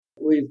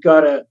we've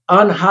got to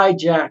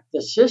unhijack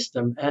the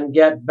system and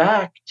get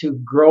back to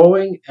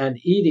growing and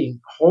eating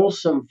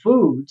wholesome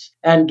foods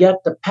and get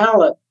the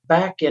palate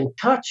back in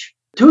touch.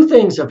 Two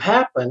things have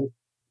happened,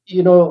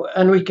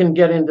 and we can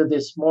get into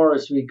this more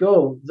as we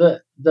go.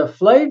 The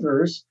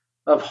flavors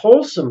of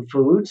wholesome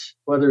foods,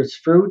 whether it's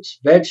fruits,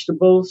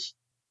 vegetables,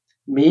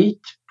 meat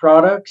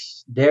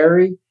products,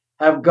 dairy,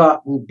 have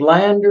gotten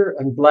blander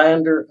and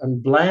blander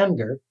and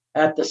blander.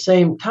 At the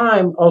same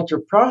time,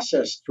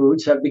 ultra-processed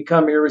foods have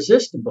become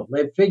irresistible.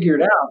 They've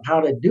figured out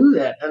how to do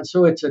that. And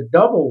so it's a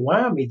double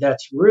whammy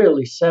that's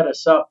really set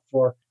us up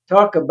for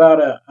talk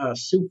about a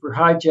super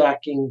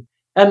hijacking.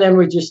 And then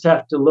we just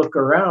have to look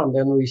around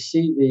and we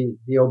see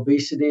the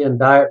obesity and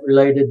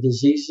diet-related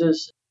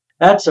diseases.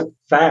 That's a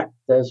fact,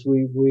 as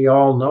we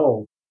all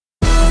know.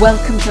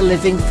 Welcome to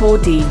Living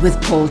 4D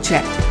with Paul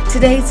Chek.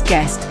 Today's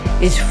guest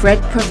is Fred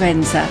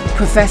Provenza,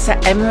 Professor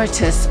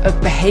Emeritus of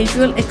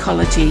Behavioral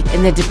Ecology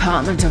in the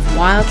Department of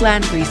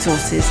Wildland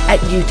Resources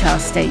at Utah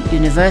State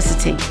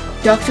University.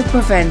 Dr.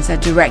 Provenza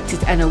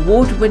directed an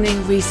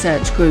award-winning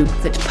research group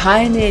that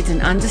pioneered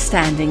an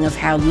understanding of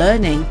how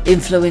learning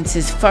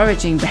influences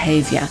foraging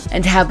behavior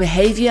and how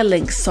behavior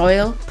links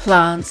soil,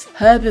 plants,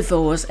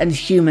 herbivores, and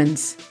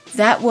humans.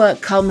 That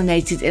work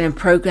culminated in a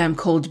program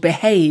called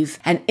BEHAVE,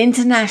 an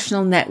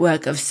international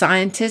network of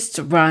scientists,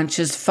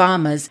 ranchers,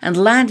 farmers, and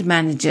land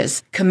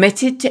managers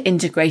committed to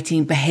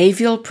integrating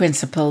behavioral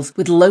principles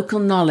with local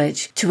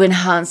knowledge to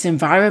enhance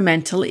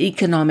environmental,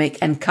 economic,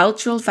 and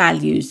cultural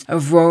values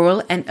of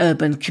rural and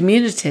urban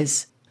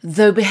communities.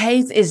 Though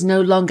BEHAVE is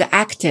no longer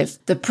active,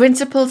 the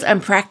principles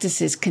and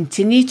practices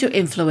continue to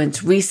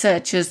influence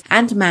researchers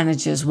and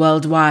managers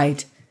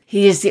worldwide.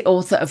 He is the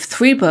author of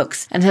 3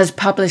 books and has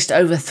published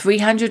over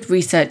 300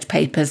 research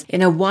papers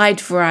in a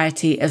wide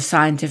variety of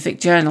scientific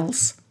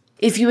journals.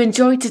 If you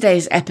enjoyed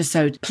today's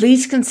episode,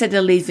 please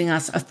consider leaving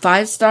us a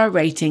 5-star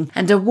rating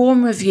and a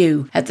warm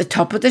review at the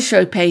top of the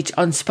show page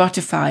on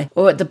Spotify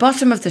or at the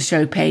bottom of the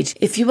show page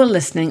if you are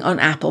listening on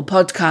Apple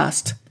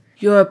Podcast.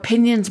 Your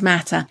opinions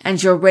matter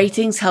and your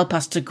ratings help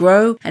us to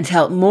grow and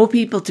help more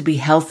people to be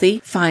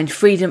healthy, find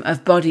freedom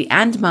of body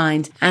and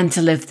mind, and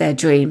to live their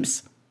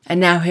dreams. And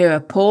now here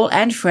are Paul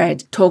and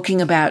Fred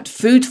talking about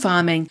food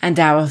farming and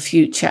our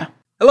future.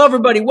 Hello,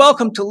 everybody.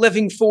 Welcome to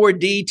Living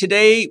 4D.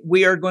 Today,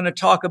 we are going to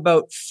talk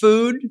about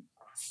food,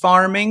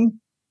 farming,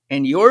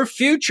 and your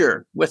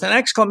future with an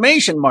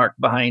exclamation mark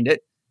behind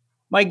it.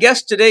 My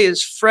guest today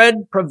is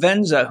Fred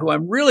Provenza, who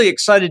I'm really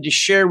excited to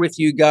share with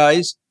you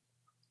guys.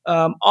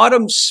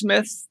 Autumn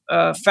Smith,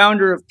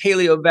 founder of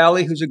Paleo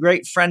Valley, who's a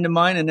great friend of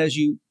mine, and as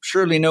you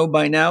surely know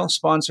by now,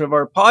 sponsor of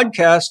our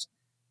podcast,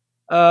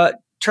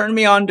 turned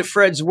me on to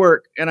Fred's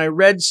work, and I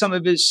read some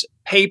of his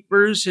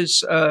papers.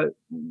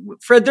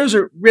 Fred, those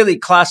are really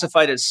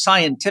classified as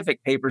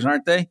scientific papers,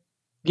 aren't they?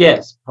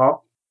 Yes,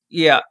 Paul.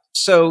 Yeah,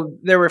 so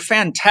they were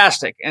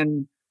fantastic,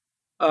 and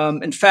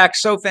in fact,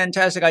 so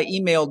fantastic, I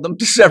emailed them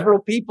to several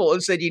people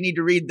and said, you need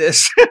to read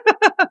this.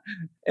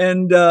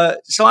 And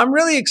so I'm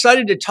really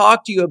excited to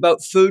talk to you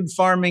about food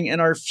farming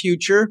and our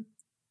future.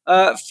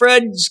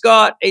 Fred's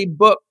got a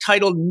book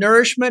titled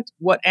Nourishment,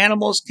 What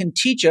Animals Can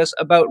Teach Us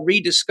About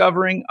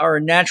Rediscovering Our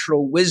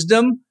Natural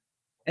Wisdom.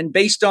 And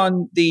based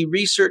on the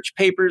research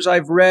papers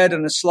I've read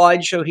and a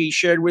slideshow he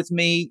shared with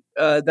me,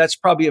 that's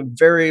probably a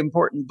very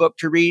important book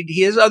to read.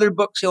 He has other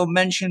books he'll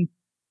mention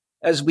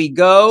as we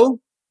go.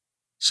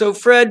 So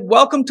Fred,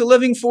 welcome to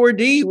Living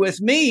 4D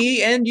with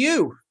me and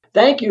you.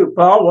 Thank you,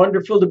 Paul.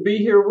 Wonderful to be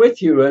here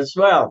with you as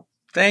well.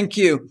 Thank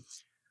you.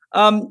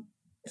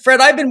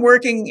 Fred, I've been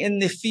working in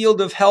the field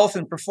of health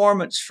and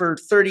performance for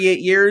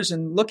 38 years,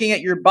 and looking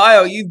at your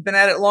bio, you've been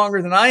at it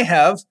longer than I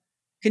have.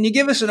 Can you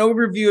give us an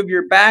overview of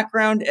your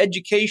background,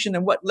 education,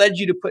 and what led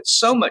you to put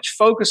so much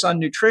focus on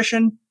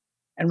nutrition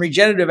and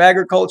regenerative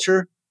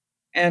agriculture,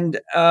 and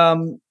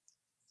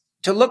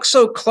to look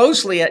so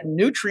closely at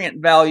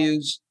nutrient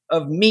values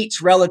of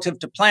meats relative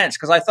to plants?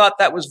 Because I thought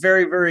that was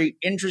very, very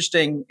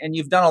interesting, and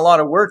you've done a lot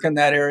of work in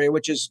that area,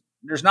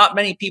 there's not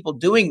many people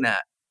doing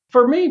that.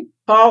 For me,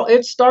 Paul,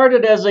 it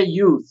started as a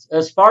youth.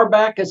 As far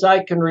back as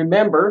I can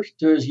remember,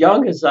 to as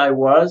young as I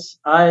was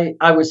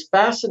was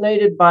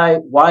fascinated by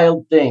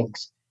wild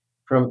things,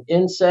 from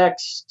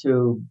insects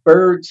to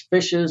birds,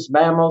 fishes,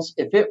 mammals.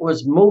 If it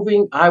was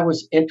moving, I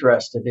was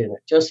interested in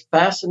it, just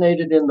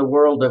fascinated in the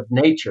world of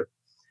nature.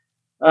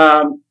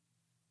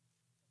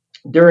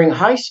 During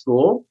high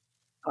school,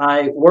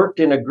 I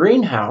worked in a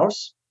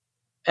greenhouse,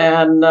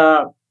 and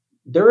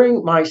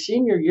during my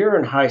senior year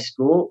in high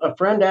school, a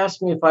friend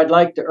asked me if I'd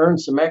like to earn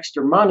some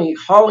extra money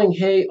hauling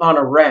hay on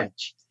a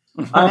ranch.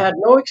 I had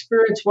no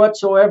experience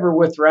whatsoever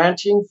with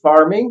ranching,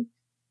 farming,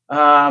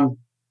 but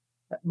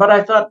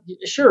I thought,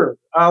 sure,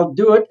 I'll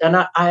do it. And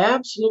I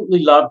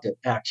absolutely loved it,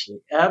 actually.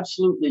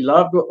 Absolutely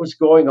loved what was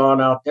going on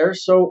out there.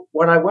 So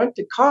when I went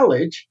to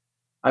college,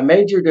 I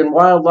majored in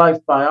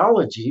wildlife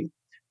biology,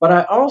 but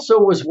I also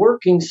was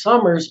working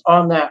summers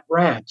on that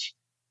ranch.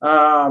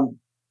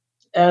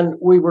 And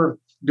we were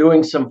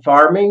doing some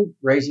farming,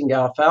 raising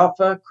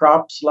alfalfa,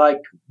 crops like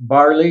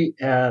barley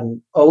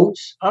and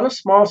oats on a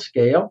small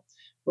scale.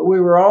 but we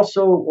were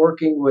also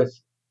working with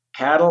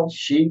cattle,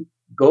 sheep,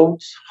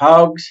 goats,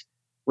 hogs,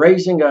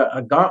 raising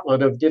a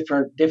gauntlet of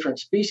different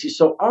species.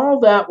 So all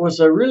that was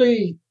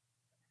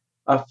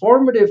a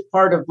formative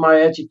part of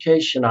my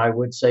education, I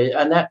would say.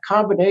 And that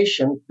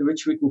combination,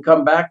 which we can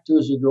come back to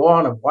as we go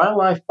on, of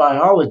wildlife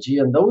biology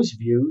and those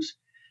views,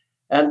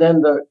 and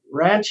then the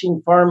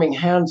ranching, farming,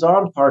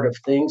 hands-on part of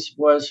things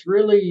was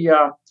really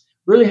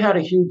had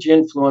a huge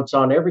influence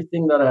on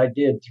everything that I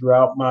did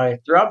throughout my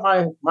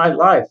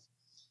life.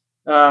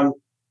 Um,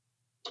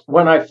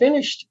 when I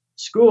finished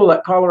school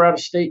at Colorado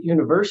State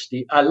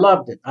University, I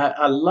loved it.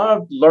 I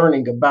loved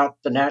learning about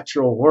the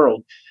natural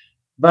world.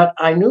 But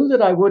I knew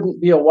that I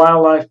wouldn't be a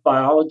wildlife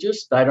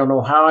biologist. I don't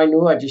know how I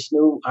knew. I just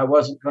knew I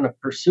wasn't going to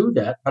pursue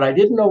that. But I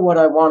didn't know what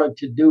I wanted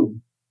to do.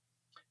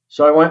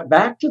 So I went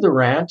back to the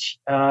ranch.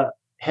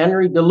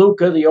 Henry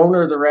DeLuca, the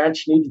owner of the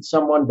ranch, needed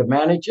someone to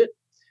manage it.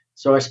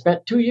 So I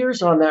spent 2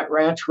 years on that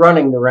ranch,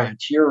 running the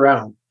ranch year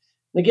round.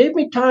 It gave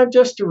me time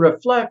just to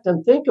reflect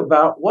and think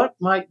about what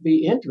might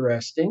be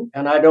interesting.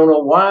 And I don't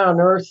know why on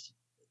earth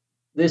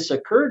this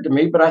occurred to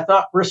me, but I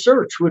thought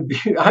research would be.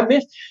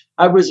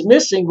 I was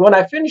missing when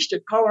I finished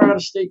at Colorado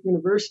State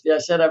University. I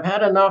said, I've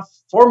had enough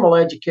formal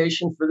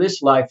education for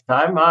this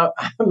lifetime.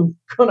 I'm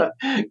gonna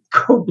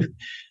go.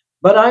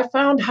 But I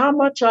found how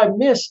much I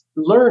missed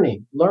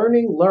learning.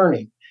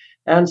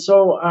 And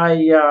so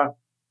I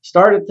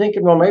started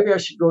thinking, well, maybe I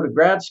should go to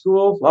grad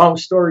school. Long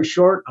story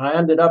short, I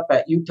ended up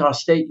at Utah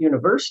State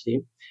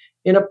University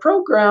in a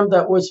program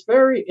that was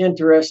very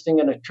interesting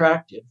and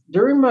attractive.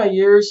 During my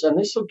years, and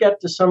this will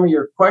get to some of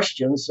your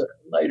questions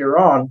later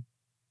on,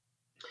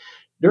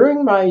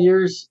 during my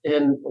years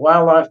in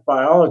wildlife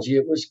biology,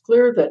 it was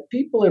clear that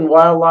people in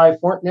wildlife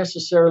weren't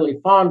necessarily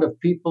fond of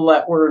people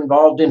that were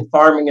involved in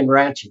farming and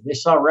ranching. They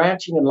saw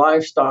ranching and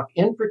livestock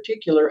in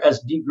particular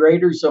as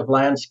degraders of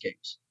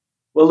landscapes.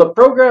 Well, the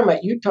program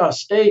at Utah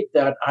State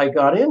that I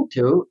got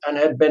into and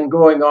had been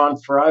going on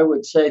for, I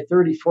would say,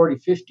 30, 40,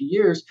 50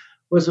 years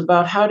was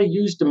about how to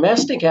use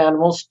domestic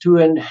animals to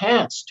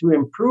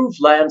improve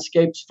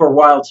landscapes for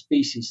wild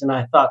species. And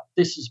I thought,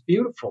 this is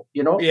beautiful.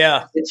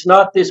 Yeah. It's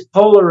not this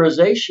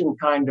polarization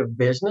kind of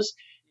business.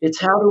 It's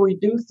how do we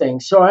do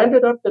things? So I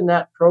ended up in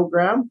that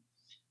program.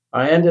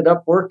 I ended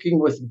up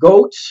working with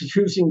goats,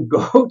 using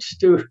goats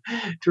to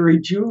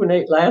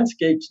rejuvenate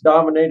landscapes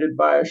dominated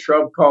by a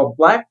shrub called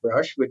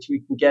blackbrush, which we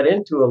can get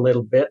into a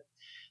little bit.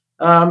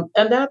 And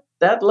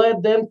that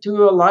led then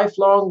to a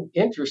lifelong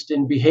interest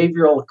in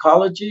behavioral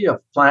ecology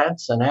of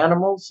plants and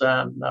animals,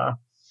 and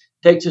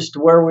takes us to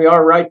where we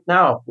are right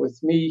now, with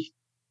me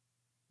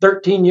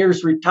 13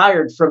 years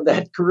retired from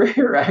that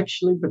career,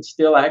 actually, but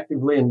still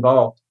actively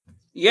involved.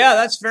 Yeah,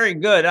 that's very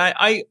good.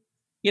 I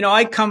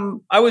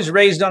was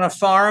raised on a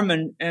farm,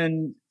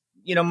 and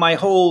my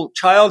whole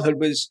childhood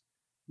was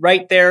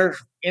right there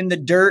in the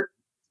dirt,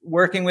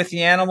 working with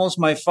the animals.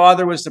 My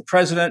father was the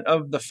president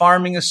of the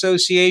Farming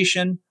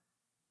Association.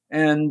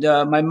 And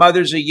my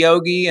mother's a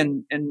yogi,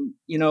 and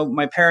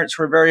my parents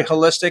were very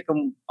holistic.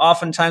 And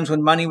oftentimes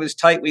when money was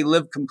tight, we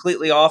lived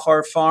completely off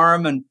our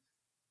farm. And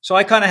so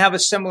I kind of have a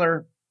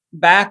similar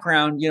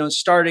background,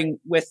 starting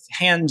with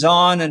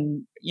hands-on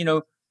and,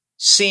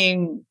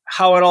 seeing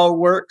how it all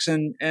works.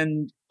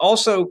 And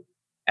also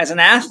as an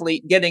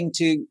athlete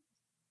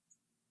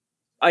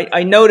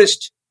I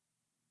noticed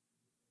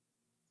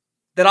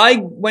that I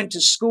went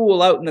to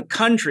school out in the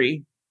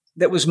country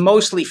that was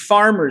mostly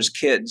farmers'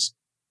 kids.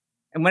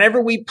 And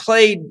whenever we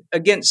played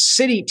against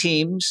city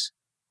teams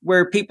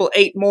where people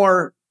ate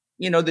more,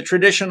 the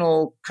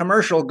traditional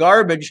commercial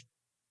garbage,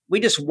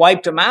 we just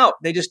wiped them out.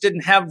 They just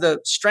didn't have the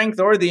strength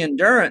or the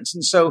endurance.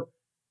 And so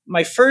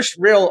my first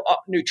real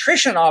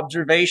nutrition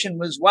observation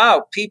was,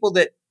 wow, people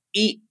that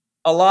eat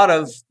a lot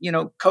of,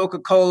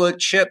 Coca-Cola,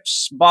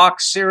 chips,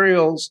 box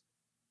cereals,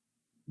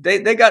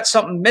 they got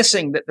something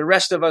missing that the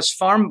rest of us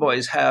farm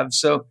boys have.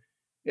 So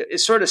it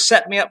sort of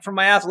set me up for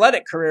my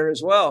athletic career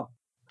as well.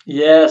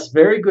 Yes,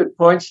 very good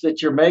points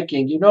that you're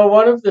making.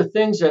 One of the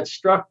things that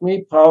struck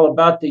me, Paul,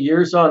 about the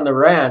years on the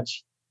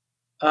ranch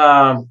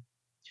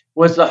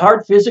was the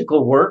hard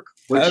physical work.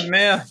 Which,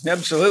 man,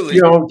 absolutely.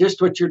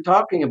 Just what you're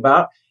talking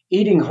about,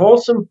 eating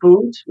wholesome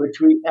foods,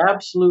 which we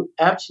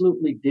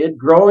absolutely did,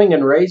 growing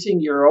and raising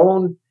your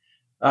own.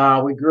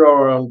 We grew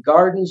our own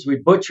gardens. We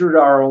butchered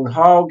our own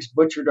hogs,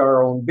 butchered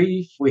our own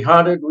beef. We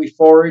hunted, we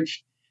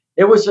foraged.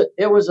 It was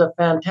a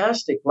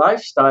fantastic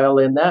lifestyle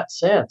in that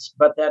sense.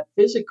 But that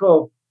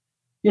physical,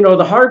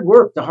 the hard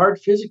work, the hard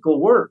physical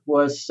work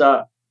was,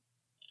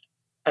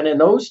 and in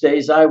those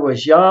days I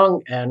was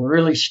young and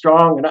really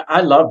strong, and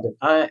I loved it.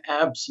 I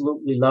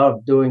absolutely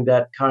loved doing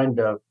that kind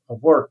of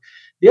work.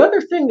 The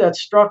other thing that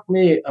struck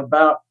me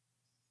about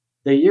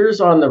the years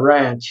on the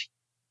ranch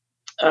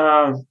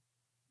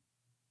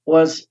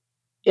was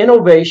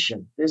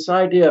innovation, this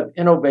idea of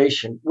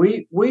innovation.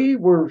 We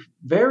were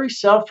very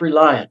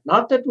self-reliant.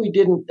 Not that we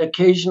didn't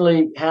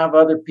occasionally have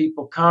other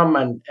people come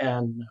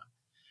and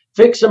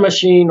fix a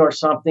machine or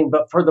something,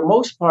 but for the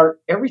most part,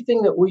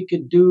 everything that we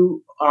could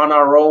do on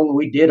our own,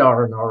 we did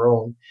on our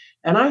own.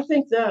 And I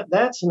think that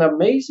that's an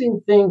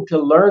amazing thing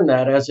to learn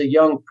that as a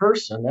young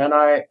person. And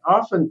I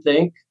often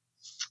think,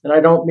 and I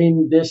don't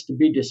mean this to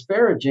be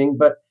disparaging,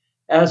 but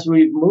as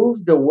we've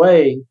moved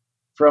away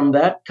from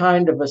that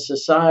kind of a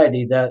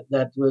society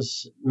that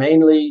was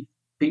mainly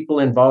people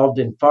involved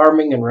in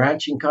farming and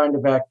ranching kind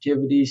of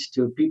activities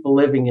to people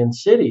living in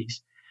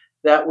cities,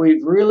 that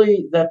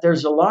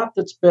there's a lot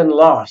that's been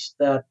lost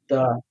that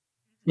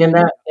in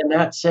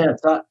that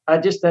sense. I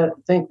just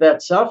think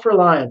that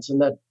self-reliance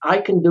and that I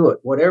can do it,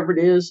 whatever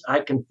it is, I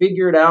can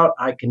figure it out,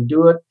 I can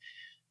do it.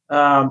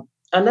 And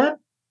that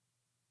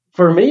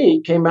for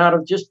me came out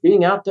of just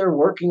being out there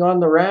working on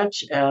the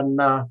ranch and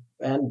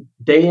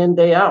day in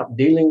day out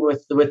dealing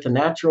with the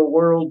natural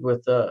world,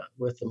 with the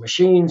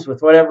machines,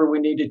 with whatever we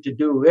needed to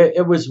do.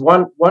 It was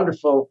one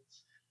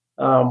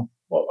a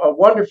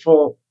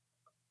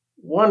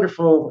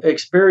wonderful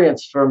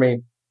experience for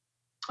me.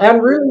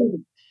 And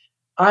really,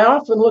 I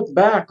often look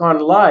back on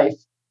life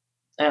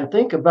and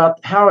think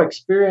about how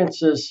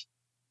experiences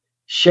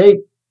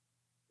shape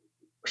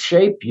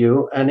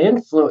you and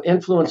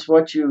influence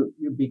what you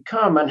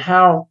become, and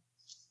how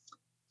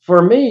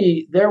for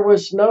me there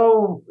was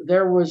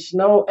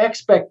no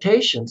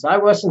expectations. I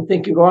wasn't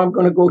thinking, oh, I'm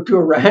going to go to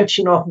a ranch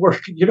and I'll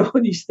work.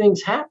 These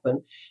things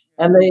happen,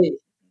 and they,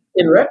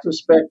 in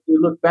retrospect, you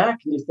look back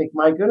and you think,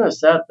 my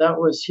goodness, that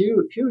was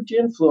huge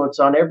influence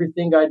on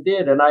everything I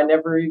did, and I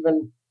never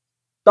even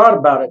thought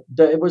about it.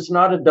 It was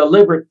not a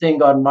deliberate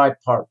thing on my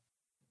part.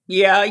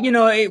 Yeah,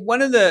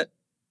 one of the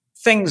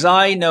things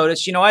I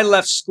noticed, I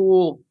left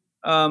school.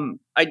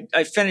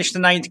 I finished the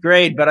ninth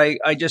grade, but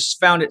I just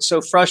found it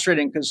so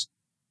frustrating because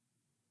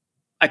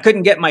I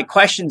couldn't get my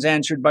questions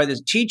answered by the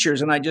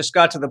teachers. And I just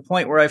got to the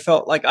point where I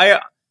felt like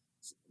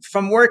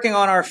from working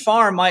on our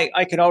farm,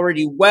 I could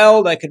already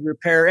weld, I could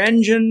repair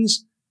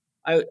engines.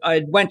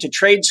 I went to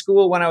trade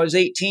school when I was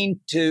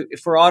 18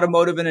 for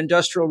automotive and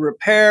industrial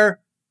repair.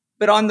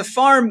 But on the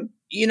farm,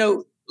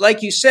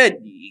 like you said,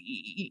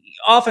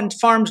 often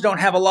farms don't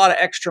have a lot of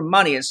extra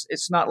money.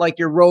 It's not like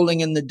you're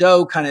rolling in the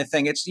dough kind of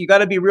thing. You got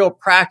to be real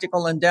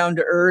practical and down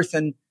to earth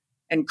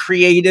and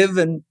creative.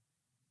 And,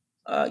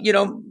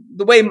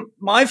 the way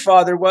my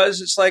father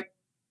was, it's like,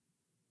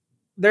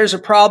 there's a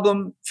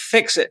problem,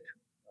 fix it.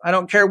 I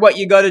don't care what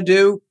you got to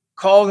do.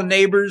 Call the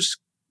neighbors,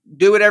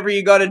 do whatever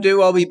you got to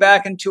do. I'll be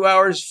back in 2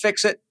 hours,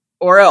 fix it,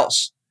 or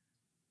else.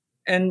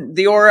 And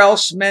the or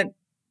else meant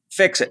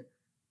fix it.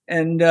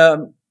 And,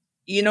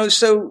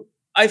 so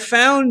I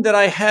found that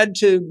I had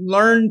to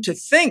learn to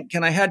think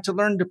and I had to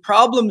learn to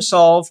problem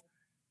solve.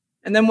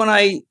 And then when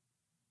I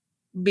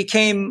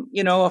became,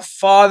 a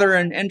father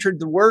and entered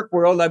the work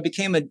world, I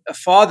became a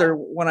father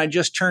when I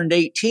just turned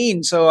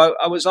 18. So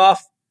I was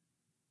off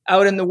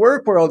out in the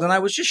work world, and I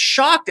was just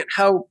shocked at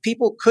how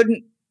people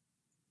couldn't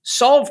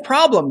solve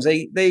problems.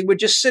 They would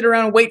just sit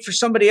around and wait for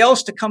somebody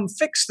else to come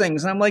fix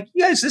things. And I'm like,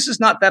 you guys, this is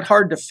not that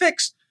hard to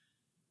fix.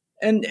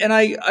 And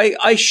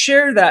I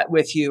share that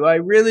with you. I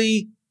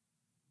really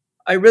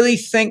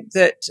think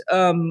that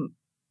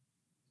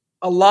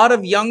a lot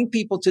of young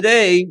people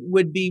today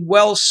would be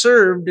well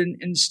served, and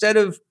instead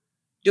of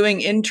doing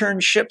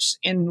internships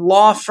in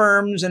law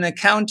firms and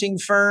accounting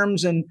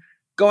firms and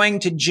going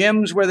to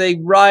gyms where they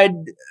ride,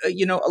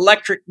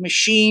 electric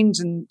machines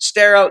and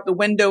stare out the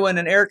window in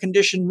an air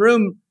conditioned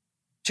room,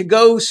 to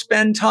go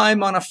spend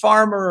time on a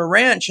farm or a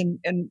ranch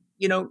and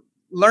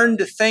learn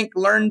to think,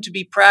 learn to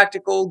be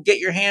practical, get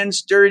your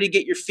hands dirty,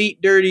 get your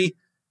feet dirty,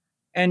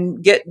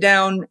 and get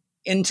down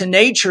into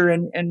nature.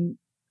 And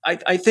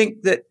I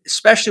think that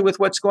especially with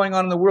what's going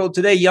on in the world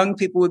today, young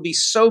people would be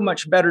so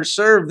much better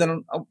served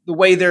than the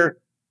way they're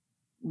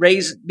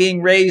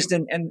being raised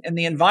and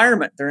the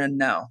environment they're in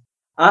now.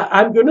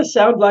 I'm going to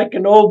sound like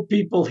an old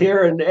people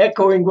here and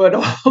echoing what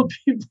old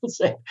people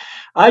say.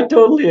 I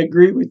totally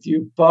agree with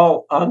you,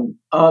 Paul, on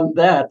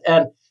that.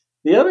 And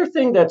the other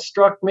thing that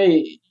struck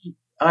me,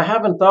 I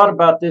haven't thought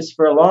about this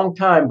for a long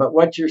time, but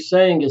what you're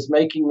saying is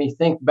making me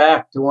think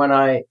back to when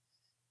I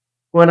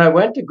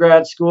went to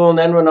grad school, and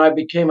then when I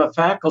became a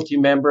faculty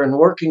member and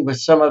working with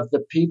some of the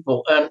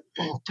people. And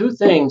two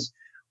things.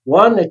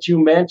 One that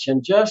you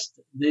mentioned, just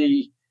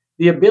the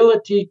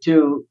ability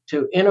to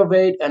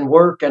innovate and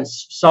work and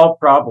solve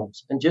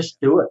problems and just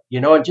do it,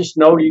 and just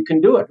know you can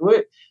do it.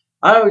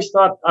 I always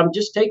thought I'm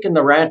just taking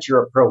the rancher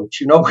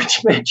approach,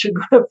 which meant you're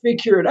going to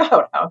figure it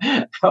out.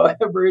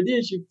 However it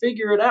is, you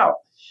figure it out.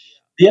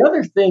 The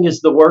other thing is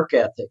the work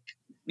ethic.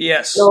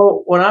 Yes.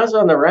 So when I was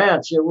on the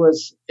ranch, it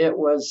was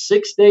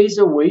 6 days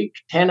a week,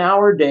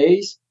 10-hour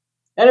days,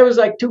 and it was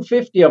like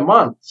 $250 a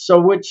month. So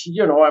which, it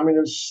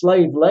was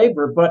slave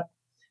labor, but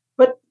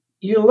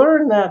you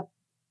learn that,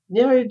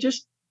 you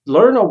just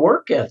learn a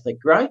work ethic,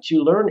 right?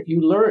 You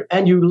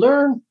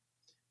learn.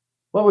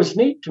 What was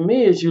neat to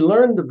me is you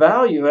learn the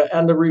value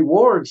and the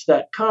rewards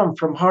that come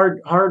from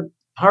hard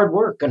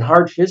work and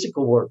hard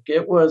physical work.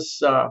 It was,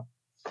 and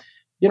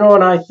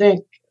I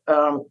think.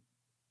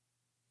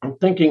 I'm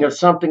thinking of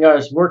something I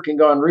was working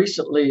on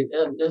recently,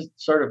 and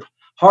sort of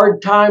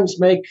hard times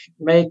make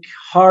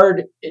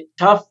hard,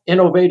 tough,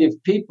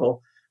 innovative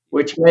people.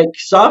 which make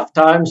soft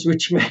times,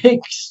 which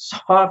make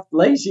soft,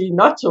 lazy,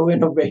 not so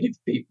innovative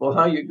people.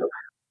 How you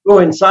go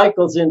in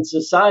cycles in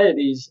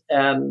societies,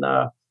 and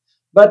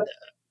but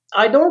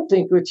I don't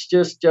think it's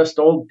just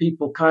old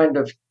people kind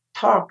of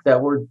talk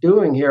that we're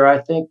doing here. I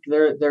think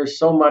there's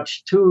so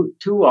much to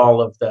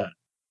all of that.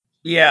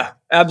 Yeah,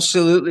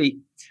 absolutely.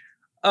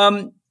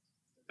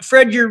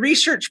 Fred, your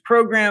research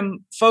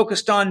program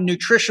focused on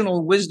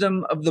nutritional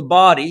wisdom of the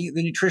body,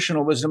 the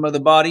nutritional wisdom of the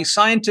body.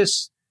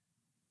 Scientists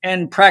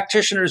and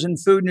practitioners in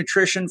food,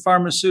 nutrition,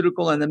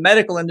 pharmaceutical, and the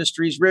medical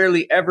industries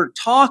rarely ever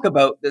talk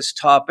about this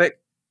topic,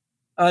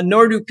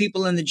 nor do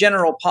people in the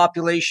general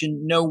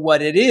population know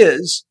what it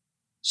is.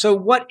 So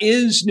what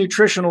is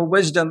nutritional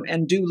wisdom,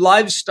 and do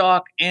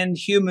livestock and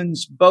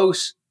humans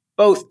both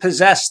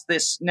possess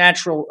this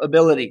natural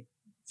ability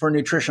for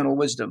nutritional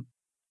wisdom?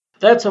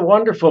 That's a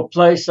wonderful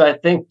place, I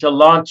think, to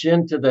launch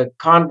into the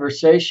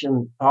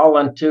conversation, Paul,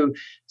 and to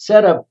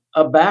set up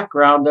a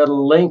background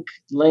that'll link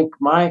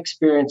my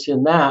experience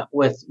in that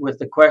with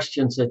the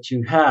questions that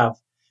you have.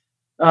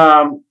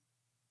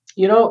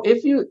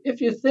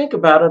 If you think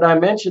about it, I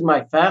mentioned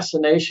my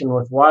fascination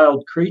with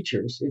wild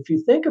creatures. If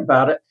you think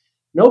about it,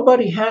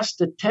 nobody has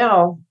to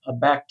tell a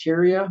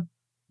bacteria,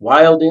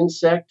 wild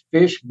insect,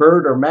 fish,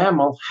 bird, or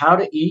mammal how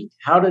to eat,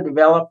 how to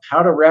develop,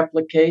 how to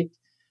replicate.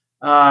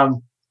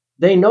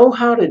 They know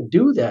how to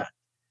do that.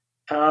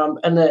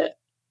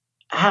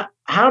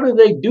 How do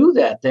they do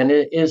that then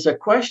is a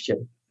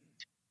question.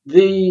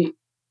 The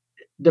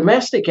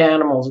domestic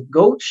animals,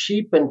 goats,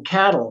 sheep, and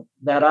cattle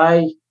that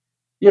I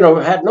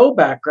had no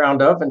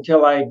background of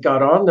until I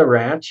got on the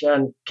ranch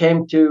and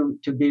came to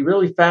be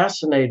really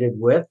fascinated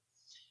with.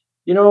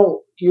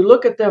 You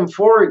look at them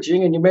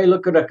foraging, and you may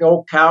look at an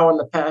old cow in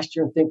the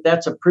pasture and think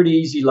that's a pretty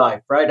easy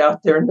life, right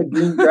out there in the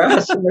green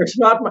grass. And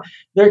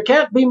there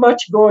can't be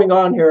much going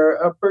on here.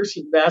 A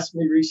person asked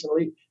me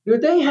recently, do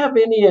they have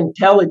any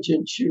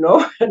intelligence,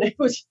 And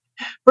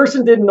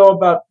person didn't know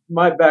about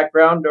my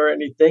background or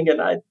anything,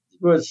 and I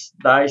was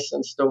nice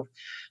and stuff.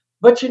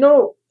 But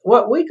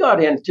what we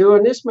got into,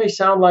 and this may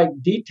sound like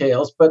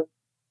details, but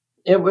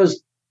it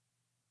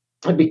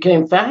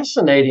became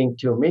fascinating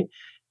to me,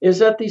 is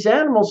that these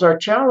animals are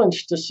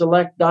challenged to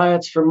select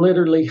diets from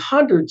literally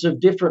hundreds of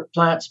different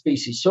plant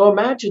species. So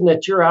imagine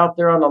that you're out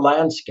there on a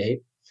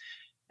landscape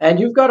and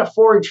you've got to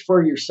forage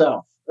for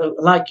yourself.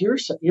 Like you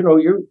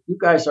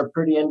guys are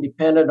pretty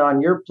independent on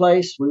your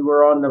place. We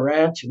were on the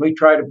ranch and we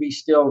try to be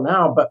still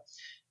now, but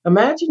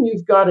imagine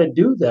you've got to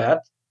do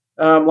that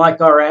like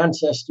our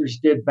ancestors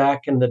did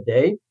back in the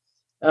day.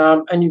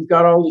 And you've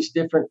got all these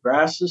different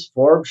grasses,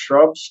 forbs,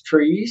 shrubs,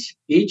 trees,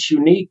 each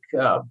unique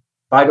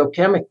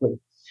phytochemically.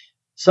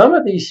 Some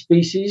of these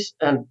species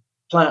and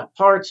plant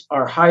parts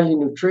are highly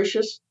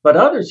nutritious, but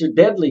others are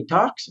deadly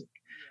toxic.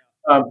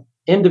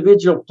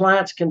 Individual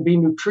plants can be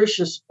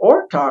nutritious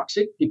or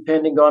toxic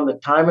depending on the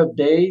time of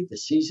day, the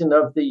season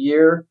of the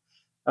year,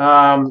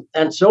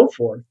 and so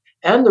forth,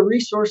 and the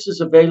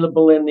resources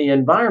available in the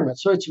environment.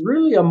 So it's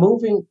really a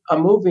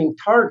moving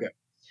target.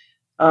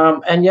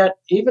 And yet,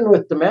 even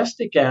with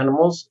domestic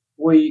animals,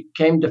 we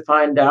came to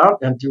find out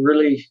and to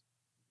really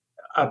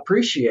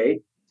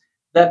appreciate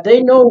that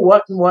they know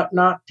what and what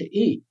not to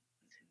eat.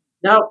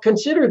 Now,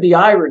 consider the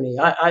irony.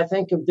 I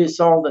think of this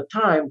all the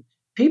time.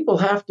 People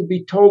have to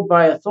be told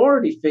by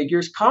authority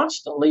figures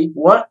constantly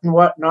what and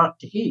what not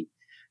to eat.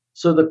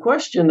 So the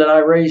question that I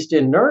raised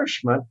in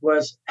nourishment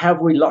was, have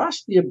we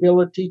lost the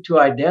ability to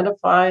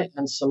identify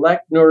and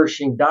select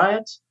nourishing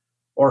diets,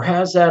 or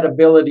has that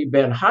ability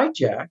been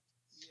hijacked?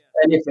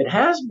 And if it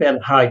has been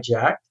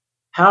hijacked,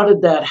 how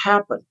did that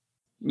happen?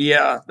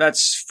 Yeah,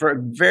 that's for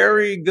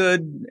very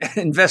good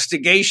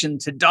investigation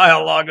to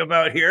dialogue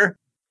about here.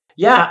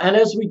 Yeah, and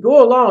as we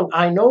go along,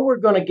 I know we're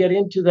going to get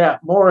into that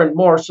more and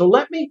more. So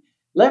let me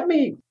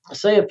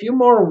say a few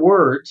more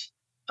words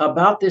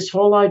about this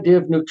whole idea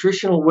of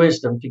nutritional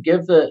wisdom to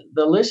give the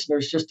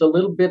listeners just a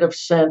little bit of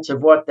sense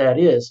of what that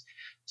is.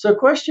 So the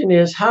question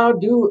is, how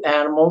do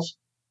animals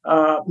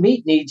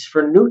meet needs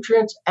for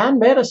nutrients and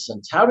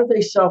medicines? How do they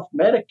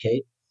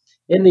self-medicate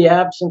in the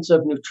absence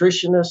of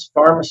nutritionists,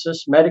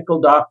 pharmacists, medical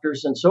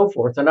doctors, and so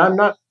forth? And I'm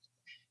not,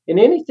 in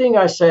anything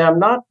I say, I'm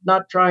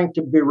not trying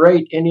to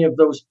berate any of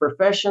those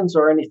professions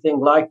or anything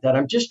like that.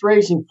 I'm just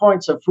raising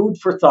points of food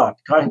for thought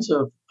kinds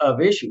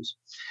of issues.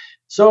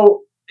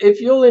 So if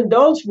you'll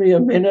indulge me a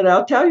minute,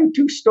 I'll tell you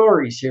two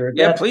stories here.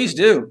 Yeah, please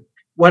do.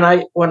 When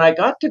I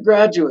got to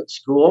graduate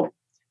school,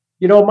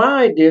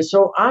 my idea,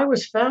 so I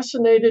was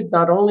fascinated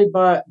not only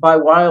by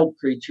wild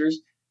creatures,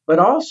 but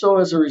also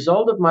as a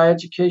result of my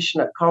education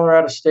at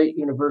Colorado State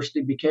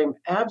University, became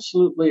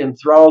absolutely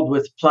enthralled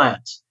with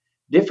plants,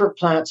 different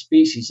plant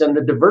species, and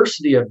the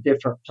diversity of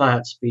different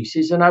plant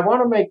species. And I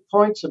want to make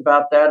points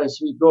about that as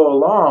we go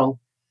along.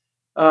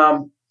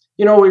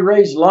 We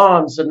raise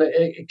lawns and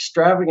the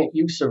extravagant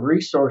use of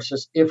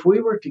resources. If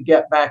we were to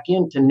get back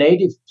into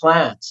native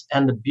plants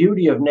and the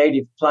beauty of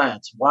native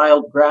plants,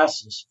 wild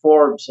grasses,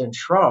 forbs, and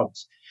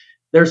shrubs,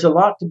 there's a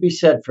lot to be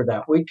said for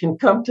that. We can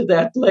come to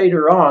that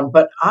later on,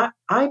 but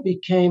I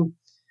became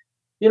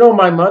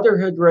My mother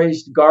had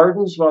raised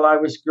gardens while I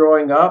was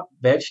growing up,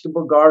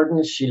 vegetable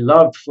gardens. She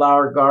loved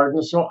flower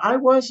gardens. So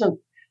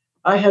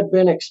I had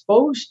been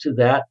exposed to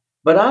that,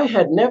 but I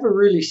had never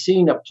really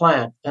seen a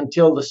plant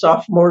until the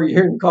sophomore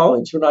year in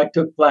college when I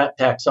took plant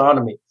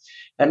taxonomy.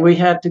 And we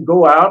had to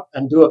go out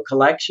and do a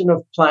collection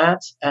of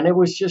plants. And it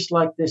was just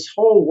like this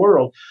whole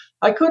world.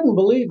 I couldn't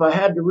believe I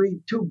had to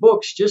read 2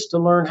 books just to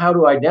learn how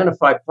to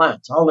identify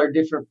plants, all their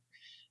different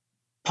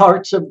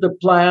parts of the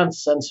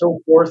plants and so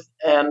forth.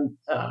 And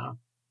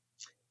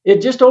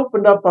it just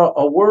opened up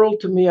a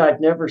world to me I'd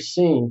never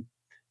seen.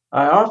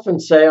 I often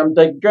say, I'm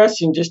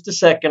digressing just a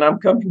second, I'm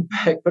coming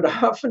back, but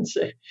I often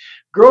say,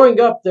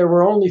 growing up, there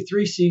were only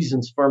 3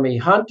 seasons for me: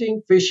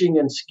 hunting, fishing,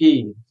 and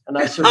skiing. And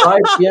I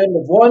survived the end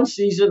of one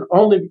season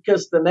only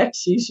because the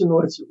next season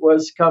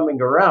was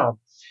coming around.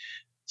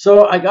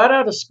 So I got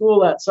out of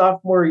school that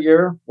sophomore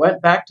year,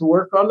 went back to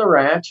work on the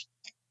ranch,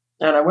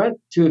 and I went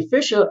to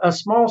fish a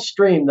small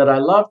stream that I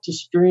loved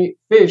to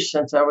fish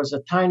since I was a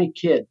tiny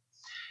kid.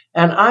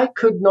 And I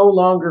could no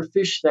longer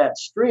fish that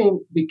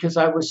stream because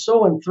I was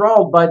so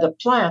enthralled by the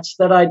plants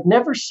that I'd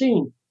never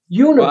seen,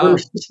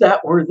 universes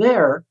that were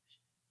there.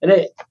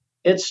 And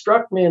it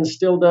struck me, and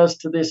still does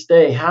to this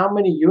day, how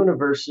many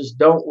universes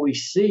don't we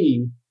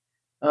see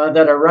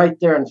that are right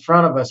there in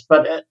front of us?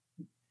 But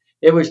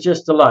it was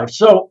just alive.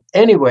 So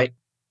anyway,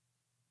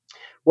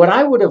 what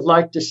I would have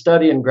liked to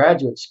study in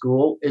graduate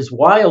school is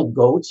wild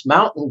goats,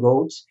 mountain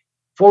goats,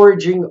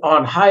 foraging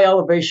on high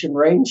elevation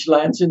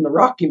rangelands in the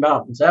Rocky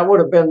Mountains. That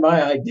would have been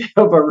my idea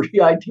of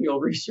ideal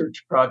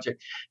research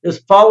project,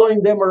 is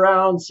following them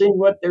around, seeing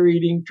what they're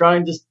eating,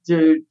 trying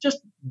to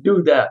just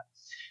do that.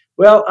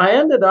 Well, I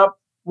ended up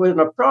with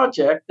a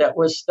project that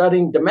was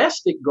studying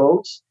domestic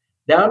goats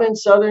down in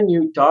southern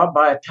Utah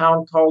by a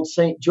town called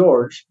St.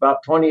 George,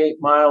 about 28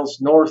 miles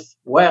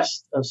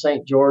northwest of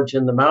St. George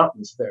in the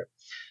mountains there.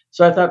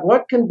 So I thought,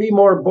 what can be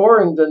more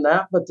boring than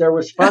that? But there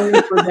was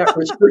funding for that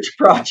research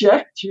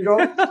project,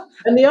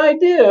 And the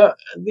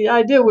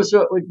idea was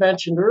what we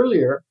mentioned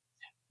earlier,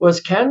 was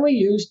can we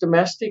use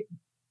domestic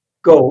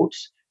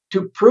goats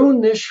to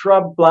prune this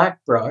shrub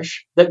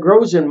blackbrush that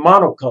grows in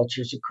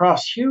monocultures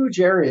across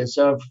huge areas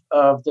of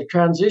the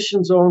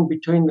transition zone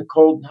between the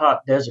cold and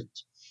hot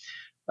deserts?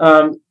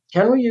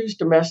 Can we use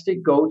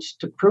domestic goats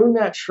to prune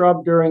that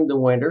shrub during the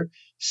winter,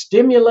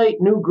 stimulate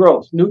new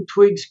growth? New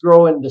twigs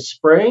grow in the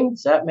spring.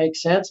 Does that make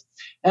sense?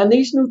 And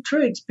these new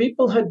twigs,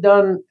 people had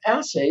done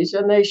assays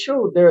and they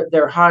showed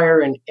they're higher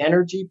in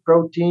energy,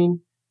 protein,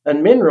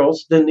 and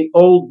minerals than the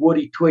old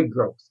woody twig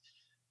growth.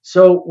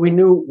 So we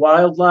knew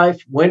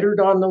wildlife wintered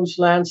on those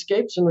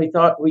landscapes, and we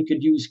thought we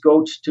could use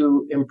goats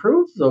to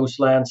improve those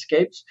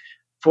landscapes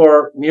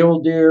for mule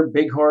deer,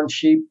 bighorn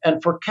sheep,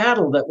 and for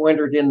cattle that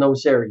wintered in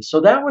those areas.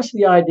 So that was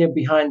the idea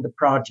behind the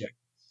project.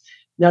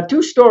 Now,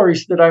 2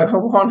 stories that I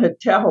want to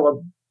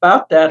tell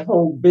about that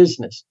whole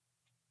business.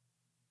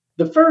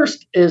 The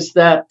first is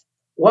that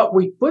what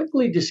we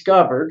quickly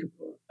discovered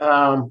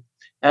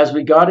as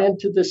we got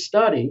into the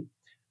study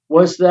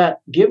was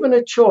that given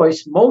a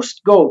choice,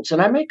 most goats, and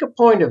I make a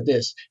point of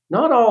this,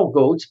 not all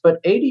goats,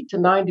 but 80 to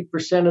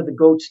 90% of the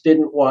goats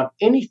didn't want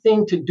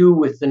anything to do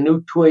with the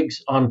new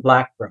twigs on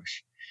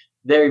blackbrush.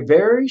 They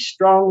very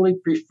strongly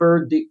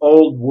preferred the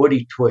old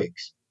woody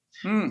twigs.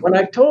 When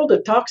I told a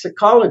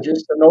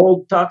toxicologist, an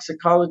old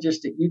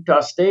toxicologist at Utah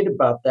State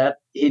about that,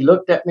 he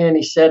looked at me and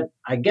he said,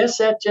 I guess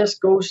that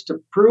just goes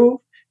to prove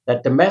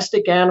that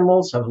domestic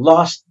animals have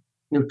lost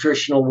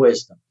nutritional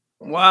wisdom.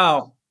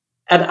 Wow.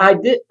 And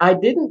I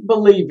didn't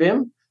believe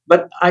him,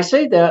 but I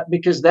say that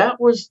because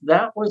that was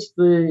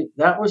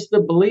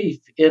the belief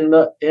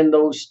in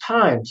those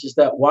times, is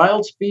that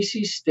wild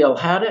species still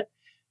had it,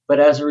 but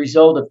as a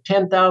result of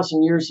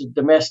 10,000 years of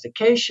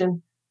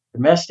domestication,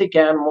 domestic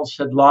animals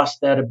had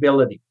lost that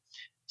ability.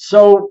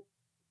 So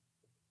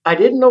I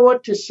didn't know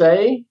what to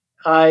say.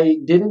 I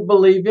didn't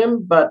believe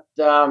him, but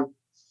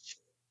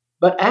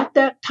at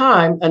that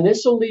time, and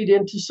this will lead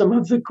into some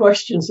of the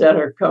questions that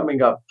are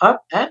coming up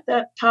at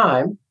that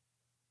time,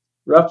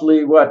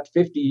 roughly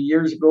 50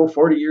 years ago,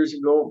 40 years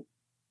ago,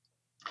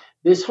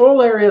 this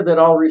whole area that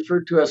I'll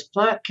refer to as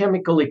plant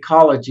chemical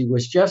ecology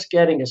was just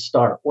getting a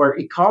start, where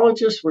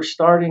ecologists were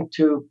starting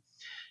to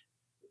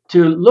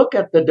look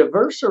at the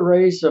diverse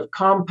arrays of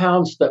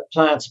compounds that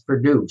plants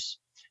produce.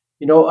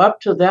 Up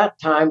to that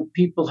time,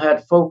 people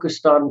had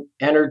focused on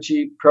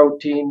energy,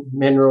 protein,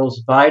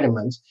 minerals,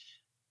 vitamins,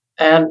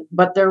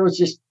 but there was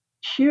this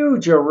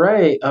huge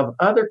array of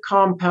other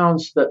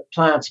compounds that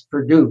plants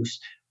produce.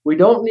 We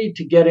don't need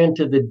to get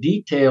into the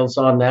details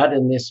on that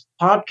in this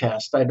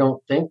podcast, I don't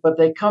think, but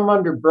they come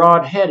under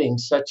broad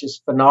headings such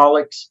as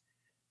phenolics,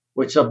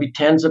 which there'll be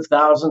tens of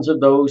thousands of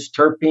those,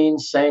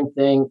 terpenes, same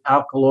thing,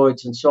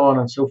 alkaloids, and so on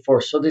and so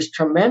forth. So there's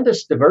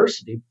tremendous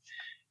diversity.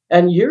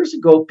 And years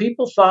ago,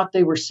 people thought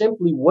they were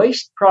simply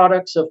waste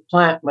products of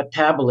plant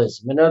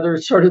metabolism. In other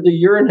words, sort of the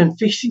urine and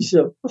feces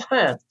of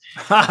plants.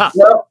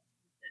 Well,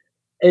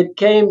 it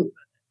came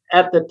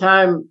at the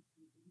time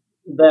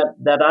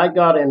that I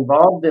got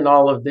involved in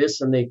all of this,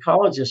 and the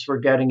ecologists were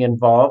getting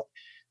involved.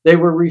 They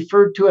were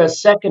referred to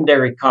as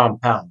secondary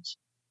compounds.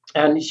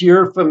 And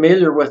you're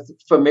familiar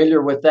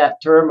with that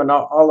term and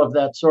all of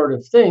that sort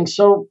of thing.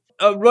 So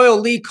Royal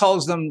Lee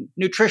calls them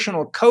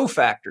nutritional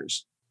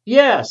cofactors.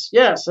 yes,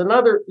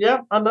 another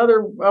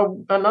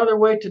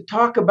way to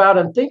talk about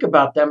and think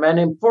about them, and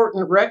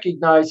important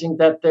recognizing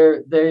that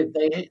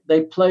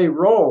they play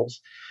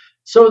roles.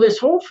 So this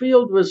whole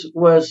field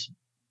was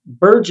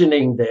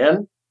burgeoning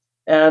then,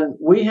 and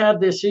we had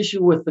this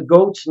issue with the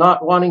goats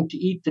not wanting to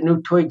eat the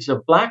new twigs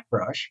of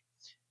blackbrush.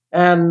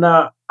 And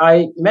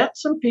I met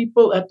some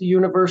people at the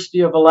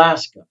University of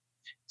Alaska,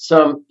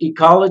 some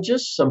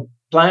ecologists, some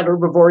plant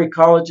herbivore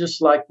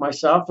ecologists like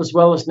myself, as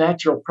well as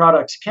natural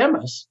products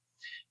chemists.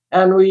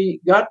 And we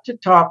got to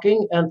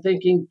talking and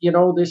thinking,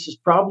 this is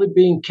probably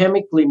being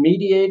chemically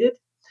mediated.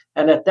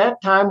 And at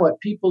that time, what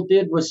people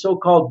did was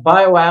so-called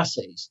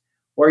bioassays,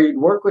 where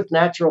you'd work with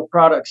natural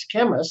products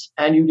chemists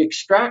and you'd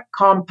extract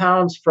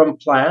compounds from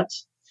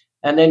plants,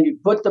 and then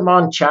you'd put them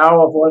on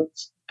chow of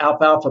what's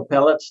alfalfa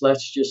pellets,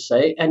 let's just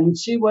say, and you'd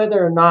see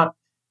whether or not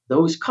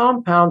those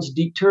compounds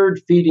deterred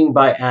feeding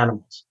by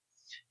animals.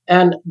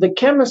 And the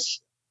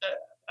chemists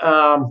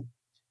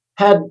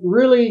had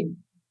really,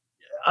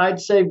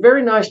 I'd say,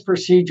 very nice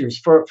procedures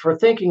for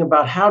thinking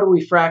about how do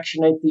we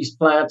fractionate these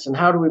plants and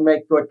how do we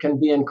make what can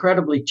be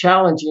incredibly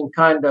challenging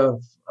kind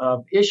of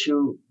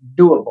issue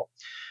doable.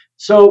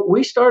 So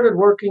we started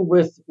working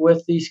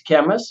with these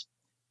chemists.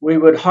 We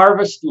would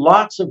harvest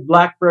lots of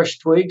blackbrush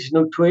twigs,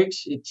 new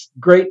twigs. It's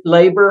great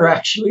labor,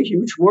 actually,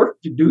 huge work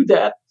to do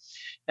that.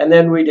 And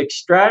then we'd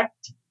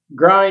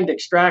grind,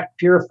 extract,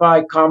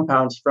 purify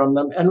compounds from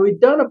them. And we'd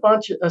done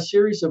a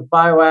series of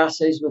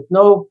bioassays with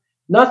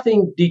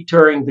nothing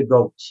deterring the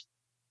goats.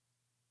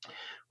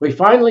 We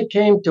finally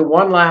came to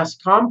one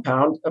last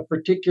compound, a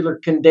particular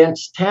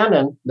condensed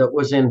tannin that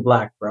was in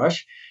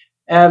blackbrush.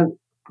 And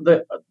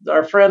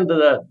our friend,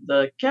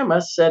 the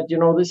chemist, said,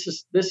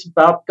 this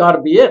about got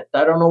to be it.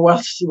 I don't know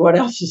what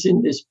else is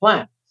in this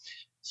plant.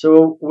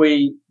 So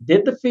we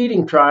did the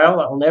feeding trial.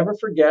 I'll never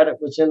forget. It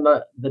was in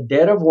the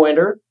dead of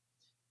winter.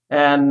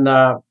 And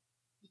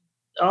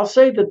I'll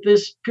say that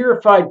this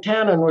purified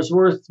tannin was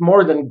worth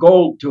more than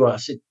gold to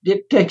us.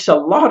 It takes a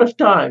lot of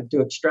time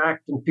to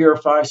extract and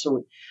purify. So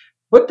we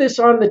put this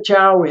on the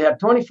chow. We had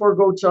 24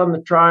 goats on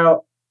the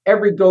trial.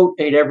 Every goat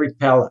ate every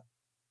pellet.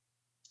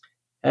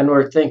 And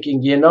we're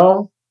thinking,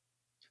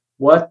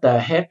 what the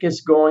heck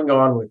is going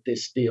on with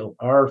this deal?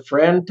 Our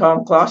friend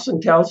Tom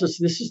Clausen tells us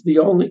this is the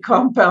only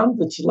compound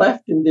that's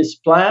left in this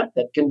plant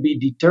that can be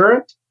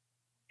deterrent.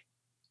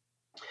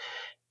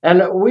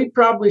 And we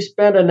probably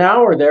spent an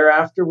hour there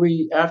after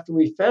we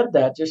fed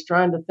that, just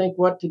trying to think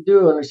what to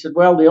do. And I said,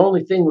 well, the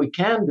only thing we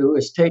can do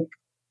is take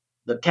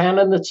the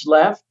tannin that's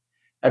left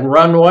and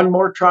run one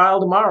more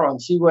trial tomorrow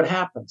and see what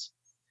happens.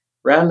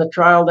 Ran the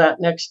trial that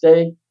next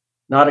day.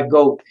 Not a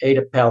goat ate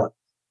a pellet.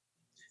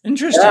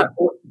 Interesting.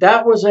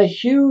 That was a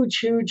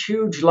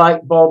huge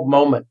light bulb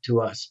moment to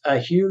us, a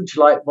huge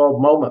light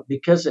bulb moment,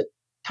 because it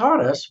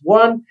taught us,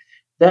 one,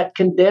 that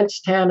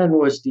condensed tannin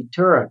was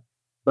deterrent,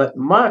 but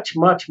much,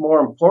 much more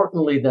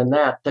importantly than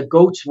that, the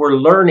goats were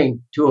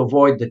learning to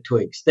avoid the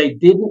twigs. They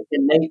didn't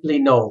innately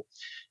know.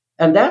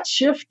 And that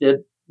shifted.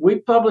 We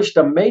published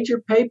a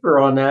major paper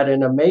on that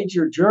in a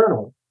major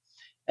journal.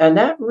 And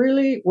that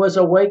really was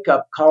a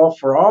wake-up call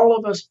for all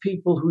of us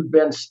people who'd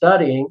been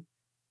studying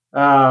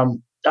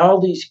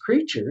all these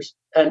creatures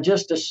and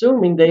just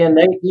assuming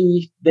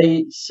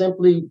they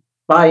simply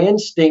by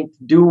instinct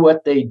do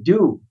what they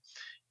do.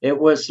 It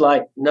was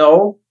like,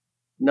 no,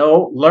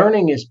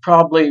 learning is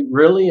probably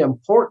really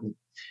important.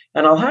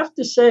 And I'll have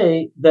to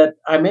say that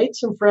I made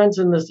some friends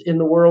in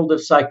the world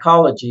of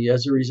psychology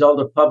as a result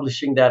of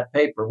publishing that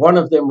paper. One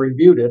of them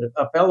reviewed it,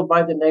 a fellow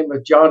by the name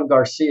of John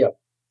Garcia.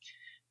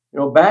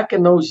 Back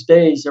in those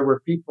days, there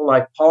were people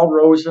like Paul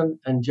Rosen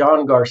and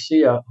John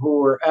Garcia who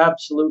were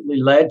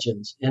absolutely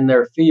legends in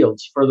their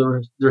fields for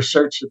the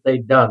research that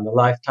they'd done, the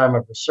lifetime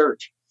of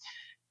research.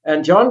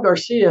 And John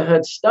Garcia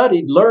had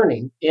studied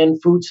learning in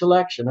food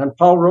selection, and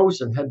Paul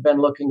Rosen had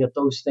been looking at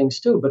those things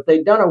too, but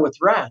they'd done it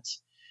with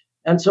rats.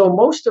 And so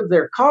most of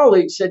their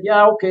colleagues said,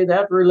 yeah, okay,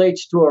 that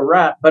relates to a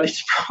rat, but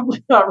it's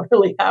probably not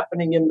really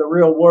happening in the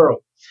real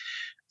world.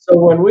 So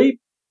when we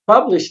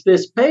published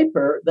this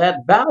paper, that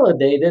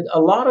validated a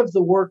lot of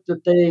the work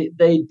that they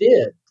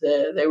did.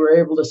 They were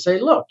able to say,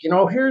 look,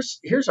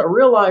 here's a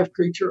real live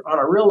creature on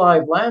a real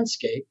live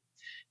landscape,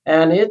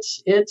 and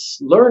it's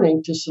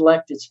learning to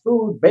select its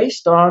food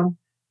based on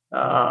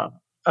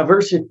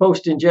aversive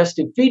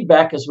post-ingestive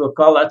feedback, as we'll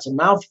call. That's a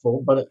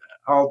mouthful, but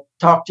I'll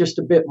talk just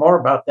a bit more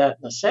about that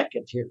in a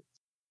second here.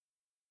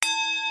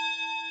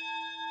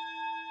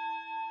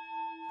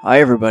 Hi,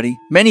 everybody.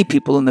 Many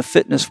people in the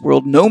fitness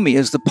world know me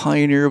as the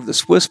pioneer of the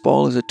Swiss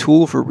ball as a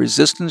tool for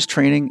resistance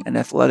training and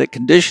athletic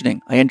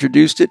conditioning. I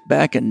introduced it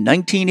back in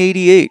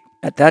 1988.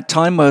 At that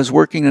time, I was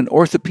working in an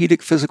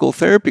orthopedic physical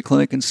therapy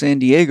clinic in San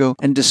Diego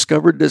and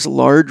discovered this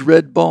large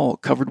red ball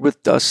covered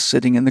with dust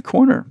sitting in the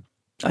corner.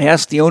 I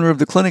asked the owner of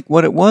the clinic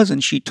what it was,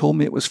 and she told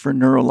me it was for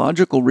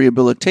neurological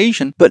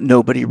rehabilitation, but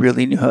nobody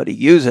really knew how to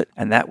use it,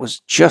 and that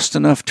was just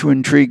enough to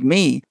intrigue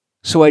me.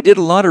 So I did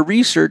a lot of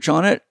research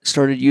on it,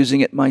 started using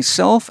it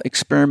myself,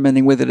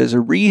 experimenting with it as a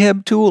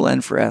rehab tool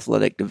and for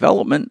athletic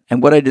development.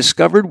 And what I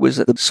discovered was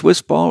that the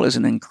Swiss ball is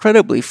an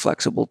incredibly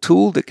flexible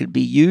tool that could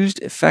be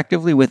used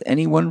effectively with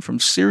anyone from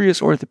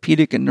serious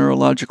orthopedic and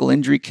neurological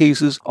injury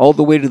cases all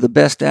the way to the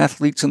best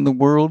athletes in the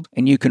world.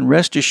 And you can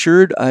rest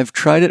assured I've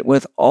tried it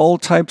with all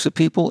types of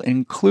people,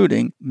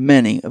 including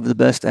many of the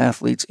best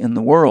athletes in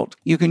the world.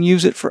 You can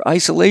use it for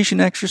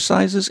isolation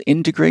exercises,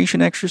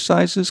 integration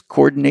exercises,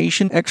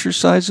 coordination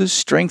exercises,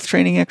 strength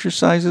training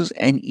exercises,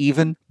 and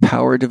even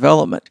power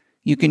development.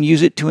 You can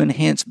use it to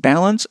enhance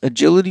balance,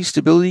 agility,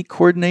 stability,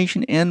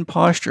 coordination, and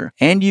posture.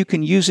 And you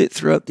can use it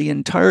throughout the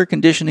entire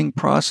conditioning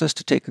process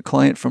to take a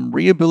client from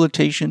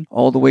rehabilitation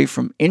all the way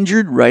from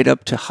injured right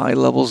up to high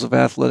levels of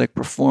athletic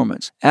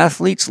performance.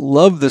 Athletes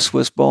love the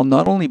Swiss ball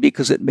not only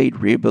because it made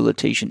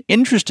rehabilitation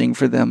interesting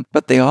for them,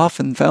 but they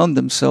often found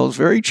themselves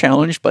very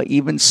challenged by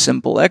even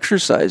simple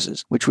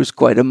exercises, which was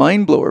quite a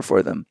mind blower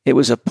for them. It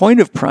was a point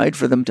of pride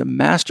for them to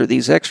master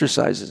these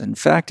exercises. In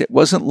fact, it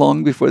wasn't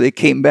long before they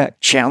came back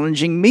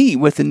challenging me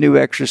with the new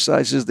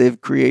exercises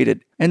they've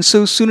created. And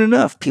so soon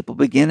enough, people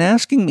began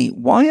asking me,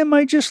 why am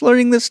I just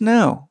learning this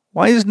now?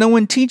 Why is no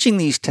one teaching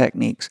these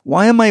techniques?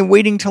 Why am I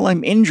waiting till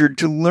I'm injured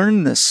to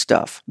learn this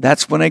stuff?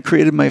 That's when I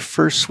created my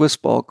first Swiss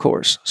ball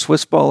course,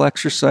 Swiss ball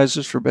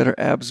exercises for better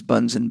abs,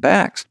 buns, and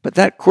backs. But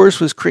that course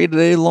was created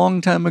a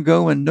long time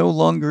ago and no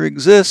longer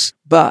exists.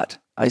 But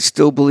I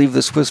still believe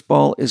the Swiss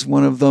ball is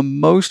one of the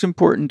most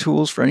important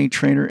tools for any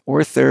trainer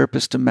or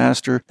therapist to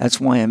master.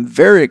 That's why I'm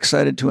very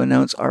excited to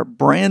announce our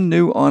brand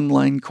new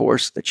online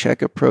course, The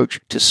Czech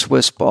Approach to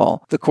Swiss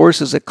Ball. The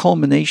course is a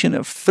culmination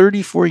of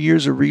 34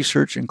 years of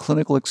research and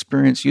clinical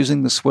experience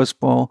using the Swiss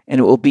ball, and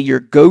it will be your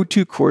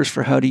go-to course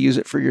for how to use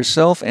it for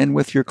yourself and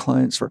with your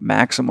clients for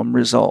maximum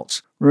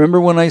results.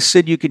 Remember when I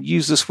said you could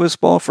use the Swiss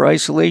ball for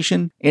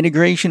isolation,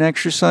 integration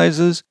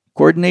exercises,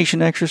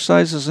 coordination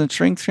exercises and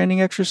strength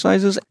training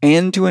exercises,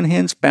 and to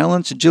enhance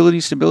balance, agility,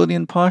 stability,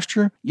 and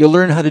posture? You'll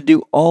learn how to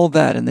do all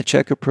that in the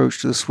Czech Approach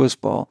to the Swiss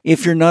ball.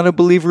 If you're not a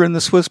believer in the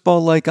Swiss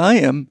ball like I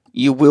am,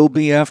 you will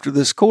be after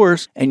this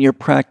course, and your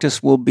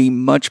practice will be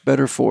much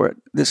better for it.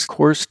 This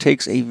course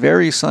takes a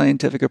very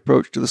scientific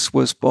approach to the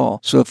Swiss ball.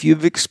 So if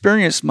you've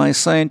experienced my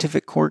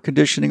scientific core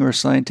conditioning or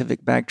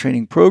scientific back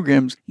training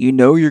programs, you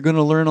know you're going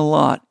to learn a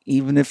lot,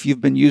 even if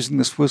you've been using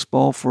the Swiss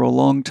ball for a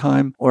long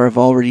time or have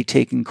already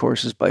taken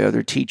courses by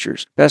other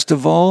teachers. Best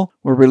of all,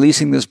 we're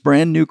releasing this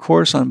brand new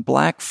course on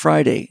Black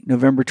Friday,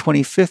 November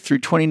 25th through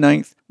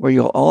 29th, where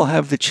you'll all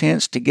have the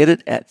chance to get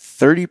it at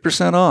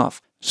 30%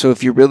 off. So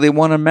if you really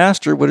want to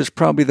master what is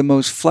probably the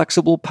most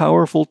flexible,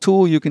 powerful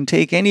tool you can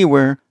take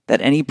anywhere that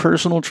any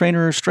personal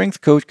trainer or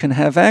strength coach can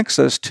have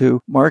access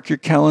to, mark your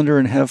calendar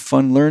and have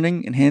fun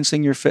learning,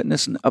 enhancing your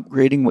fitness, and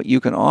upgrading what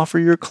you can offer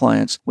your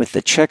clients with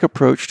the Czech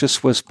Approach to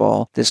Swiss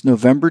Ball this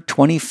November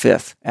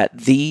 25th at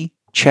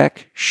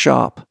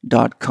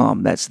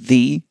thechekshop.com. That's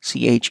the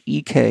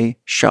CHEK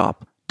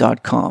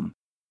shop.com.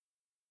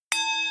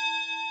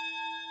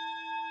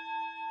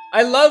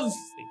 I love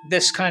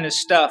this kind of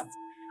stuff.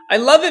 I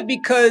love it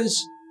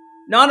because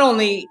not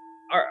only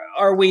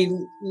are we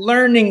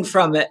learning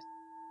from it,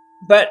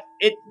 but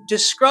it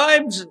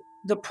describes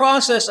the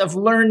process of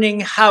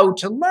learning how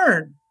to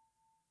learn.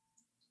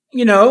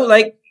 You know,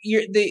 like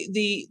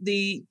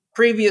the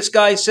previous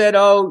guy said,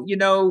 oh, you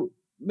know,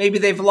 maybe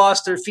they've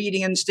lost their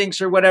feeding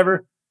instincts or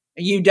whatever,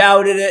 and you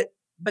doubted it,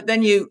 but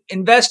then you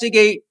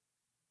investigate,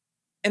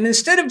 and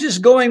instead of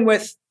just going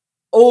with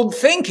old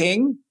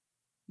thinking,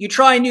 you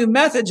try new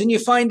methods and you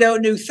find out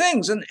new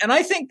things. And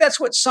I think that's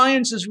what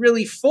science is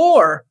really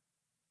for.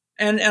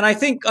 And I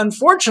think,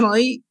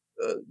 unfortunately,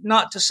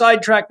 not to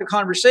sidetrack the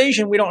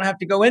conversation, we don't have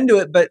to go into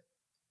it, but,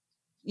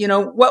 you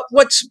know,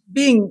 what's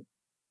being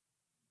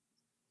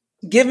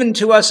given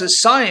to us as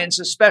science,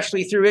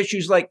 especially through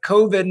issues like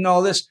COVID and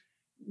all this,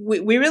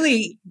 we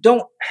really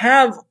don't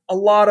have a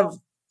lot of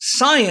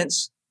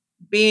science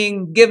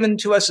being given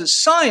to us as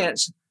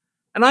science.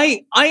 And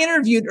I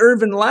interviewed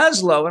Ervin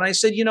Laszlo, and I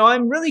said, you know,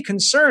 I'm really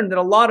concerned that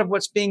a lot of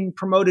what's being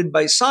promoted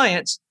by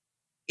science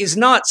is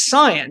not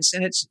science,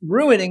 and it's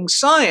ruining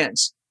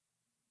science.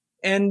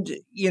 And,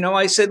 you know,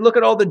 I said, look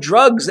at all the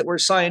drugs that were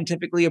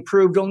scientifically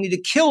approved only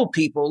to kill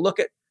people. Look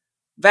at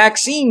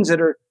vaccines that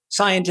are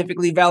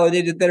scientifically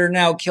validated that are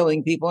now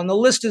killing people. And the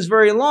list is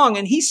very long.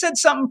 And he said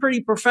something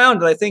pretty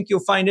profound that I think you'll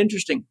find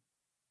interesting.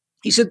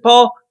 He said,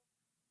 Paul,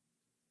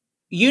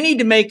 you need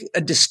to make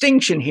a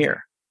distinction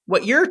here.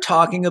 What you're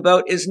talking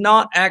about is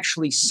not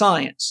actually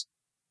science.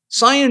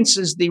 Science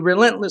is the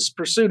relentless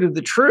pursuit of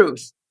the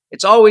truth.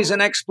 It's always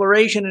an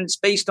exploration, and it's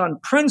based on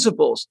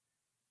principles.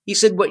 He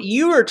said, what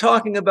you are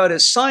talking about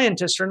as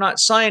scientists are not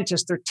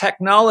scientists, they're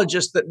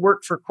technologists that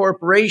work for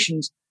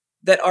corporations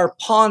that are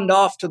pawned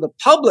off to the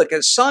public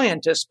as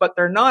scientists, but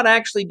they're not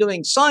actually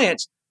doing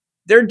science.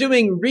 They're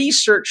doing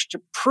research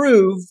to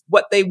prove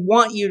what they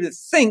want you to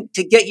think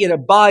to get you to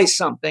buy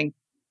something.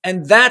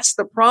 And that's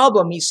the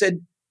problem. He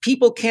said,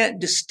 people can't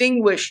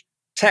distinguish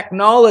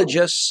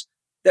technologists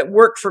that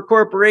work for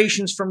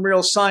corporations from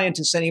real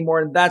scientists anymore.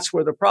 And that's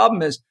where the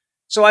problem is.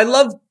 So I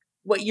love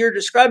what you're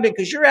describing,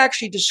 because you're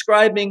actually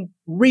describing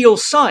real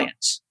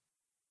science.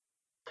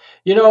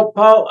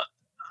 Paul,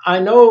 I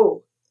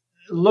know,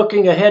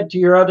 looking ahead to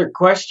your other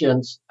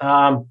questions,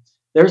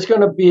 there's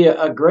going to be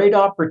a great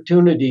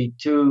opportunity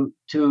to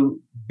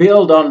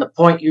build on the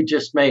point you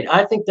just made.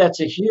 I think that's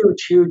a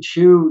huge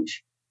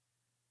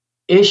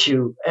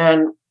issue,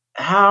 and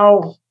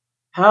how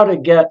to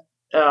get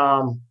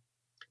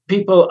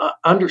people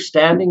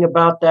understanding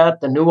about that,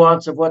 the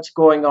nuance of what's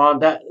going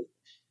on.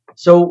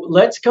 So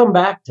let's come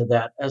back to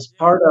that as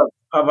part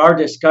of our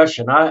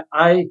discussion.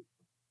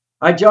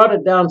 I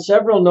jotted down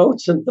several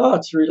notes and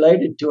thoughts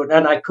related to it,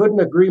 and I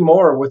couldn't agree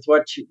more with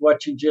what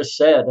you just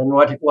said and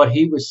what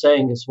he was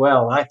saying as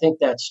well. I think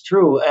that's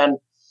true, and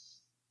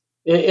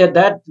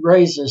that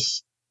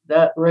raises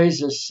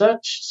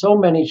so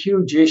many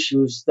huge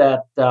issues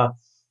that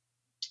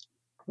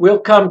we'll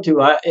come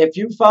to. If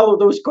you follow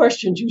those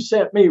questions you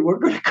sent me, we're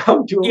going to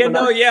come to them.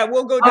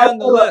 We'll go down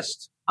the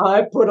list.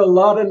 I put a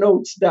lot of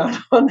notes down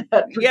on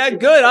that. Yeah,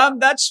 good.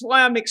 That's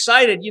why I'm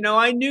excited.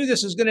 I knew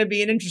this was going to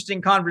be an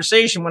interesting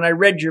conversation when I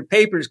read your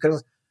papers,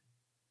 because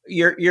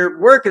your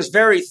work is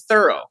very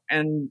thorough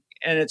and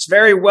it's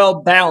very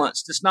well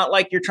balanced. It's not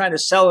like you're trying to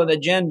sell an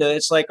agenda.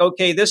 It's like,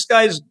 okay, this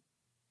guy's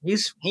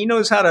he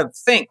knows how to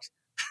think.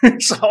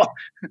 So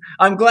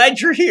I'm glad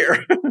you're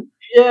here.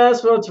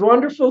 Yes, well, it's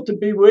wonderful to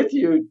be with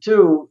you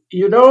too.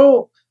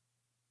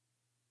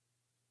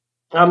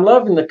 I'm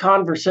loving the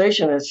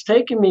conversation. It's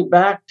taken me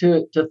back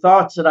to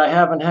thoughts that I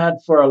haven't had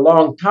for a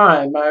long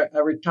time. I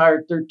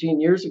retired 13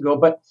 years ago,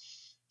 but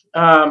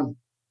some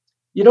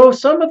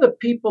of the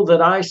people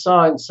that I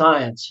saw in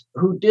science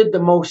who did the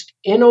most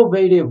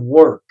innovative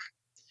work,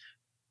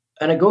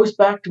 and it goes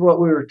back to what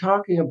we were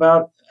talking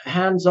about,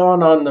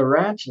 hands-on on the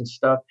ranch and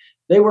stuff.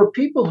 They were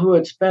people who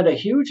had spent a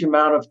huge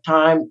amount of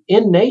time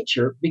in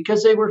nature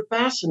because they were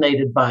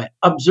fascinated by it,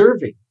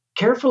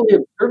 carefully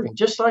observing,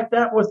 just like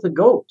that with the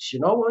goats.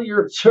 Well,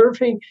 you're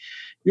observing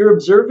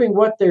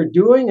what they're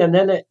doing, and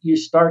then you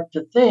start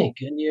to think,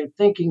 and you're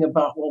thinking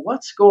about, well,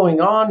 what's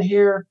going on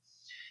here?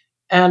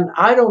 And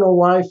I don't know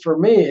why, for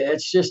me,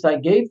 it's just I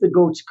gave the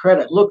goats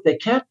credit. Look, they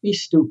can't be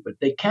stupid.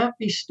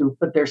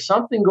 There's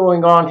something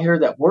going on here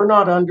that we're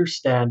not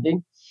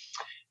understanding.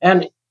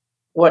 And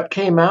what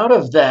came out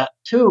of that,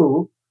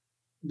 too,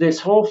 this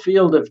whole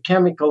field of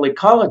chemical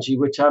ecology,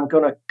 which I'm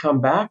going to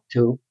come back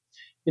to,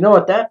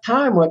 at that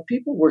time, what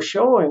people were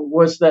showing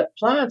was that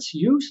plants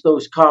use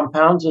those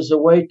compounds as a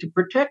way to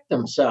protect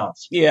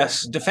themselves.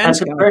 Yes, defense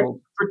chemical.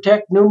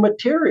 Protect new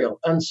material.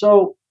 And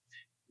so,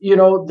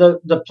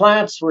 the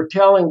plants were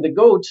telling the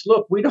goats,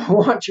 look, we don't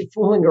want you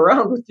fooling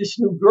around with this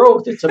new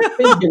growth. It's a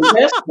big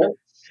investment.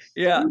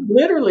 Yeah.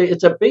 Literally,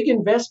 it's a big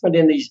investment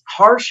in these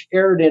harsh,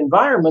 arid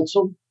environments.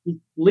 So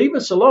leave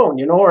us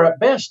alone, or at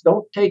best,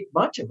 don't take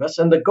much of us.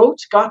 And the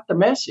goats got the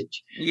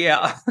message.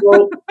 Yeah.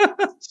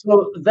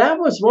 So that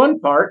was one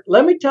part.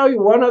 Let me tell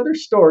you one other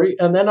story,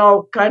 and then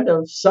I'll kind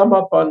of sum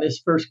up on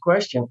this first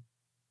question.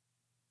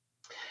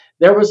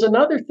 There was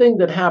another thing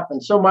that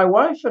happened. So my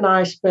wife and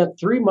I spent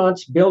 3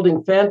 months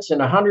building fence in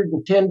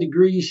 110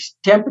 degrees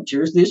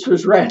temperatures. This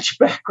was ranch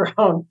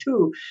background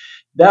too,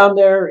 down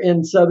there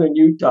in southern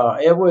Utah.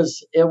 It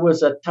was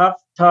a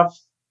tough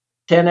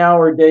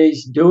 10-hour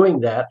days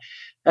doing that.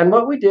 And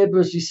what we did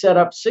was we set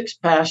up 6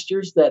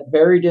 pastures that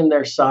varied in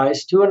their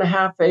size,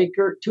 2.5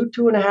 acre,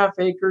 2.5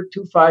 acre,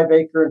 2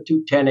 5-acre, and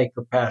 2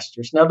 10-acre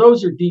pastures. Now,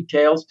 those are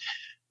details,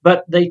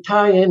 but they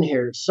tie in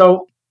here.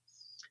 So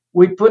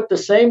we put the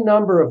same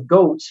number of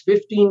goats,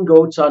 15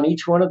 goats on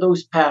each one of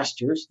those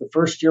pastures, the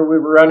first year we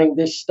were running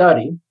this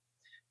study.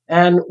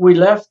 And we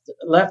left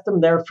them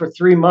there for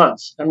 3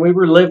 months. And we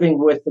were living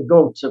with the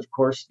goats, of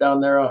course,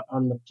 down there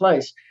on the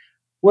place.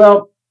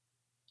 Well,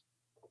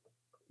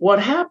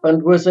 what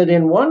happened was that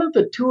in one of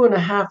the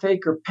 2.5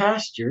 acre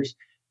pastures,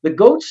 the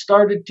goats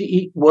started to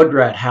eat wood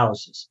rat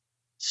houses.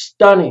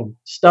 Stunning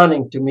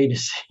to me to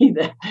see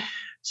that.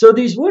 So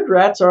these wood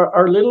rats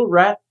are little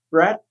rat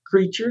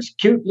creatures,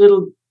 cute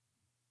little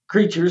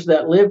creatures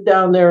that live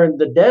down there in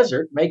the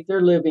desert, make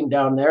their living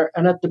down there.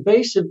 And at the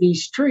base of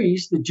these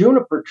trees, the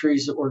juniper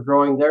trees that were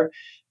growing there,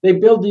 they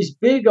build these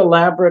big,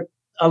 elaborate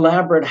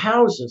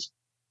houses.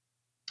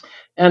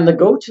 And the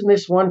goats in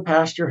this one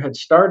pasture had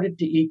started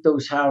to eat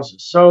those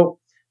houses. So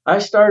I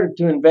started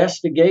to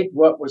investigate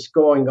what was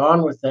going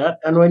on with that.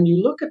 And when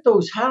you look at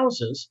those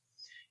houses,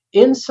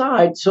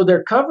 inside, so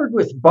they're covered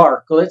with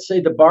bark. Let's say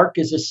the bark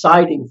is a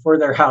siding for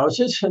their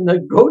houses, and the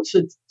goats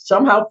had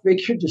somehow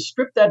figured to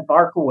strip that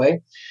bark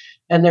away,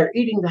 and they're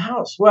eating the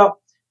house. Well,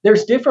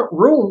 there's different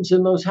rooms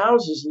in those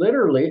houses,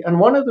 literally, and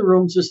one of the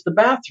rooms is the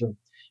bathroom.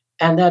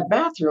 And that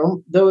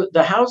bathroom,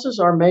 the houses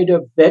are made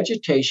of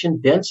vegetation,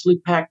 densely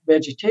packed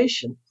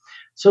vegetation.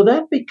 So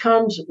that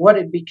becomes, what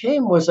it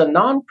became was a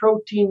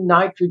non-protein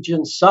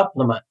nitrogen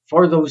supplement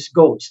for those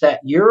goats.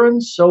 That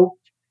urine-soaked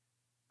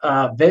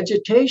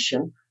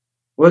vegetation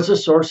was a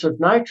source of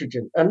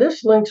nitrogen. And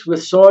this links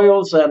with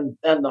soils and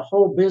the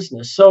whole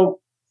business. So,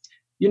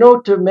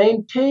 to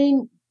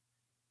maintain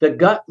the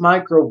gut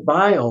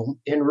microbiome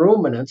in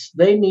ruminants,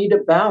 they need a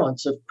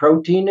balance of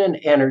protein and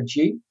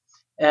energy.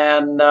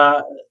 and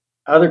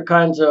other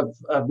kinds of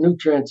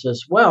nutrients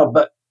as well.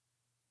 But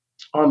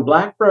on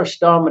blackbrush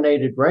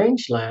dominated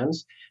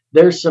rangelands,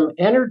 there's some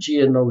energy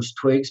in those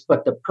twigs,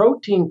 but the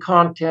protein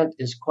content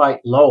is quite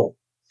low.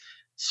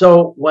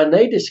 So when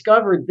they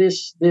discovered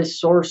this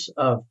source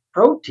of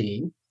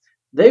protein,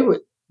 there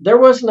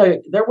wasn't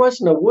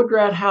a wood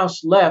rat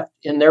house left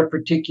in their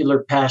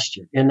particular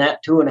pasture, in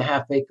that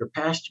 2.5 acre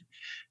pasture.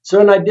 So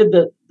when I did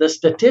the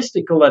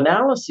statistical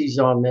analyses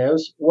on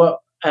those,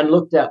 and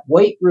looked at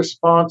weight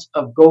response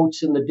of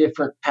goats in the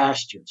different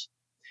pastures.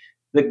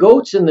 The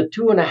goats in the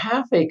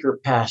 2.5 acre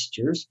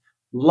pastures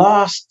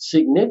lost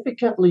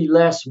significantly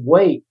less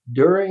weight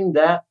during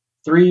that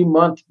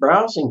 3-month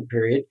browsing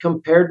period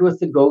compared with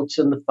the goats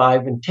in the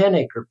 5 and 10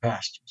 acre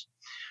pastures.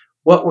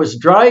 What was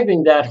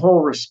driving that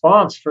whole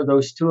response for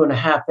those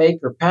 2.5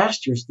 acre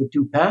pastures, the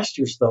two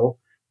pastures though,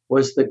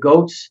 was the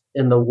goats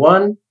in the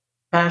one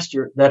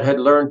pasture that had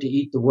learned to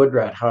eat the wood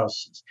rat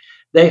houses.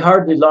 They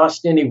hardly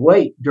lost any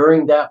weight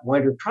during that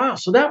winter trial.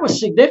 So that was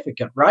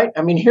significant, right?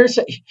 I mean, here's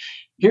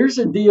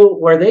a deal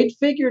where they'd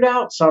figured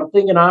out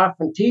something, and I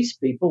often tease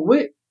people.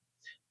 We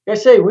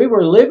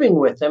were living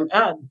with them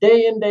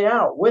day in, day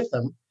out with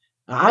them.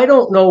 I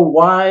don't know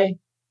why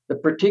the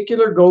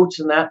particular goats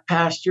in that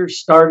pasture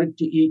started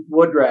to eat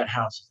wood rat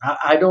houses.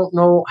 I don't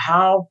know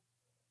how,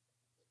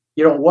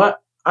 what.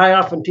 I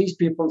often tease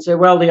people and say,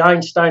 well, the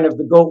Einstein of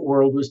the goat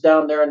world was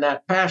down there in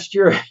that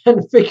pasture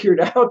and figured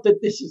out that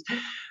this is,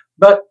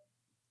 but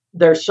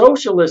they're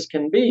socialist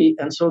can be.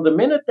 And so the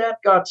minute that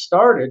got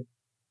started,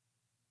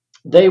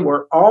 they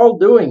were all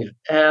doing it.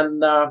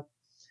 And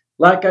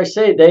like I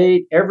say, they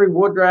ate every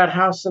wood rat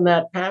house in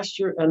that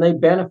pasture and they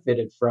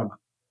benefited from it.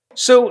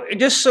 So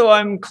just so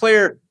I'm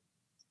clear,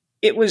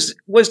 was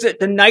it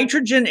the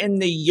nitrogen in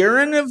the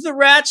urine of the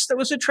rats that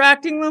was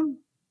attracting them?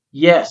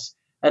 Yes.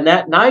 And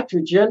that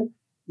nitrogen,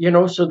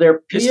 so they're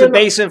peeing. It's the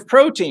base of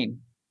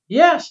protein.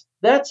 Yes,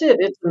 that's it.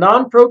 It's a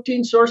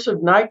non-protein source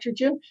of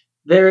nitrogen.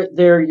 They're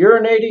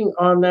urinating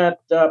on that,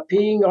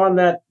 peeing on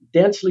that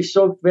densely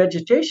soaked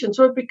vegetation,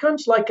 so it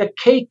becomes like a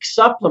cake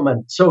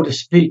supplement, so to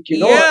speak.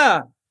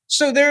 Yeah.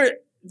 So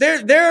they've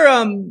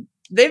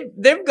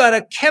got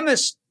a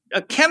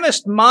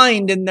chemist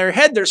mind in their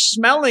head. They're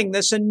smelling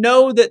this and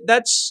know that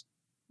that's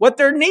what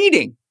they're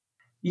needing.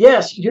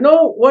 Yes,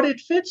 what it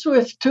fits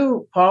with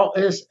too, Paul,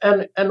 is,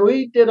 and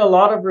we did a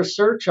lot of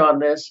research on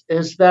this,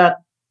 is that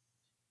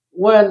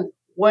when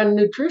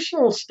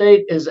nutritional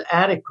state is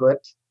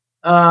adequate,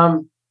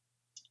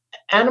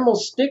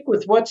 animals stick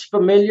with what's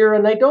familiar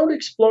and they don't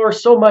explore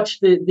so much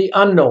the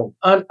unknown,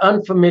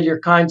 unfamiliar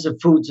kinds of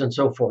foods and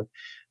so forth.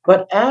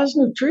 But as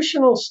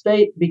nutritional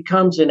state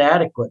becomes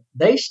inadequate,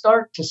 they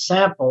start to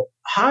sample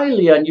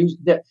highly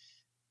unusual.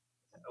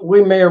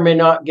 We may or may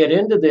not get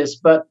into this,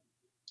 but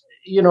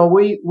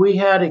we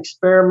had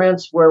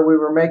experiments where we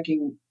were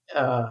making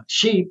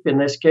sheep, in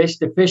this case,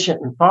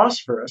 deficient in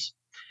phosphorus,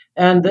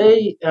 and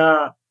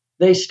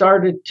they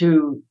started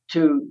to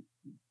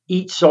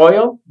eat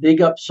soil,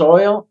 dig up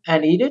soil,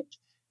 and eat it.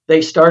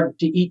 They started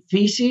to eat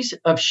feces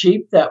of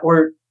sheep that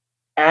were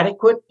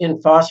adequate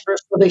in phosphorus.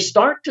 So they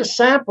start to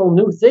sample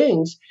new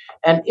things,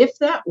 and if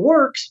that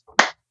works,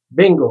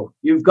 bingo,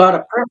 you've got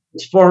a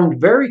preference formed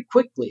very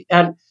quickly.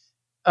 And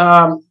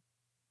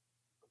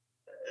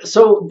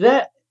so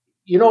that.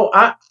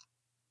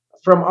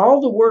 From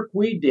all the work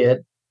we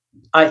did,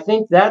 I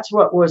think that's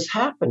what was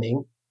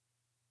happening,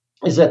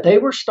 is that they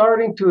were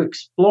starting to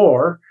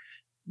explore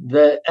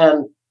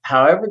and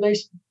however they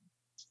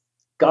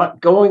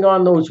got going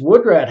on those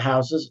wood rat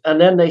houses,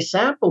 and then they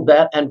sampled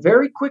that, and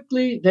very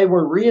quickly they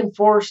were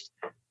reinforced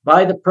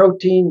by the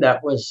protein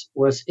that was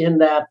in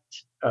that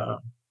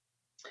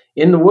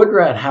in the wood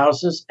rat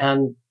houses,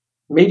 and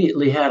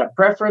immediately had a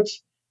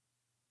preference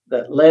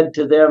that led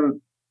to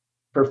them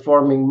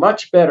performing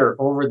much better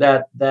over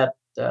that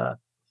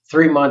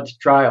 3-month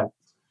trial.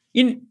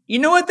 You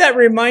know what that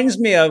reminds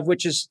me of,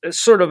 which is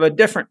sort of a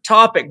different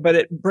topic, but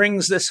it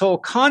brings this whole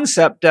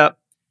concept up.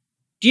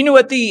 Do you know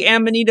what the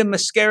Amanita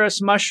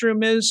muscaris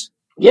mushroom is?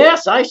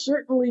 Yes, I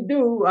certainly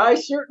do.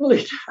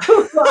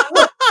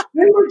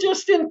 We were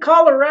just in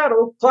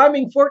Colorado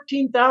climbing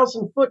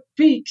 14,000-foot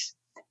peaks,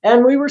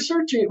 and we were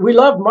searching. We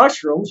love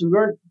mushrooms. We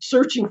weren't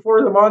searching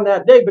for them on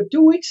that day, but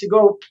 2 weeks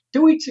ago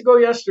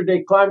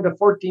yesterday, climbed a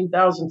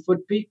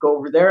 14,000-foot peak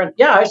over there. And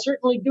yeah, I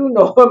certainly do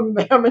know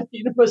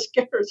Amanita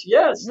muscaris,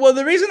 yes. Well,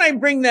 the reason I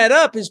bring that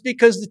up is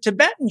because the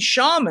Tibetan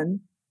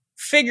shaman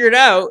figured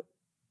out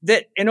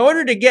that in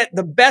order to get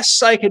the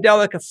best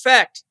psychedelic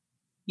effect,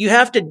 you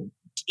have to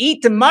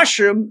eat the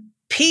mushroom,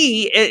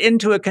 pee it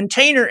into a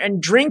container,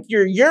 and drink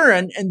your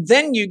urine, and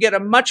then you get a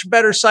much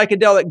better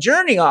psychedelic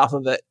journey off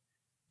of it.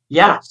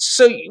 Yeah.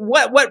 So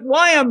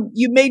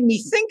you made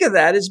me think of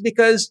that is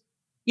because,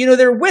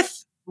 they're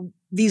with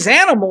these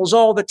animals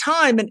all the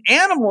time, and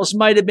animals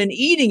might have been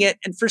eating it.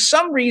 And for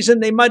some reason,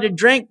 they might have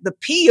drank the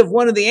pee of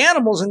one of the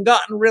animals and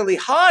gotten really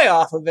high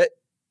off of it.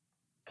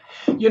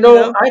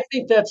 I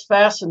think that's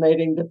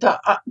fascinating.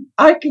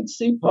 I could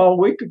see, Paul,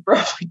 we could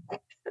probably,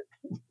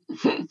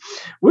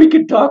 we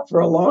could talk for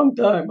a long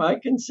time. I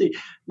can see.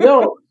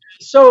 No,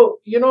 So,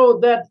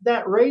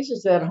 that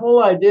raises that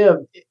whole idea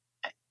of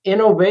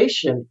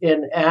innovation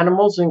in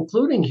animals,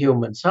 including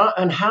humans.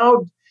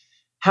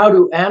 How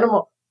do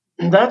animal?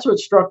 That's what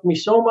struck me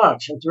so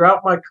much, and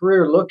throughout my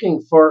career,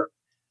 looking for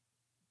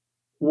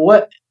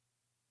what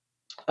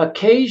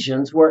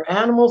occasions where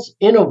animals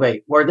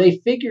innovate, where they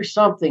figure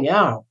something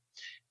out,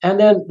 and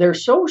then they're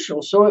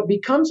social, so it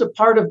becomes a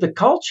part of the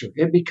culture.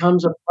 It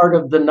becomes a part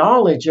of the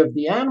knowledge of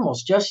the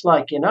animals, just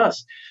like in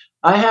us.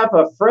 I have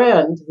a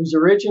friend who's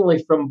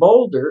originally from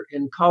Boulder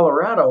in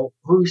Colorado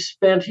who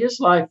spent his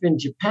life in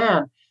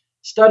Japan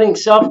studying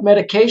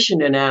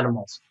self-medication in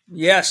animals.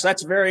 Yes,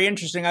 that's very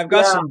interesting. I've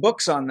got some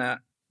books on that.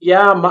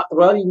 Yeah,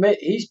 well,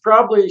 he's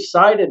probably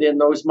cited in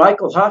those. Mike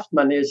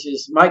Huffman is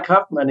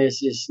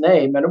his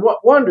name, and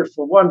what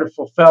wonderful,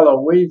 wonderful fellow.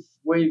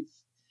 We've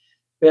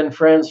been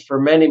friends for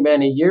many,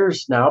 many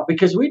years now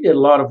because we did a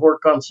lot of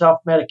work on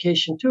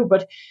self-medication too.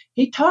 But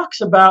he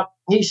talks about,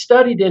 he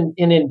studied in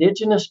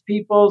indigenous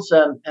peoples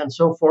and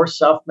so forth,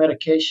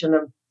 self-medication,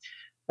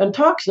 and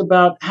talks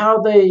about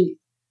how they,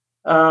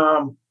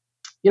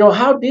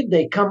 how did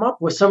they come up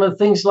with some of the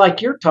things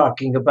like you're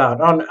talking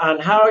about on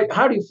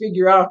how do you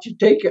figure out you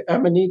take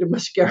Amanita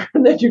muscaria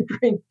and then you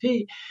drink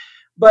tea?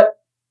 But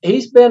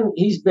he's been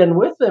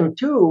with them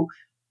too,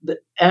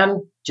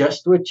 and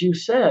just what you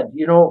said,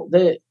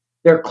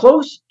 they're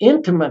close,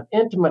 intimate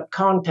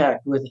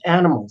contact with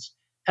animals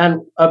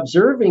and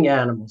observing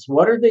animals.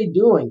 What are they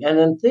doing? And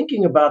then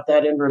thinking about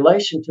that in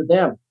relation to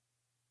them.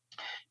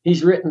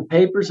 He's written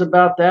papers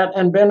about that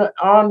and been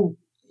on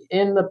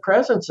in the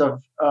presence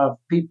of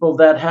people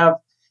that have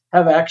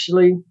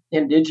actually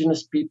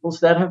indigenous peoples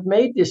that have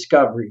made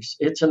discoveries.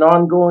 It's an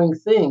ongoing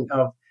thing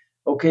of,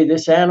 okay,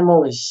 this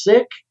animal is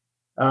sick.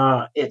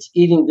 It's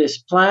eating this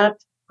plant.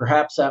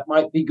 Perhaps that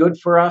might be good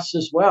for us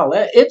as well.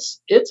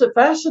 It's a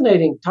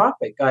fascinating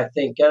topic, I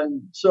think.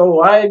 And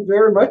so I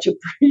very much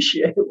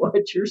appreciate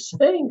what you're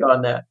saying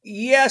on that.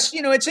 Yes,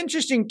 it's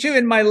interesting too.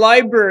 In my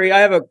library, I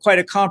have quite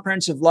a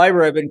comprehensive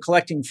library I've been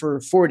collecting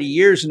for 40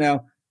 years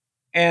now.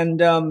 And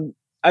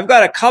I've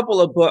got a couple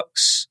of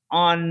books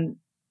on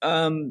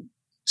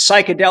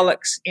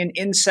psychedelics in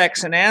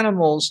insects and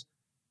animals.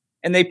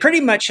 And they pretty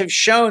much have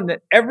shown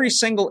that every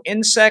single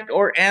insect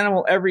or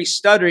animal ever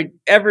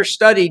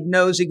studied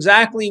knows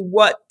exactly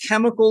what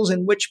chemicals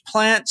and which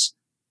plants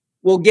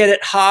will get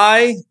it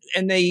high.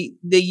 And they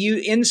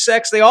use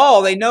insects. They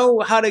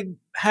know how to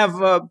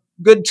have a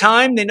good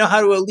time. They know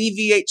how to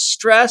alleviate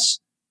stress.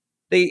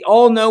 They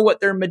all know what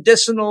their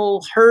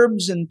medicinal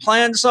herbs and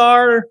plants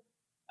are.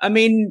 I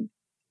mean,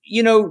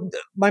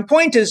 my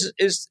point is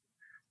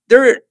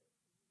there are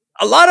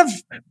a lot of,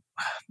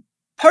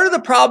 part of the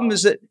problem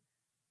is that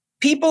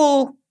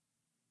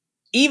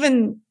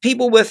even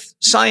people with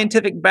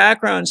scientific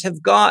backgrounds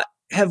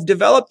have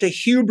developed a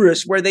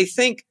hubris where they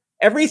think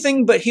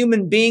everything but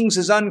human beings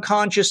is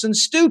unconscious and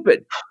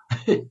stupid,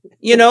 and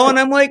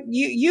I'm like,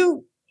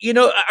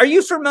 are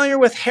you familiar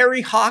with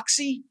Harry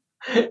Hoxsey?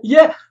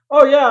 Yeah.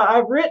 Oh, yeah.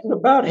 I've written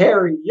about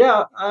Harry.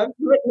 Yeah. I've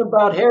written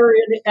about Harry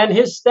and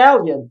his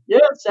stallion.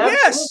 Yes. Absolutely.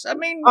 Yes. I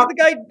mean, the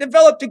guy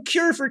developed a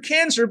cure for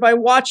cancer by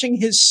watching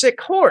his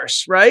sick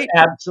horse, right?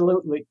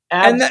 Absolutely.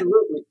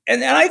 Absolutely.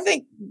 And I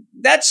think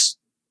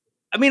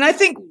I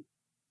think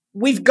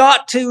we've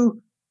got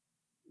to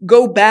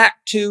go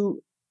back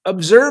to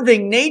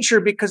observing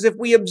nature, because if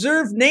we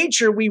observe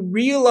nature, we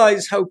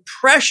realize how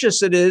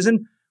precious it is.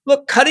 And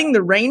look, cutting the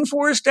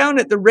rainforest down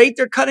at the rate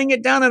they're cutting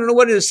it down, I don't know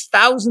what it is,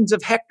 thousands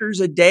of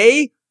hectares a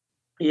day.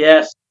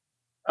 Yes.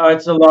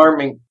 It's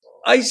alarming.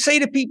 I say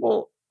to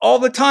people all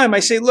the time, I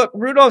say, look,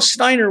 Rudolf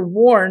Steiner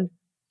warned,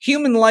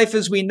 human life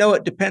as we know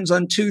it depends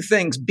on two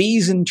things,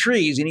 bees and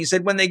trees. And he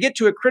said, when they get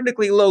to a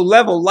critically low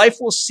level, life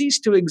will cease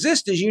to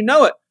exist as you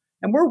know it.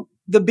 And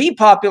the bee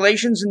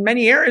populations in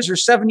many areas are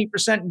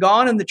 70%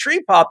 gone, and the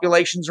tree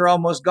populations are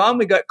almost gone.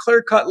 We got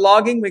clear-cut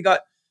logging. We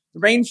got the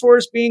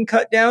rainforest being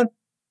cut down.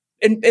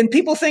 And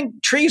people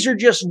think trees are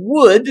just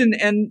wood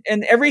and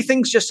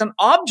everything's just an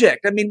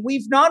object. I mean,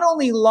 we've not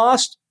only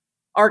lost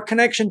our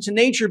connection to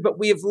nature, but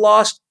we have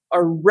lost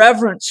our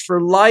reverence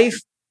for life,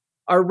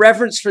 our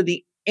reverence for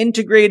the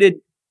integrated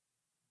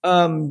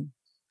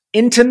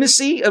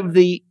intimacy of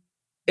the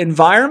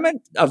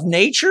environment, of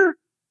nature.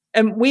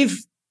 And we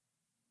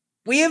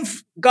have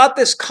got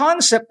this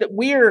concept that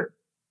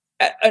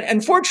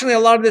unfortunately, a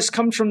lot of this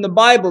comes from the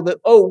Bible, that,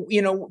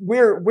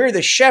 we're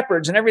the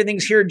shepherds and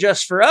everything's here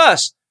just for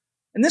us.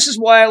 And this is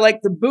why I like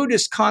the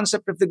Buddhist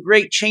concept of the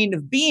great chain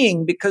of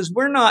being, because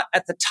we're not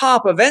at the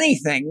top of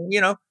anything.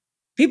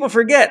 People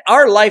forget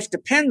our life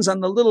depends on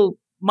the little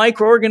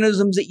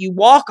microorganisms that you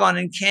walk on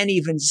and can't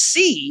even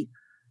see.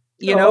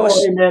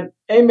 Amen.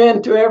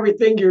 Amen to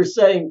everything you're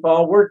saying,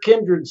 Paul. We're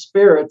kindred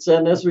spirits,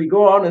 and as we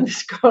go on in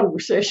this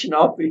conversation,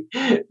 I'll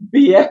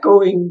be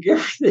echoing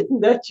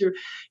everything that you're.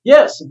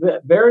 Yes,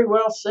 very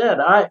well said.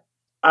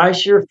 I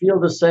sure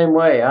feel the same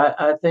way.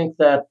 I think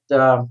that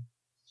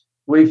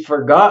we've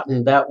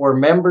forgotten that we're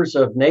members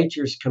of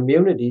nature's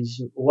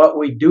communities. What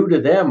we do to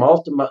them,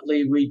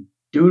 ultimately, we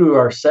do to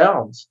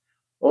ourselves.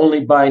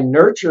 only by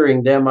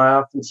nurturing them. I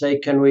often say,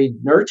 can we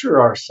nurture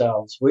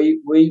ourselves?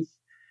 We've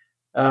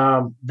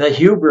the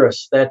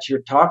hubris that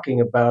you're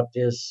talking about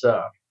is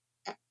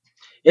It's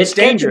it's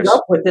catching dangerous.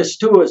 up with us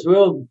too, as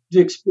we'll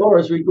explore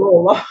as we go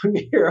along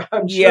here.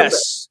 I'm sure. But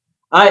Yes.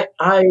 I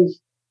I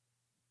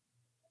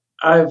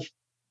I've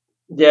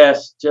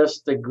yes,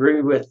 just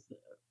agree with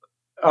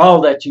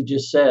all that you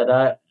just said.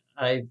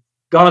 I've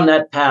gone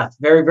that path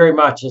very, very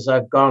much as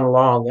I've gone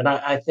along, and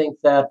I think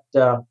that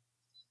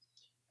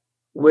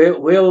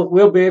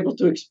we'll be able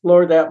to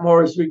explore that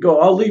more as we go.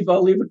 I'll leave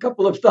a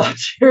couple of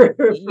thoughts here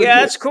for Yeah,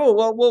 you. that's cool.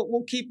 Well,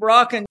 we'll keep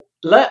rocking.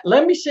 Let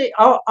me say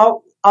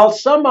I'll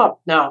sum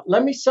up now.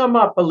 Let me sum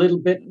up a little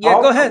bit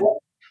Yeah, go ahead.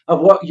 of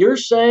what you're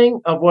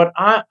saying, of what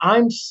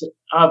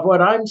of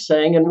what I'm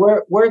saying, and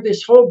where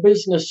this whole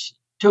business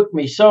took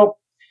me. So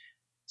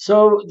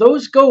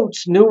those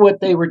goats knew what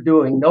they were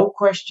doing, no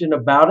question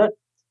about it.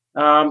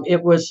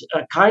 It was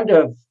a kind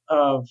of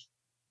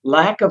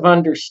lack of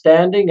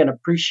understanding and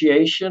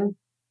appreciation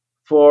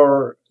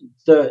for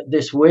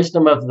this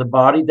wisdom of the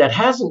body that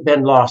hasn't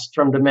been lost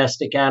from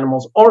domestic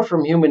animals or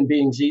from human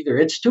beings either.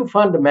 It's too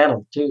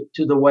fundamental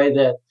to the way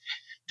that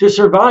to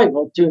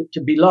survival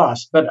to be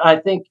lost. But I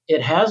think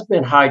it has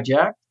been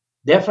hijacked,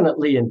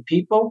 definitely in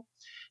people,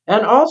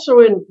 and also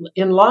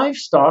in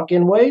livestock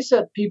in ways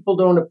that people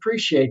don't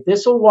appreciate.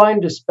 This will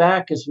wind us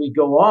back as we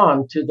go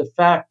on to the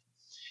fact,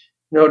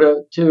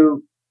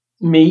 to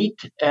meat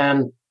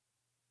and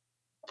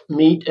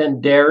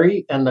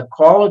dairy and the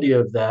quality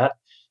of that,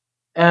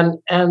 and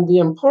the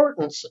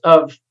importance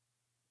of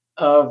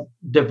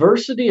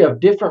diversity of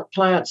different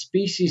plant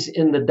species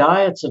in the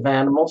diets of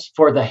animals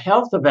for the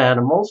health of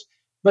animals,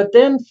 but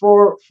then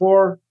for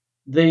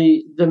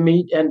the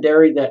meat and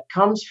dairy that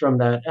comes from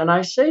that. And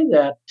I say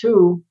that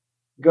too,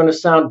 I'm going to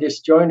sound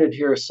disjointed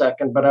here a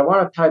second, but I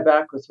want to tie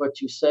back with what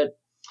you said.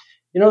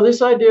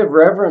 This idea of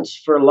reverence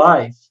for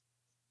life,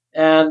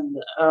 and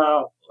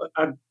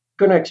I'm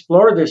going to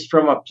explore this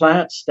from a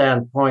plant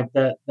standpoint.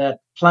 That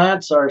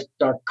plants are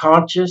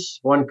conscious.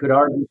 One could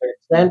argue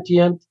they're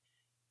sentient,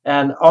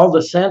 and all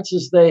the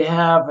senses they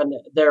have, and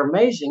they're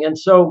amazing. And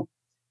so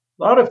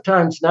a lot of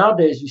times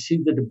nowadays we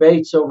see the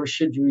debates over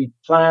should you eat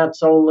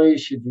plants only,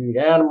 should you eat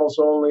animals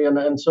only,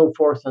 and so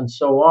forth and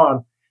so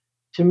on.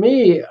 To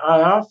me,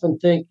 I often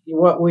think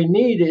what we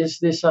need is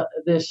this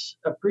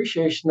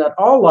appreciation that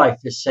all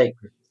life is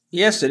sacred.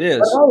 Yes, it That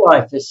is. all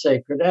life is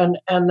sacred, and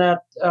that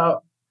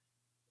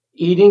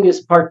eating is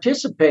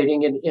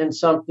participating in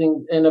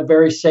something, in a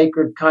very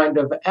sacred kind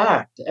of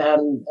act.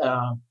 And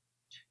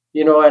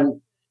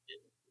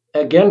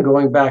again,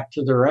 going back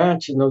to the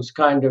ranch in those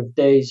kind of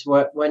days,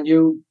 when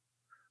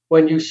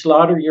you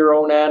slaughter your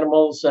own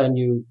animals and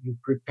you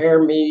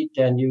prepare meat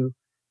and you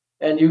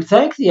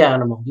thank the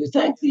animal, you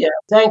thank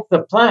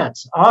the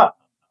plants.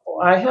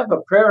 I have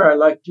a prayer I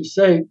like to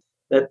say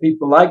that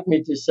people like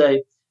me to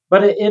say,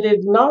 but it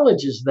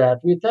acknowledges that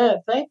we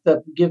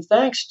give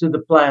thanks to the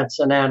plants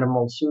and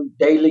animals who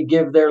daily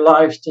give their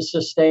lives to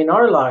sustain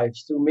our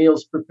lives through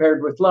meals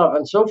prepared with love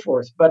and so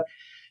forth. But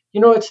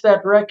it's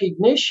that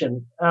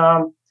recognition,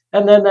 and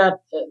then that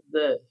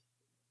the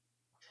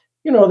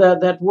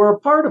that we're a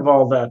part of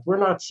all that. We're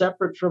not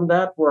separate from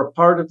that. We're a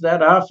part of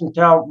that. I often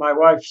tell my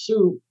wife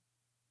Sue,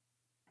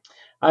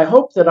 I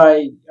hope that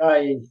I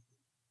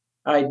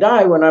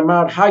die when I'm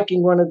out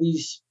hiking one of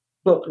these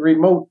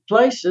remote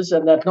places,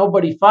 and that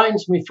nobody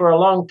finds me for a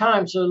long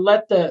time. So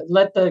let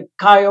the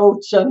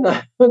coyotes and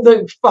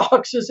the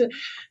foxes,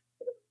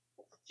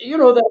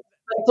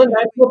 that's a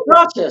natural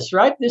process,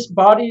 right? This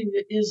body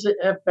is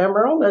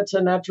ephemeral. That's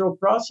a natural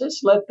process.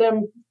 Let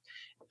them.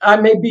 I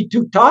may be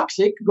too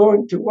toxic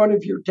going to one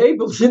of your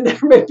tables, and there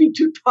may be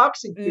too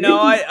toxic. No,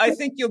 I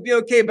think you'll be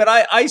okay. But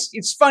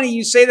it's funny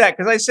you say that,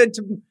 because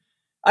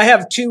I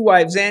have two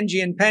wives,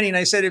 Angie and Penny, and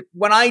I said,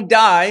 when I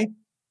die,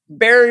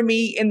 bury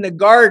me in the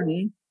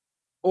garden,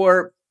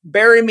 or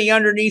bury me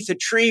underneath a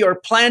tree, or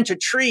plant a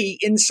tree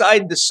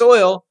inside the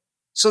soil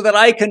so that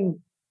I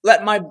can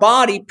let my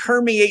body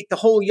permeate the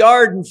whole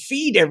yard and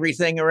feed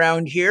everything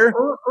around here.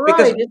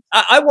 Right. Because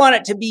I want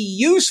it to be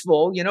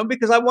useful,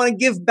 because I want to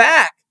give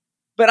back.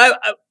 But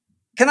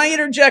can I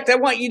interject? I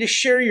want you to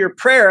share your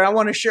prayer. I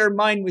want to share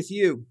mine with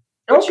you.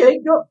 Okay.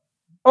 Go.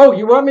 Oh,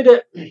 you want me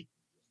to?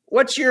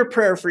 What's your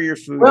prayer for your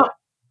food? Well,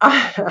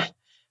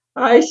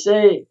 I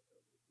say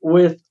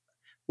with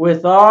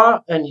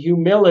awe and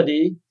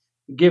humility,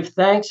 give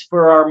thanks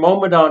for our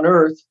moment on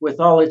earth with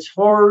all its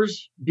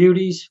horrors,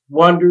 beauties,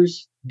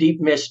 wonders,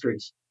 deep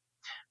mysteries.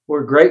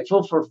 We're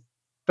grateful for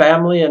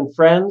family and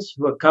friends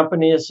who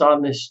accompany us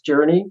on this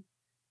journey.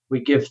 We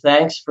give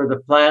thanks for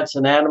the plants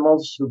and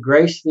animals who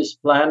grace this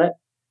planet,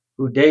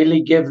 who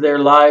daily give their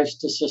lives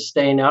to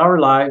sustain our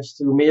lives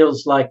through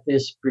meals like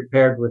this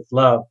prepared with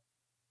love.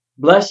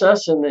 Bless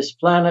us in this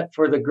planet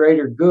for the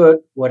greater good,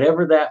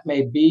 whatever that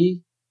may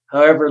be,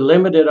 however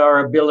limited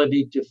our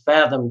ability to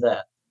fathom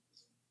that.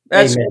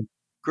 That's Amen.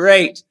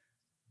 Great.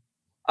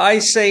 I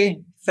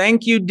say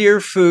thank you, dear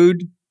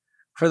food,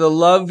 for the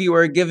love you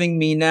are giving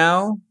me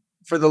now,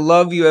 for the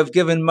love you have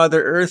given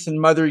Mother Earth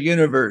and Mother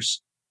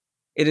Universe.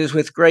 It is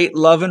with great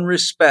love and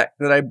respect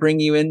that I bring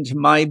you into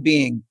my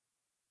being.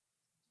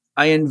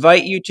 I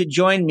invite you to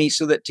join me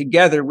so that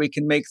together we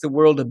can make the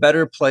world a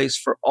better place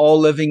for all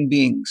living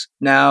beings,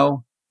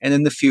 now and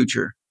in the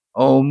future.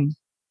 Om,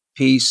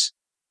 peace,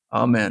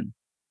 amen.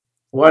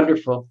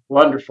 Wonderful,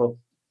 wonderful.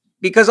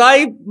 Because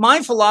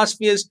my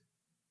philosophy is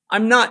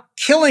I'm not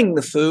killing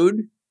the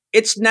food.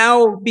 It's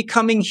now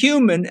becoming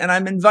human, and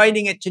I'm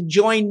inviting it to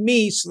join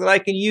me so that I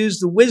can use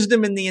the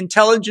wisdom and the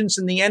intelligence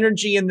and the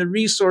energy and the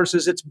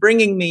resources it's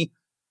bringing me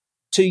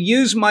to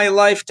use my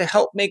life to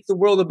help make the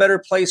world a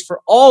better place for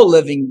all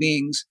living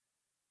beings.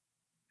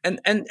 And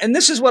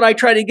this is what I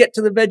try to get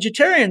to the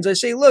vegetarians. I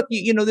say, look,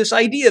 you know, this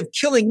idea of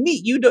killing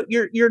meat,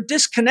 you're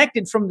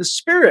disconnected from the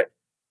spirit.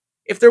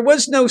 If there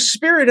was no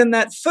spirit in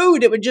that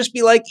food, it would just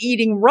be like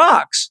eating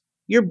rocks.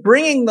 You're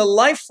bringing the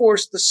life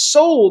force, the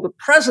soul, the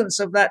presence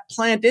of that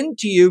plant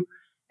into you,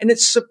 and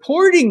it's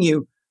supporting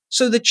you.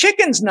 So the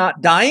chicken's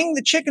not dying,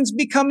 the chicken's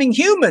becoming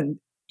human.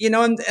 You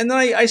know, and then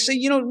I say,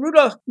 you know,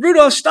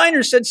 Rudolf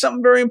Steiner said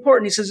something very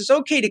important. He says, it's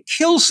okay to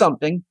kill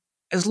something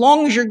as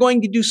long as you're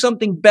going to do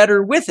something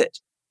better with it.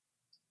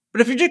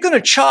 But if you're just going to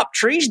chop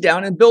trees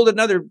down and build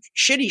another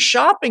shitty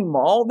shopping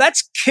mall,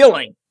 that's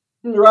killing.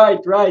 Right.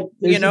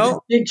 There's a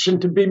distinction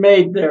to be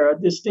made there.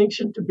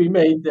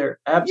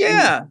 Absolutely.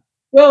 Yeah.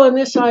 Well, and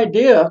this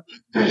idea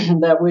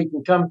that we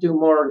can come to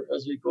more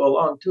as we go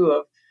along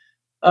too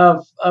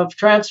of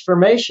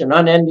transformation,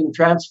 unending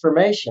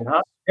transformation,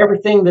 huh?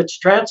 Everything that's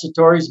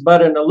transitory is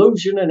but an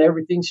illusion, and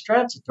everything's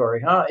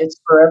transitory, huh? It's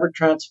forever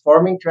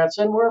transforming,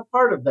 and we're a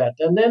part of that.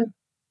 And then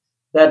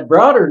that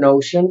broader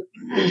notion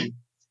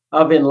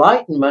of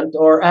enlightenment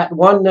or at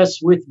oneness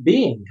with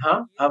being,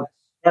 huh?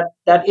 That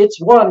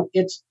it's one,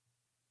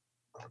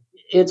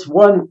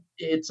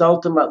 it's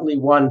ultimately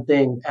one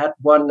thing, at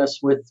oneness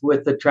with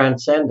the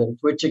transcendent,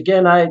 which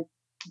again, I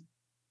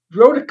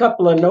wrote a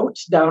couple of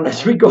notes down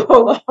as we go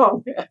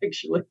along.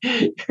 Actually,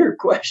 your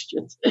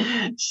questions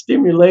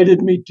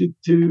stimulated me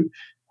to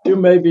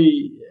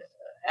maybe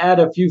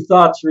add a few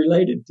thoughts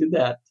related to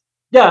that.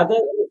 Yeah,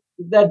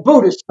 that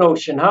Buddhist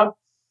notion, huh?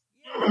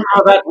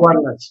 How that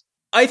oneness.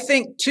 I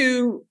think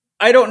too,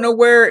 I don't know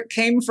where it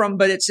came from,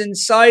 but it's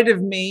inside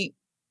of me,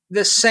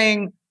 this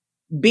saying,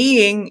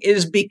 being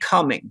is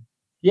becoming.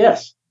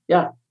 Yes,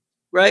 yeah.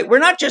 Right? We're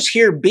not just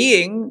here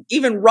being,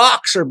 even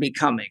rocks are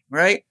becoming,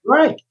 right?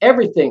 Right,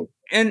 everything.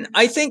 And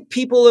I think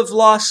people have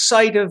lost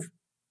sight of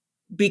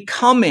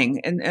becoming,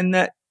 and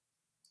that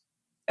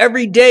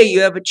every day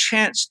you have a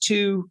chance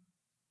to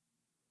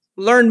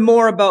learn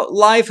more about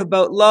life,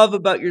 about love,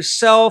 about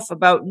yourself,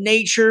 about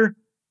nature,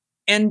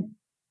 and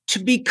to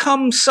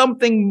become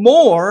something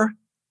more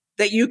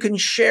that you can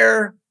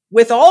share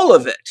with all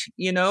of it,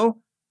 you know?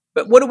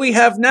 But what do we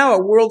have now?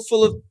 A world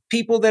full of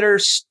people that are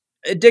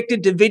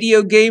addicted to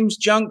video games,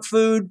 junk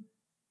food,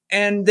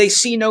 and they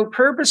see no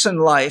purpose in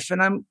life.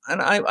 And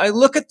I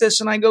look at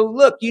this and I go,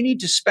 look, you need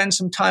to spend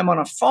some time on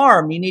a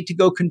farm. You need to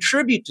go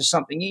contribute to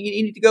something.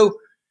 You need to go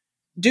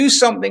do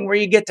something where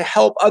you get to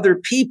help other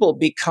people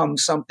become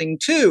something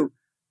too.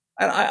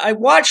 And I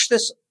watch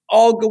this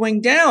all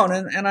going down,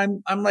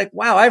 and I'm like,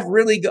 wow, I've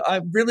really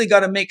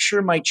got to make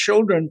sure my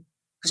children,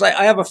 because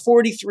I have a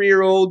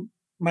 43-year-old,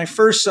 my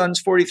first son's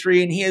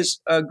 43, and he has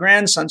a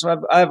grandson,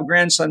 so I have a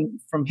grandson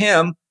from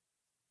him.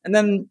 And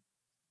then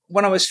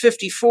when I was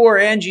 54,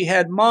 Angie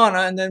had Mana.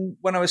 And then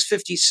when I was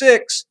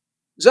 56,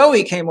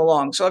 Zoe came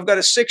along. So I've got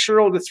a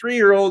 6-year-old, a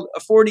 3-year-old, a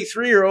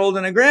 43-year-old,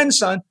 and a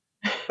grandson.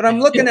 But I'm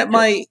looking at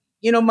my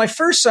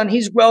first son,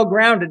 he's well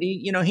grounded.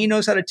 He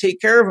knows how to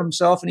take care of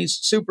himself, and he's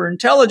super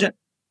intelligent.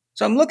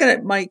 So I'm looking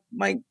at my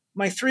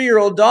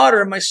 3-year-old daughter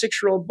and my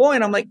 6-year-old boy,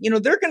 and I'm like,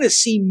 they're going to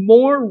see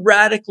more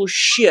radical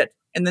shit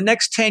in the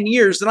next 10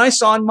 years than I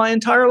saw in my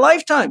entire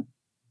lifetime.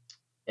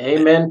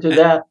 Amen to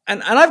that.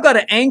 And I've got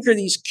to anchor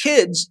these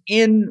kids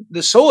in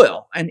the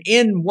soil and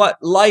in what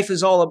life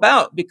is all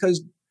about,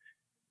 because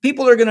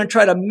people are going to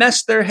try to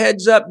mess their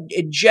heads up,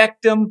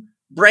 eject them,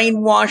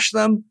 brainwash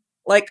them.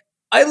 Like,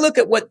 I look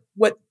at what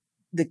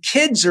the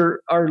kids are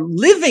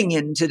living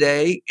in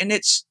today, and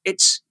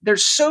they're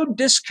so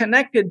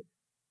disconnected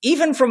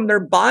even from their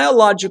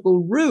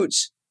biological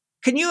roots.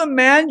 Can you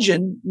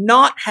imagine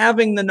not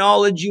having the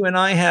knowledge you and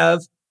I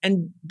have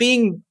and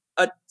being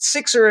a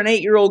 6 or an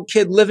 8-year-old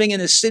kid living in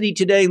a city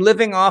today,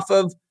 living off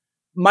of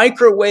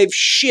microwave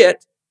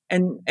shit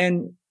and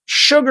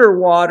sugar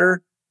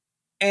water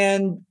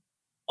and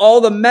all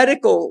the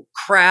medical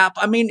crap?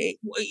 I mean,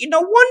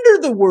 no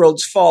wonder the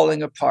world's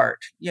falling apart.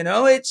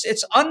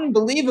 It's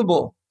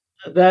unbelievable.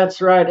 That's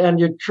right. And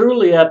you're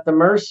truly at the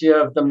mercy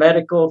of the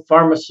medical,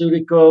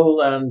 pharmaceutical,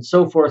 and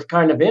so forth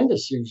kind of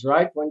industries,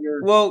 right?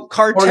 Well,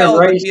 cartel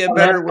would be a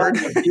better word.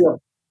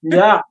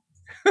 Yeah.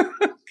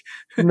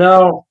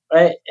 No,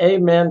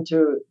 amen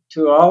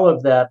to all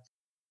of that.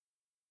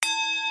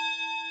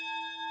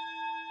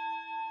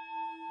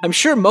 I'm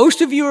sure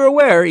most of you are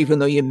aware, even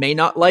though you may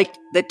not like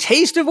the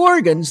taste of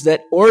organs,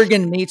 that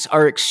organ meats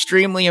are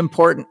extremely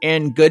important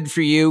and good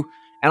for you.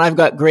 And I've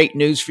got great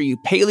news for you.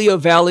 Paleo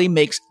Valley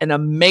makes an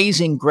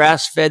amazing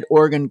grass-fed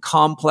organ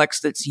complex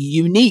that's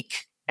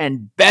unique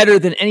and better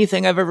than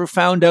anything I've ever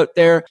found out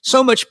there.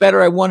 So much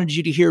better. I wanted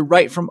you to hear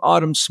right from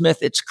Autumn Smith,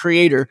 its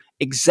creator,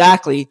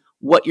 exactly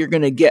what you're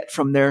going to get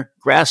from their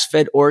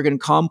grass-fed organ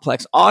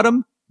complex.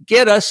 Autumn,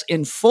 get us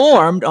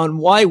informed on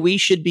why we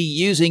should be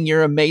using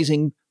your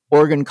amazing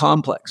organ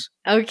complex.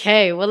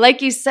 Okay. Well,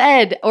 like you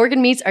said,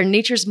 organ meats are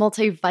nature's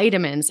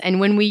multivitamins. And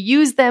when we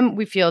use them,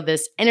 we feel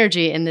this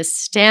energy and this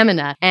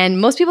stamina.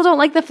 And most people don't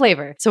like the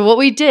flavor. So what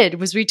we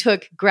did was we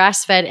took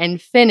grass-fed and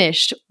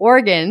finished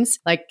organs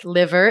like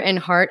liver and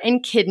heart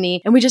and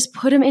kidney, and we just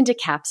put them into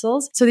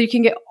capsules so that you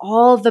can get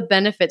all the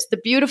benefits,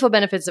 the beautiful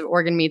benefits of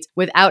organ meats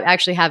without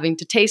actually having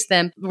to taste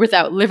them,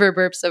 without liver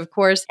burps, of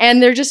course.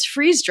 And they're just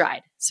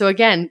freeze-dried. So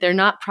again, they're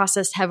not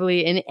processed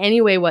heavily in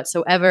any way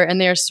whatsoever, and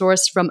they are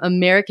sourced from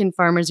American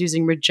farmers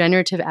using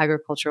regenerative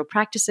agricultural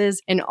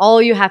practices. And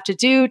all you have to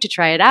do to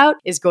try it out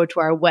is go to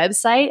our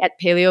website at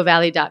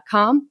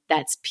paleovalley.com.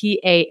 That's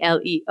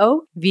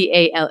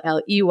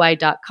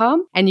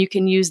PALEOVALLEY.com. And you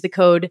can use the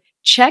code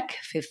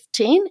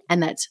CHECK15,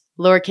 and that's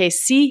lowercase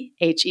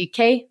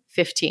CHEK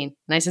 15.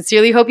 And I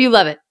sincerely hope you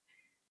love it.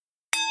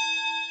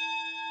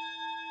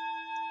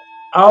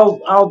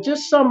 I'll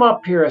just sum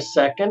up here a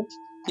second.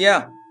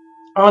 Yeah.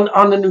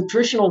 On the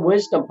nutritional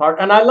wisdom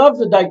part, and I love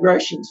the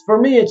digressions. For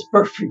me, it's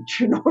perfect,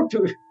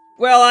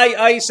 Well,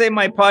 I say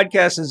my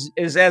podcast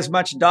is as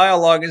much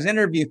dialogue as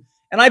interview.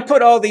 And I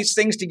put all these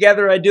things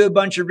together. I do a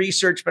bunch of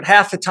research, but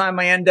half the time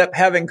I end up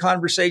having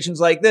conversations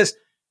like this.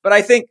 But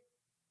I think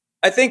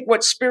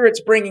what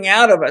Spirit's bringing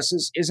out of us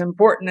is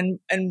important.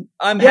 And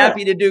I'm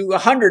happy to do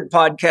 100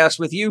 podcasts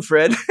with you,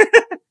 Fred.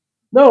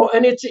 No,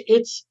 and it's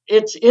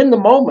in the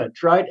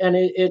moment, right? And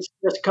it's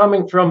just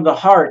coming from the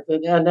heart,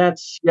 and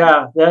that's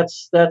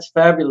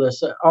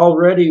fabulous.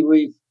 Already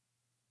we've,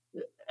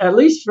 at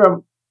least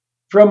from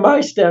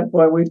my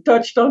standpoint, we've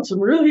touched on some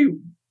really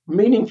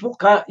meaningful,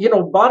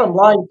 bottom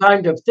line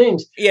kind of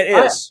things. It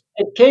is.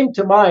 It came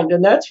to mind,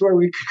 and that's where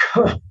we could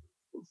go.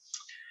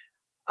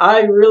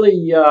 I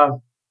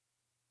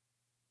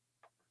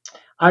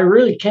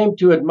really came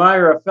to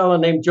admire a fellow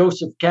named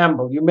Joseph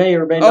Campbell. You may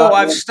or may not. Oh,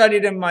 I've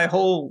studied him my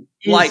whole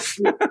life.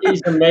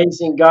 He's an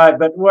amazing guy.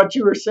 But what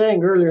you were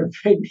saying earlier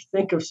made me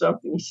think of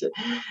something. He said,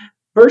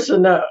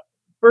 person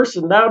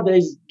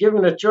nowadays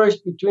given a choice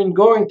between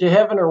going to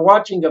heaven or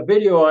watching a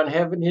video on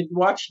heaven, he'd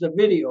watch the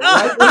video.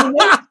 Right?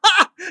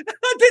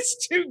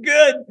 That's too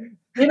good.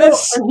 And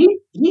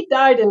he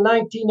died in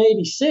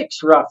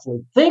 1986,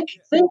 roughly. Think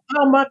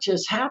how much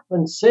has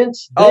happened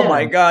since then. Oh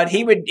my God,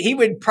 he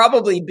would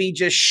probably be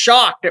just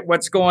shocked at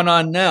what's going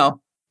on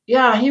now.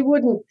 Yeah, he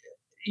wouldn't.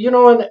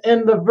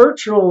 And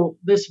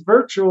this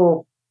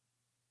virtual.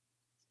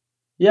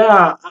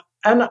 Yeah,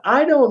 and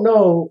I don't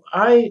know.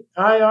 I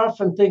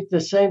often think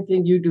the same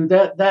thing you do.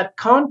 That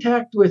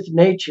contact with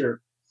nature,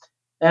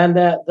 and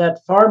that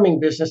farming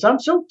business. I'm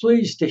so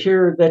pleased to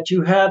hear that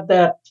you had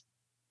that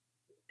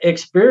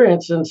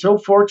experience, and so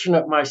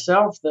fortunate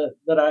myself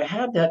that I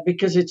had that,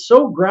 because it's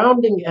so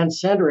grounding and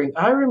centering.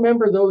 I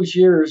remember those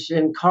years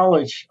in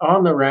college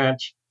on the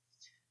ranch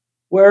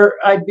where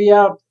I'd be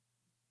out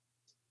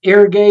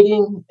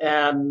irrigating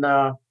and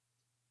out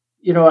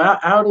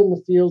in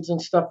the fields and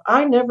stuff.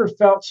 I never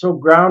felt so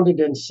grounded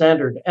and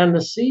centered. And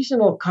the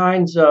seasonal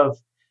kinds of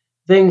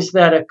things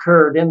that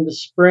occurred in the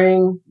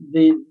spring,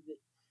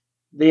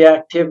 the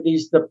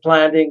activities, the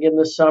planting in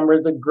the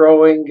summer, the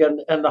growing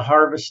and the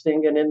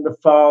harvesting, and in the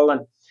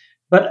fall.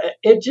 But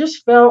it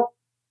just felt,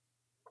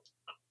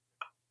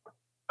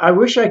 I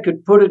wish I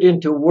could put it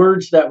into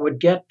words that would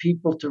get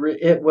people to,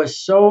 it was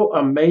so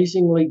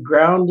amazingly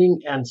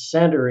grounding and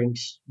centering,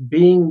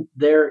 being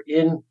there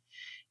in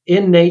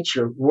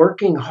nature,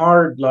 working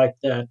hard like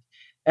that.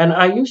 And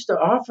I used to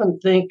often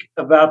think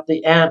about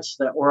the ants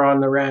that were on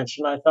the ranch.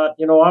 And I thought,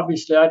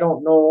 obviously I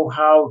don't know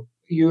how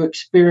you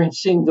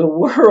experiencing the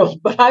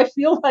world, but I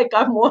feel like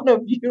I'm one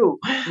of you.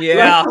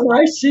 Yeah. Like when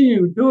I see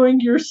you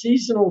doing your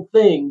seasonal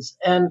things,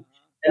 and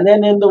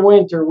then in the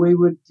winter we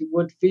would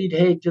feed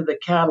hay to the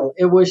cattle.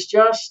 It was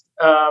just,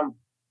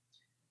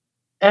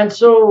 and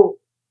so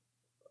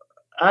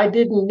I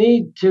didn't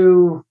need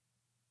to,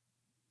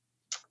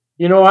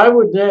 I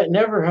would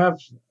never have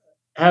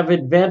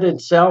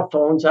invented cell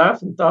phones. I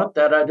often thought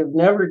that I'd have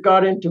never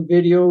got into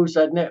videos.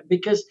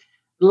 Because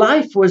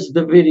life was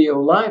the video,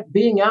 life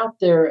being out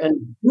there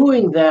and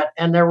doing that.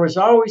 And there was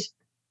always,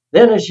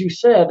 then, as you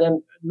said,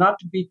 and not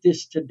to beat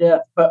this to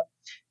death, but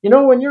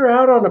when you're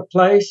out on a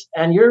place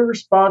and you're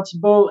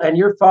responsible, and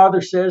your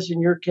father says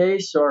in your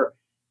case, or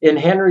in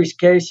Henry's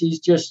case, it's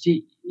just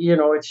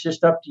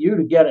up to you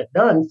to get it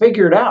done.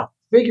 Figure it out.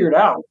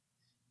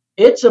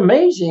 It's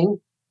amazing,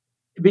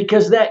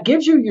 because that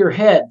gives you your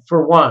head,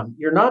 for one.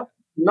 You're not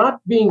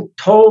being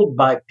told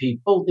by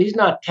people. He's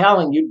not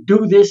telling you,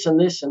 do this and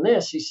this and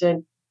this. He's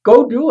saying,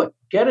 go do it.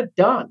 Get it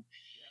done.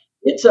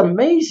 It's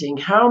amazing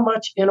how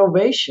much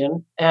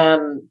innovation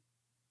and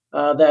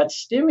that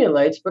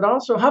stimulates, but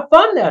also how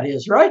fun that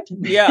is, right?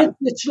 Yeah.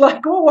 It's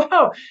like, oh,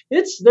 wow.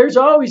 There's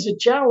always a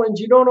challenge.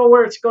 You don't know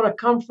where it's going to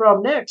come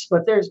from next,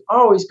 but there's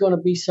always going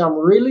to be some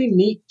really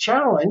neat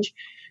challenge,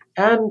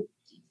 and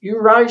you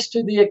rise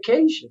to the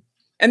occasion.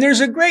 And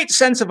there's a great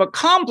sense of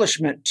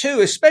accomplishment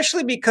too,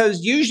 especially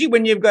because usually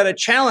when you've got a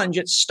challenge,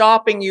 it's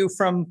stopping you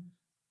from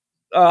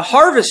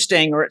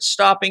harvesting, or it's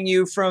stopping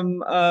you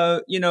from,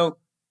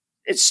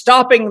 it's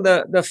stopping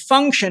the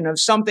function of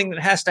something that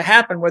has to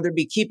happen, whether it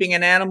be keeping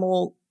an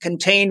animal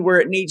contained where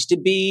it needs to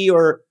be,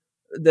 or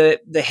the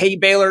hay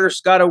baler's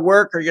got to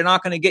work, or you're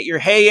not going to get your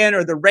hay in,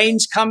 or the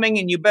rain's coming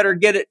and you better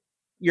get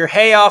your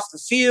hay off the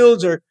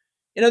fields, or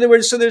in other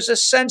words, so there's a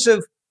sense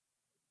of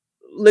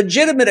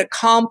legitimate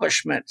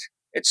accomplishment.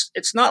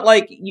 It's not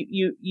like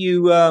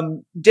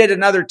you did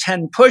another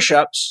 10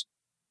 push-ups,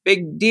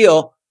 big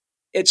deal.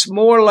 It's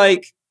more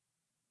like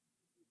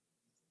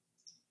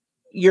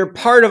you're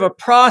part of a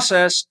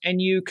process, and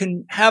you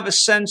can have a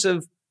sense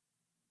of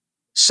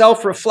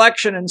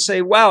self-reflection and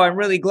say, wow, I'm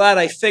really glad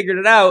I figured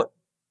it out.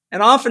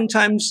 And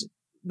oftentimes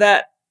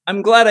that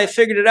I'm glad I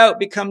figured it out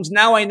becomes,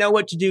 now I know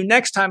what to do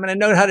next time, and I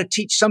know how to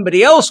teach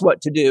somebody else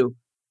what to do.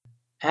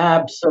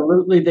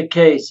 Absolutely the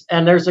case.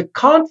 And there's a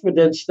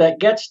confidence that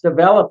gets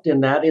developed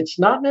in that. It's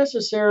not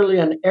necessarily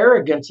an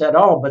arrogance at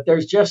all, but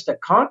there's just a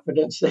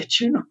confidence that,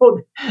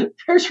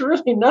 there's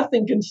really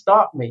nothing can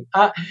stop me.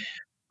 I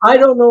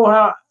don't know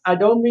how, I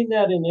don't mean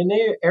that in an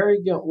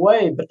arrogant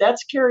way, but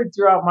that's carried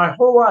throughout my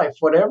whole life.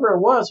 Whatever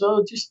it was,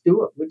 we'll just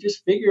do it. We'll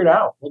just figure it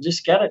out. We'll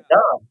just get it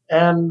done.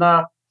 And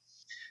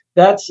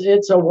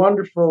it's a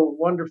wonderful,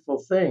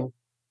 wonderful thing.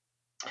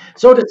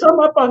 So to sum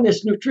up on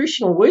this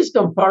nutritional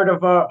wisdom part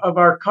of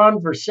our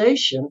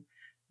conversation,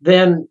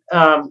 then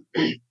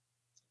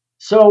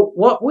so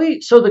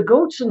the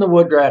goats in the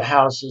wood rat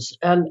houses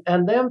and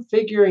them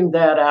figuring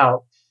that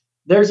out.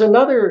 There's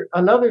another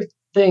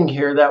thing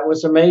here that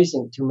was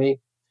amazing to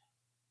me.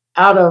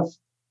 Out of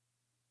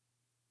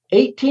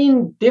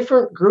 18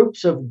 different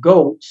groups of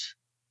goats,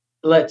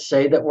 let's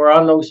say, that were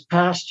on those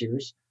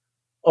pastures,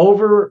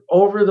 over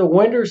the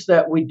winters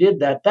that we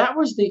did that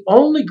was the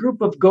only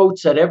group of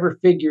goats that ever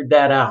figured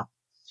that out.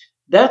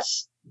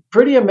 That's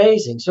pretty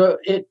amazing. So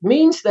it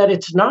means that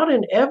it's not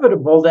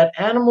inevitable that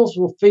animals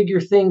will figure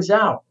things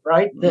out,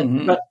 right?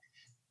 Mm-hmm. But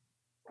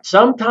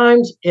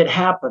sometimes it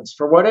happens.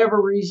 For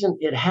whatever reason,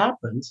 it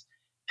happens.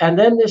 And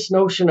then this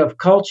notion of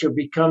culture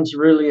becomes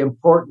really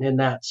important in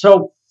that.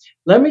 So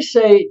let me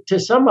say, to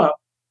sum up,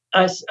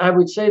 I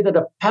would say that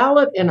a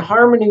palate in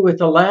harmony with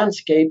the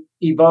landscape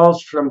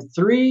evolves from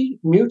 3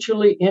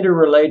 mutually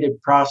interrelated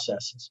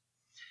processes.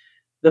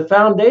 The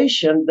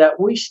foundation that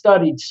we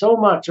studied so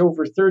much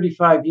over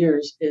 35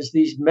 years is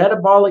these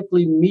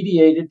metabolically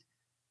mediated,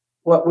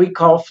 what we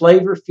call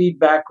flavor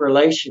feedback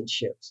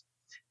relationships,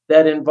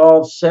 that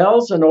involve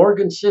cells and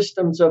organ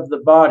systems of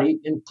the body,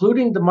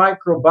 including the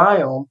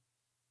microbiome,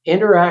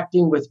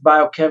 interacting with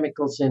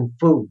biochemicals in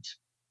foods.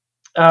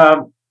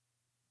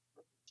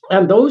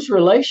 And those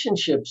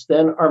relationships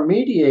then are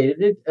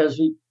mediated, as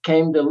we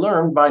came to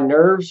learn, by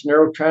nerves,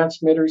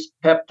 neurotransmitters,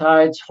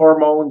 peptides,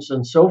 hormones,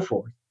 and so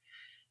forth.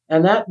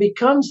 And that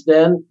becomes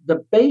then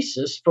the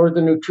basis for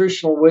the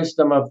nutritional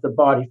wisdom of the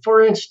body.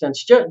 For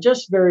instance,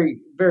 just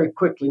very, very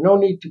quickly, no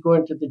need to go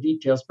into the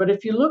details, but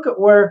if you look at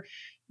where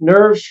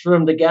nerves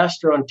from the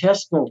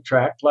gastrointestinal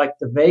tract, like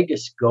the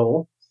vagus,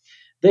 go,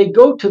 they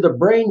go to the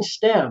brain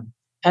stem.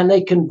 And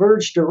they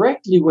converge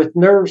directly with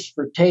nerves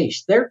for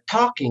taste. They're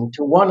talking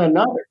to one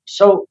another.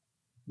 So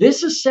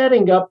this is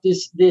setting up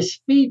this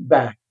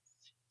feedback.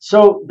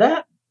 So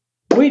that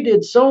we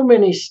did so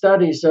many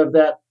studies of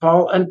that,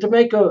 Paul. And to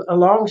make a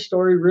long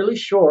story really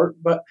short,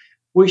 but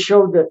we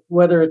showed that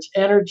whether it's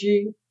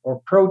energy or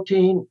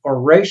protein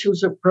or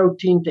ratios of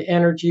protein to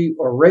energy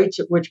or rates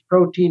at which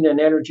protein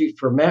and energy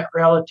ferment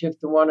relative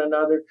to one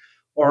another,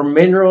 or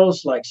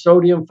minerals like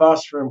sodium,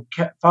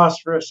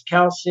 phosphorus,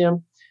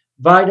 calcium,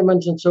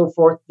 vitamins, and so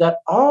forth, that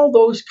all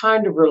those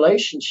kind of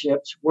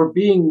relationships were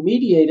being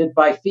mediated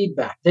by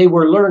feedback. They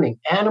were learning.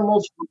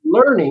 Animals were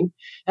learning,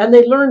 and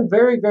they learned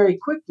very, very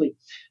quickly.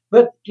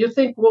 But you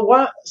think, well,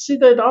 why? See,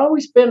 they'd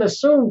always been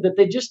assumed that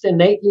they just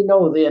innately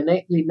know. They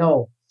innately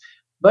know.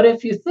 But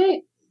if you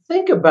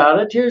think about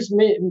it, here's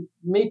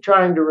me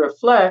trying to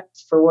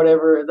reflect for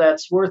whatever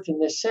that's worth in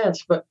this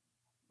sense. But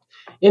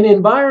in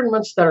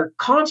environments that are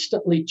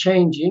constantly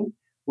changing,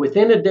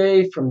 within a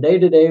day, from day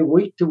to day,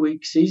 week to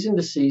week, season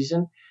to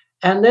season,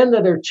 and then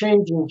that are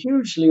changing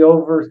hugely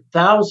over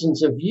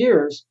thousands of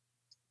years,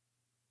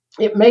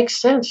 it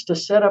makes sense to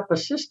set up a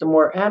system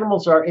where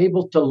animals are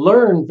able to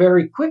learn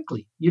very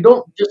quickly. You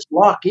don't just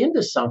lock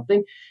into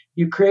something,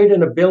 you create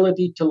an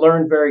ability to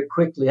learn very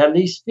quickly. And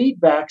these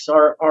feedbacks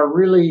are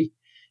really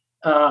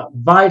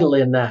vital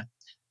in that.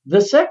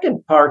 The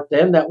second part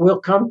then that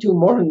we'll come to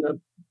more in the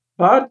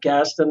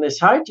podcast and this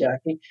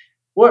hijacking,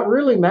 what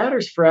really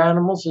matters for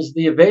animals is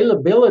the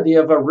availability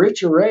of a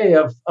rich array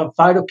of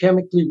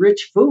phytochemically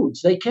rich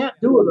foods. They can't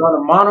do it on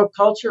a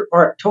monoculture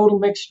or a total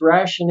mixed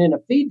ration in a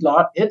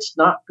feedlot. It's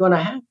not going to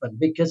happen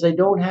because they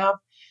don't have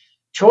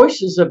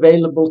choices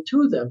available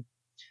to them.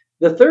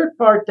 The third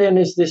part then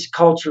is this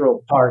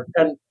cultural part.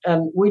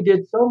 And we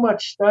did so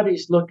much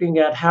studies looking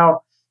at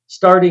how,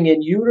 starting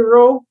in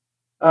utero,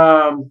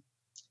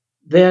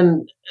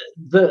 then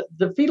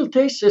the fetal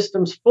taste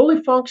system's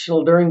fully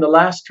functional during the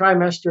last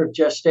trimester of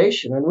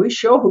gestation. And we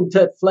showed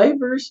that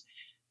flavors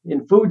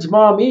in foods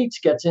mom eats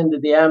gets into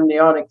the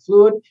amniotic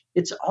fluid.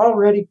 It's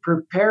already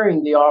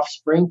preparing the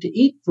offspring to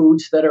eat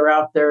foods that are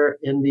out there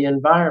in the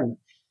environment.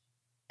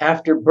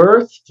 After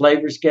birth,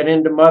 flavors get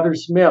into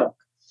mother's milk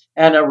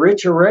and a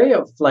rich array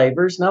of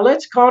flavors. Now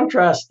let's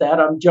contrast that.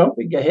 I'm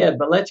jumping ahead,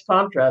 but let's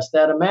contrast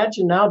that.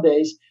 Imagine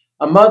nowadays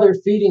a mother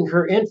feeding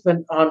her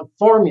infant on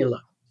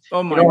formula.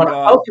 Oh my on God. an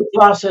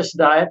ultra-processed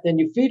diet, then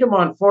you feed them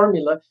on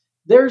formula.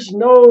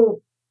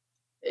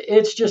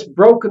 It's just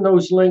broken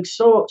those links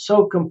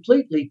so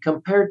completely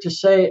compared to,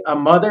 say, a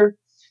mother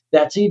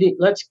that's eating,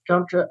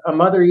 a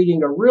mother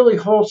eating a really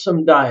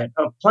wholesome diet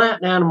of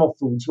plant and animal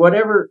foods,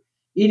 whatever,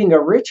 eating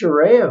a rich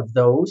array of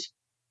those.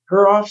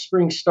 Her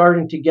offspring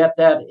starting to get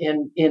that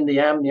in the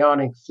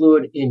amniotic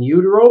fluid in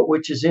utero,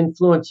 which is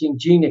influencing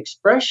gene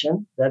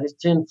expression, that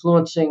it's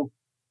influencing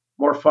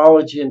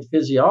morphology and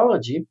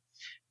physiology.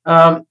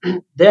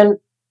 Then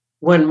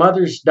when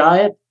mother's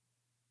diet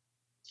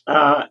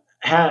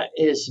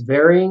is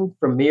varying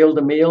from meal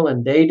to meal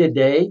and day to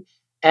day,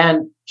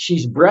 and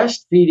she's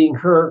breastfeeding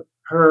her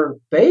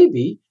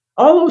baby,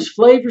 all those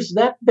flavors,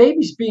 that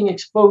baby's being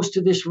exposed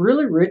to this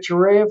really rich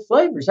array of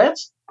flavors.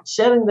 That's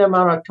setting them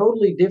on a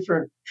totally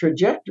different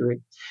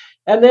trajectory.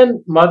 And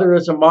then mother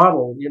as a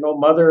model,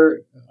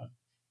 mother,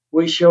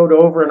 we showed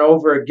over and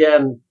over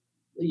again,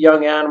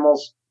 young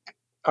animals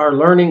are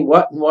learning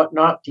what and what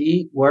not to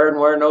eat, where and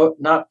where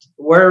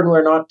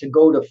not to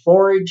go to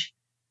forage,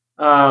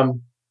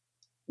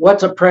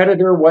 what's a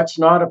predator, what's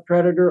not a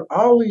predator.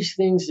 All these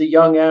things the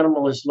young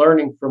animal is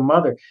learning from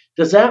mother.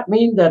 Does that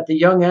mean that the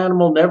young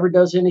animal never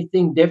does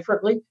anything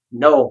differently?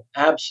 No,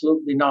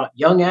 absolutely not.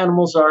 Young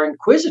animals are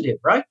inquisitive,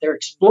 right? They're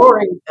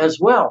exploring as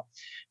well.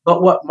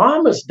 But what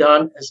mom has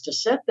done is to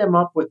set them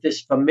up with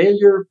this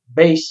familiar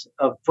base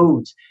of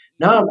foods.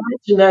 Now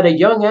imagine that a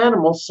young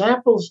animal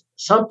samples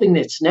something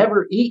that's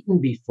never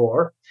eaten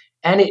before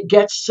and it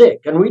gets sick.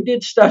 And we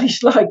did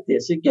studies like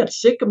this. It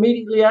gets sick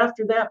immediately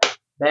after that.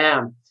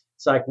 Bam.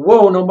 It's like,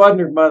 whoa, no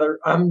wonder mother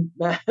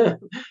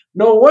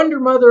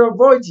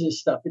avoids this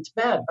stuff. It's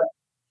bad. But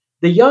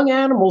the young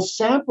animal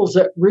samples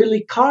it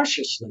really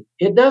cautiously.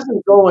 It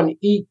doesn't go and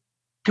eat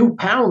 2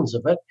 pounds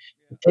of it.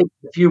 It takes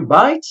a few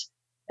bites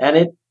and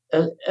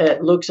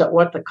it looks at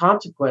what the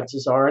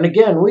consequences are. And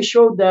again, we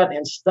showed that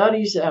in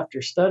studies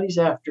after studies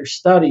after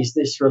studies,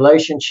 this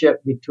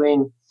relationship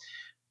between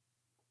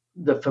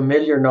the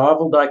familiar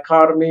novel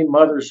dichotomy,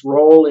 mother's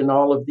role in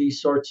all of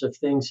these sorts of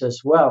things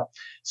as well.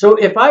 So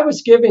if I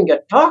was giving a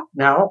talk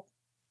now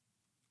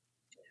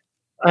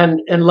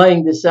and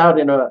laying this out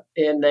in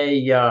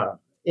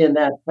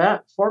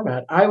that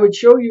format, I would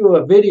show you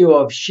a video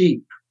of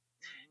sheep.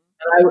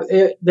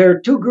 And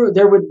there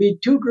would be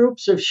 2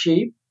 groups of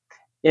sheep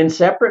in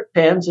separate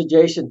pens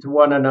adjacent to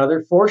one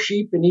another, 4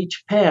 sheep in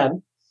each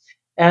pen,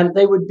 and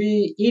they would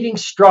be eating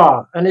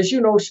straw. And as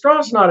you know, straw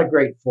is not a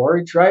great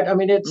forage, right? I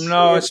mean,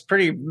 it's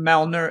pretty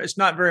malnourished. It's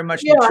not very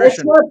much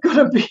nutrition.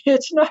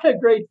 It's not a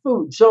great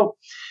food. So,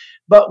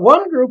 but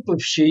one group of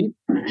sheep,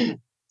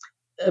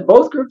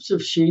 both groups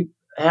of sheep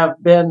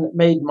have been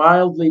made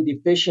mildly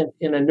deficient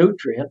in a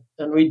nutrient.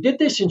 And we did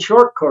this in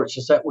short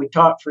courses that we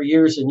taught for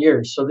years and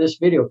years. So this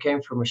video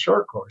came from a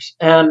short course.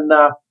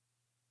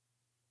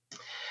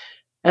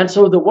 And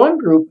so the one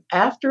group,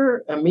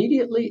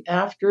 immediately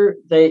after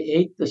they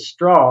ate the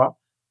straw,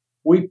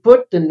 we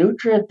put the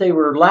nutrient they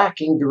were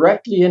lacking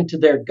directly into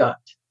their gut.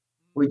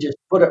 We just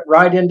put it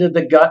right into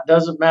the gut.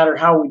 Doesn't matter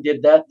how we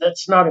did that.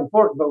 That's not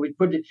important, but we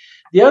put it.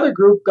 The other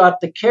group got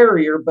the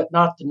carrier, but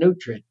not the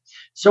nutrient.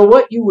 So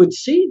what you would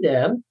see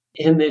then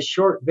in this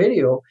short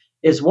video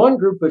is one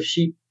group of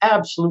sheep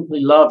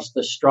absolutely loves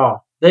the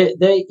straw.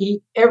 They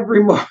eat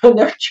every morning.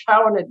 They're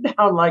chowing it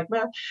down like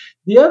mad.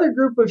 The other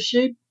group of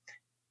sheep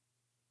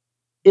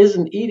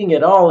isn't eating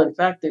at all. In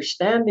fact, they're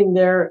standing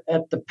there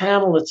at the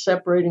panel that's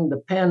separating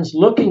the pens,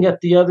 looking at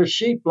the other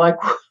sheep like,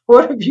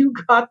 what have you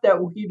got that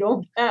we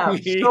don't have?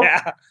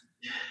 Yeah.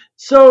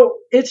 So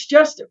it's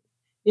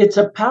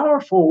a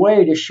powerful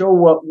way to show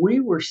what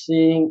we were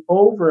seeing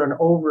over and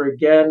over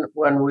again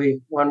when we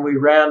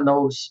ran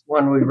those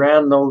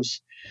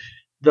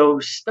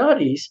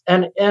studies.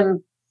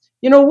 And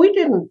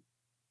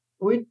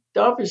we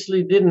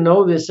obviously didn't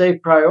know this a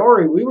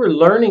priori. We were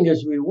learning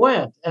as we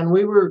went, and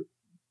we were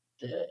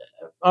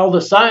all the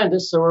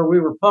scientists, or we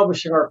were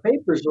publishing our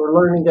papers, were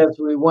learning as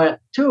we went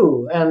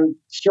too, and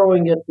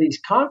showing at these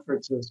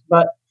conferences.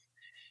 But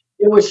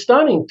it was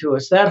stunning to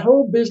us, that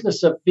whole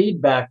business of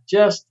feedback.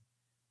 Just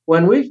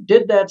when we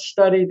did that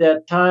study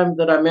that time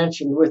that I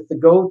mentioned with the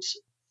goats,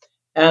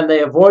 and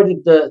they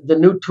avoided the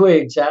new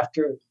twigs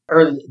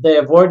or they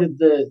avoided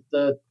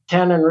the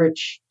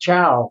tannin-rich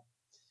chow,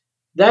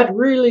 that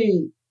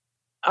really,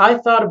 I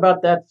thought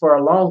about that for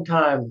a long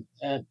time,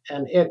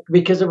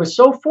 because it was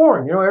so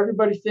foreign.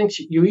 Everybody thinks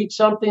you eat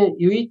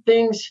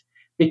things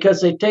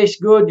because they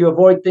taste good, you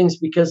avoid things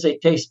because they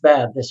taste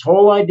bad. This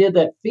whole idea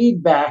that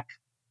feedback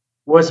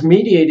was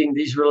mediating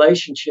these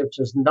relationships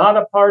was not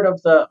a part of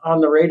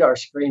on the radar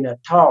screen at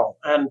all.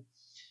 And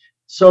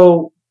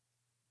so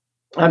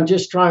I'm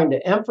just trying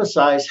to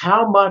emphasize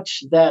how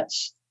much that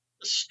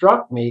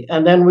struck me.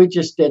 And then we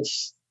just did,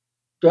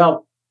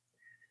 well,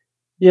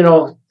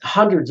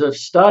 hundreds of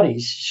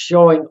studies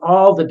showing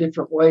all the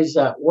different ways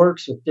that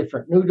works with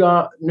different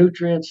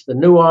nutrients, the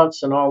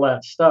nuance, and all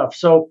that stuff.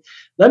 So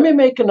let me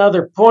make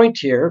another point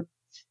here,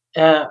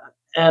 and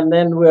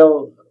then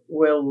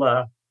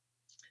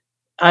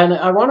and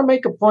I want to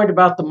make a point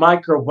about the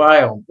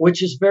microbiome,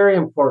 which is very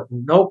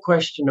important, no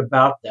question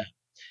about that.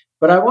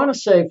 But I want to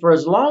say, for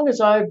as long as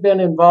I've been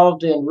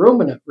involved in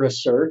ruminant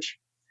research,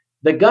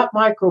 the gut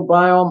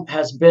microbiome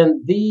has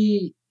been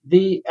the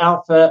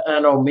alpha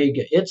and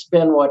omega. It's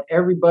been what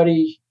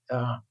everybody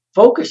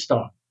focused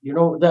on.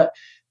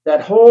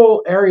 That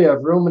whole area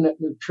of ruminant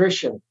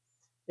nutrition.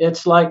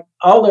 It's like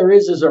all there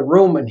is a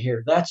rumen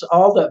here. That's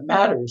all that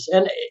matters.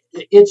 And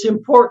it's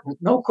important,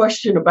 no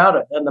question about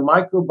it. And the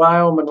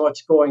microbiome and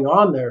what's going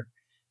on there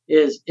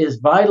is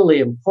vitally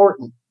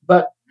important.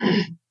 But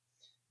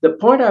the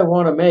point I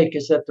want to make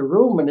is that the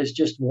rumen is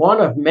just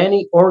one of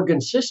many organ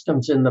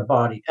systems in the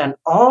body. And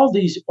all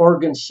these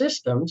organ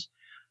systems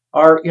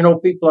are,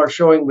 people are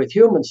showing with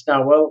humans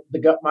now, well,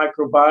 the gut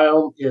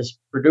microbiome is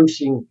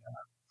producing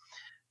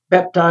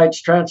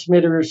peptides,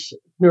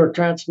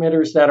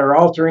 neurotransmitters that are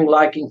altering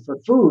liking for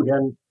food.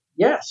 And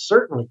yes,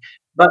 certainly.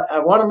 But I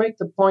want to make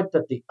the point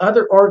that the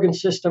other organ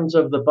systems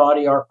of the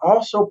body are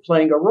also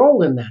playing a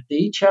role in that. They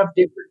each have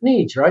different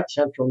needs, right?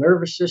 Central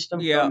nervous system,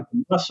 from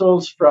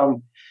muscles,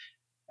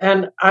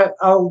 and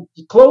I'll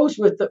close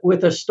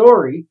with a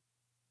story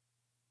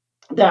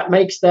that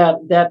makes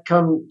that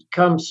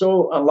come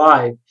so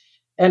alive.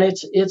 And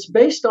it's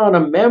based on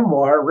a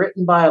memoir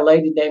written by a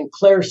lady named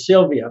Claire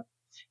Sylvia.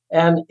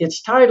 And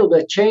it's titled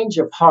A Change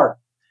of Heart.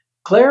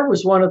 Claire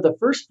was one of the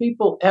first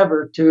people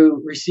ever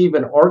to receive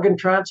an organ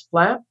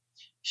transplant.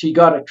 She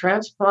got a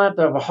transplant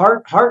of a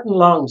heart and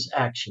lungs,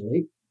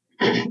 actually.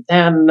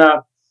 And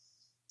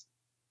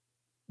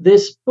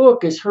this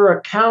book is her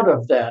account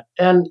of that.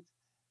 And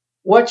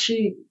what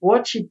she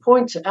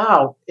points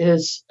out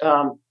is,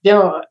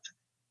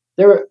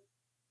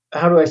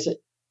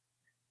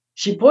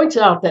 she points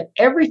out that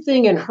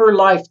everything in her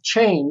life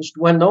changed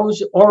when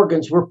those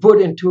organs were put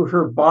into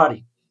her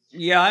body.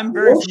 Yeah, I'm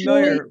very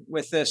familiar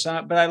with this,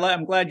 but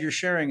I'm glad you're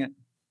sharing it.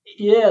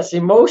 Yes,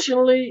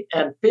 emotionally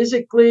and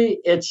physically,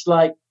 it's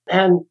like,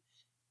 and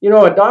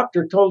a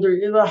doctor told her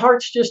the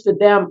heart's just a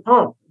damn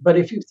pump. But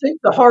if you think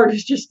the heart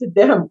is just a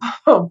damn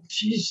pump,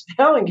 she's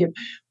telling you,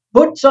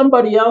 put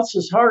somebody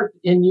else's heart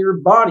in your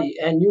body,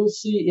 and you'll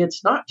see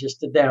it's not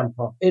just a damn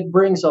pump. It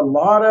brings a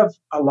lot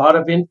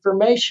of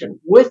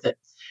information with it,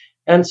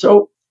 and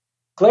so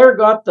Claire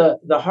got the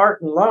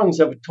heart and lungs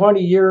of a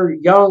 20-year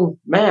young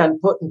man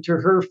put into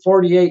her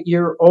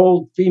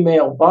 48-year-old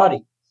female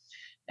body.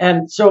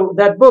 And so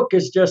that book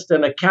is just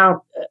an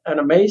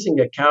amazing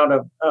account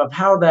of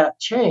how that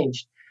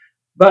changed.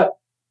 But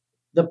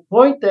the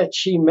point that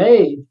she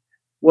made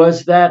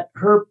was that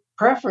her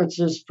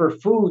preferences for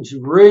foods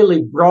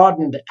really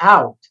broadened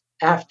out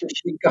after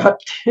she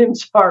got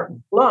Tim's heart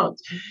and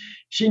lungs.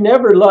 She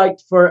never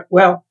liked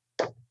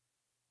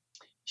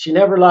She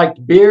never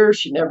liked beer.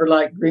 She never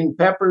liked green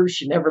peppers.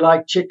 She never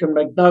liked chicken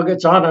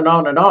McNuggets, on and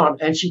on and on.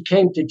 And she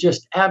came to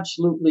just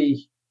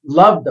absolutely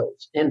love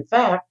those. In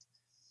fact,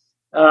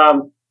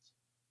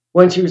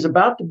 when she was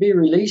about to be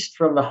released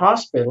from the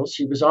hospital,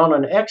 she was on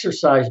an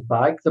exercise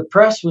bike. The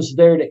press was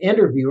there to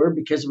interview her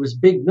because it was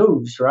big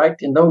news, right?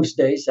 In those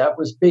days, that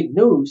was big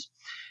news.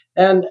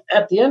 And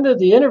at the end of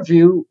the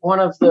interview, one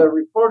of the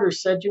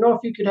reporters said, if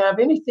you could have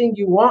anything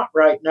you want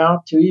right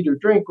now to eat or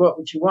drink, what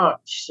would you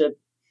want? She said,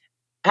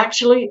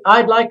 actually,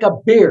 I'd like a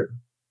beer.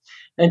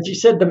 And she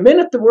said the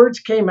minute the words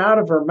came out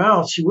of her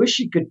mouth, she wished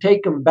she could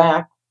take them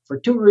back for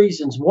two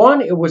reasons.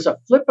 One, it was a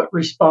flippant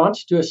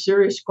response to a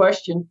serious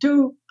question.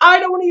 Two, I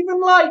don't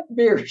even like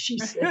beer, she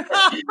said.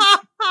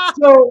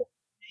 So,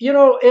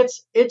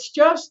 it's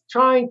just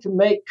trying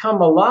to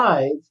come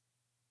alive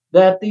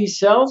that these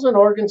cells and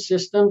organ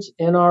systems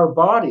in our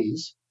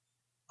bodies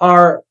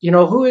are,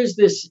 who is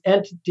this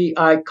entity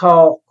I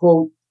call,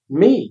 quote,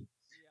 me?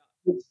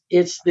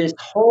 It's this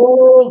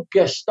whole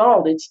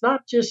gestalt. It's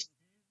not just.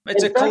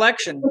 It's a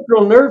collection. The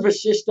central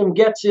nervous system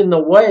gets in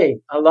the way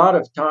a lot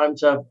of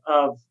times of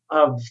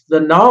the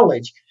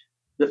knowledge,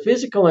 the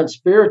physical and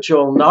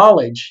spiritual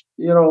knowledge.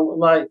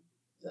 Like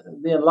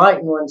the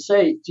enlightened ones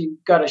say,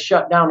 you've got to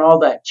shut down all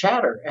that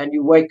chatter, and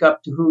you wake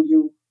up to who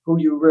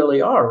you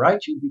really are. Right?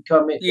 You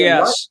become it.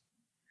 Yes.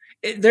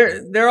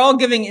 They're all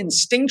giving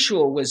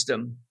instinctual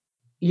wisdom.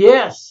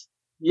 Yes.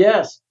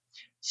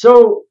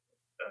 So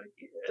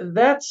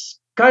that's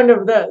kind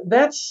of that.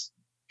 That's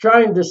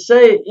trying to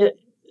say it,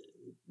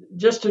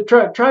 just to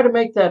try to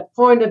make that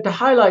point and to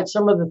highlight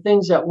some of the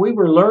things that we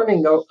were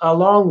learning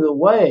along the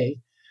way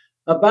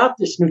about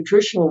this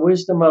nutritional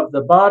wisdom of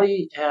the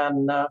body,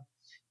 and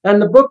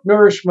the book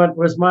Nourishment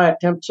was my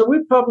attempt. So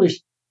we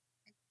published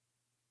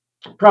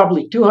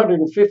probably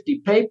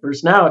 250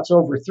 papers. Now it's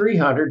over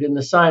 300 in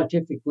the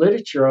scientific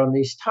literature on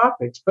these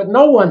topics, but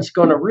no one's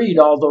going to read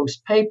all those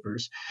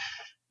papers.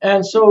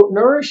 And so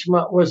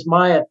Nourishment was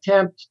my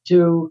attempt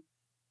to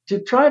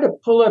try to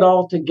pull it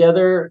all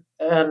together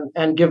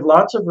and give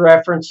lots of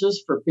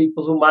references for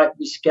people who might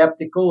be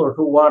skeptical or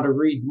who want to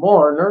read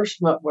more.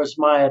 Nourishment was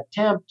my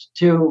attempt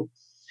to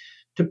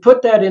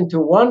put that into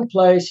one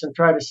place and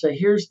try to say,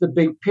 here's the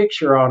big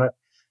picture on it.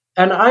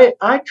 And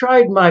I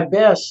tried my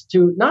best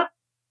to not,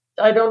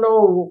 I don't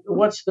know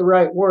what's the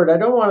right word. I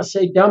don't want to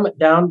say dumb it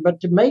down,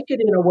 but to make it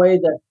in a way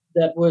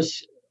that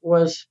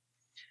was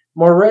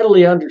more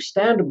readily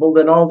understandable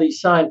than all these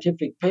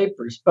scientific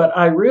papers. But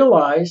I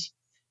realize,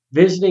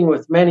 visiting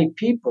with many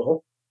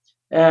people,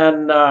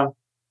 and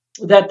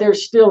that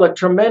there's still a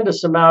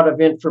tremendous amount of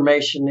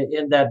information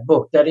in that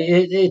book, that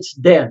it's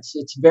dense.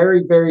 It's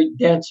very, very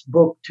dense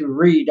book to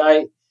read.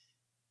 I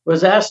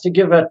was asked to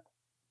give a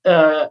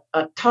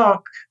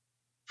talk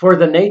for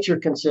the Nature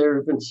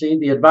Conservancy,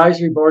 the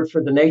advisory board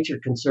for the Nature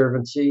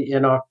Conservancy,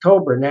 in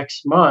October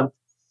next month.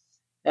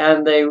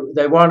 And they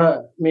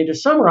want me to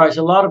summarize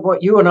a lot of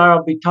what you and I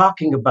will be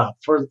talking about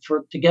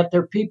to get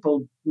their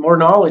people more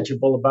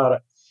knowledgeable about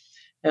it.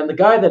 And the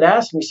guy that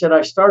asked me said,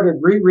 I started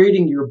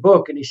rereading your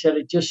book, and he said,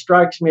 it just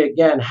strikes me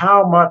again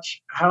how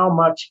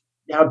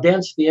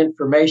dense the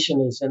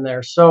information is in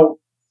there. So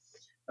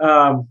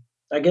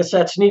I guess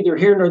that's neither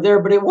here nor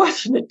there, but it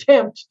was an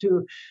attempt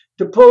to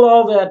pull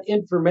all that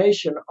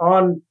information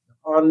on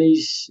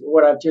these,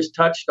 what I've just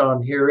touched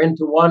on here,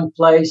 into one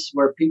place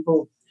where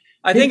people,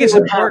 I think it's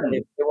important.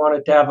 If they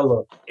wanted to have a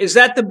look. Is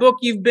that the book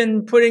you've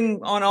been putting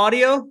on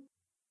audio?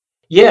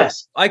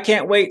 Yes. I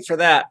can't wait for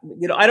that.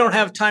 I don't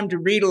have time to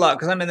read a lot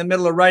because I'm in the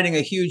middle of writing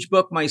a huge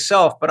book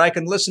myself, but I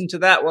can listen to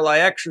that while I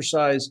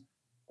exercise.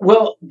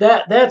 Well,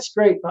 that's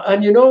great.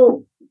 And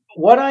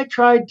what I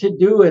tried to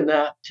do in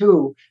that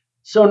too,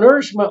 so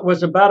Nourishment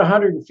was about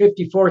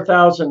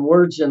 154,000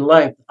 words in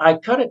length. I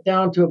cut it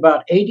down to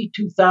about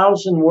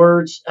 82,000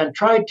 words and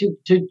tried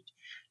to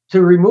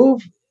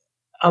remove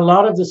a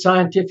lot of the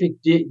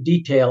scientific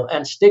detail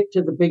and stick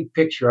to the big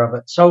picture of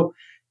it. So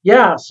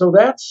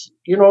that's,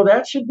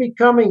 that should be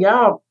coming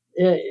out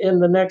in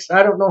the next,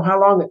 I don't know how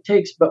long it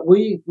takes, but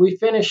we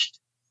finished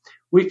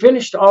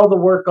all the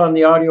work on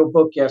the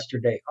audiobook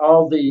yesterday,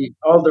 all the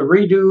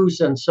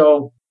redos. And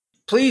so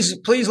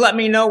please let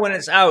me know when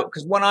it's out,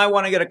 because one, I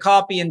want to get a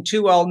copy, and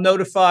two, I'll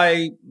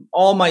notify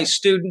all my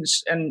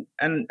students and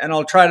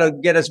I'll try to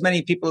get as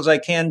many people as I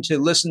can to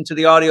listen to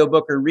the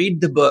audiobook or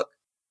read the book.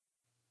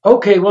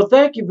 Okay, well,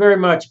 thank you very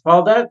much,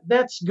 Paul.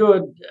 That's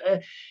good.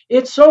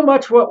 It's so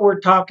much what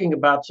we're talking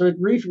about. So it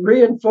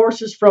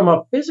reinforces from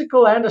a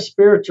physical and a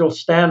spiritual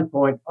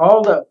standpoint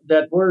all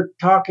that we're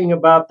talking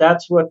about.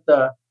 That's what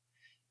the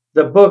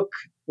book,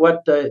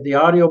 what the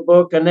audio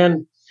book. And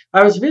then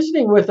I was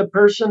visiting with a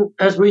person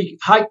as we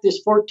hiked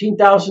this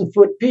 14,000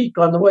 foot peak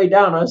on the way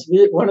down.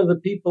 One of the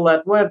people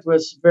that went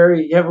was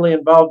very heavily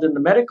involved in the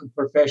medical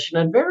profession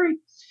and very,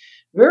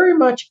 very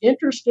much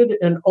interested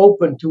and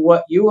open to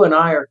what you and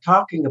I are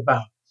talking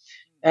about.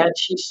 And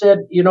she said,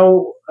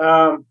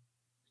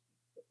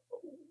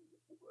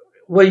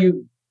 will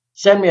you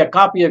send me a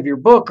copy of your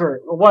book or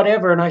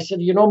whatever? And I said,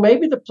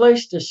 maybe the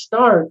place to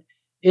start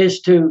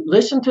is to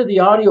listen to the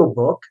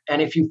audiobook.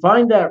 And if you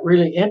find that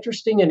really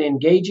interesting and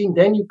engaging,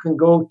 then you can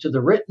go to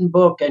the written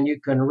book and you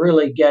can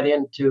really get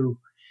into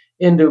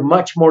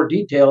much more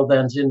detail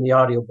than's in the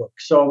audiobook.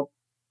 So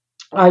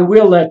I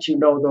will let you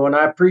know, though, and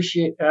I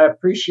appreciate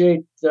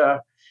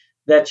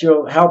that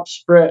you'll help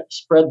spread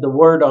the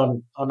word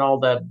on all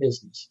that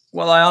business.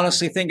 Well, I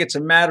honestly think it's a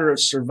matter of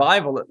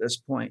survival at this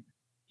point.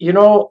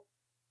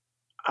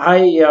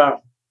 I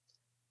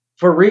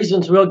for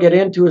reasons we'll get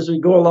into as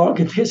we go along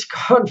in this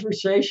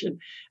conversation,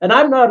 and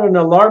I'm not an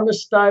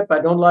alarmist type.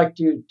 I don't like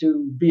to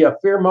be a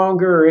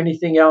fearmonger or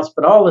anything else,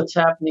 but all that's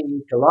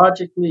happening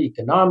ecologically,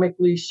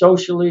 economically,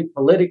 socially,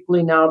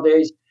 politically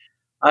nowadays,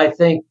 I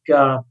think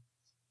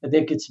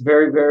it's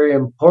very, very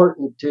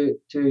important to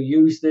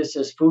use this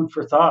as food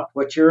for thought,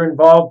 what you're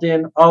involved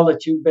in, all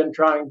that you've been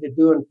trying to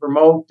do and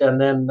promote, and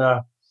then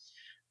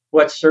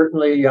what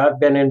certainly I've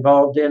been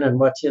involved in and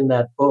what's in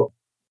that book.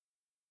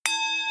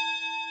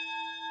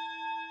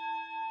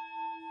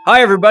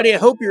 Hi, everybody. I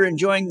hope you're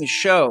enjoying the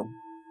show.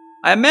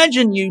 I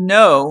imagine you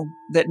know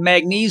that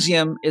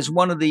magnesium is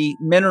one of the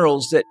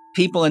minerals that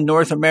people in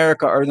North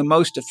America are the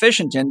most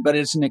deficient in, but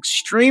it's an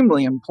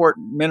extremely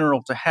important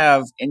mineral to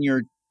have in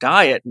your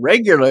diet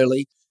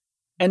regularly.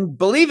 And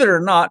believe it or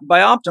not,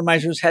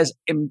 Bioptimizers has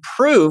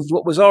improved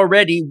what was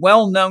already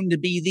well known to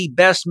be the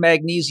best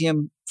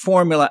magnesium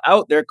formula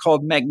out there,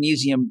 called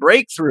Magnesium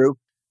Breakthrough.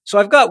 So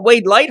I've got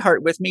Wade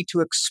Lightheart with me to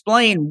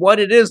explain what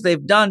it is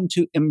they've done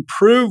to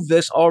improve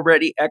this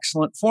already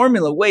excellent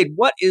formula. Wade,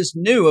 what is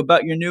new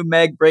about your new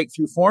Mag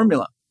Breakthrough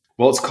formula?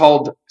 Well, it's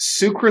called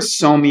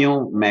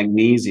sucrosomial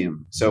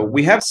magnesium. So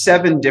we have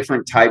 7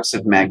 different types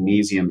of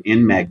magnesium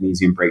in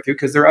Magnesium Breakthrough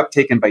because they're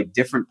uptaken by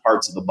different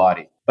parts of the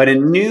body. But a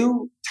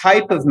new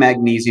type of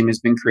magnesium has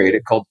been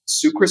created called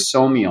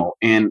sucrosomial.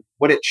 And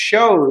what it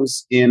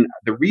shows in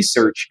the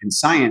research in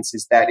science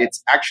is that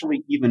it's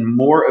actually even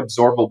more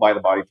absorbable by the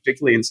body,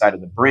 particularly inside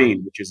of the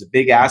brain, which is a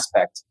big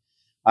aspect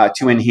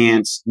to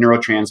enhance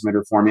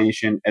neurotransmitter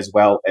formation, as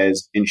well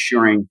as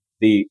ensuring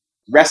the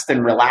rest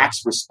and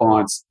relax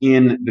response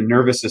in the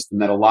nervous system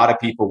that a lot of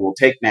people will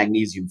take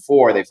magnesium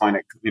for. They find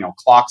it,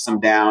 clocks them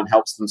down,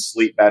 helps them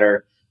sleep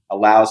better,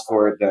 allows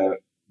for the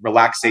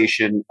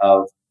relaxation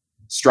of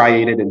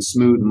striated and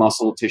smooth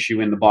muscle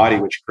tissue in the body,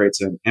 which creates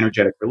an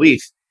energetic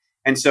relief.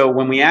 And so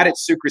when we added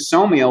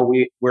sucrosomial,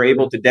 we were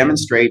able to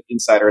demonstrate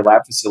inside our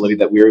lab facility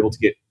that we were able to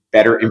get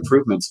better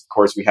improvements. Of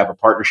course, we have a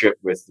partnership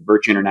with the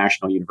Birch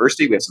International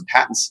University. We have some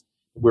patents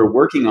we're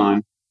working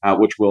on,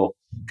 which will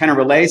kind of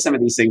relay some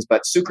of these things.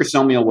 But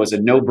sucrosomial was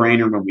a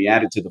no-brainer when we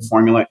added to the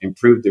formula,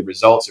 improved the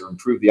results or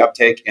improved the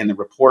uptake. And the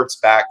reports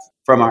back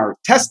from our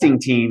testing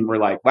team were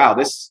like, wow,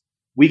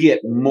 we get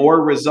more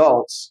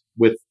results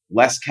with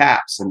less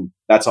caps. And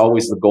that's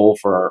always the goal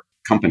for our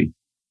company.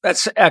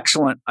 That's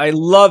excellent. I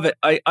love it.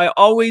 I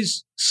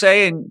always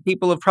say, and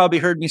people have probably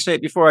heard me say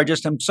it before,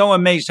 I'm so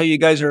amazed how you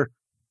guys are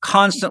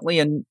constantly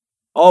and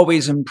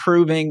always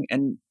improving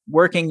and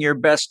working your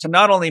best to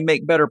not only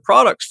make better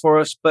products for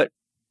us, but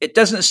it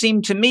doesn't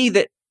seem to me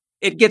that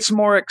it gets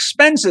more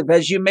expensive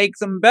as you make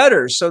them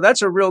better. So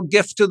that's a real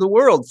gift to the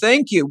world.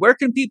 Thank you. Where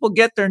can people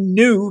get their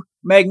new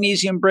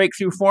magnesium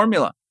breakthrough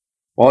formula?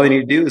 All they need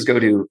to do is go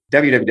to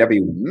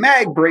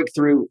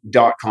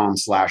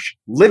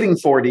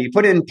www.magbreakthrough.com/living4D.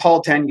 Put in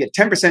Paul 10, you get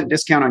 10%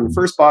 discount on your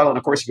first bottle. And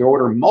of course, if you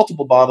order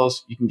multiple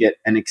bottles, you can get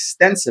an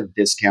extensive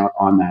discount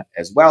on that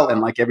as well.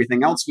 And like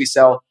everything else we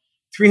sell,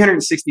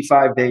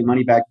 365-day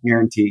money-back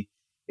guarantee.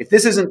 If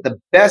this isn't the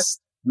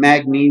best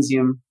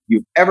magnesium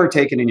you've ever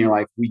taken in your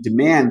life, we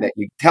demand that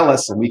you tell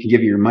us and we can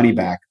give you your money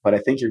back. But I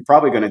think you're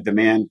probably going to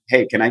demand,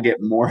 hey, can I get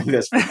more of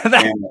this for my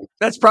family?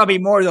 That's probably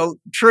more the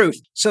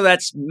truth. So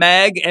that's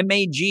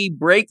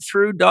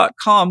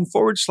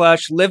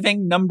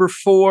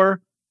magbreakthrough.com/living4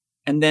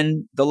 and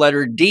then the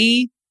letter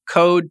D,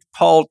 code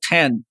Paul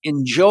 10.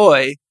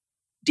 Enjoy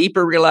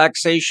deeper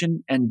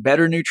relaxation and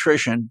better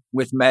nutrition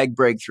with Mag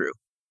Breakthrough.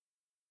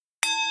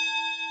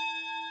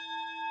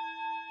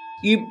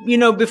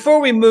 Before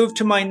we move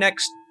to my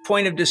next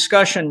point of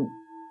discussion,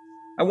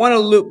 I want to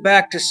loop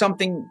back to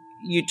something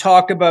you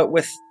talked about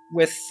with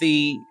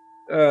the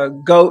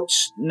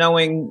goats,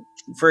 knowing,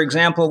 for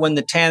example, when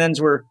the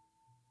tannins were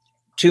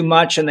too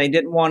much and they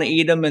didn't want to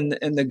eat them, and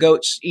the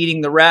goats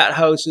eating the rat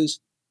houses.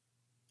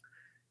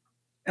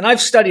 And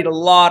I've studied a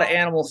lot of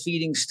animal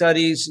feeding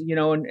studies,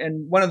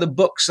 and one of the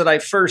books that I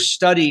first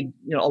studied,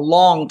 a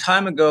long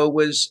time ago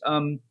was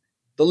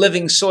The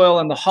Living Soil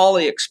and the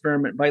Holly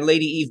Experiment by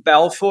Lady Eve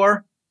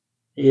Balfour.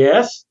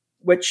 Yes.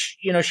 Which,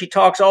 she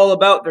talks all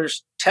about.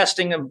 There's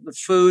testing of the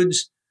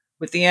foods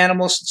with the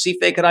animals to see if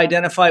they could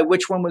identify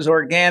which one was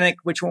organic,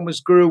 which one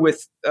was grew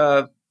with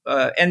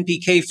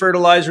NPK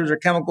fertilizers or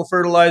chemical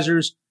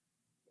fertilizers,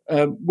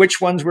 which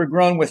ones were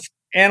grown with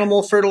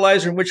animal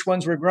fertilizer and which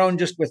ones were grown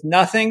just with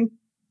nothing.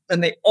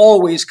 And they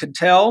always could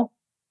tell.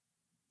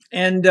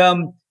 And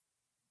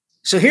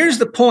so here's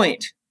the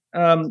point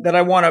that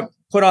I want to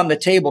put on the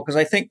table, because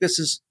I think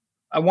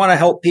I want to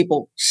help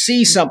people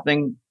see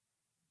something.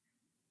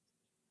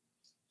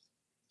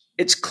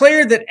 It's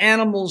clear that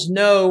animals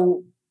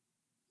know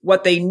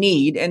what they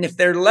need, and if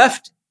they're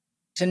left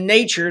to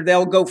nature,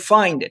 they'll go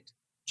find it,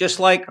 just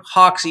like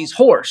Hoxie's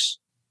horse.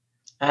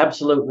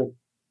 Absolutely.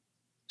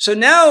 So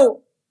now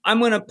I'm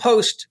going to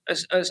post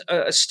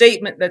a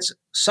statement that's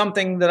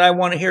something that I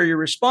want to hear your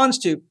response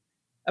to.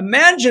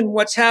 Imagine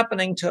what's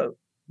happening to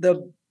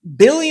the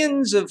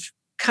billions of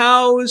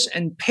cows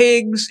and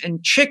pigs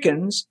and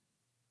chickens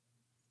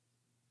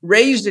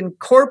raised in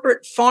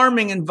corporate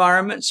farming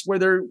environments where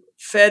they're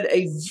fed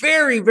a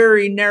very,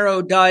 very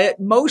narrow diet,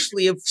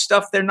 mostly of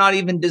stuff they're not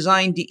even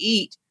designed to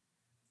eat,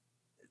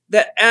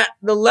 that at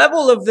the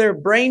level of their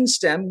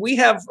brainstem, we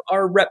have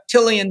our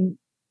reptilian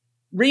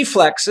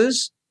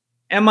reflexes.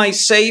 Am I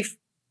safe?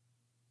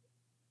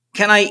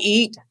 Can I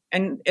eat?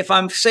 And if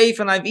I'm safe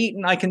and I've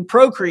eaten, I can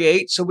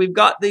procreate. So we've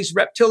got these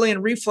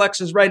reptilian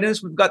reflexes right in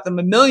us. We've got the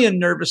mammalian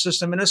nervous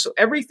system in us. So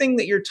everything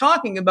that you're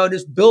talking about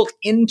is built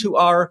into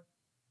our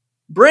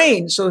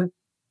brain. So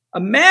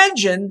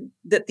imagine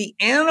that the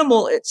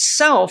animal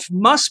itself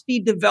must be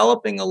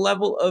developing a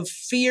level of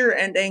fear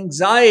and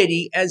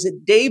anxiety as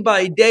it day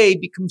by day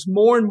becomes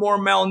more and more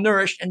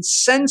malnourished and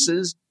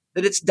senses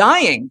that it's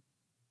dying.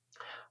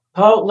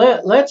 Paul,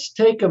 let's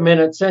take a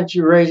minute since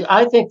you raised.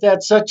 I think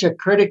that's such a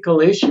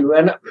critical issue.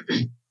 And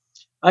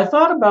I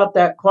thought about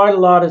that quite a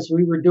lot as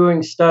we were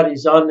doing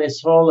studies on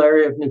this whole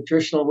area of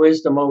nutritional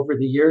wisdom over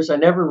the years. I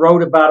never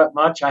wrote about it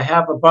much. I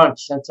have a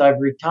bunch since I've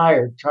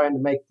retired trying to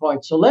make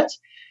points. So let's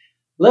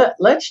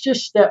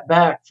just step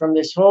back from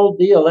this whole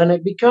deal. And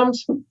it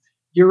becomes,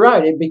 you're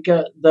right, it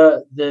becomes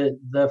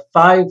the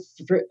 5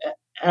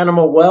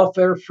 animal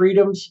welfare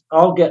freedoms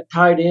all get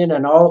tied in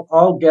and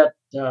all get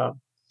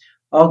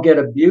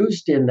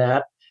abused in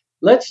that.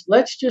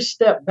 Let's just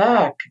step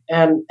back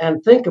and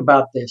think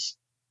about this.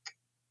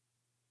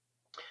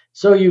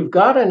 So you've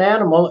got an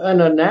animal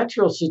in a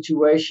natural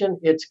situation.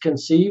 It's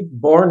conceived,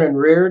 born, and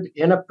reared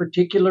in a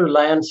particular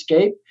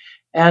landscape.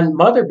 And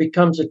mother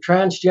becomes a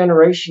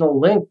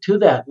transgenerational link to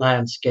that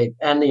landscape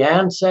and the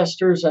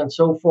ancestors and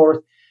so forth.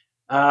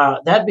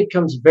 That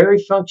becomes very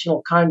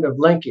functional kind of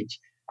linkage.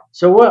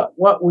 So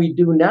what we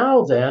do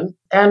now then,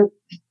 and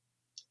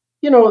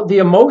the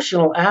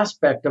emotional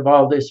aspect of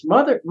all this,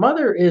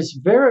 mother is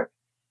very.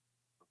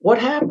 What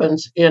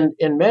happens in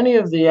many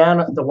of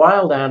the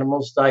wild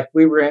animals, like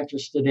we were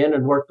interested in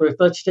and worked with,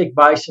 let's take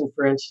bison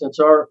for instance,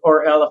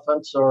 or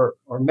elephants, or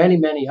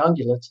many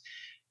ungulates.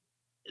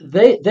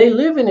 They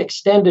live in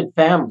extended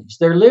families.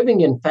 They're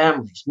living in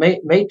families,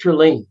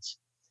 matrilineals.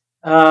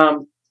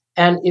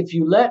 And if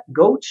you let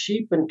goats,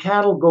 sheep, and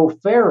cattle go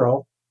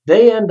feral,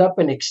 they end up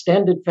in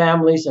extended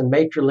families and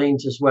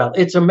matrilineals as well.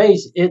 It's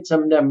amazing. It's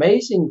an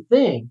amazing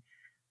thing,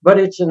 but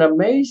it's an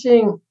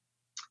amazing,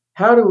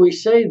 how do we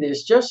say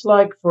this? Just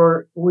like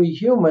for we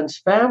humans,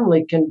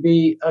 family can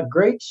be a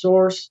great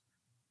source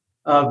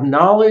of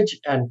knowledge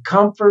and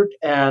comfort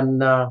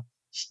and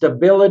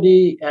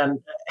stability and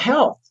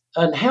health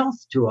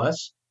to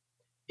us.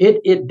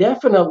 It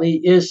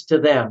definitely is to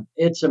them.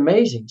 It's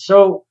amazing.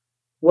 So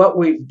what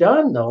we've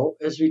done, though,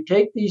 is we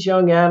take these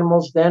young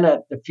animals then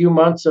at a few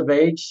months of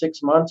age, 6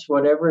 months,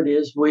 whatever it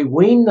is, we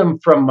wean them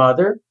from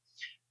mother.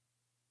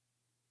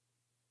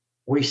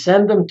 We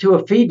send them to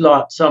a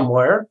feedlot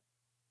somewhere,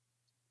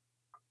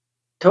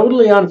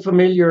 totally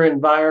unfamiliar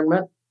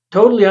environment,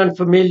 totally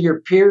unfamiliar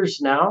peers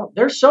now.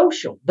 They're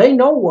social. They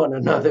know one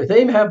another.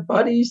 They have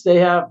buddies.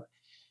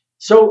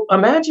 So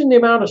imagine the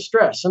amount of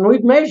stress. And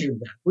we've measured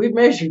that. We've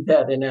measured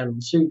that in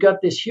animals. So you've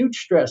got this huge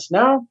stress.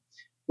 Now,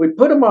 we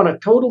put them on a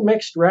total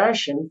mixed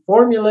ration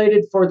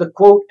formulated for the,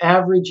 quote,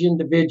 average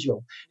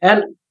individual.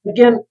 And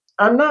again,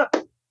 I'm not,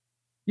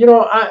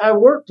 I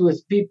worked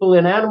with people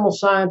in animal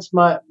science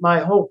my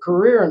whole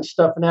career and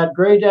stuff and had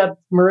great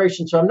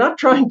admiration. So I'm not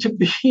trying to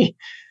be,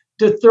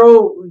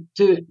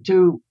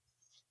 to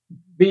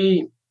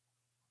be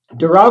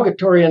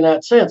derogatory in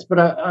that sense,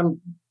 but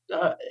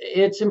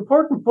it's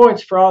important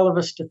points for all of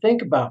us to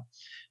think about.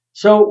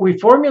 So we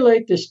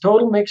formulate this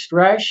total mixed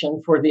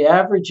ration for the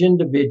average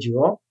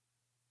individual.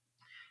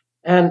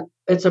 And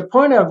it's a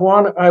point I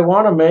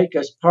want to make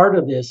as part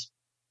of this.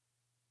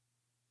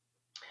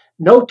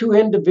 No two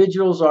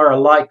individuals are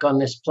alike on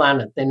this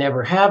planet. They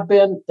never have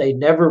been. They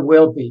never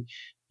will be.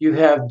 You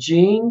have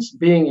genes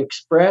being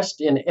expressed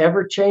in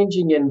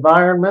ever-changing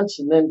environments.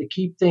 And then to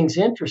keep things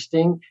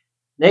interesting,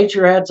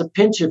 nature adds a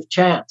pinch of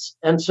chance.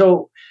 And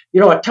so,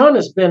 a ton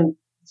has been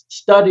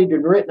studied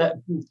and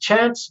written,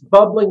 chance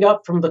bubbling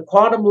up from the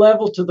quantum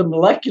level to the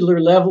molecular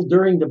level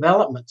during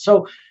development.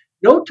 So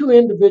no two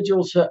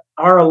individuals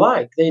are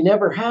alike. They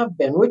never have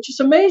been, which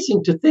is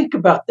amazing to think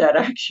about that,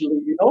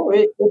 actually.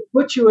 It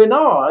puts you in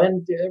awe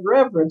and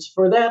reverence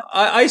for that.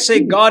 I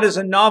say God is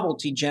a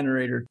novelty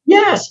generator.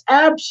 Yes,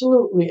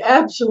 absolutely.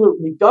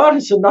 Absolutely. God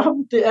is a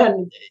novelty,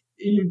 and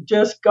you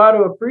just got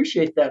to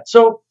appreciate that.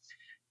 So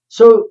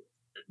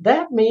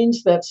that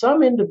means that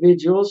some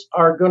individuals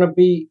are going to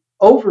be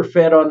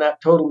overfed on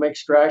that total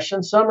mixed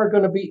ration. Some are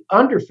going to be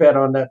underfed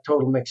on that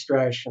total mixed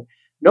ration.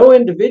 No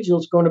individual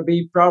is going to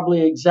be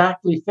probably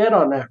exactly fed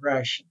on that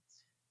ration.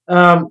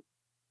 Let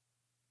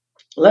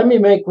me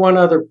make one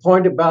other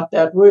point about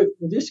that.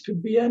 This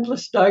could be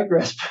endless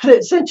digress,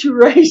 but since you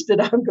raised it,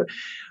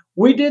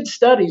 we did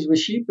studies with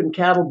sheep and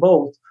cattle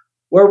both,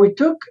 where we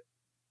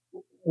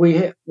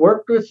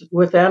worked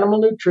with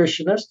animal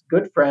nutritionists,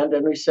 good friend,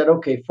 and we said,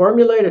 okay,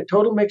 formulate a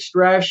total mixed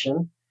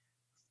ration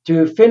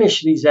to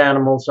finish these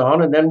animals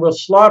on, and then we'll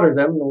slaughter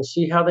them and we'll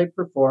see how they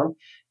perform.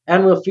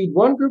 And we'll feed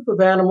one group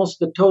of animals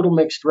the total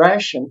mixed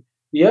ration.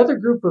 The other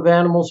group of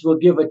animals will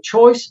give a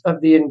choice of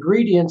the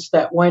ingredients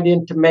that went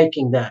into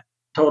making that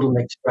total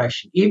mixed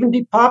ration. Even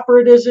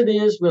depauperate as it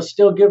is, we'll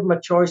still give them a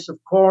choice of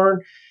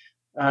corn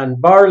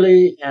and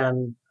barley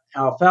and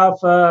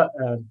alfalfa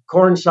and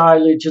corn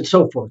silage and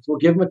so forth. We'll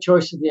give them a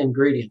choice of the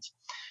ingredients.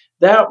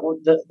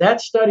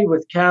 That study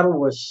with cattle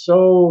was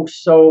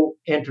so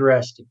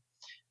interesting.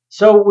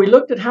 So we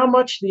looked at how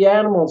much the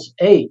animals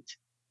ate,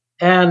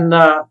 and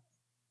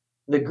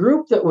the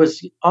group that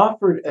was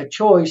offered a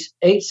choice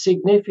ate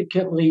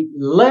significantly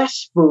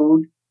less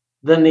food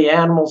than the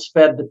animals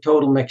fed the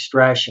total mixed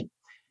ration.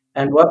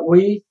 And what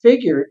we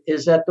figured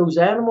is that those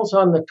animals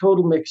on the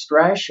total mixed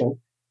ration,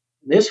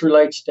 this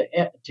relates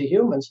to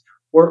humans,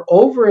 were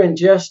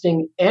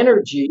over-ingesting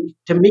energy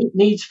to meet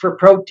needs for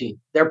protein.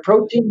 Their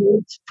protein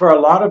needs for a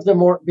lot of them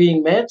weren't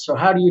being met. So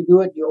how do you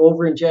do it? You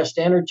over-ingest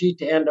energy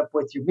to end up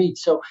with your meat.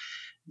 So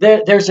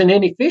there's an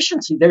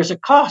inefficiency. There's a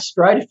cost,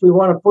 right? If we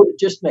want to put it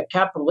just in a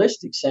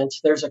capitalistic sense,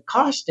 there's a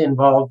cost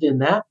involved in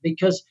that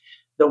because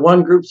the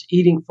one group's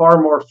eating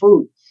far more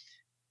food.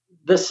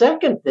 The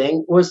second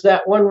thing was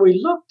that when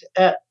we looked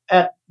at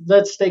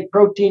let's take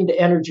protein to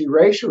energy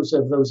ratios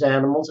of those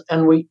animals,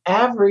 and we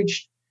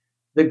averaged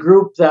the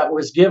group that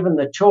was given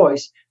the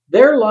choice,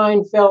 their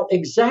line fell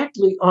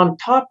exactly on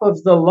top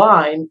of the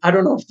line, I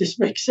don't know if this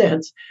makes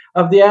sense,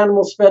 of the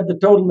animals fed the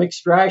total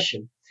mixed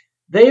ration.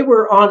 they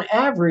were on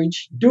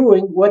average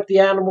doing what the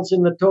animals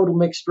in the total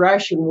mixed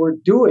ration were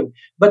doing,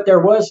 but there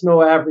was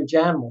no average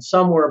animal.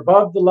 Some were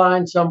above the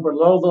line, some were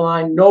below the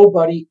line.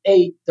 Nobody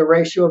ate the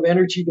ratio of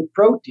energy to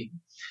protein.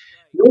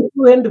 No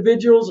two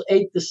individuals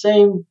ate the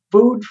same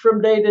food from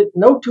day to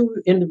no two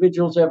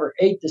individuals ever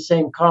ate the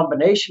same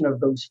combination of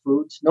those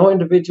foods. No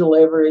individual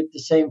ever ate the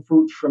same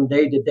food from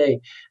day to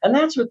day. And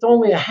that's with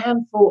only a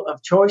handful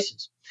of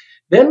choices.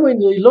 Then when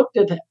we looked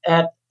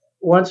at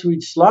once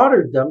we'd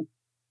slaughtered them,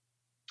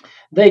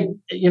 they,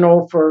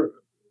 for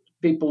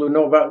people who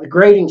know about the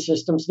grading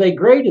systems, they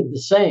graded the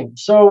same.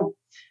 So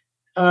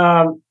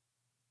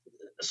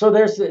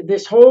there's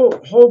this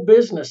whole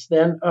business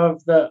then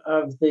of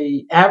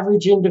the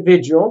average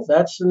individual.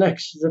 That's the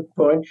next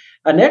point.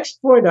 A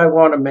next point I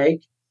want to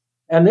make,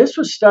 and this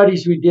was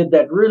studies we did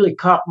that really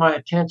caught my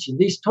attention.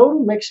 These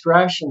total mixed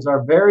rations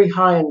are very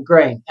high in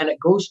grain, and it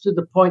goes to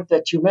the point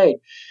that you made.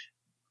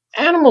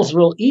 Animals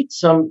will eat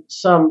some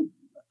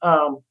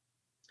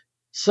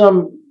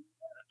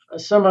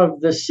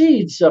of the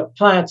seeds of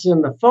plants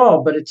in the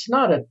fall, but it's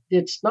not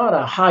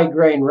a high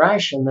grain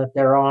ration that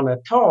they're on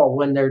at all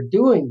when they're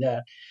doing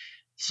that.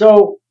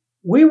 So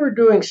we were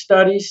doing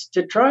studies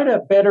to try to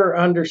better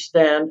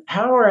understand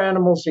how are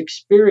animals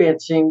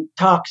experiencing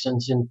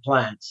toxins in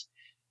plants.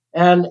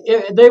 And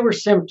they were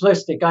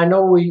simplistic. I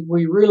know we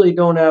really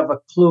don't have a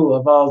clue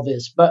of all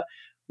this, but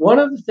one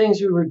of the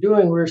things we were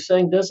doing, we were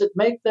saying, does it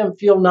make them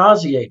feel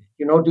nauseated?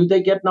 Do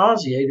they get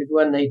nauseated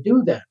when they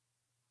do that?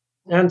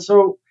 And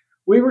so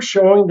we were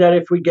showing that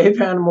if we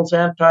gave animals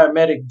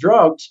antiemetic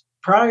drugs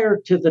prior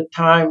to the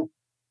time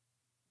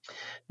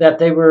that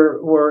they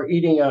were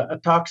eating a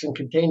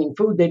toxin-containing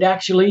food, they'd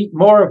actually eat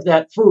more of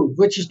that food,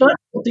 which is not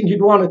something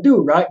you'd want to do,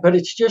 right? But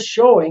it's just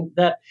showing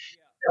that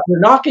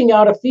we're knocking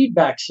out a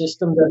feedback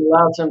system that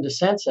allows them to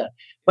sense that.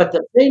 But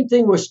the same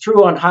thing was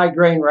true on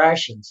high-grain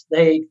rations.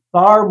 They ate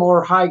far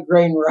more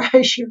high-grain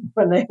ration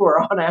when they were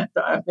on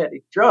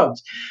antiemetic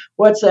drugs.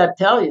 What's that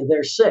tell you?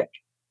 They're sick.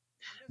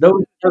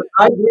 Those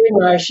high-grain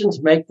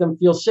rations make them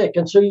feel sick.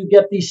 And so you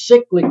get these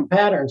cyclic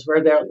patterns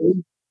where they'll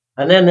eat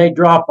and then they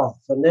drop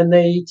off, and then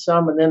they eat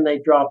some and then they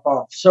drop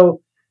off.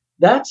 So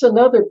that's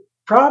another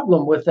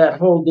problem with that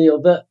whole deal.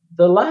 The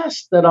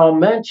last that I'll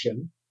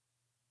mention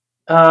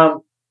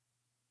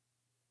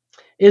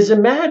is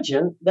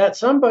imagine that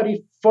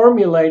somebody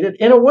formulated,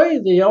 in a way,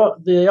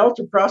 the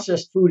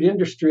ultra-processed food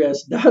industry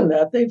has done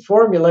that. They've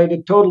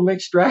formulated total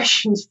mixed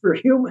rations for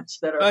humans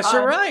that are That's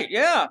right,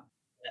 yeah.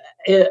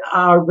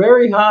 Are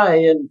very high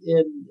in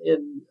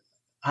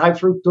high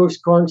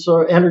fructose corn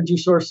energy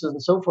sources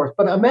and so forth.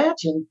 But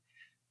imagine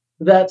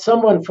that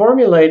someone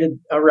formulated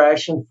a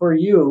ration for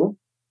you,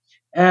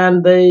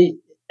 and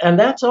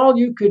that's all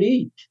you could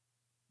eat,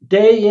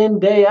 day in,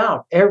 day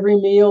out, every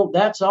meal.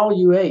 That's all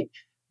you ate.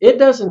 It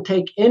doesn't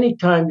take any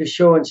time to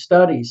show in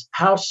studies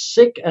how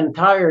sick and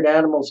tired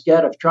animals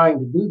get of trying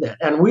to do that.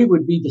 And we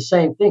would be the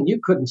same thing. You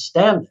couldn't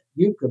stand it.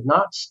 You could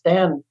not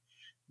stand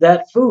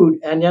that food,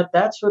 and yet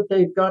that's what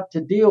they've got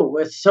to deal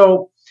with.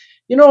 So,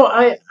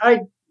 I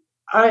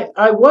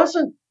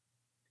wasn't,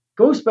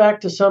 goes back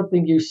to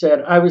something you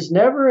said. I was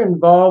never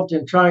involved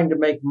in trying to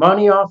make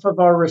money off of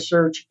our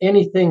research,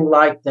 anything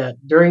like that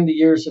during the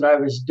years that I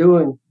was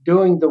doing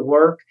the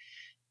work.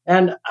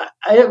 And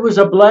it was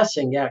a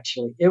blessing,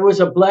 actually. It was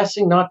a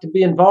blessing not to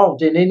be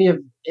involved in any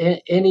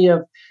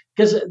of,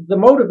 because the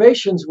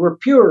motivations were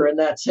pure in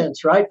that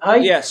sense, right?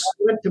 Yes.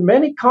 I went to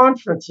many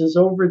conferences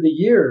over the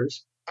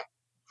years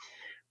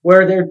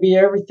where there'd be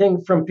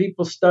everything from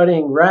people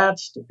studying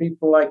rats to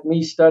people like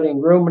me studying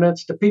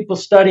ruminants to people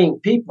studying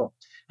people.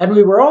 And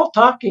we were all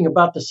talking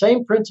about the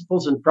same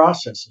principles and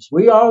processes.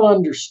 We all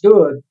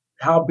understood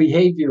how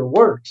behavior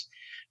works.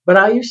 But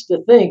I used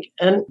to think,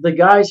 and the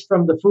guys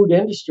from the food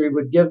industry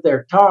would give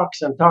their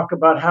talks and talk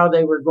about how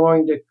they were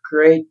going to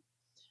create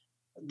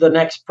the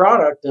next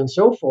product and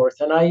so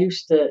forth. And I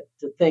used to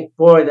think,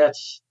 boy,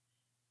 that's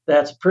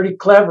pretty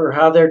clever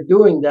how they're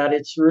doing that.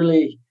 It's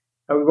really,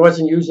 I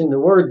wasn't using the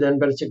word then,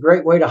 but it's a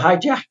great way to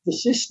hijack the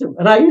system.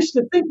 And I used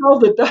to think all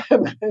the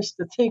time,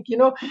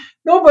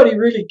 nobody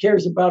really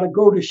cares about a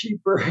goat, a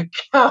sheep, or a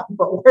cow,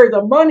 but where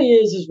the money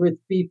is with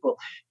people.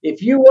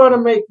 If you want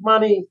to make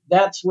money,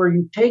 that's where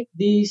you take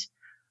these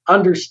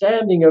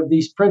understanding of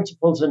these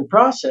principles and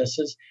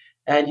processes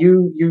and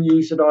you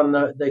use it on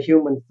the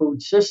human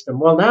food system.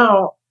 Well,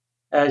 now,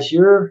 as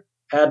you're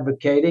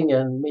advocating,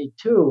 and me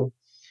too,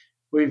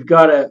 we've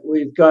got to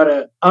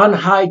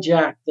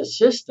unhijack the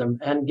system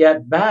and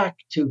get back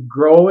to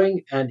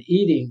growing and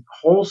eating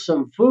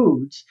wholesome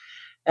foods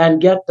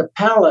and get the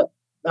palate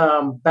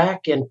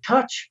back in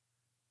touch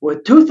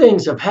with two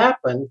things have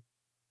happened,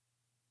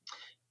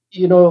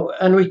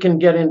 and we can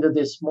get into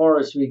this more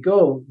as we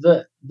go.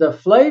 The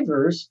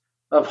flavors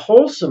of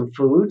wholesome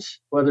foods,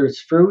 whether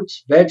it's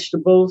fruits,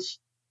 vegetables,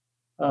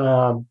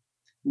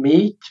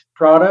 meat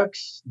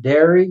products,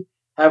 dairy,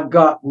 have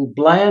gotten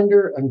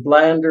blander and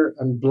blander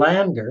and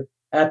blander.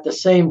 At the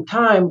same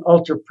time,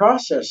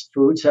 ultra-processed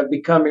foods have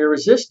become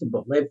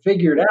irresistible. They've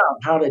figured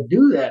out how to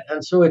do that.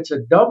 And so it's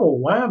a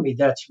double whammy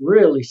that's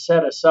really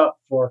set us up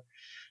for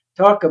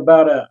talk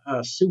about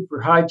a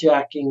super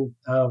hijacking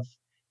of,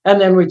 and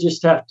then we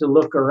just have to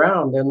look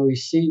around and we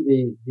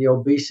see the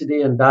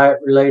obesity and diet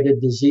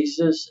related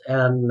diseases.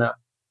 And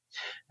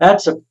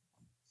that's a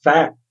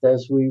fact,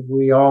 as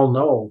we all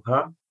know,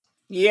 huh?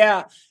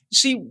 Yeah.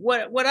 See,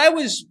 what I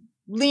was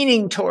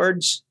leaning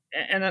towards,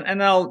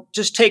 and I'll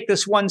just take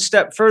this one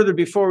step further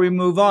before we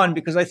move on,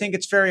 because I think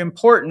it's very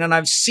important. And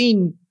I've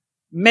seen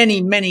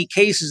many, many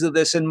cases of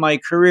this in my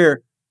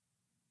career.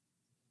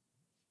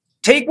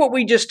 Take what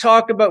we just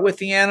talked about with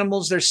the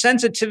animals, their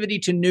sensitivity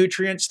to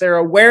nutrients, their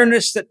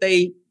awareness that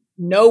they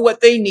know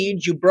what they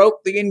need. You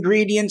broke the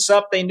ingredients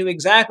up. They knew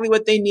exactly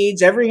what they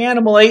need. Every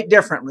animal ate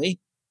differently.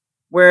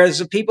 Whereas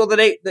the people that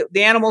ate,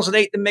 the animals that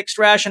ate the mixed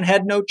ration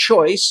had no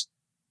choice.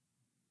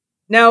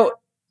 Now,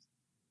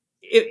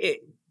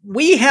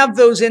 we have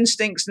those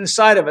instincts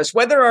inside of us,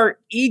 whether our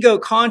ego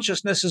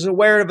consciousness is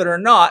aware of it or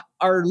not.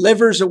 Our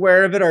liver's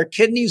aware of it. Our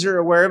kidneys are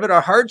aware of it. Our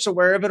heart's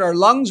aware of it. Our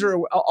lungs are,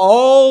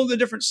 all the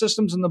different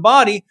systems in the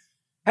body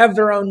have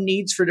their own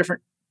needs for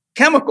different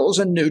chemicals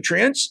and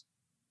nutrients.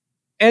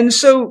 And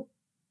so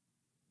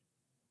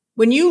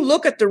when you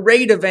look at the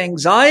rate of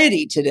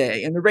anxiety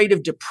today and the rate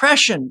of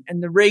depression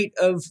and the rate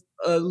of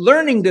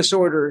learning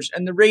disorders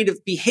and the rate of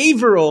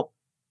behavioral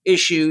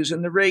issues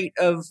and the rate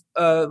of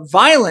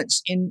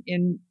violence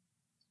in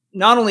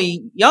not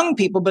only young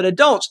people, but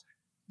adults,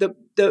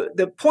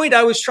 the point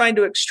I was trying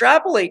to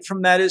extrapolate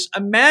from that is,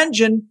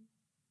 imagine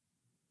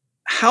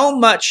how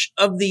much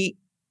of the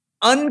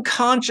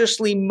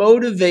unconsciously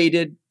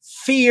motivated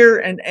fear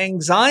and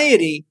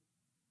anxiety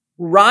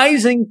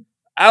rising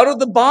out of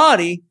the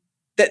body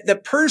that the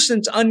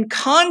person's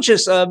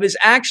unconscious of is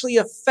actually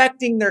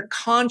affecting their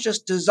conscious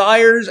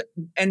desires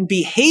and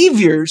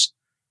behaviors,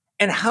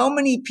 and how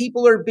many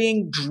people are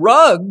being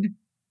drugged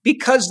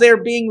because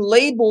they're being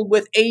labeled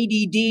with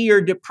ADD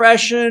or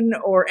depression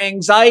or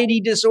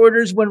anxiety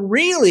disorders, when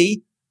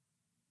really,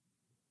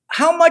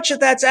 how much of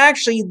that's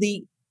actually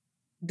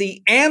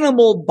the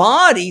animal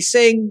body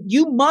saying,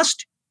 you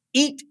must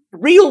eat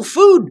real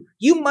food.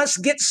 You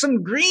must get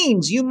some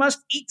greens. You must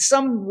eat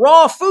some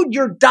raw food.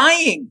 You're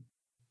dying.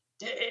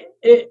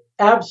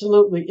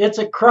 Absolutely. It's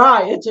a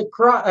cry. It's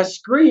a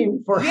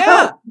scream for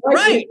help.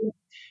 Right.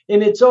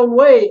 In its own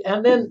way.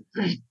 And then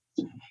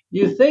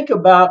you think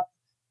about,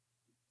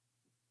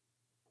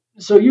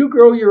 so you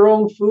grow your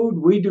own food,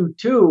 we do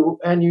too,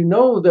 and you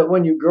know that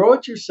when you grow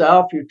it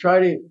yourself, you try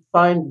to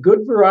find good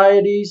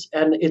varieties,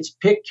 and it's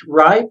picked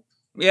ripe.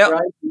 Yeah.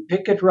 Right? You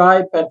pick it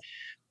ripe, and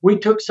we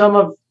took some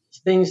of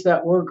things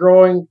that we're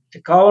growing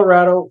to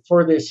Colorado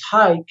for this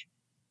hike,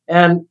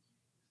 and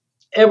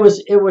it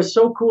was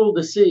so cool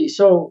to see.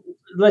 So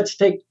let's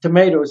take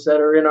tomatoes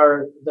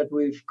that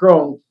we've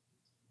grown.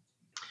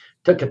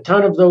 Took a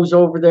ton of those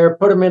over there,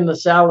 put them in the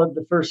salad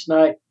the first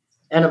night,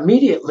 and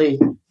immediately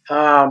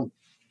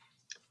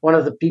one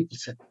of the people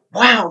said,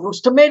 "Wow, those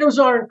tomatoes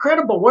are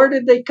incredible. Where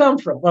did they come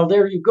from?" Well,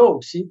 there you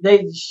go. See,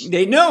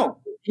 they know.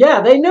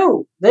 Yeah, they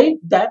knew.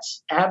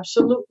 That's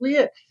absolutely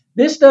it.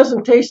 This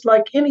doesn't taste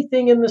like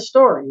anything in the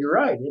store. You're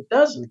right. It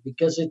doesn't,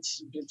 because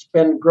it's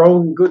been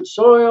grown in good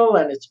soil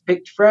and it's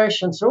picked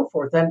fresh and so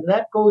forth. And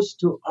that goes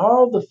to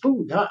all the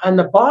food. Huh? And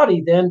the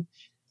body then,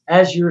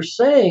 as you're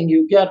saying,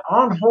 you get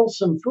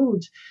unwholesome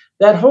foods.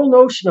 That whole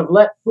notion of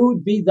let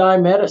food be thy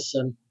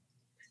medicine,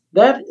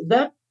 that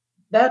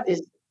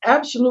is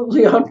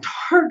absolutely on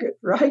target,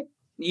 right?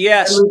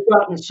 Yes. And we've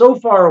gotten so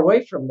far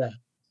away from that.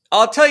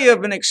 I'll tell you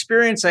of an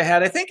experience I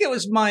had. I think it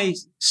was my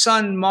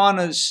son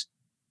Mana's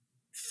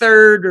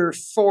 3rd or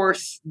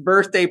 4th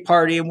birthday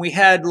party, and we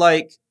had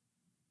like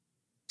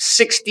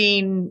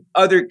 16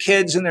 other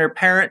kids and their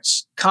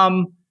parents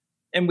come,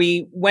 and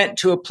we went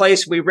to a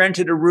place. We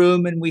rented a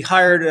room and we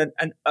hired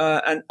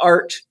an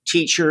art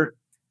teacher,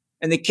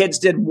 and the kids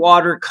did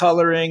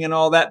watercoloring and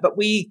all that. But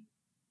we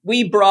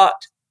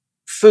brought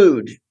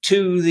food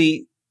to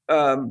the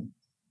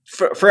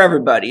for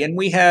everybody, and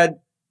we had,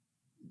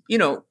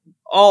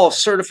 all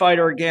certified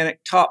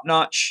organic,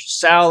 top-notch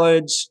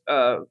salads,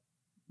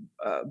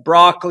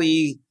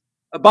 broccoli,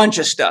 a bunch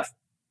of stuff.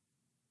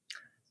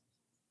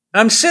 And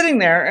I'm sitting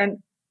there and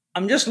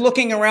I'm just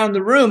looking around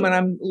the room and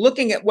I'm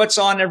looking at what's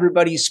on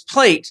everybody's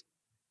plate.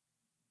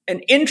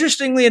 And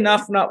interestingly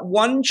enough, not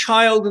one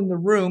child in the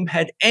room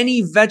had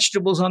any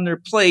vegetables on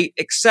their plate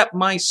except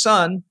my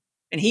son.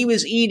 And he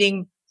was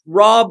eating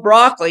raw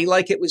broccoli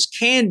like it was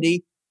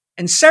candy.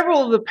 And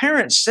several of the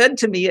parents said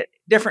to me at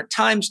different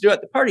times throughout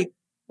the party,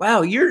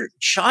 "Wow, your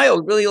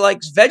child really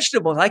likes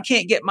vegetables. I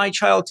can't get my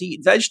child to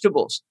eat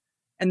vegetables."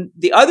 And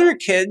the other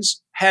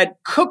kids had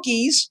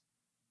cookies,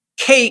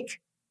 cake,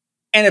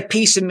 and a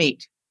piece of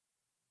meat.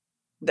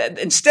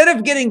 Instead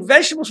of getting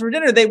vegetables for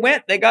dinner, they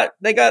got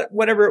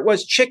whatever it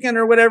was, chicken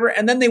or whatever,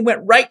 and then they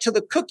went right to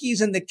the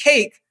cookies and the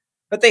cake,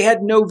 but they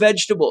had no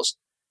vegetables.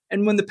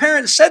 And when the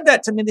parents said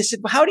that to me, they said,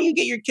 "Well, how do you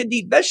get your kid to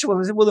eat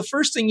vegetables?" I said, "Well, the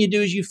first thing you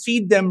do is you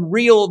feed them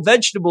real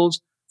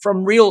vegetables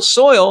from real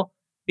soil,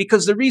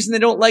 because the reason they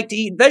don't like to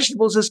eat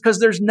vegetables is because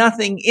there's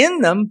nothing in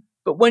them.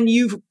 But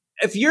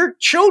if your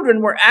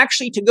children were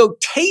actually to go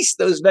taste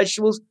those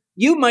vegetables,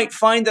 you might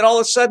find that all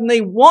of a sudden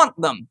they want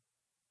them."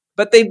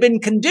 but they've been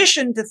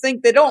conditioned to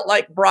think they don't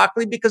like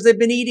broccoli because they've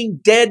been eating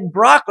dead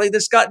broccoli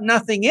that's got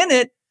nothing in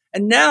it.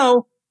 And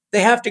now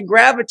they have to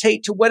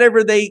gravitate to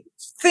whatever they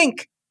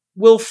think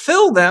will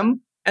fill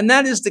them. And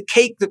that is the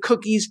cake, the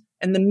cookies,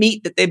 and the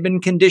meat that they've been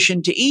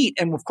conditioned to eat.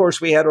 And of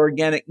course, we had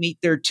organic meat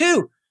there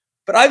too.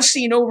 But I've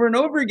seen over and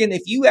over again,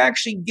 if you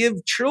actually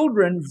give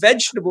children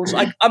vegetables,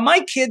 like my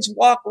kids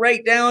walk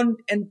right down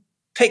and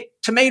pick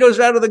tomatoes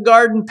out of the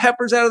garden,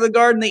 peppers out of the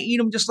garden. They eat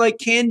them just like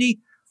candy.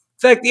 In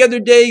fact, the other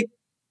day,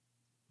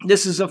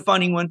 this is a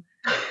funny one.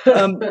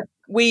 The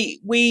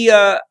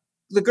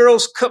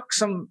girls cooked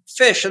some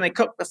fish, and they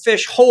cooked the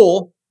fish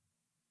whole.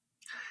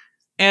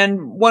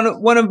 And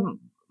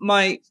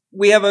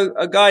we have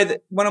a guy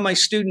that one of my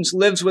students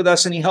lives with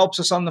us, and he helps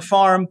us on the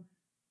farm.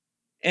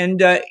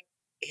 And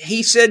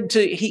he said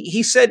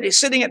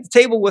sitting at the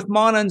table with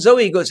Mana and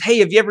Zoe, he goes, "Hey,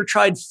 have you ever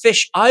tried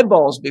fish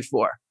eyeballs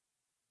before?"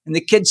 And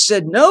the kids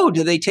said, "No,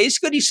 do they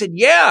taste good?" He said,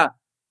 "Yeah."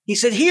 He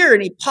said, "Here,"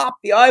 and he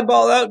popped the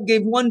eyeball out and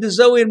gave one to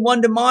Zoe and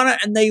one to Mana,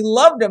 and they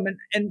loved them.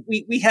 And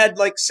we had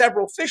like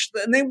several fish,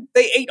 and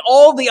they ate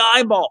all the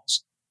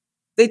eyeballs.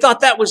 They thought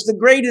that was the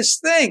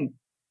greatest thing.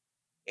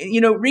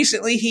 And,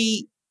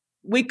 recently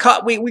we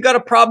got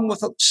a problem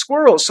with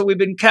squirrels, so we've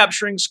been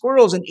capturing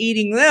squirrels and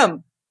eating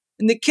them.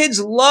 And the kids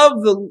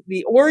love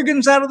the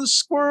organs out of the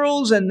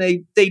squirrels, and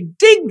they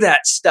dig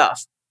that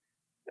stuff.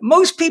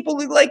 Most people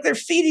they're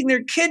feeding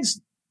their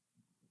kids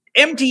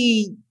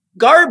empty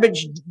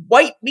garbage,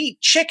 white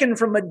meat chicken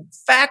from a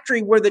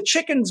factory where the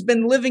chicken's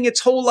been living its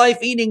whole life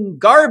eating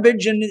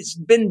garbage, and it's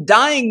been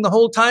dying the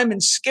whole time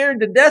and scared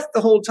to death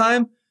the whole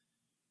time.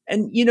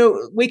 And,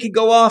 we could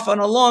go off on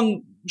a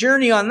long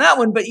journey on that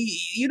one, but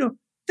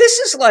this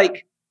is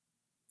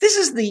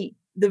the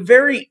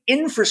very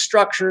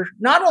infrastructure,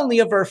 not only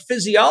of our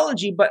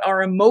physiology, but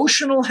our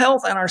emotional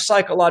health and our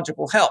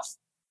psychological health.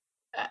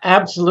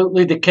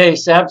 Absolutely the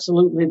case.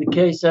 Absolutely the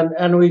case.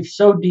 And we've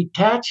so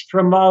detached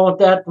from all of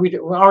that, we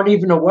aren't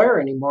even aware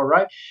anymore,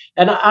 right?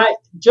 And I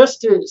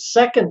just to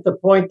second the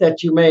point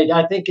that you made,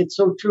 I think it's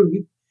so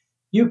true.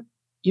 You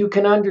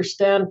can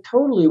understand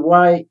totally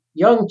why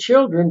young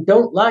children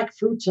don't like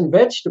fruits and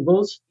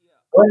vegetables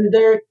when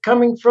they're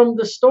coming from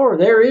the store.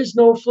 There is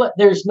no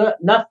there's no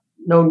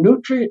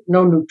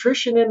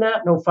nutrition in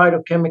that, no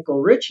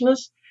phytochemical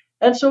richness.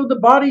 And so the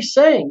body's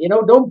saying,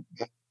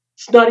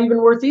 it's not even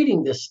worth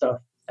eating this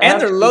stuff.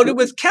 And they're loaded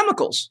with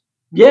chemicals.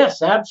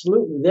 Yes,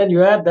 absolutely. Then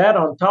you add that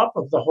on top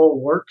of the whole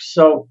works.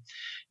 So,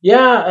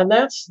 yeah, and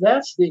that's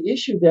the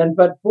issue then.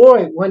 But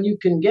boy, when you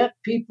can get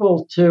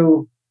people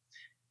to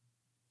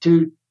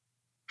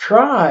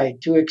try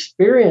to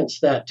experience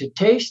that, to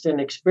taste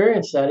and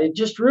experience that, it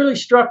just really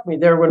struck me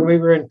there when we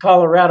were in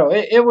Colorado.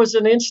 It was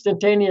an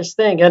instantaneous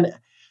thing. And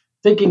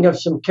thinking of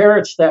some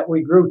carrots that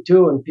we grew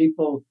too, and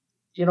people,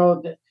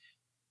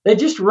 they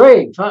just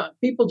rave. Huh?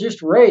 People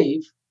just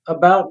rave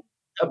about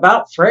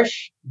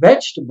fresh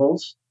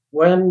vegetables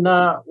when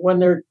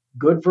they're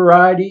good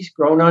varieties,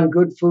 grown on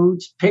good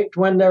foods, picked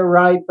when they're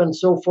ripe, and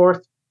so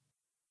forth.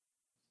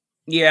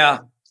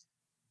 Yeah.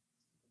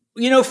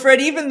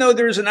 Fred, even though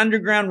there's an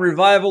underground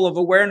revival of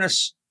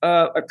awareness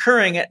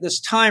occurring at this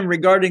time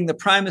regarding the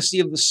primacy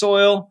of the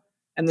soil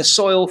and the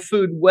soil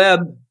food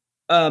web,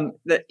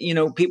 that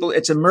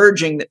it's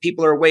emerging, that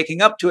people are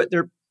waking up to it.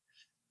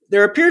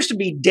 There appears to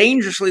be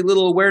dangerously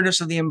little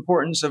awareness of the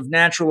importance of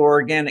natural or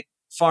organic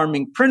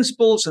farming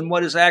principles and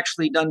what is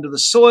actually done to the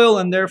soil,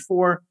 and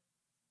therefore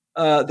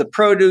the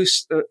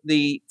produce,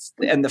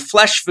 and the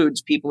flesh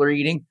foods people are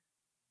eating.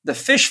 The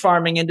fish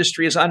farming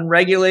industry is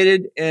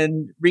unregulated,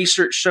 and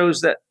research shows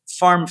that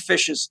farm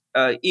fish is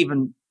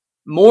even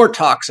more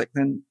toxic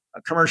than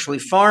commercially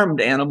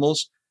farmed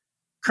animals.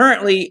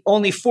 Currently,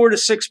 only 4 to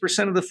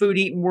 6% of the food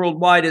eaten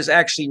worldwide is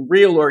actually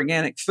real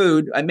organic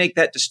food. I make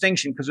that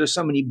distinction because there's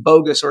so many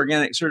bogus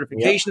organic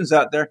certifications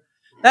out there.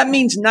 That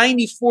means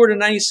 94 to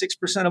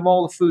 96% of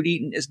all the food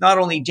eaten is not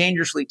only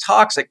dangerously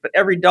toxic, but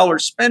every dollar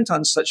spent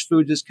on such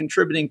foods is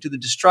contributing to the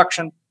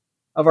destruction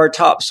of our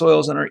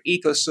topsoils and our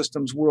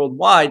ecosystems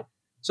worldwide.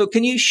 So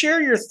can you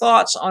share your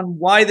thoughts on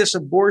why this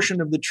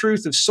abortion of the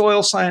truth of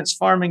soil science,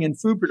 farming, and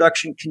food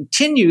production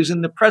continues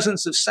in the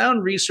presence of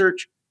sound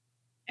research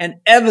and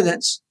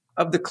evidence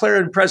of the clear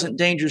and present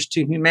dangers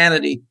to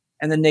humanity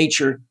and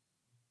nature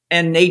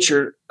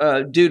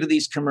due to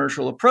these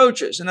commercial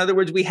approaches? In other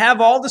words, we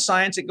have all the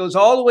science. It goes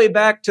all the way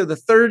back to the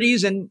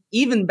 30s and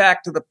even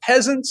back to the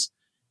peasants.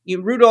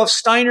 Rudolf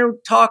Steiner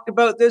talked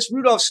about this.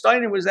 Rudolf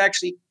Steiner was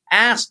actually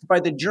asked by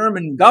the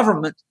German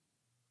government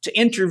to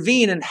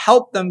intervene and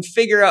help them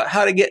figure out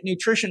how to get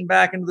nutrition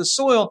back into the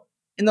soil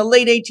in the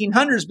late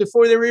 1800s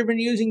before they were even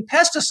using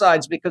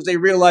pesticides, because they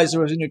realized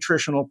there was a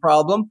nutritional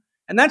problem.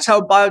 And that's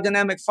how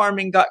biodynamic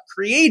farming got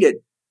created.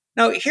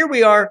 Now, here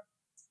we are,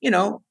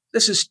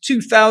 this is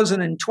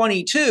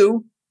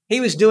 2022. He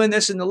was doing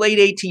this in the late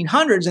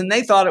 1800s, and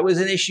they thought it was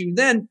an issue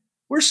then.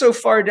 We're so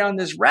far down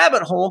this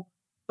rabbit hole,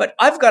 but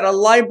I've got a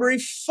library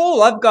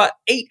full. I've got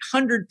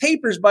 800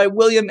 papers by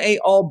William A.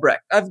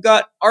 Albrecht. I've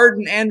got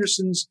Arden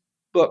Anderson's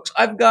books.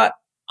 I've got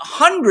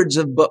hundreds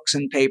of books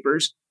and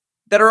papers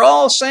that are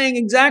all saying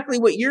exactly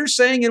what you're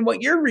saying and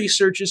what your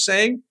research is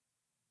saying.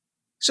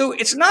 So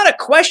it's not a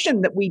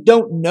question that we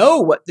don't know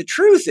what the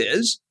truth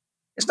is.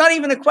 It's not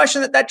even a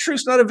question that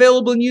truth's not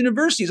available in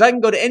universities. I can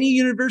go to any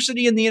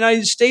university in the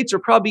United States or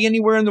probably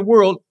anywhere in the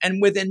world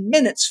and within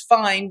minutes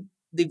find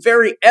the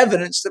very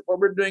evidence that what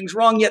we're doing is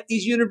wrong. Yet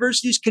these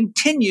universities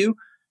continue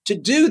to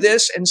do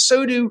this, and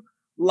so do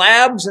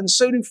labs, and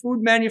so do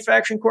food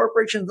manufacturing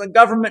corporations. The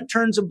government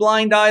turns a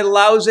blind eye,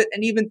 allows it,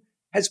 and even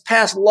has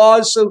passed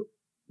laws. So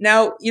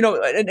now,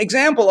 an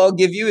example I'll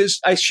give you is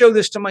I show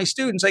this to my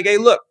students. I go, hey,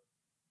 look,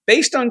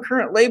 based on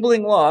current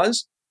labeling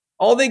laws,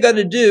 all they got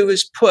to do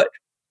is put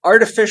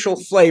artificial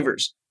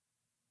flavors.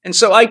 And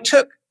so I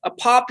took a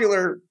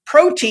popular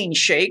protein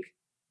shake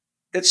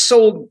that's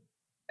sold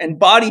and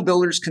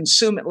bodybuilders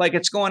consume it like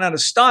it's going out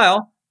of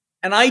style.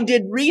 And I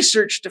did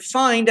research to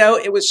find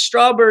out it was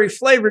strawberry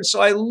flavored.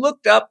 So I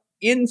looked up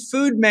in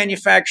food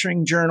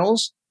manufacturing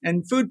journals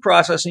and food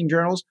processing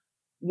journals,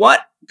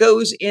 what are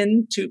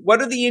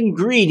the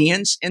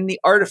ingredients in the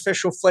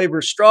artificial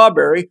flavor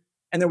strawberry?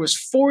 And there was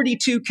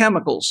 42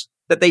 chemicals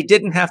that they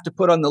didn't have to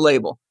put on the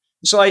label.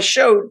 So I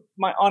showed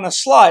on a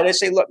slide, I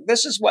say, look,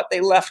 this is what they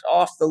left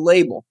off the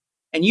label.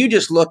 And you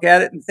just look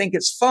at it and think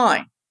it's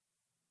fine.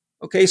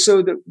 Okay,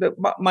 so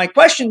my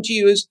question to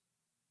you is,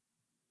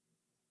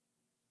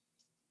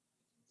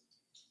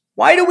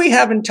 why do we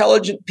have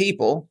intelligent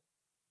people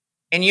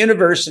in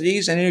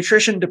universities and in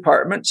nutrition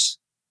departments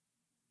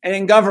and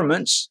in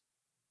governments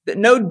that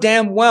know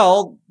damn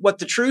well what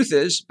the truth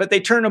is, but they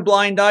turn a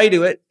blind eye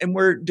to it, and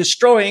we're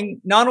destroying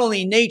not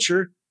only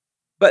nature,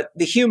 but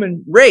the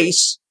human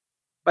race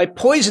by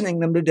poisoning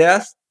them to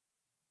death,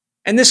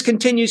 and this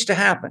continues to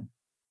happen?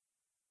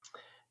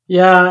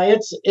 Yeah,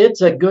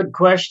 it's a good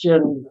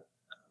question,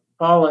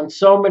 Paul, and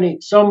so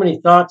many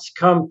thoughts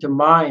come to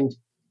mind.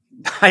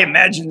 I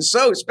imagine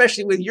so,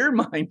 especially with your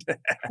mind.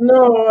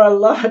 No, a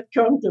lot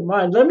come to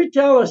mind. Let me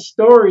tell a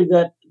story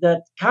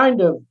that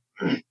kind of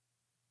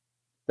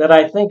that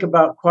I think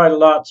about quite a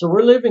lot. So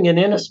we're living in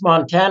Innis,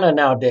 Montana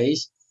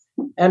nowadays,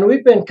 and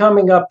we've been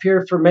coming up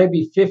here for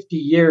maybe 50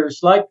 years,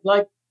 like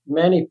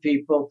many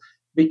people,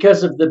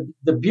 because of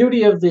the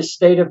beauty of the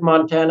state of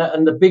Montana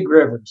and the big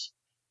rivers.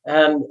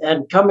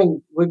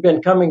 We've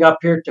been coming up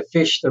here to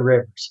fish the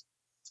rivers.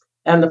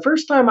 And the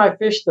first time I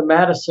fished the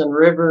Madison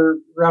River,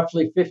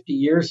 roughly 50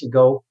 years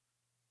ago,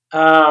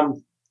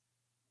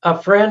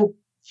 a friend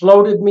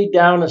floated me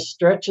down a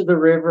stretch of the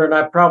river, and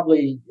I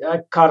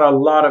caught a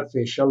lot of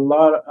fish, a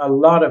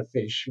lot of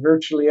fish,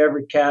 virtually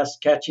every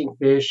cast catching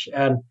fish,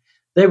 and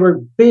they were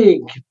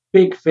big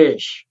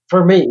fish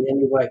for me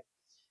anyway.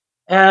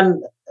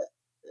 And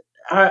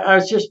I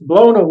was just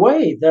blown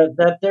away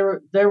that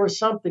there was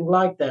something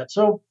like that.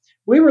 So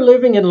we were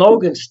living in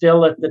Logan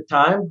still at the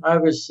time. I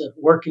was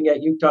working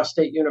at Utah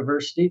State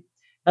University,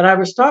 and I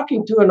was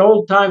talking to an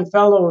old-time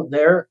fellow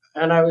there,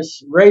 and I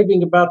was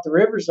raving about the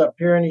rivers up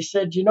here, and he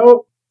said,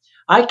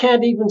 I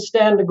can't even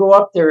stand to go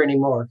up there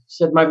anymore. He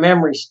said, my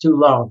memory's too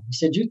long. He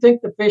said, you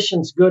think the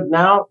fishing's good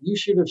now? You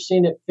should have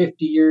seen it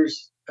 50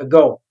 years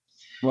ago.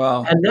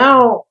 Wow. And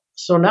now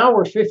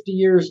we're 50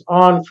 years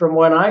on from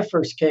when I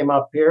first came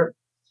up here.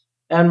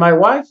 And my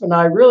wife and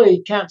I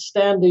really can't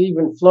stand to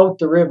even float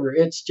the river.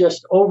 It's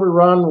just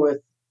overrun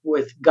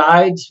with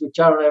guides, which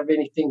I don't have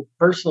anything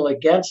personal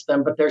against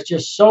them, but there's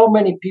just so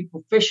many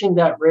people fishing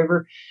that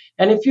river.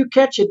 And if you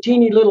catch a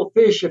teeny little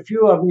fish, a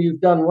few of them,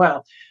 you've done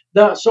well.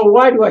 So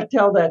why do I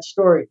tell that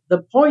story?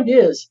 The point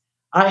is,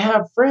 I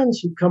have friends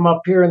who come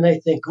up here and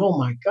they think, oh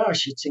my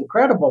gosh, it's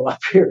incredible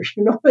up here.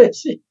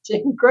 It's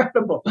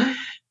incredible.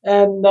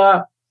 And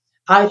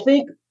I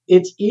think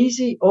it's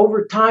easy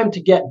over time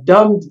to get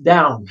dumbed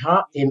down,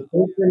 in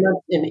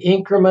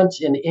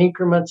increments.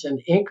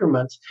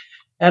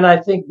 And I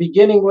think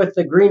beginning with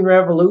the Green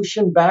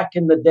Revolution back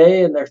in the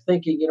day, and they're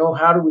thinking,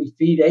 how do we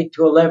feed 8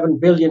 to 11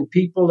 billion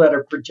people that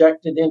are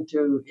projected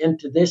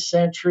into this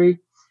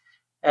century?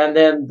 And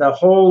then the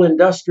whole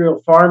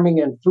industrial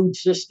farming and food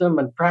system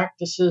and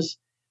practices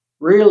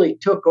really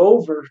took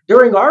over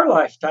during our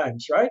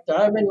lifetimes, right?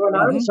 I mean, when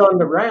I was on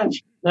the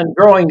ranch and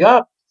growing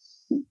up,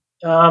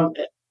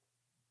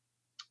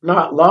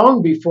 not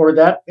long before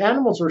that,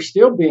 animals were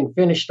still being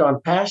finished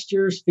on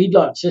pastures.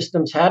 Feedlot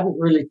systems hadn't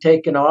really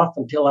taken off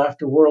until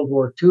after World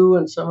War II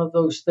and some of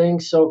those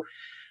things. So,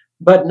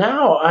 but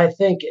now I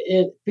think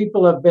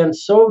people have been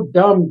so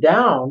dumbed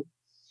down,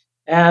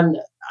 and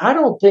I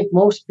don't think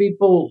most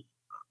people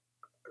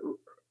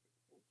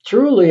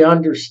truly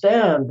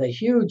understand the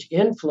huge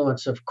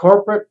influence of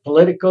corporate,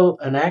 political,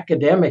 and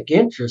academic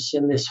interests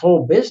in this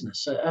whole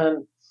business.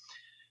 And,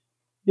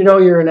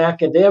 you're in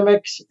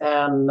academics,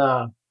 and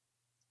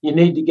you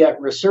need to get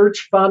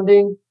research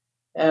funding.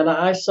 And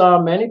I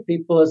saw many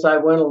people as I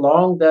went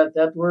along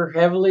that were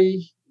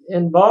heavily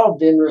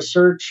involved in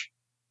research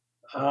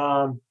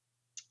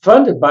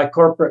funded by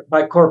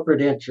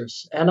corporate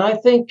interests. And I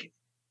think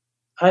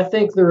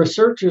the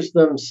researchers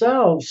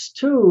themselves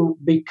too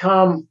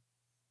become,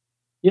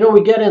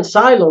 we get in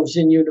silos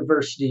in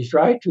universities,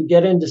 right? We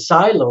get into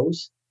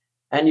silos,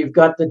 and you've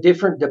got the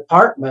different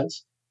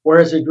departments.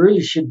 whereas it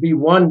really should be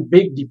one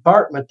big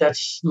department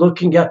that's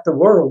looking at the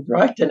world,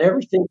 right? And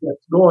everything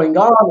that's going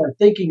on and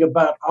thinking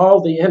about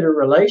all the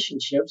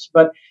interrelationships.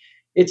 But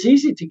it's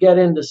easy to get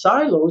into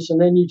silos,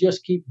 and then you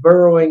just keep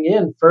burrowing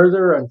in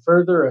further and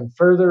further and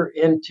further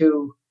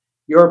into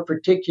your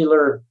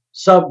particular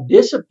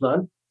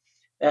sub-discipline.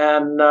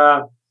 And,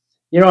 I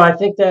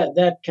think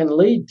that can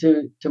lead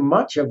to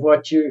much of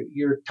what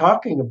you're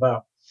talking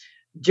about.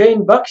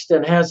 Jane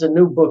Buxton has a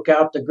new book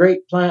out, The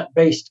Great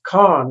Plant-Based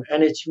Con,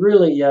 and it's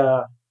really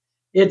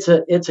it's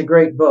a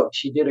great book.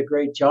 She did a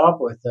great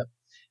job with it.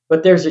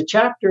 But there's a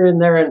chapter in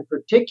there in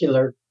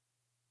particular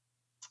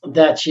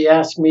that she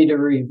asked me to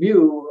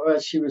review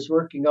as she was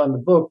working on the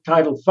book,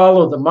 titled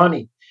Follow the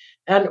Money.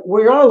 And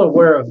we're all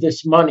aware of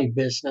this money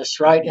business,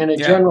 right, in a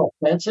general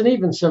sense, and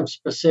even some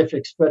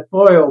specifics. But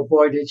boy, oh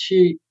boy, does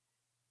she,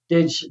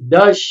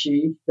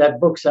 that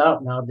book's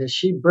out now, does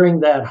she bring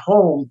that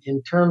home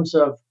in terms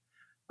of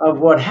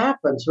what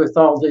happens with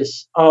all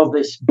this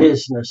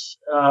business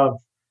of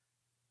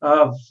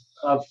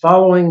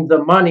following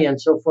the money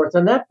and so forth.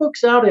 And that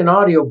book's out in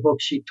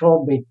audiobook, she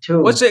told me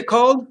too. What's it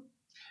called?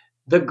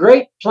 The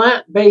Great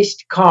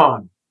Plant-Based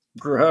Con.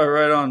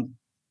 Right on.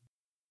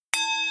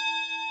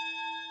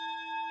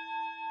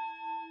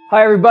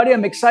 Hi, everybody.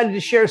 I'm excited to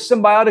share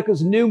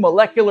Symbiotica's new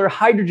molecular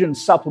hydrogen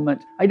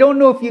supplement. I don't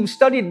know if you've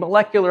studied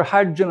molecular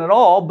hydrogen at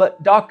all,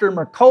 but Dr.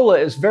 Mercola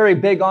is very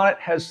big on it,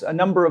 has a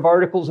number of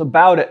articles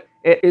about it.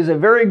 It is a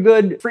very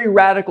good free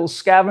radical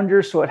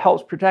scavenger, so it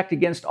helps protect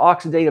against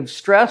oxidative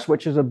stress,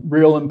 which is a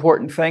real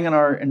important thing in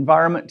our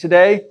environment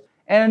today.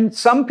 And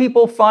some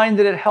people find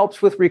that it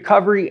helps with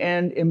recovery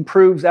and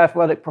improves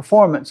athletic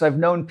performance. I've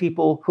known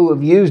people who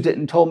have used it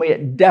and told me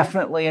it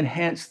definitely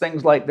enhanced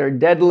things like their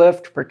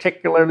deadlift,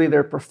 particularly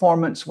their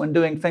performance when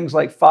doing things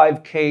like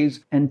 5Ks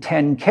and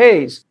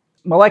 10Ks.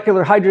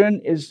 Molecular hydrogen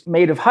is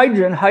made of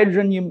hydrogen.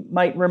 Hydrogen, you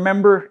might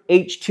remember,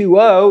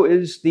 H2O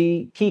is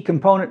the key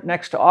component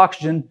next to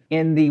oxygen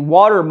in the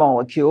water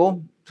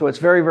molecule. So it's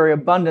very, very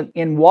abundant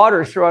in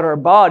water throughout our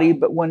body.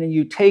 But when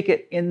you take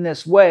it in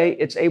this way,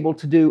 it's able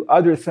to do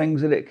other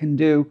things that it can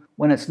do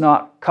when it's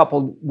not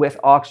coupled with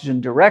oxygen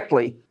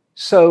directly.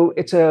 So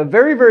it's a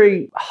very,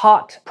 very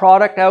hot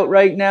product out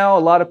right now. A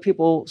lot of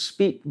people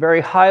speak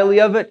very highly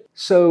of it.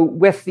 So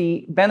with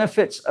the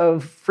benefits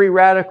of free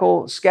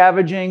radical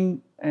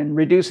scavenging and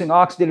reducing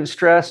oxidative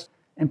stress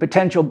and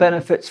potential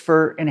benefits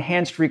for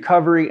enhanced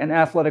recovery and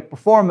athletic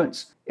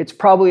performance, it's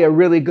probably a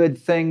really good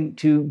thing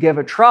to give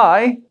a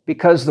try,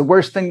 because the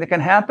worst thing that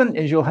can happen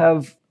is you'll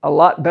have a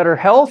lot better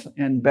health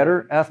and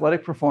better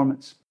athletic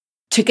performance.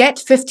 To get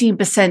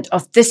 15%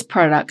 off this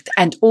product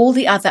and all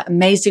the other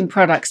amazing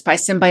products by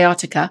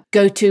Symbiotica,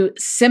 go to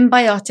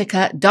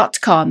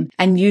Symbiotica.com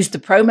and use the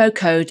promo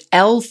code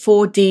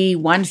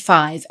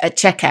L4D15 at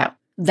checkout.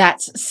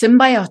 That's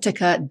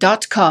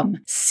Symbiotica.com,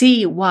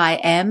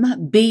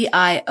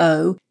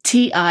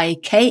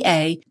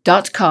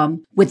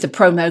 Symbiotika.com, with the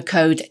promo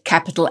code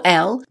capital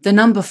L, the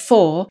number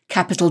 4,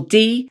 capital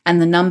D,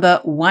 and the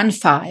number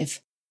 15.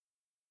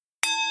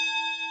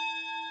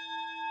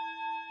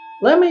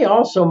 Let me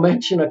also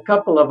mention a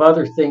couple of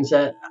other things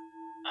that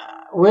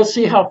we'll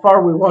see how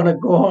far we want to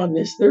go on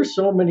this. There's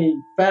so many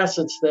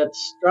facets that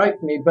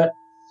strike me, but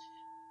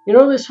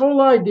this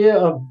whole idea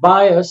of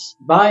bias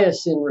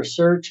in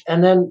research,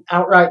 and then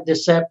outright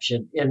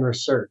deception in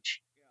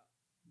research.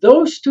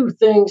 Those two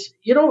things,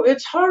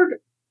 it's hard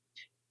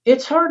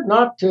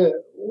not to,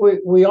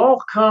 we all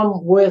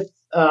come with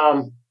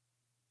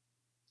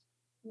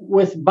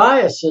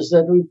biases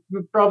that we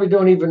probably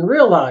don't even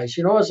realize,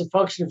 as a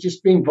function of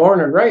just being born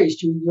and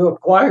raised, you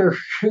acquire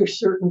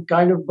certain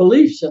kind of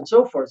beliefs and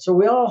so forth. So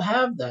we all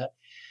have that.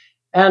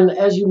 And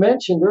as you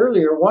mentioned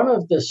earlier, one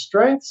of the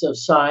strengths of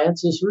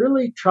science is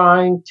really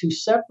trying to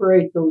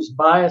separate those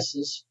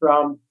biases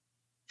from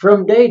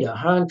data,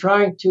 and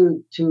trying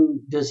to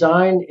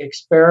design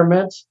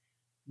experiments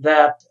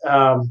that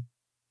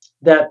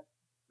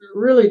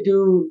really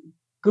do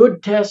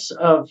good tests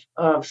of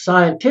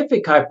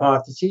scientific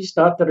hypotheses,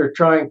 not that are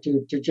trying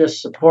to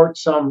just support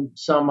some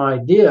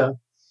idea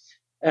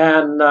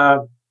and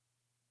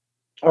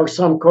or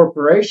some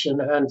corporation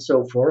and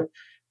so forth.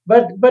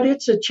 But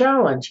it's a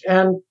challenge,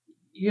 and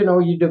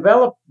you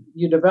develop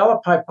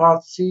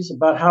hypotheses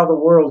about how the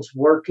world's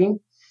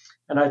working,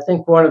 and I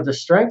think one of the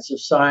strengths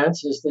of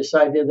science is this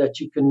idea that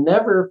you can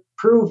never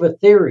prove a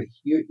theory.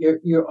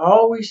 You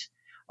always,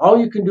 all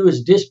you can do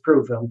is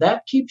disprove them.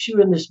 That keeps you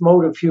in this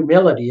mode of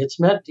humility. It's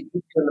meant to keep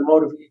you in the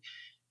mode of,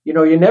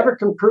 you never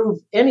can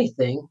prove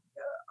anything.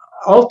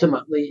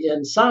 Ultimately,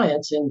 in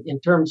science, in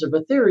terms of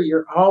a theory,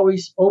 you're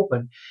always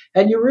open.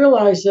 And you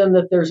realize then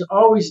that there's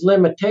always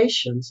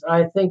limitations.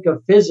 I think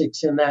of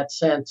physics in that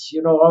sense,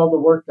 all the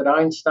work that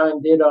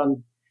Einstein did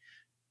on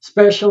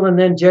special and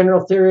then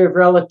general theory of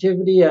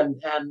relativity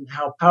and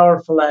how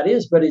powerful that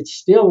is, but it's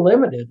still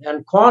limited.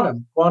 And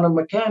quantum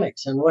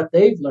mechanics and what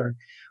they've learned.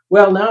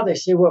 Well, now they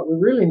say what we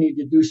really need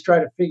to do is try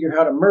to figure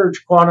how to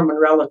merge quantum and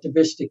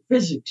relativistic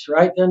physics,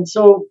 right? And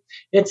so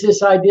it's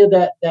this idea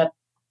that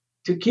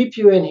to keep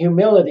you in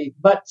humility.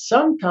 But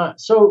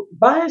sometimes, so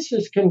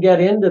biases can get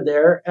into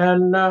there.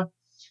 And,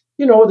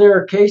 there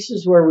are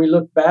cases where we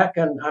look back,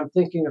 and I'm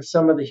thinking of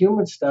some of the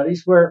human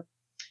studies where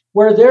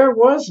there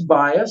was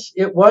bias.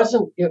 It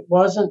wasn't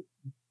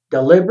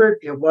deliberate.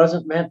 It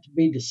wasn't meant to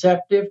be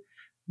deceptive.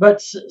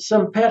 But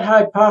some pet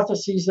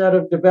hypotheses that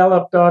have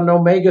developed on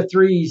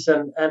omega-3s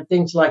and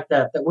things like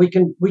that we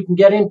can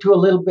get into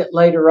a little bit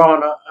later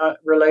on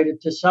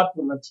related to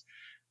supplements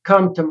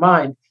come to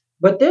mind.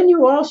 But then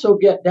you also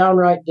get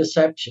downright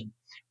deception,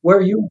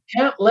 where you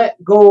can't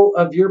let go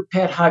of your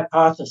pet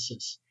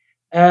hypothesis.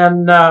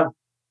 And,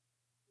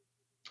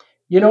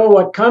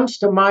 what comes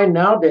to mind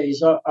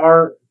nowadays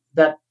are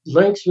that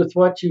links with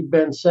what you've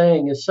been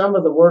saying is some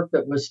of the work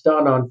that was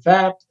done on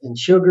fat and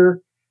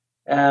sugar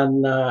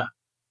and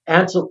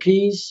Ancel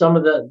Keys, some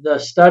of the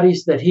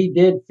studies that he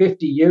did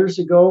 50 years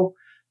ago.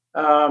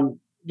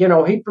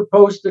 He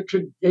proposed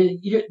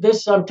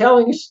this. I'm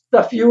telling you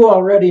stuff you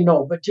already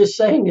know, but just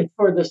saying it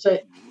for the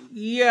sake.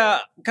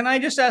 Yeah. Can I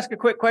just ask a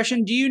quick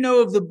question? Do you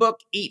know of the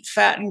book Eat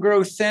Fat and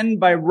Grow Thin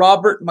by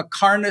Robert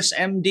McCarness,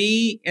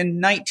 MD,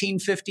 in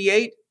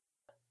 1958?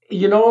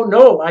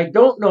 No, I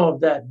don't know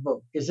of that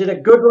book. Is it a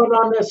good one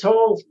on this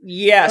whole?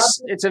 Yes,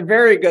 topic? It's a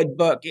very good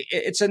book.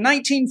 It's a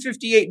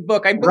 1958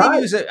 book. I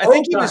believe Right.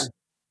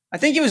 I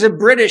think he was a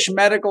British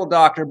medical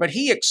doctor, but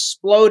he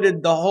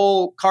exploded the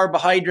whole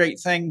carbohydrate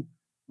thing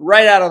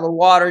right out of the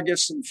water,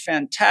 gives some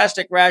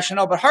fantastic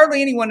rationale, but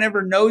hardly anyone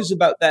ever knows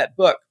about that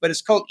book. But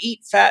it's called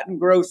Eat Fat and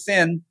Grow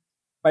Thin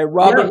by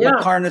Robert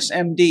McCarness,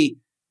 MD.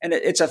 And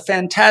it's a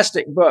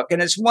fantastic book.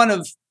 And it's one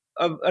of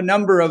a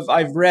number of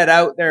I've read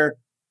out there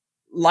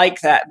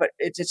like that. But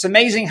it's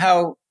amazing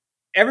how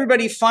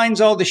everybody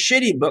finds all the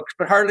shitty books,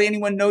 but hardly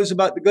anyone knows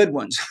about the good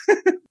ones.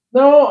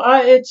 No,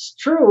 it's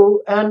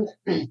true. And,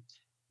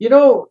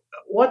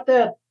 what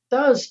that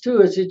does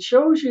too is it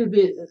shows you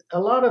a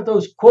lot of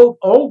those quote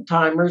old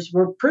timers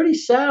were pretty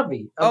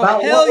savvy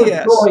about what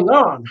was going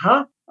on,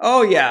 huh?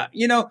 Oh yeah.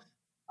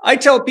 I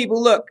tell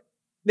people, look,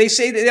 they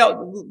say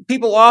that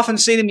people often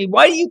say to me,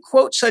 why do you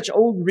quote such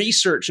old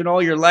research in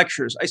all your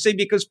lectures? I say,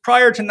 because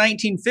prior to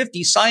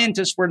 1950,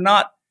 scientists were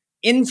not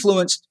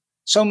influenced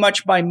so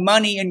much by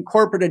money and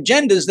corporate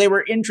agendas. They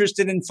were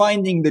interested in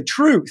finding the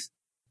truth.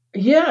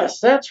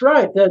 Yes, that's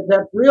right.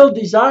 That real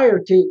desire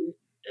to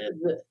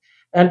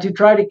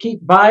try to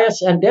keep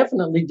bias and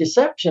definitely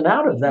deception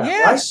out of that.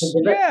 Yes,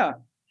 right? Yeah.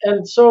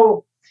 And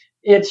so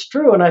it's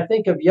true. And I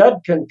think of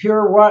Yudkin,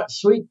 Pure White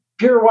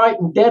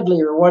and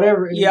Deadly, or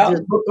whatever. Yeah.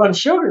 His book on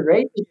sugar,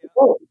 right?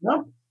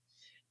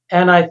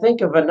 And I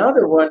think of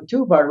another one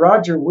too by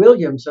Roger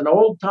Williams, an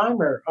old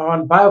timer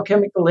on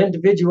biochemical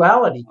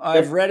individuality.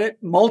 I've read it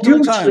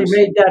multiple times.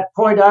 Made that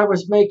point I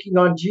was making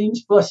on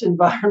genes plus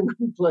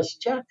environment plus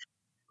chat.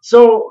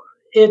 So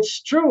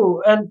it's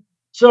true. And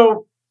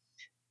so,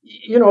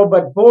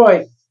 but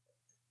boy,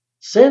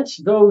 since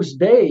those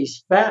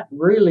days, fat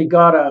really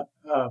got a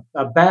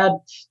bad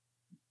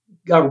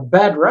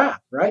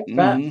rap, right?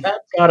 Mm-hmm.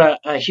 Fat got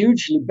a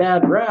hugely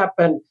bad rap.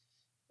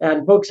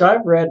 And books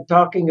I've read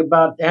talking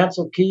about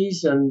Ancel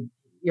Keys and,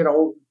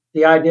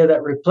 the idea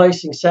that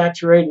replacing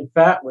saturated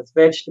fat with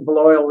vegetable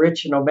oil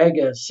rich in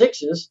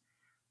omega-6s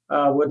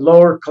would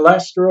lower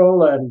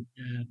cholesterol and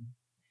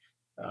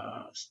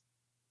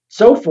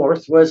so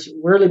forth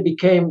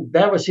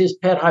that was his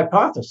pet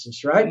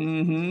hypothesis, right?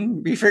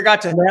 Mm-hmm. We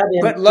forgot to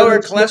put lower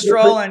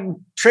cholesterol and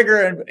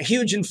trigger a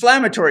huge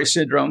inflammatory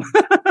syndrome.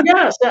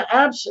 Yes,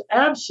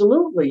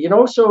 absolutely.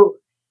 So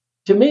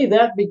to me,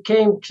 that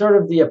became sort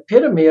of the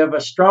epitome of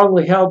a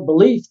strongly held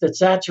belief that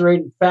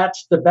saturated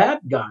fat's the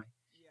bad guy.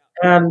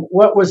 Yeah. And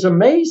what was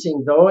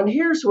amazing, though, and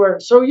here's where,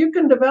 so you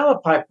can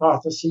develop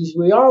hypotheses,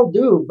 we all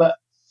do,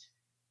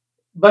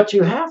 but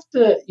you have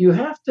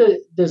to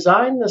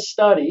design the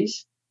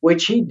studies,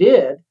 which he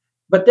did.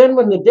 But then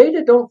when the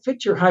data don't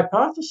fit your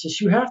hypothesis,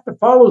 you have to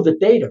follow the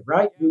data,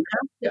 right?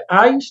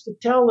 I used to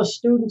tell the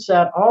students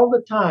that all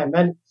the time.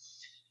 And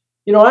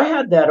I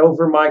had that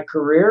over my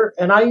career,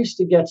 and I used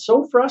to get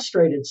so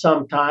frustrated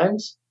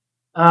sometimes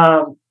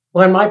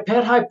when my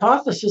pet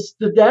hypothesis,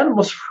 the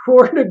animals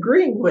weren't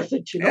agreeing with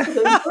it.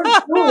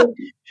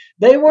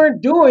 They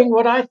weren't doing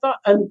what I thought.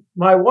 And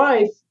my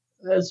wife,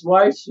 as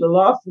wives will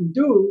often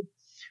do,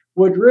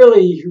 would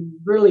really,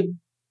 really,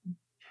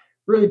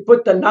 really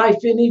put the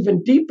knife in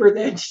even deeper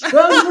than.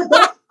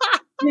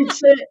 She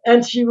said,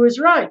 and she was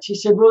right. She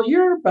said, well,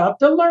 you're about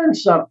to learn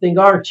something,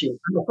 aren't you?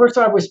 And of course,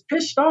 I was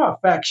pissed off,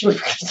 actually,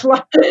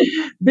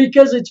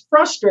 because it's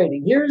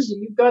frustrating.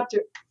 You've got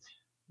to,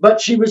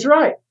 but she was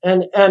right.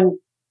 And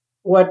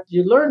what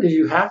you learned is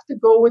you have to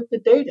go with the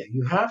data.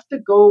 You have to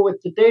go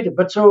with the data.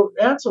 But so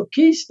Ancel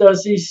Keys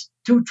does these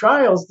two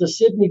trials, the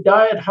Sydney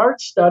Diet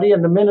Heart Study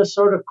and the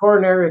Minnesota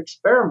Coronary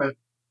Experiment.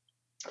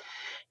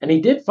 And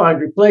he did find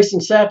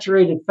replacing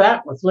saturated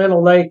fat with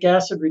linoleic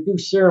acid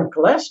reduced serum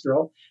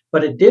cholesterol,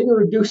 but it didn't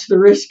reduce the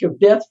risk of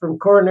death from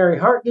coronary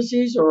heart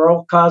disease or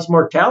all-cause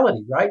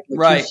mortality, right?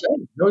 Right.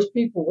 Those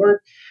people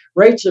weren't.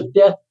 Rates of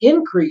death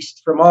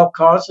increased from all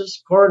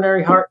causes,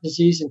 coronary heart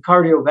disease and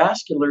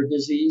cardiovascular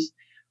disease,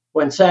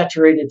 when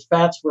saturated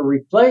fats were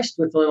replaced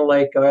with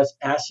linoleic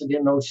acid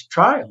in those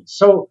trials.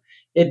 So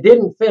it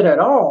didn't fit at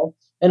all.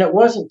 And it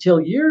wasn't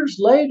till years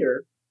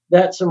later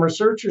that some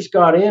researchers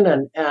got in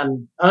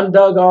and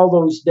undug all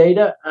those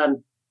data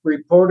and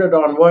reported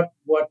on what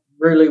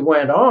really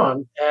went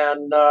on.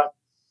 And,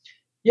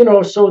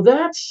 so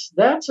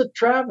that's a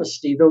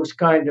travesty, those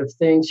kind of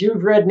things.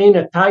 You've read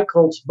Nina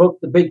Teicholz's book,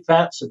 The Big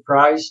Fat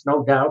Surprise,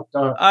 no doubt.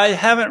 I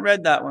haven't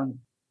read that one.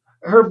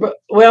 What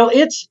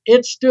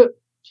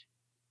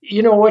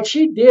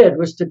she did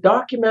was to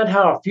document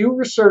how a few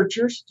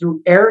researchers,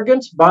 through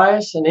arrogance,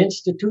 bias, and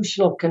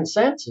institutional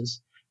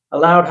consensus,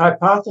 allowed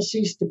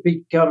hypotheses to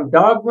become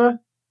dogma,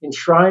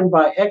 enshrined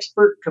by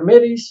expert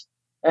committees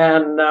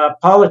and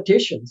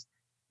politicians.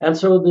 And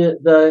so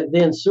the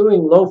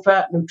ensuing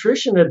low-fat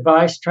nutrition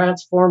advice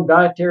transformed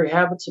dietary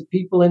habits of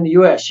people in the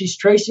U.S. She's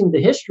tracing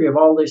the history of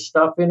all this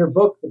stuff in her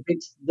book,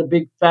 The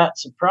Big Fat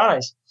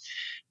Surprise.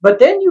 But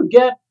then you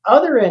get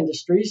other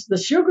industries. The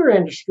sugar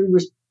industry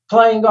was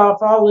playing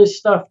off all this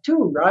stuff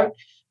too, right?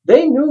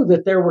 They knew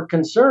that there were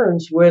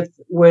concerns with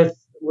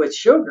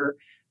sugar,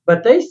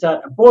 but they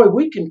thought, boy,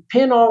 we can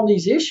pin all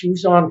these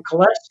issues on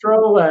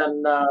cholesterol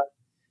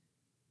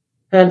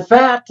and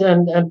fat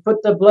and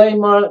put the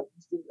blame on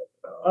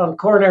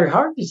coronary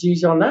heart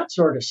disease, on that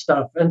sort of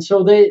stuff. And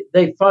so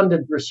they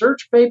funded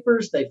research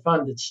papers, they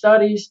funded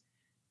studies,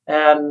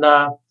 and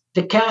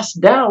to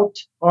cast doubt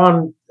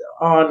on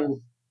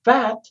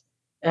fat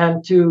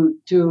and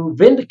to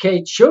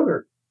vindicate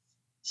sugar.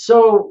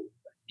 So,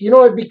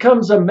 it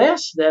becomes a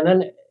mess then.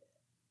 And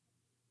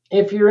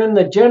if you're in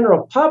the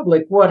general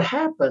public, what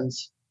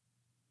happens,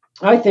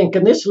 I think,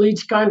 and this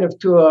leads kind of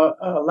to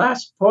a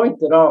last point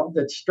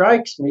that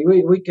strikes me.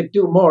 We could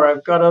do more.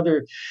 I've got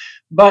other,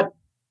 but,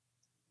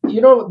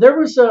 there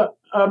was a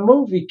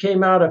movie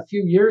came out a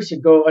few years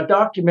ago, a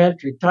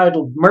documentary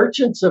titled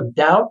Merchants of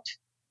Doubt.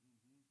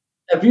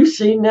 Have you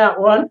seen that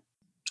one?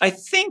 I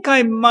think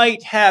I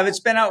might have.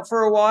 It's been out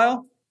for a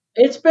while.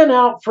 It's been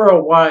out for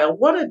a while.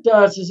 What it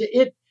does is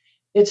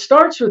it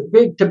starts with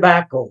Big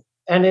Tobacco,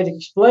 and it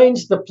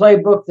explains the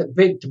playbook that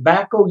Big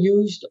Tobacco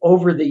used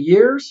over the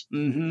years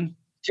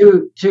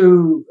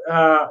to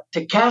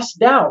cast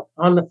doubt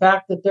on the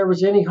fact that there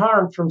was any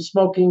harm from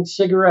smoking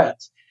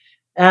cigarettes.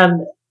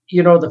 And,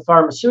 the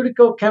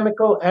pharmaceutical,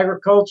 chemical,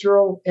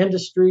 agricultural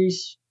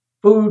industries,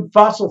 food,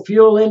 fossil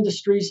fuel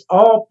industries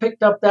all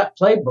picked up that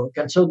playbook.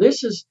 And so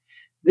this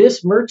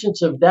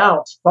Merchants of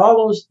Doubts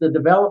follows the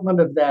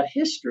development of that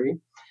history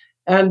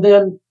and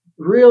then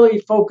really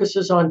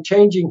focuses on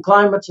changing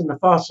climates in the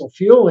fossil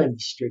fuel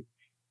industry.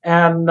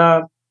 And,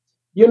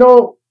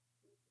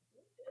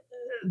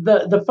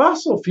 the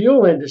fossil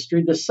fuel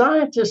industry, the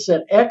scientists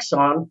at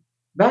Exxon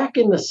back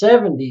in the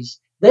 70s,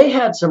 they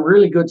had some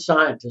really good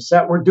scientists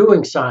that were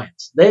doing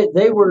science.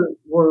 They were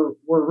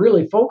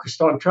really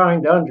focused on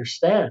trying to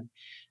understand.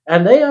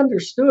 And they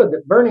understood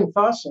that burning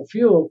fossil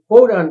fuel,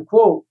 quote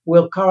unquote,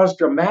 will cause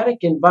dramatic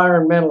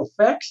environmental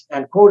effects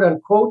and, quote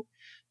unquote,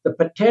 the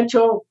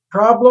potential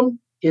problem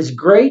is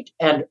great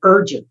and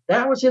urgent.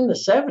 That was in the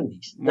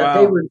 70s that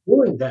they were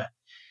doing that.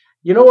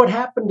 You know what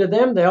happened to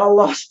them? They all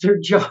lost their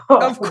job.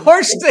 Of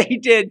course they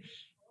did.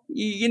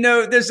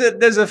 There's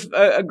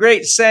a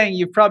great saying,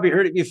 you've probably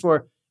heard it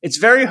before. It's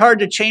very hard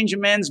to change a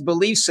man's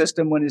belief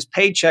system when his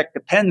paycheck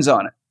depends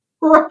on it.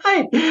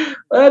 Right.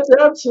 That's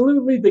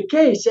absolutely the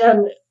case.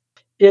 And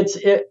it's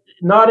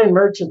not in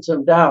Merchants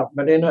of Doubt,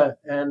 but in a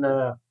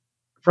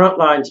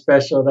Frontline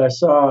special that I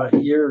saw a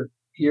year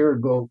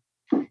ago.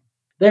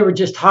 They were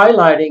just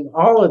highlighting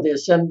all of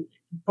this and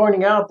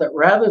pointing out that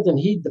rather than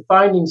heed the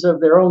findings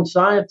of their own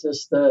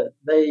scientists,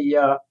 they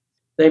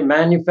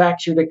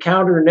manufactured a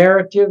counter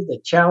narrative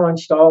that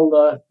challenged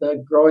all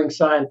the growing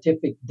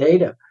scientific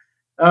data.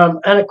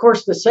 And of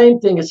course, the same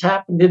thing has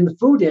happened in the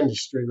food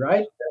industry,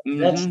 right? Mm-hmm.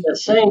 That's the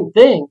same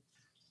thing.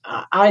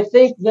 I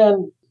think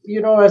then,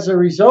 as a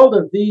result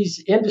of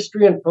these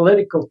industry and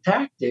political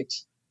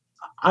tactics,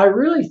 I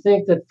really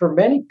think that for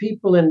many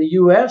people in the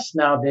U.S.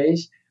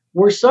 nowadays,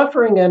 we're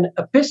suffering an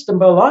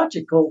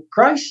epistemological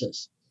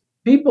crisis.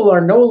 People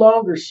are no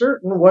longer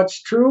certain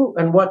what's true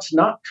and what's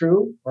not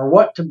true, or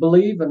what to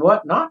believe and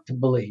what not to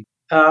believe.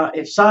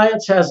 If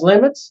science has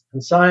limits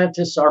and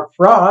scientists are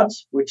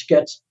frauds, which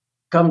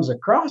comes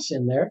across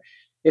in there,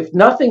 if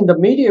nothing the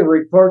media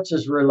reports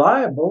is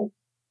reliable,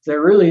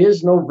 there really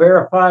is no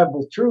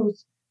verifiable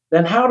truth,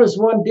 then how does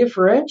one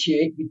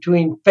differentiate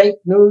between fake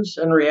news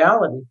and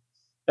reality?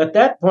 At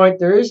that point,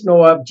 there is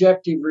no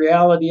objective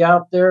reality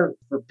out there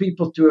for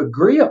people to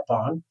agree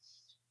upon,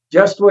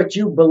 just what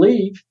you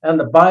believe and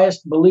the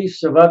biased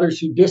beliefs of others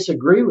who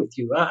disagree with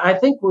you. I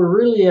think we're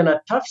really in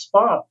a tough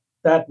spot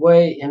that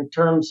way in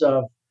terms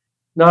of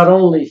not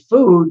only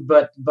food,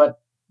 but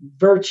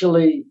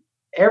virtually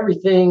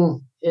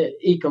everything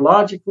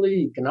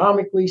ecologically,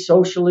 economically,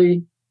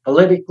 socially,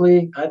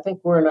 politically. I think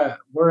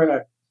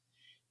we're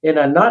in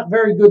a not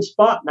very good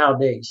spot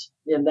nowadays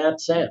in that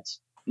sense.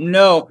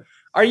 No.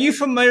 Are you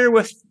familiar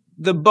with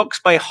the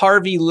books by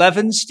Harvey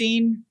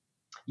Levenstein?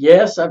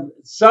 Yes,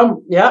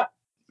 yeah.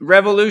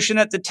 Revolution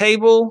at the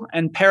Table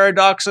and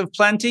Paradox of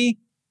Plenty.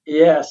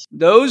 Yes.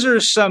 Those are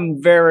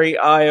some very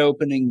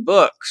eye-opening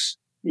books.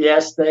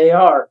 Yes, they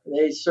are.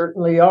 They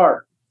certainly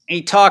are.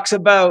 He talks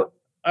about,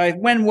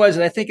 when was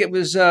it? I think it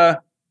was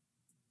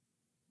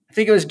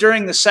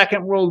during the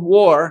Second World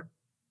War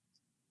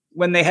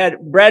when they had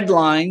bread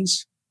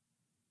lines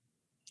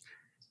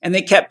and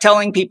they kept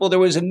telling people there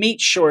was a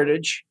meat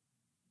shortage.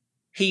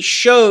 He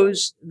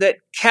shows that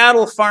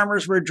cattle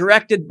farmers were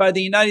directed by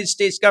the United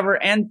States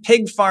government and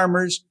pig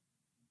farmers,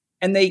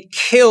 and they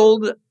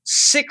killed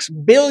 6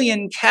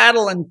 billion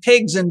cattle and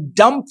pigs and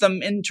dumped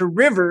them into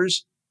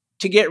rivers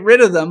to get rid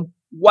of them,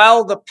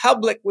 while the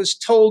public was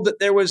told that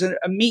there was a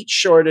meat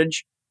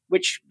shortage,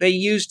 which they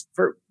used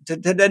to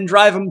then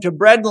drive them to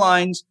bread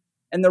lines.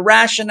 And the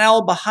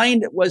rationale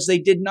behind it was they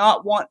did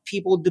not want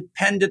people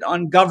dependent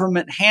on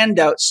government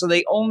handouts, so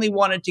they only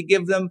wanted to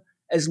give them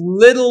as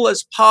little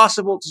as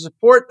possible to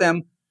support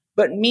them.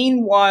 But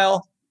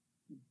meanwhile,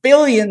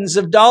 billions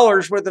of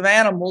dollars worth of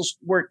animals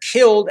were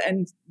killed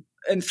and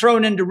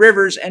thrown into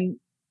rivers and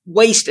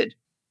wasted.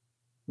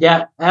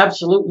 Yeah,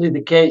 absolutely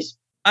the case.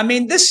 I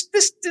mean, this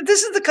is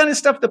the kind of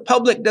stuff the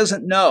public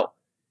doesn't know.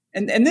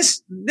 And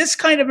this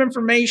kind of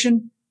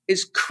information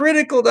is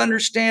critical to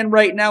understand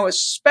right now,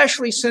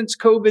 especially since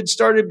COVID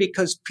started,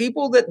 because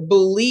people that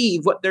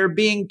believe what they're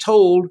being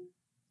told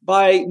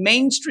by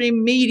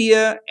mainstream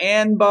media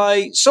and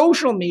by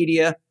social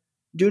media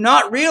do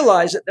not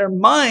realize that their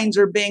minds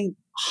are being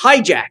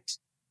hijacked.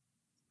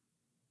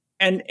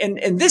 And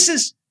this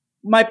is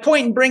my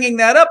point in bringing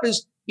that up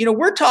is,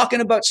 we're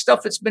talking about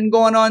stuff that's been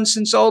going on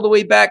since all the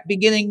way back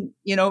beginning,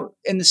 in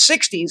the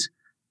 60s,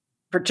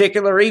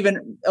 particular,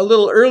 even a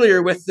little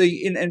earlier with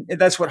and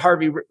that's what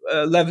Harvey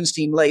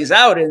Levenstein lays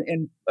out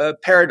in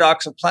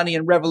Paradox of Plenty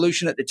and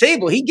Revolution at the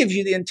Table. He gives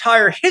you the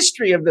entire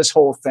history of this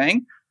whole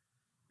thing.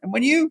 And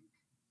when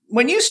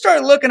you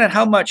start looking at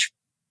how much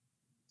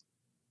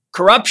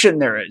corruption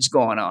there is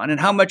going on and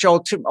how much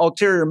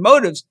ulterior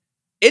motives,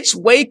 it's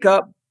wake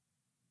up,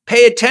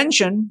 pay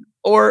attention,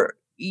 or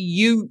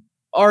you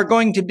are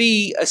going to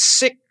be a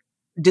sick,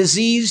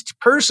 diseased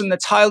person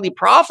that's highly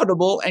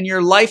profitable, and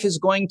your life is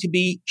going to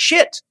be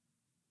shit.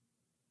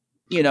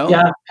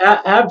 Yeah,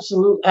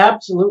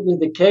 absolutely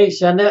the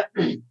case. And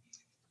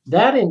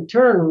that in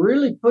turn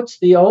really puts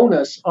the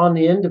onus on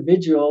the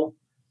individual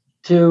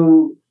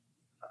to,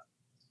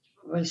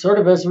 sort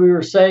of as we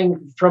were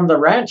saying from the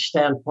ranch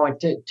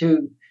standpoint,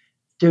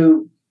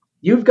 to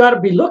you've got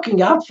to be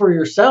looking out for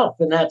yourself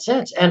in that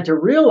sense, and to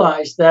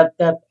realize that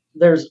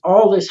there's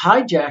all this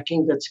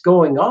hijacking that's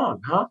going on,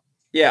 huh?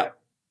 Yeah.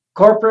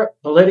 Corporate,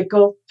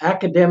 political,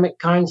 academic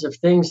kinds of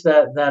things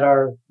that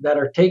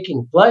are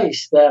taking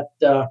place that,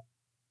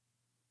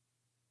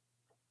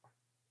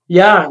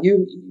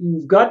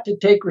 you've got to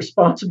take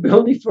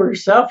responsibility for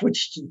yourself,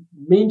 which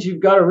means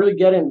you've got to really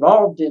get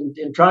involved in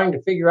trying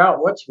to figure out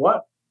what's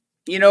what.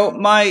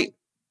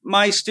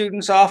 My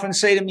students often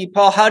say to me,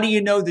 Paul, how do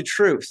you know the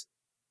truth?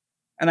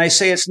 And I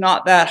say, it's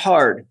not that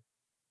hard.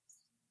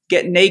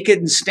 Get naked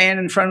and stand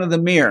in front of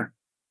the mirror.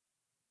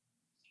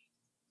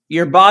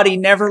 Your body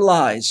never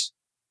lies.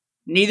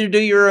 Neither do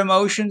your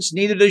emotions.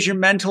 Neither does your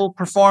mental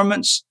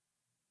performance.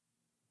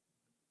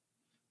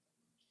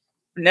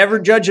 Never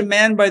judge a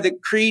man by the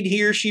creed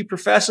he or she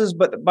professes,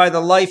 but by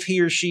the life he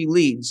or she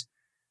leads.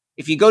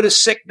 If you go to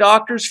sick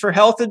doctors for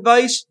health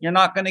advice, you're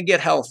not going to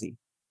get healthy.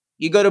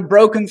 You go to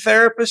broken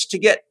therapists to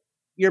get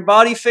your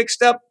body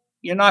fixed up,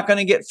 you're not going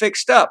to get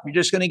fixed up. You're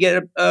just going to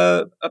get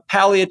a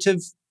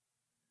palliative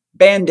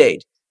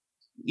Band-Aid.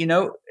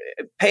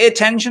 Pay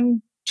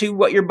attention to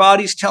what your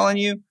body's telling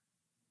you.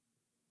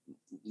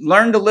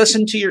 Learn to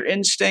listen to your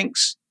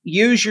instincts,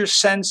 use your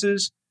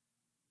senses,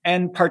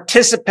 and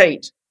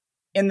participate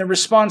in the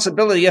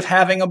responsibility of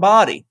having a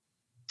body.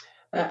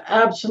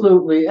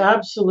 Absolutely,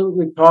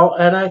 Paul.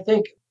 And I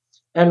think,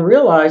 and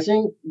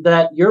realizing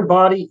that your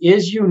body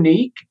is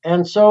unique,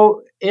 and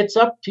so it's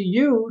up to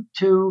you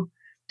to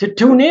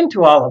tune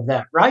into all of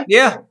that, right?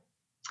 Yeah.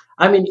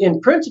 I mean,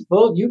 in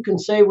principle, you can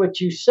say what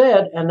you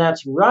said, and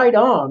that's right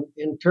on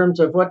in terms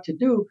of what to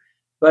do.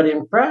 But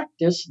in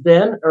practice,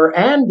 then,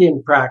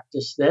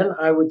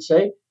 I would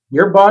say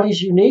your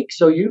body's unique,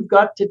 so you've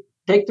got to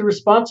take the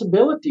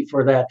responsibility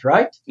for that,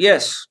 right?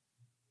 Yes.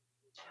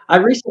 I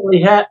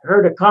recently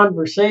heard a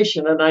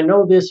conversation, and I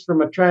know this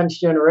from a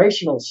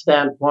transgenerational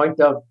standpoint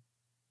of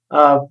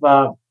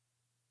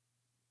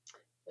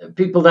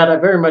people that I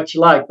very much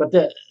like, but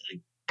that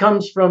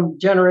comes from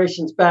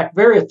generations back,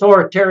 very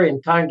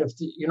authoritarian kind of,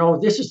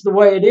 this is the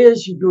way it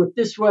is, you do it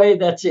this way,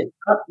 that's it.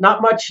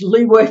 Not much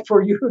leeway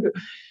for you to...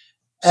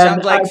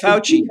 Sounds like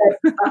Fauci.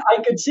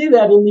 I could see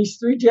that in these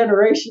 3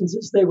 generations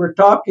as they were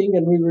talking,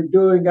 and we were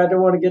doing, I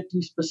don't want to get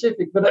too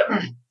specific, but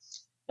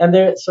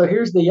so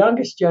here's the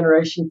youngest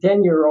generation,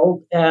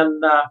 10-year-old,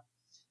 and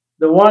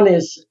the one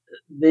is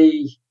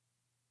the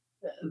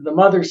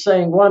mother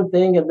saying one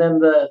thing, and then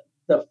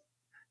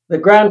the the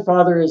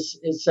grandfather is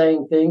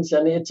saying things,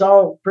 and it's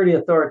all pretty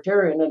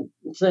authoritarian, and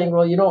saying,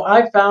 well,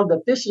 I found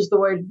that this is the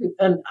way to do.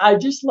 And I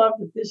just love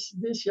that this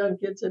young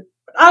kid said,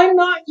 but I'm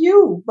not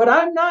you.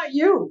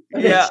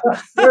 And Yeah.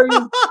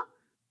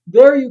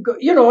 there you go.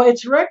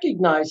 It's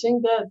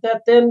recognizing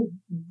that then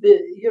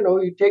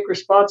you take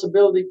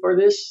responsibility for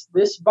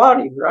this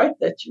body, right?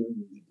 That you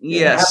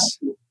Yes.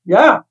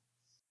 Yeah.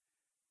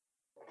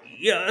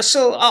 Yeah,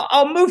 so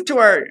I'll move to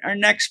our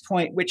next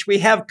point, which we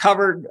have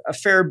covered a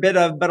fair bit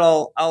of, but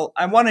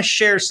I want to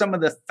share some of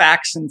the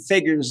facts and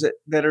figures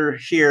that are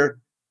here,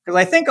 because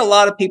I think a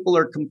lot of people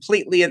are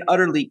completely and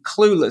utterly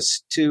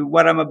clueless to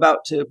what I'm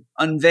about to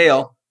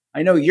unveil.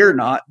 I know you're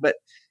not, but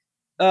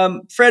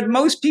Fred,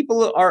 most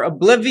people are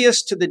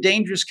oblivious to the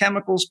dangerous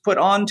chemicals put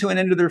onto and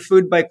into their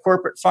food by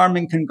corporate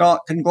farming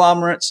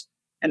conglomerates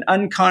and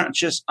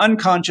unconscious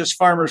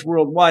farmers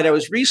worldwide. I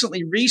was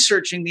recently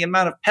researching the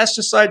amount of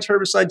pesticides,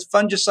 herbicides,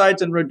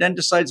 fungicides, and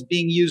rodenticides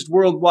being used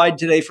worldwide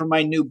today for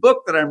my new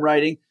book that I'm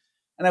writing.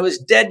 And I was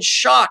dead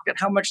shocked at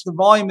how much the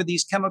volume of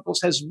these chemicals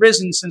has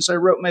risen since I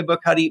wrote my book,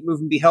 How to Eat, Move,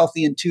 and Be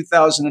Healthy in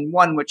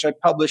 2001, which I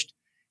published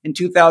in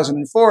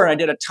 2004. And I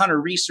did a ton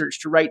of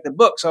research to write the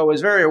book. So I was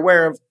very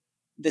aware of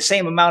the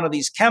same amount of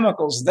these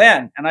chemicals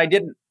then. And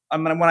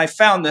when I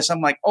found this,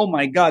 I'm like, oh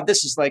my God,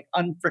 this is like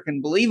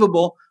unfreaking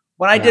believable.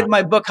 When I did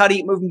my book, How to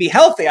Eat, Move, and Be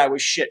Healthy, I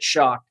was shit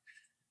shocked.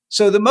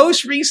 So the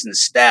most recent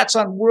stats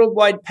on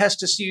worldwide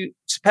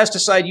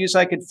pesticide use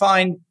I could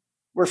find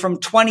were from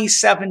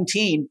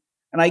 2017.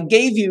 And I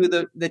gave you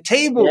the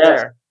table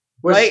there.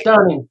 Was right?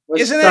 stunning.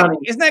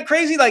 Isn't that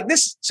crazy? Like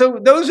this. So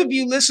those of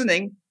you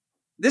listening,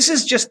 this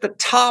is just the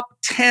top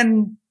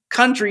 10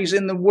 countries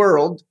in the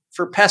world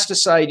for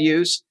pesticide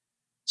use.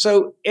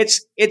 So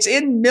it's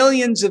in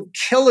millions of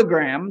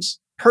kilograms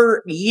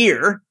per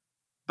year.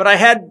 But I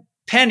had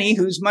Penny,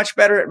 who's much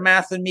better at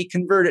math than me,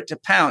 convert it to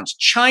pounds.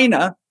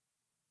 China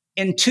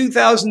in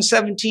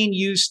 2017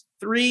 used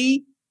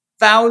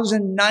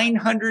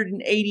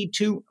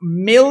 3,982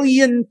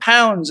 million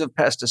pounds of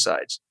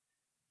pesticides.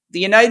 The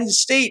United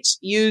States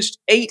used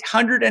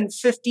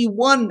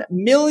 851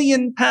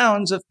 million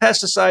pounds of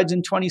pesticides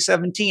in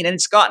 2017, and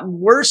it's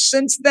gotten worse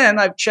since then.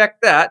 I've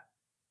checked that.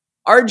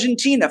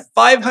 Argentina,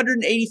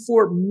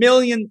 584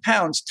 million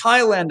pounds.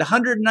 Thailand,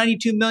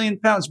 192 million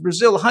pounds.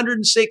 Brazil,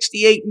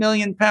 168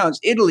 million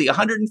pounds. Italy,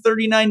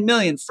 139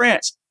 million.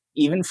 France,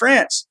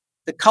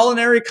 the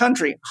culinary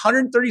country,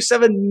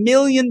 137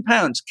 million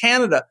pounds.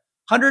 Canada,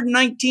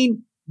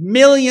 119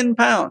 million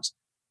pounds.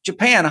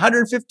 Japan,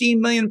 115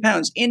 million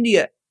pounds.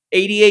 India,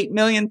 88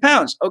 million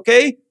pounds.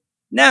 Okay.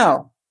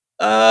 Now,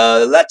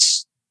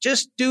 let's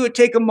just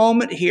take a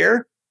moment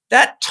here.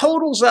 That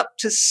totals up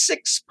to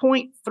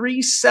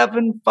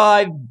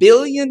 6.375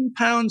 billion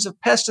pounds of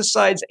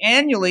pesticides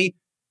annually.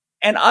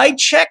 And I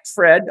checked,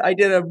 Fred, I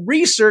did a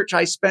research.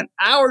 I spent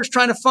hours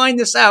trying to find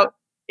this out.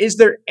 Is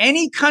there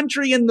any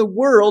country in the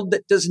world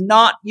that does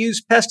not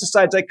use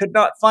pesticides? I could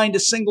not find a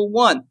single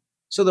one.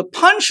 So the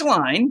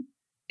punchline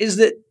is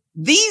that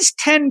these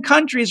 10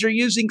 countries are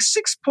using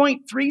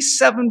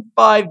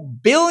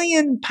 6.375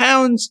 billion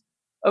pounds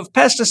of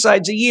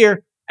pesticides a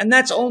year. And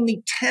that's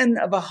only 10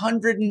 of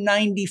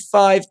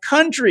 195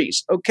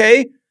 countries.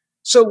 Okay.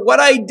 So what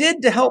I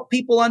did to help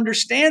people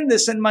understand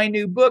this in my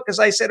new book is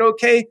I said,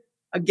 okay,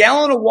 a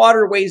gallon of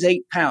water weighs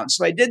 8 pounds.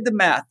 So I did the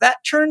math.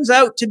 That turns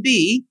out to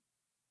be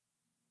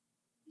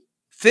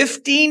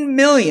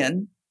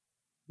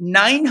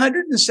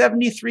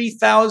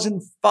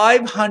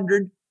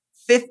 15,973,500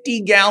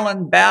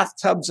 50-gallon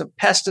bathtubs of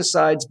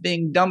pesticides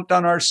being dumped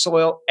on our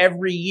soil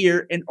every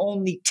year in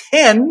only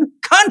 10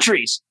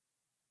 countries.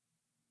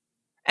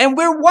 And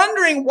we're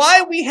wondering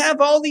why we have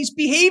all these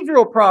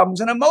behavioral problems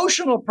and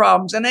emotional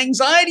problems and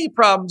anxiety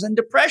problems and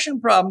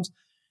depression problems.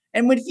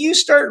 And when you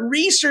start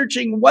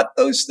researching what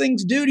those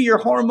things do to your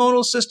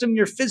hormonal system,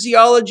 your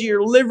physiology,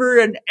 your liver,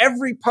 and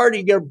every part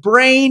of your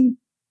brain,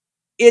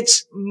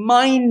 it's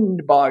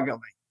mind-boggling,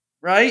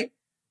 right?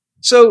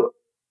 So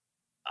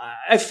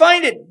I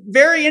find it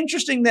very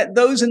interesting that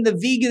those in the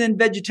vegan and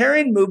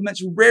vegetarian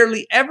movements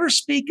rarely ever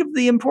speak of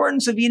the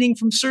importance of eating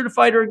from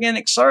certified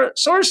organic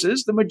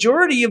sources. The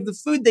majority of the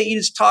food they eat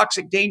is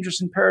toxic,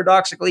 dangerous, and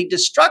paradoxically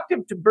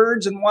destructive to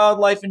birds and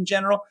wildlife in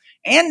general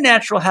and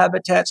natural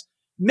habitats,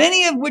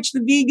 many of which the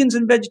vegans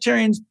and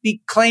vegetarians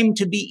claim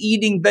to be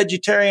eating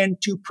vegetarian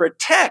to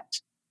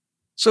protect.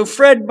 So,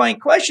 Fred, my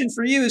question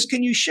for you is,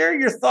 can you share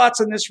your thoughts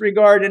in this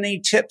regard and any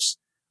tips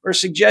or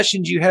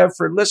suggestions you have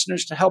for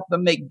listeners to help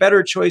them make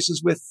better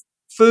choices with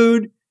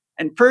food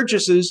and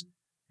purchases?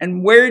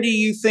 And where do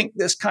you think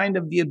this kind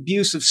of the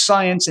abuse of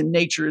science and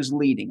nature is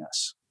leading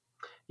us?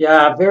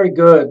 Yeah, very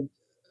good,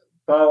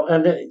 Paul.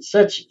 And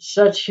such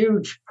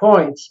huge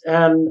points.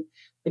 And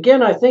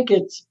again, I think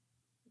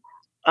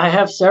I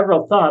have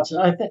several thoughts.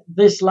 I think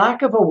this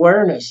lack of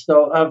awareness,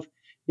 though, of,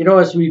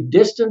 as we've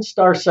distanced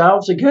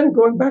ourselves, again,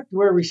 going back to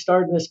where we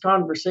started this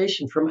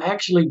conversation, from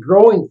actually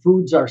growing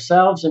foods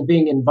ourselves and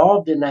being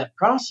involved in that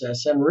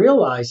process and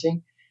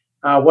realizing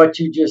what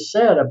you just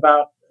said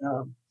about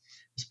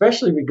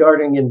especially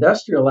regarding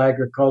industrial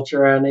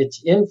agriculture and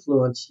its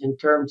influence in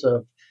terms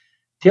of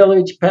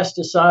tillage,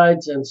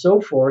 pesticides, and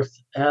so forth.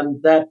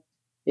 And that,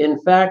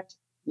 in fact,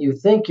 you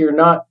think you're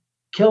not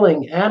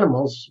killing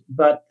animals,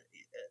 but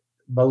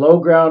below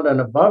ground and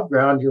above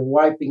ground, you're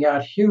wiping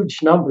out huge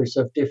numbers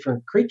of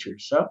different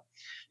creatures.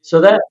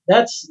 So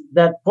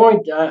that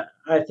point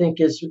I think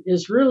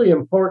is really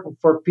important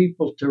for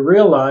people to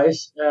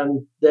realize.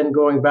 And then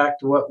going back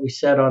to what we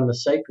said on the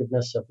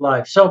sacredness of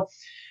life. So,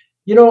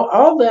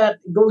 all that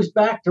goes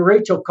back to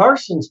Rachel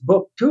Carson's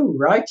book too,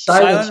 right?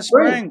 Silent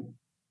Spring.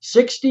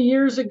 60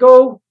 years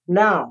ago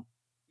now,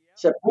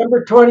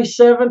 September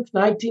 27th,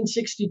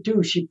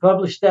 1962, she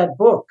published that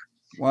book.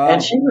 Wow.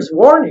 And she was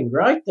warning,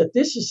 right, that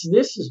this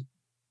is,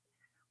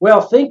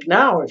 well, think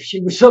now, if she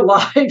was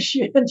alive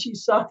and she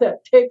saw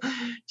that tape,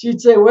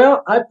 she'd say,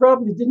 well, I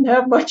probably didn't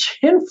have much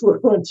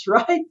influence,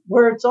 right,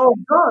 where it's all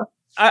gone.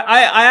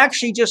 I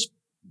actually just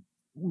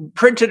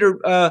printed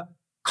a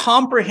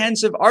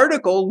comprehensive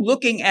article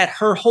looking at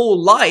her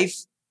whole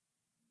life,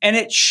 and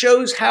it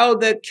shows how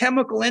the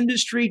chemical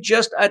industry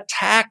just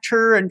attacked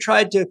her and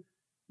tried to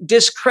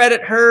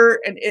discredit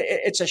her. And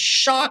it's a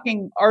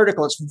shocking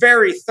article. It's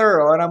very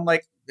thorough. And I'm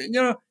like,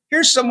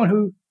 here's someone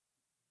who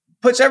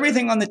puts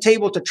everything on the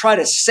table to try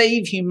to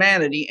save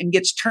humanity and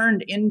gets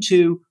turned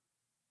into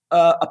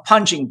a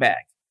punching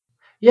bag.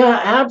 Yeah,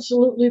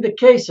 absolutely the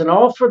case. And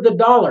all for the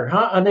dollar,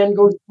 huh? And then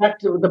goes back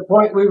to the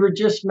point we were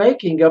just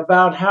making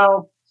about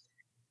how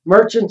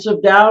merchants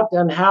of doubt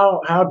and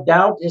how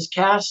doubt is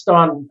cast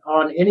on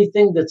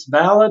anything that's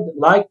valid.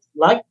 Like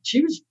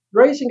she was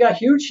raising a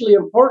hugely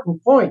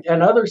important point,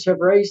 and others have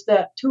raised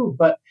that too.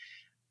 But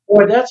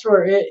boy, that's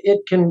where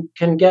it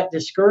can get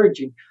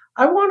discouraging.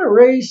 I want to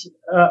raise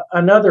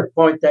another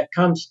point that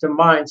comes to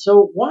mind.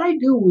 So why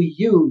do we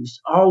use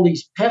all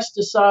these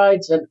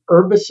pesticides and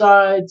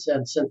herbicides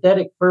and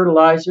synthetic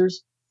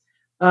fertilizers?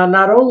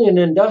 Not only in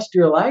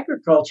industrial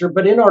agriculture,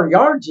 but in our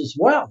yards as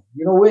well.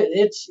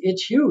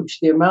 It's huge,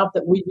 the amount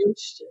that we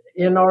use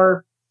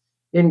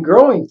in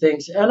growing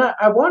things. And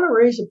I want to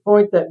raise a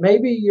point that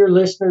maybe your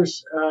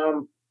listeners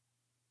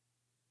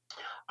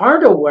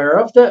aren't aware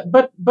of,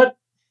 but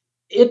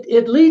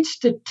it leads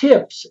to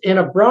tips in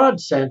a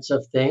broad sense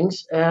of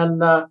things.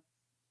 And,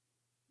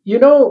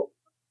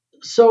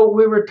 so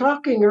we were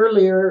talking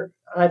earlier,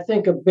 I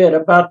think, a bit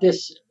about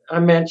this. I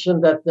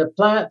mentioned that the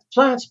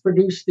plants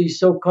produce these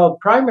so-called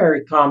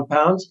primary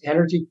compounds,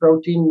 energy,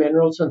 protein,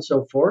 minerals, and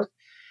so forth.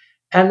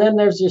 And then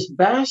there's this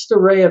vast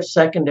array of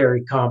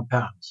secondary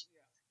compounds.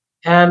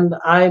 And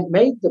I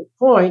made the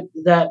point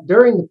that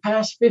during the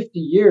past 50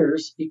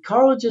 years,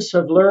 ecologists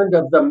have learned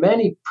of the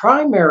many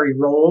primary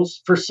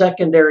roles for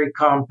secondary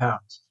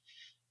compounds.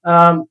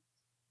 I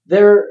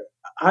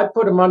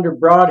put them under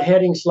broad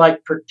headings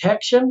like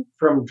protection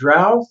from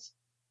drought,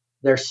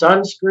 their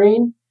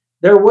sunscreen.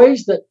 There are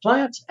ways that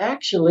plants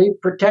actually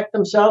protect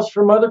themselves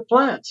from other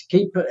plants,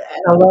 keep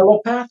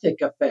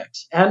allelopathic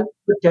effects, and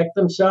protect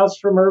themselves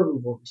from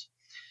herbivores.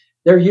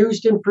 They're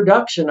used in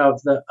production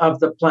of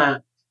the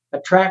plant.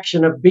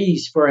 Attraction of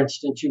bees, for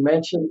instance, you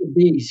mentioned the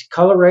bees,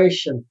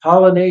 coloration,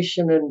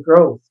 pollination, and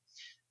growth.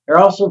 They're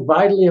also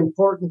vitally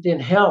important in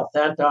health,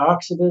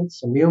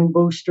 antioxidants, immune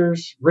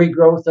boosters,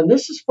 regrowth, and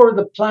this is for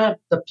the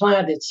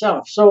plant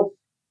itself. So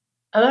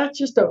that's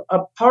just a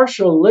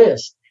partial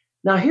list.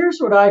 Now, here's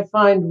what I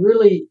find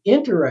really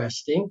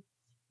interesting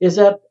is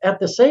that at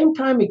the same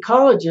time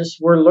ecologists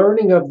were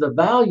learning of the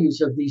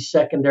values of these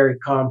secondary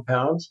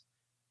compounds,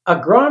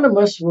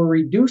 agronomists were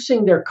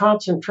reducing their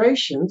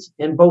concentrations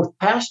in both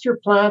pasture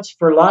plants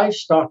for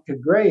livestock to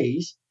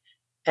graze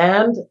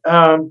and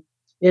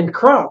in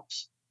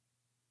crops.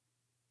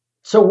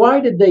 So why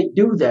did they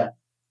do that?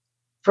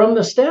 From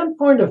the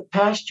standpoint of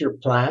pasture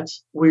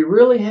plants, we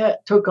really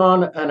took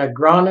on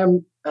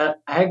an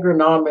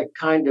agronomic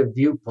kind of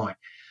viewpoint.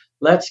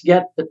 Let's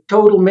get the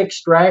total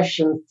mixed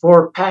ration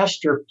for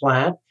pasture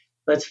plant.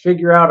 Let's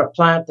figure out a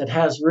plant that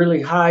has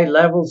really high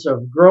levels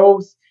of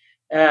growth,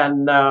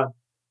 and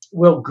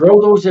we'll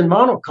grow those in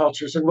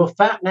monocultures, and we'll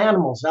fatten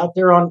animals out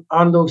there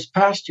on those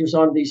pastures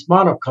on these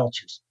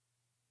monocultures.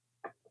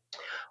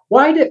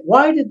 Why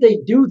did they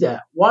do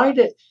that?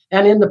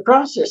 And in the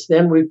process,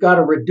 then we've got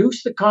to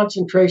reduce the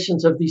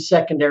concentrations of these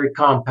secondary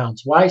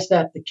compounds. Why is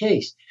that the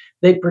case?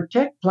 They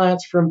protect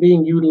plants from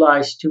being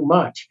utilized too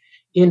much.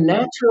 In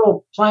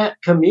natural plant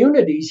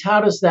communities,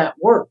 how does that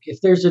work? If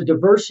there's a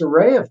diverse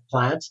array of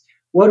plants,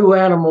 what do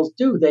animals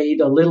do? They eat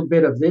a little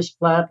bit of this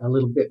plant, a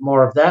little bit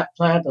more of that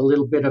plant, a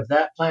little bit of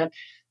that plant.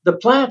 The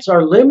plants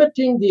are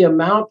limiting the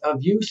amount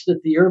of use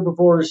that the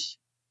herbivores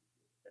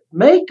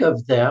make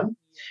of them,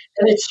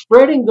 and it's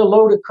spreading the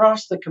load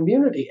across the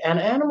community. And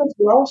animals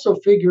are also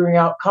figuring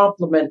out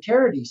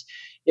complementarities.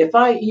 If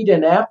I eat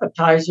an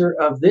appetizer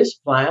of this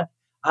plant,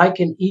 I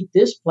can eat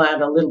this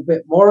plant a little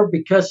bit more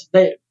because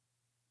they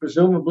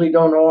presumably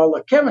don't know all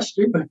the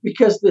chemistry, but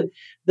because the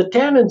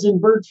tannins in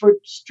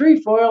birdfoot's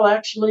trefoil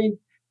actually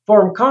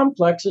form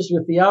complexes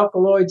with the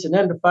alkaloids and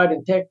endophyte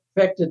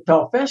infected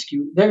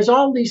tall-fescue. There's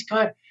all these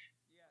but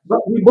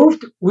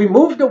we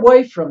moved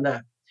away from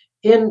that.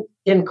 In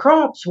in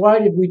crops, why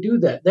did we do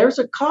that? There's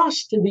a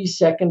cost to these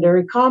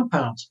secondary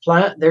compounds.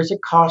 There's a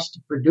cost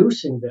to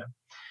producing them.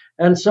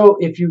 And so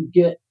if you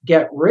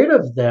get rid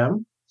of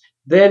them,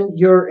 then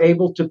you're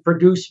able to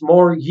produce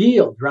more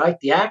yield, right?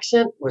 The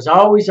accent was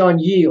always on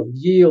yield,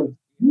 yield,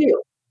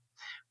 yield.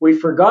 We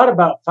forgot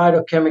about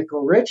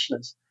phytochemical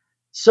richness.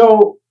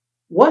 So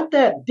what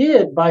that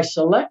did, by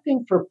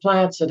selecting for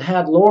plants that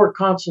had lower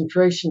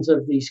concentrations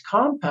of these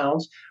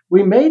compounds,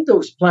 we made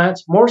those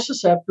plants more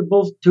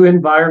susceptible to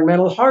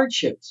environmental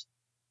hardships.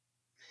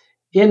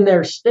 In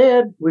their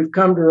stead, we've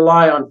come to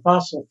rely on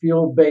fossil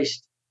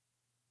fuel-based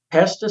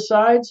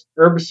pesticides,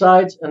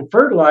 herbicides, and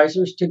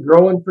fertilizers to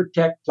grow and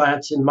protect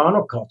plants in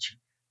monoculture.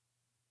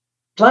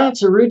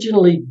 Plants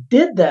originally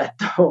did that,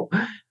 though.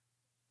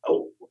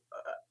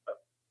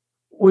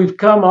 We've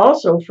come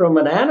also from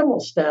an animal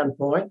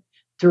standpoint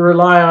to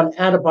rely on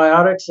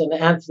antibiotics and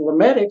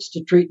anthelmintics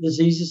to treat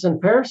diseases and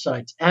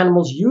parasites.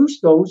 Animals use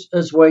those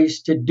as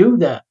ways to do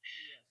that,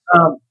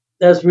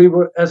 as we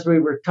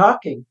were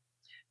talking.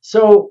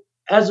 So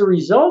as a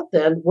result,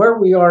 then, where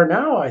we are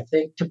now, I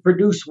think, to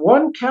produce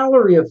 1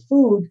 calorie of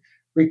food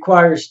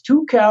requires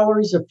 2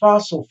 calories of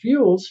fossil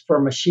fuels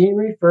for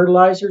machinery,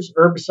 fertilizers,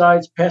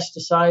 herbicides,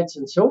 pesticides,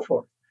 and so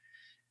forth.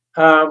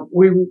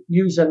 We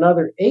use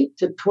another 8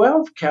 to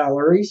 12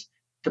 calories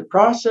to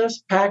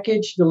process,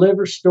 package,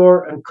 deliver,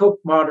 store, and cook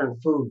modern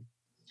food.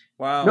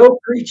 Wow. No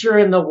creature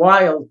in the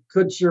wild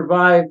could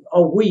survive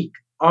a week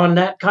on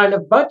that kind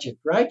of budget,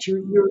 right?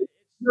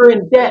 You're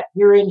in debt.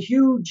 You're in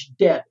huge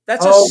debt.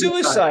 That's a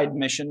suicide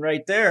mission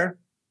right there.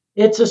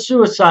 It's a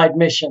suicide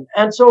mission.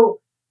 And so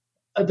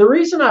the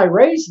reason I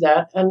raised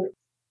that, and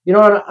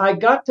I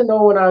got to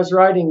know when I was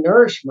writing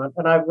Nourishment,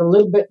 and I've a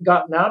little bit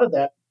gotten out of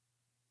that,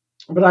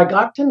 but I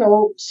got to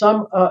know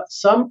some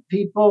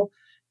people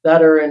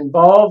that are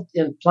involved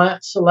in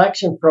plant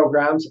selection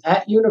programs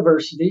at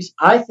universities,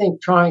 I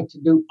think trying to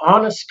do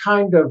honest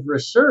kind of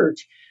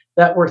research,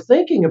 that we're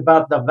thinking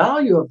about the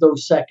value of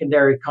those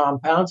secondary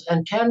compounds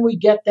and can we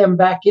get them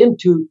back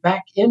into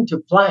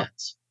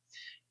plants,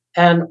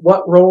 and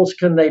what roles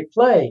can they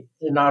play,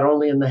 not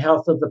only in the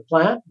health of the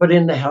plant but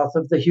in the health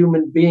of the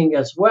human being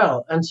as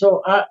well. And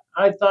so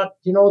I thought,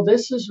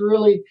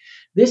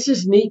 this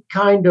is neat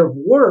kind of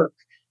work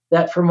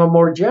that from a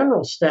more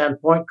general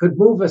standpoint could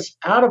move us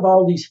out of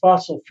all these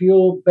fossil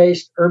fuel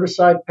based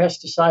herbicide,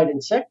 pesticide,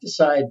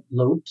 insecticide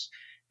loops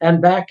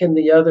and back in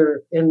the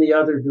other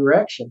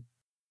direction.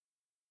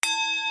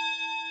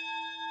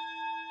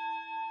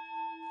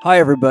 Hi,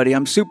 everybody.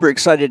 I'm super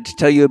excited to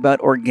tell you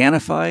about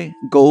Organifi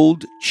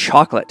Gold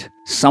Chocolate,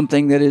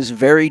 something that is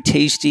very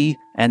tasty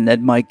and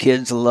that my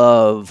kids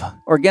love.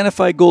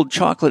 Organifi Gold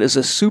Chocolate is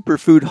a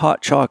superfood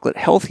hot chocolate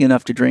healthy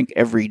enough to drink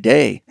every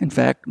day. In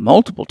fact,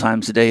 multiple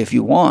times a day if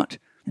you want.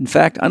 In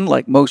fact,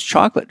 unlike most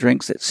chocolate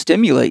drinks that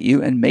stimulate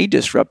you and may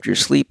disrupt your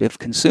sleep if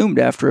consumed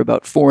after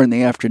about 4 in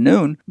the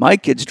afternoon, my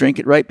kids drink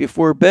it right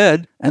before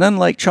bed, and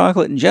unlike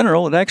chocolate in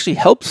general, it actually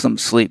helps them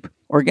sleep.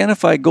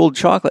 Organifi Gold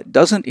Chocolate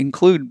doesn't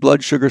include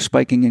blood sugar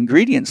spiking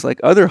ingredients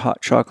like other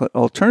hot chocolate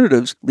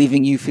alternatives,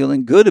 leaving you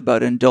feeling good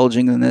about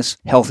indulging in this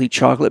healthy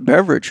chocolate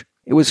beverage.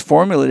 It was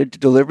formulated to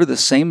deliver the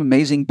same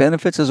amazing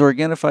benefits as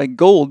Organifi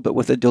Gold, but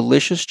with a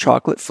delicious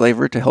chocolate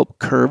flavor to help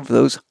curb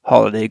those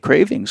holiday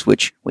cravings,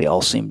 which we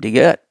all seem to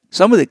get.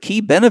 Some of the key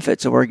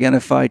benefits of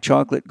Organifi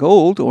Chocolate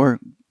Gold,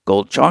 or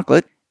Gold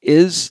Chocolate,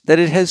 is that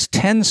it has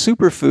 10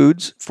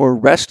 superfoods for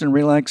rest and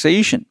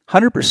relaxation,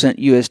 100%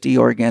 USD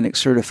organic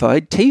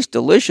certified, tastes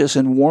delicious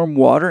in warm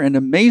water and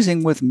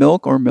amazing with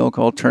milk or milk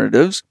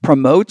alternatives,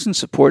 promotes and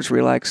supports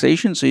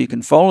relaxation so you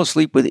can fall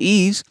asleep with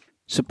ease,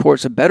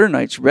 supports a better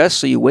night's rest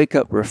so you wake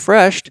up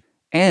refreshed,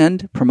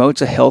 and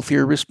promotes a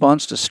healthier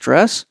response to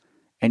stress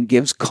and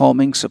gives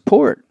calming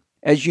support.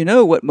 As you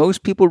know, what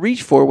most people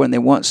reach for when they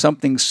want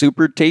something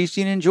super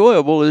tasty and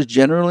enjoyable is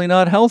generally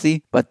not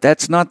healthy, but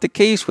that's not the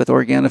case with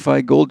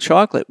Organifi Gold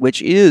Chocolate,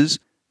 which is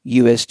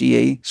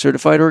USDA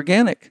certified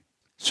organic,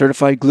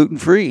 certified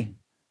gluten-free,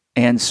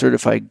 and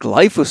certified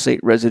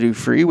glyphosate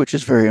residue-free, which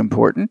is very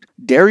important,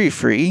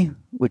 dairy-free,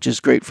 which is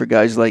great for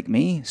guys like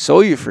me,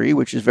 soya-free,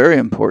 which is very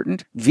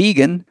important,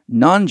 vegan,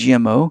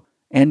 non-GMO,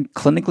 and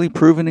clinically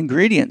proven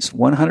ingredients,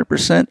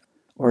 100%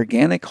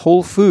 organic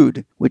whole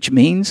food, which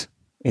means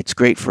it's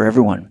great for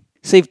everyone.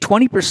 Save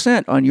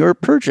 20% on your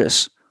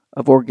purchase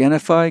of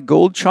Organifi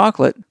Gold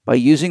Chocolate by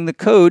using the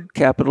code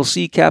capital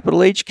C,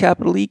 capital H,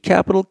 capital E,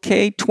 capital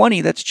K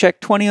 20. That's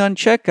check 20 on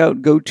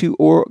checkout. Go to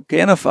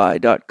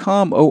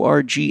Organifi.com,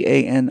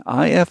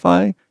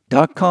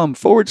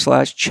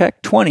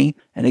 ORGANIFI.com/check 20.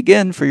 And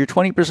again, for your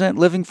 20%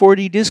 Living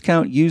 4D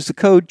discount, use the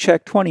code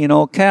check 20 in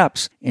all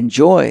caps.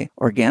 Enjoy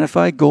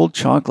Organifi Gold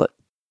Chocolate.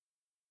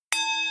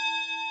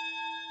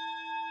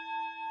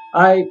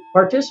 I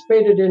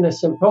participated in a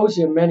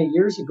symposium many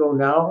years ago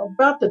now,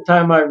 about the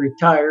time I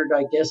retired.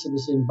 I guess it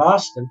was in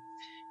Boston.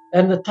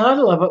 And the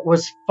title of it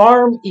was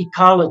Farm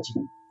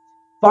Ecology,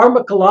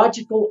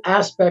 Pharmacological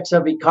Aspects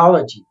of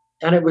Ecology.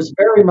 And it was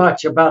very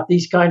much about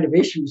these kind of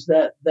issues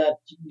that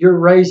you're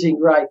raising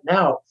right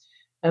now.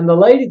 And the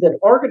lady that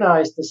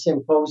organized the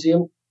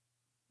symposium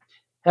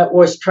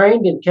was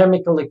trained in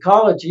chemical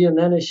ecology. And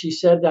then, as she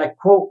said, I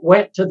quote,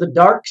 went to the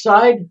dark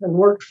side and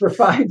worked for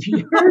 5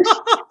 years.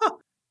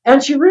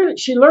 And she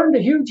learned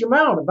a huge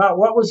amount about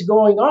what was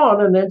going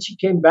on. And then she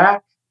came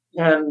back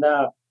and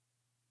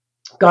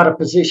got a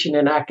position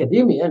in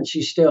academia, and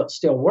she's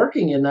still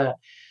working in that.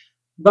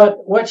 But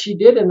what she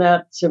did in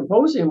that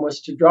symposium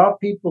was to draw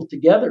people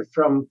together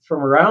from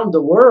around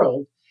the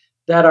world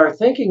that are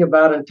thinking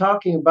about and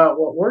talking about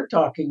what we're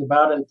talking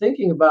about, and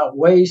thinking about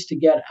ways to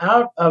get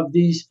out of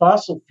these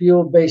fossil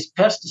fuel-based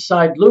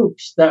pesticide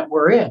loops that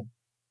we're in.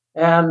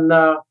 And,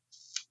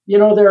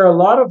 there are a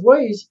lot of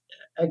ways.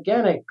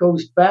 Again, it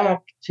goes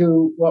back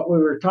to what we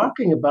were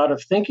talking about,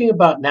 of thinking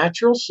about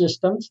natural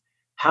systems.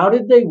 How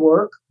did they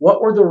work?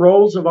 What were the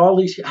roles of all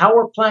these? How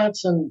were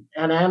plants and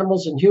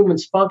animals and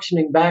humans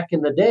functioning back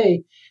in the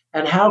day?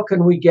 And how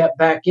can we get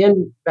back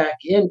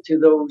into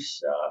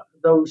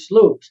those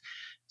loops?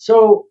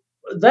 So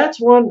that's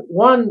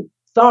one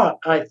thought,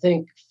 I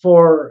think,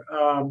 for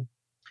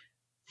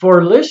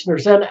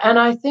listeners, and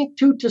I think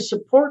too, to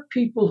support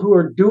people who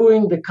are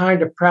doing the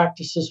kind of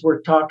practices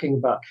we're talking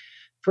about.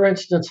 For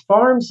instance,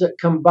 farms that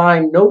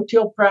combine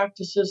no-till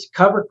practices,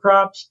 cover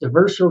crops,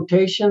 diverse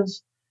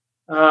rotations.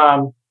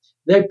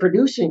 They're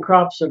producing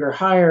crops that are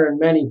higher in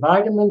many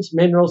vitamins,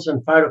 minerals,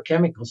 and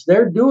phytochemicals.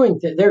 They're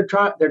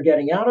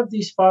getting out of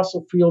these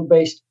fossil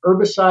fuel-based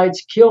herbicides,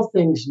 kill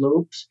things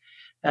loops,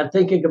 and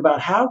thinking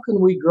about how can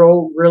we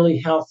grow really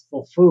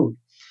healthful food.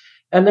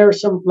 And there are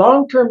some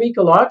long-term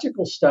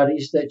ecological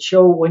studies that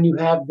show when you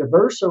have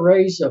diverse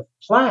arrays of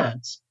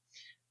plants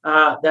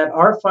that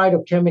are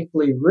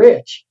phytochemically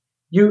rich,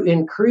 you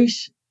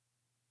increase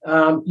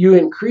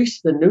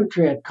the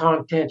nutrient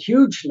content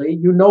hugely.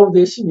 You know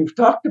this and you've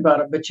talked about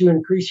it, but you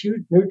increase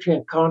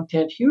nutrient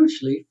content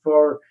hugely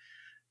for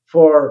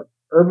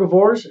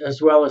herbivores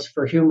as well as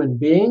for human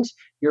beings.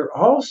 You're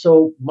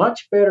also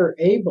much better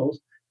able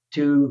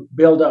to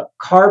build up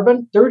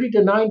carbon, 30 to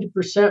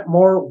 90%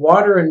 more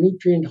water and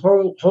nutrient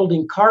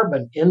holding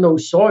carbon in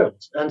those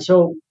soils. And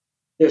so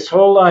this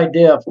whole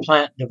idea of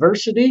plant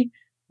diversity,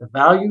 the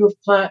value of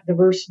plant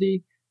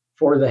diversity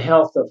for the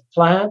health of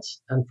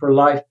plants and for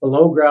life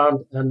below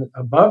ground and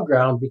above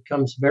ground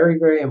becomes very,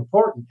 very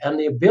important. And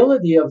the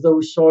ability of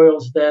those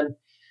soils then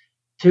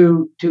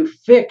to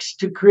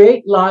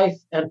create life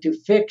and to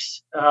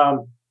fix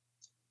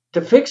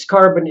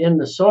carbon in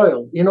the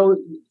soil.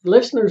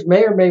 Listeners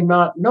may or may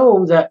not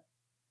know that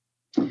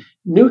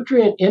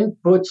nutrient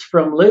inputs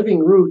from living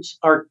roots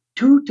are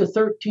 2 to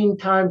 13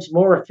 times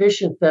more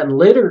efficient than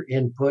litter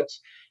inputs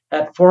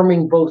at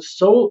forming both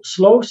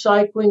slow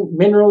cycling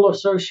mineral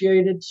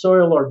associated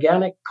soil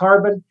organic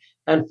carbon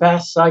and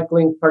fast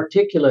cycling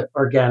particulate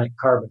organic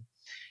carbon.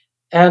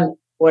 And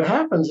what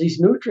happens, these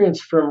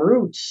nutrients from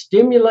roots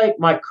stimulate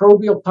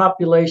microbial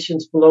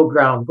populations below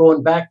ground,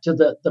 going back to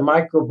the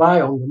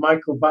microbiome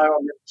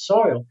in the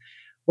soil.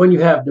 When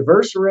you have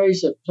diverse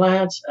arrays of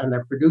plants and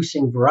they're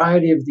producing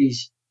variety of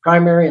these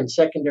primary and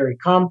secondary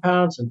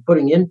compounds and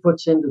putting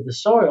inputs into the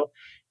soil,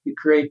 you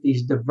create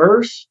these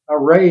diverse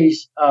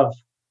arrays of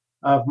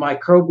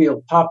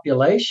microbial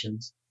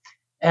populations.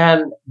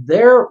 And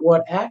they're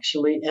what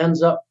actually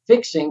ends up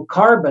fixing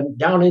carbon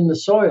down in the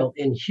soil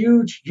in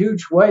huge,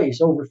 huge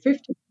ways. Over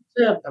 50%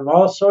 of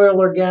all soil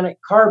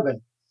organic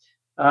carbon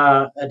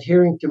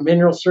adhering to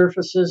mineral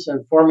surfaces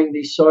and forming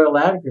these soil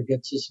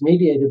aggregates is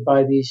mediated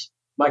by these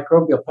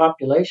microbial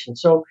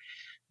populations. So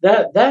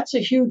that's a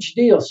huge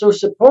deal. So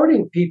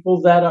supporting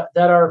people that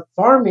are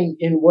farming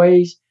in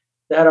ways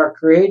that are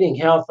creating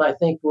health, I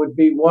think, would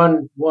be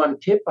one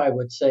tip I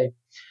would say.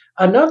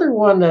 Another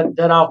one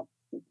that I'll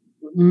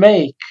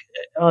make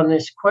on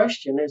this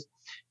question is,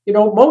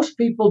 most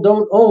people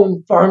don't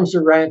own farms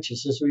or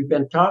ranches, as we've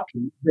been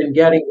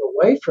getting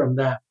away from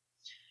that.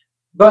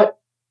 But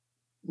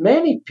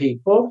many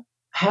people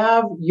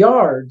have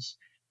yards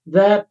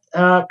that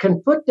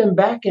can put them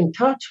back in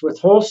touch with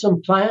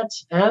wholesome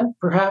plants and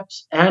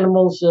perhaps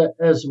animals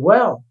as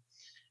well.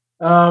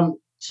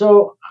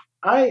 So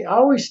I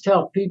always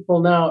tell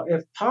people now,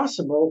 if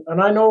possible,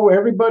 and I know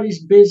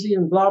everybody's busy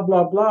and blah,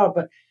 blah, blah,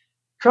 but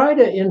try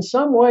to, in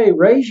some way,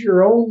 raise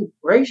your own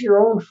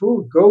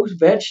food, grow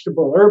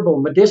vegetable,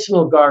 herbal,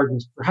 medicinal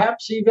gardens,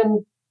 perhaps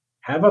even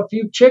have a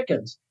few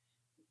chickens,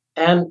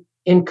 and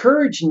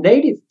encourage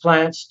native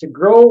plants to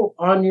grow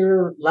on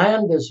your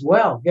land as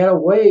well. Get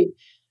away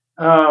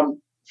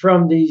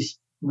from these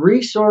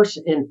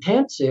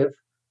resource-intensive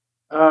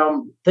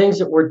things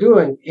that we're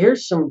doing.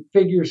 Here's some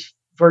figures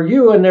for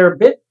you, and they're a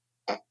bit,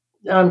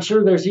 I'm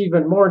sure there's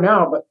even more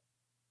now, but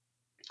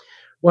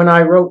when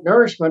I wrote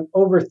Nourishment,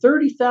 over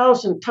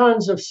 30,000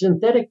 tons of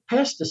synthetic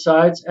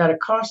pesticides at a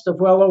cost of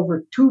well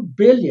over $2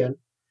 billion,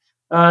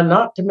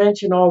 not to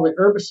mention all the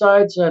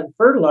herbicides and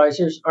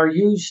fertilizers, are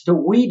used to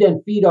weed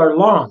and feed our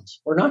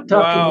lawns. We're not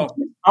talking about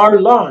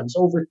our lawns.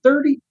 Over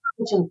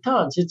 30,000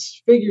 tons.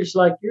 It's figures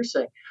like you're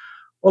saying.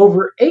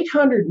 Over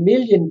 800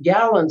 million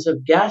gallons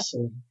of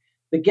gasoline.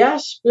 The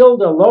gas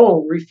spilled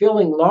alone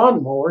refilling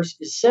lawnmowers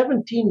is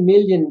 17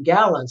 million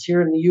gallons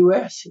here in the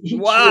U.S. each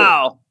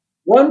year.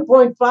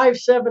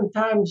 1.57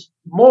 times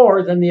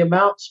more than the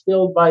amount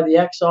spilled by the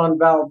Exxon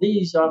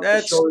Valdez off the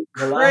That's shores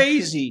of Alaska.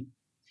 crazy.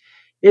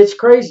 It's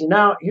crazy.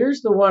 Now,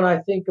 here's the one I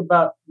think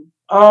about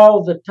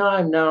all the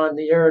time now in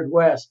the arid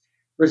West.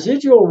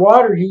 Residual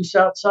water use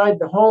outside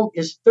the home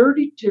is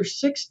 30 to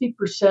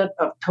 60%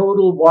 of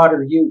total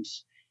water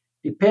use.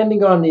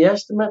 Depending on the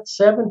estimate,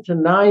 7 to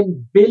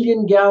 9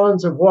 billion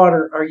gallons of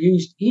water are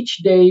used each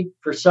day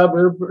for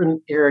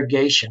suburban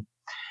irrigation.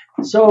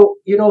 So,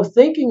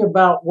 thinking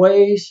about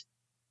ways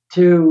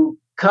to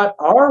cut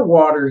our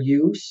water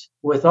use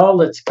with all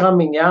that's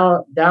coming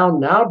down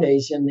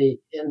nowadays in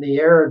the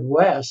arid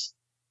West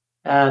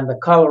and the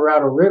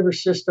Colorado River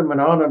system and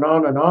on and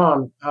on and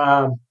on.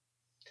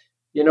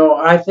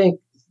 I think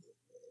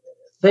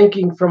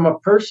thinking from a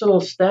personal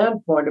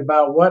standpoint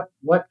about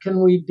what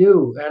can we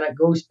do, and it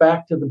goes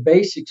back to the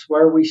basics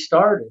where we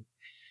started.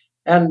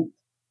 And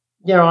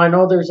I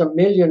know there's a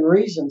million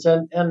reasons,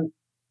 and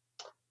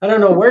I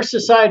don't know where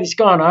society's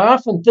gone. I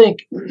often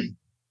think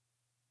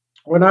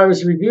when I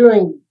was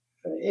reviewing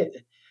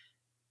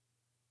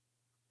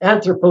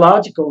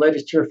anthropological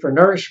literature for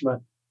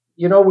nourishment,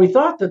 we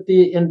thought that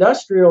the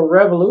Industrial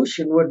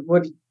Revolution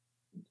would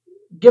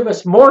give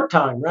us more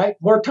time, right?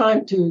 More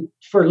time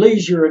for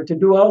leisure and to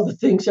do all the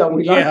things that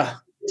we like.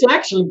 It's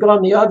actually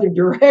gone the other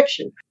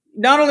direction.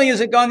 Not only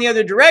has it gone the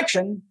other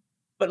direction,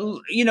 but,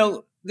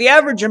 the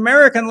average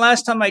American,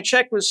 last time I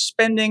checked, was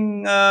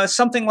spending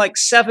something like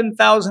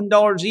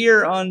 $7,000 a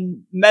year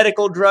on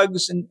medical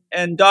drugs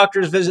and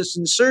doctor's visits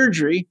and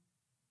surgery.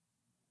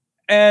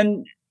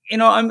 And,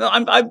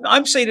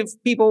 I'm saying to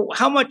people,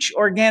 how much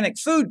organic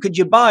food could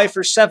you buy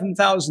for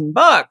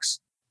 $7,000?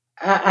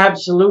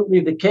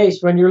 Absolutely the case.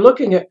 When you're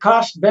looking at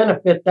cost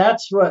benefit,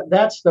 that's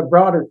the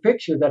broader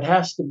picture that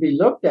has to be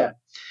looked at.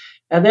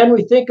 And then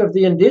we think of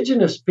the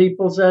indigenous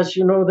peoples as,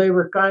 they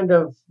were kind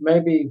of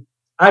maybe,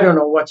 I don't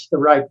know what's the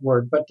right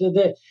word, but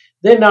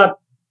they're not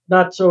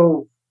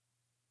so,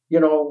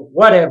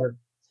 whatever.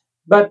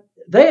 But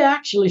they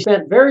actually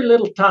spent very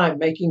little time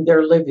making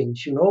their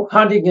livings,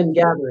 hunting and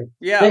gathering.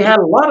 Yeah. They had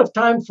a lot of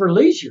time for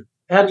leisure.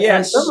 And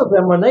some of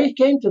them, when they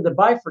came to the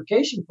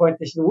bifurcation point,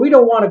 they said, we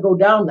don't want to go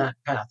down that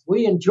path.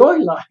 We enjoy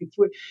life.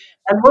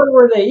 And what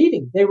were they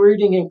eating? They were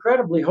eating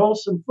incredibly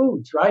wholesome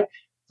foods, right?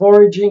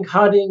 Foraging,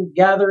 hunting,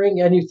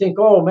 gathering. And you think,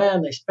 oh,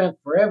 man, they spent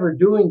forever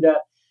doing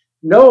that.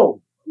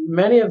 No,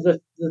 many of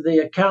the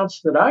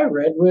accounts that I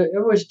read,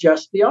 it was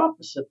just the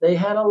opposite. They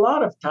had a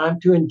lot of time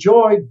to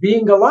enjoy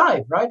being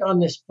alive, right, on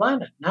this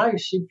planet. Now you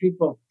see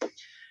people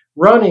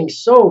running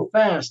so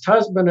fast,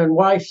 husband and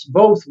wives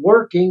both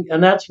working,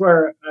 and that's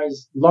where I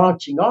was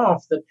launching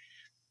off that,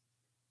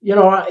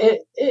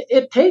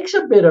 it takes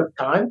a bit of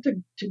time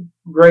to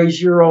raise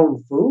your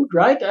own food,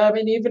 right? I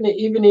mean, even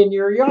in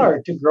your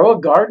yard, to grow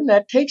a garden,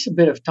 that takes a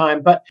bit of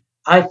time. But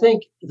I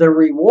think the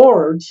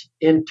rewards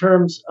in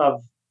terms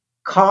of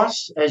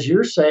costs, as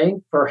you're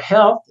saying, for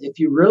health, if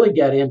you really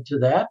get into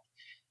that,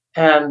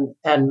 and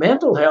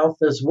mental health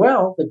as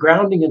well, the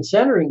grounding and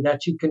centering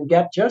that you can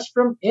get just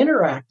from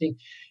interacting.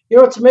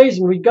 It's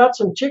amazing. We've got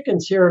some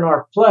chickens here in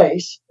our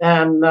place,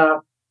 and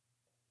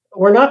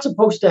we're not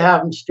supposed to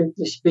have them,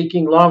 strictly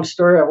speaking. Long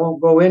story, I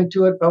won't go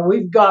into it, but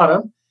we've got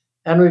them,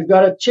 and we've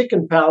got a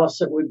chicken palace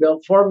that we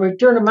built for them. We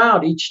turn them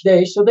out each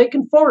day so they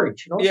can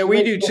forage. Yeah, so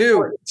we do too.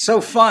 Forage. It's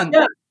so fun.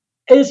 Yeah.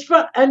 It's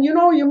fun. And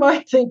you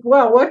might think,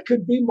 well, what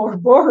could be more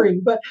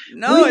boring? But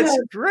no, it's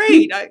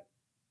great.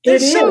 They're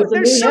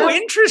so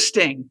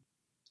interesting.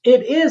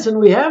 It is. And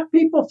we have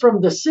people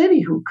from the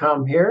city who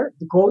come here,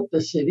 to quote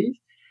the cities.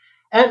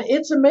 And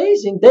it's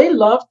amazing. They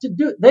love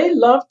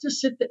to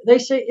sit there. They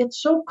say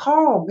it's so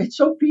calm. It's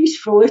so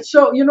peaceful. It's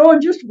so,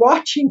 and just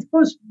watching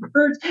those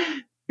birds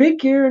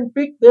pick here and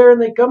pick there,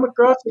 and they come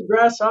across the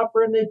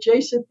grasshopper and they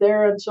chase it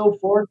there and so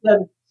forth.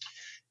 And,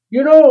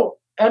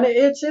 and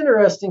it's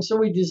interesting. So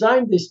we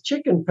designed this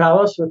chicken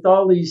palace with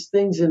all these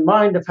things in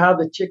mind of how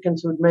the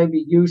chickens would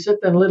maybe use it,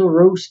 and little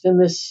roost in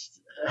this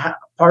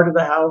part of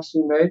the house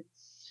we made.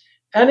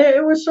 And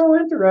it was so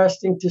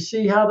interesting to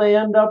see how they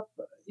end up,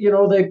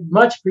 they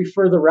much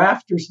prefer the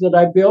rafters that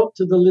I built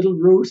to the little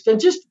roost. And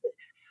just,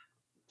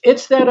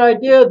 it's that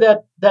idea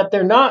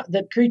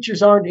that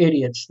creatures aren't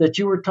idiots that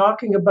you were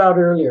talking about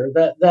earlier,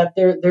 that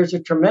there's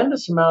a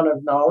tremendous amount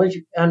of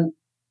knowledge and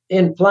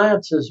in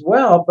plants as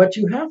well, but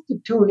you have to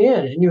tune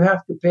in and you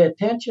have to pay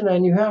attention,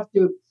 and you have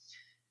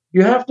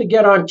to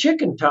get on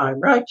chicken time,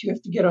 right? You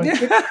have to get on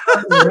chicken time,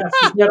 you have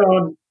to get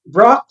on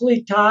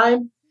broccoli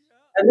time,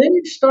 and then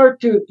you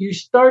start to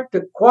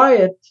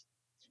quiet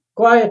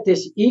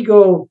this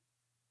ego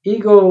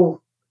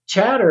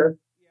chatter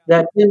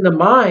that's in the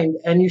mind,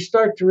 and you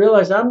start to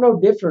realize I'm no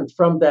different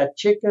from that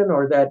chicken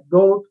or that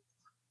goat.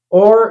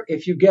 Or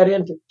if you get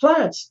into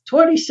plants,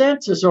 20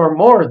 senses or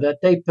more that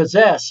they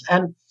possess.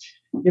 And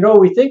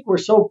we think we're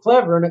so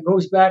clever, and it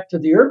goes back to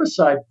the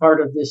herbicide part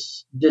of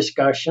this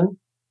discussion.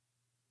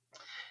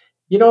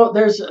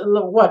 There's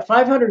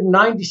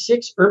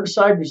 596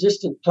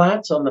 herbicide-resistant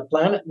plants on the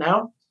planet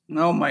now.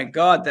 Oh my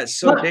God, that's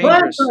so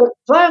Plants dangerous.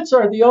 plants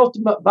are the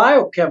ultimate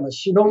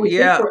biochemists.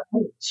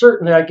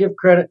 Certainly I give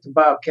credit to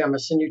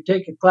biochemists, and you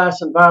take a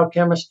class in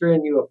biochemistry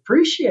and you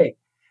appreciate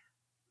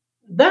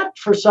that.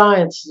 For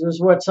science is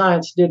what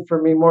science did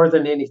for me more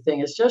than anything.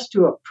 It's just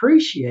to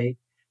appreciate,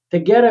 to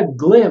get a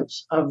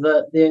glimpse of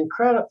the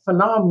incredible,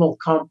 phenomenal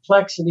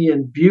complexity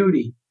and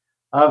beauty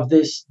of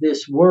this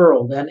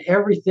world and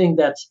everything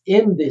that's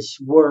in this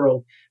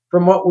world,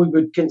 from what we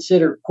would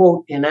consider,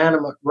 quote,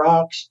 inanimate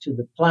rocks to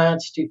the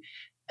plants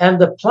and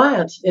the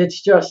plants.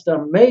 It's just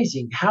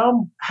amazing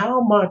how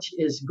much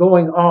is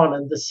going on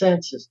in the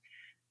senses.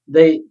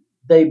 They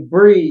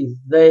breathe,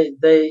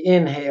 they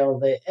inhale,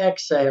 they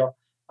exhale.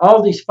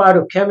 All these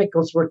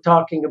phytochemicals we're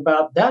talking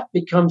about, that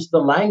becomes the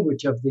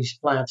language of these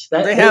plants.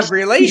 That they have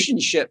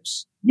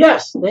relationships.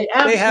 Yes, they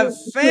absolutely have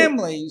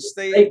families.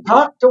 They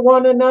talk to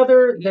one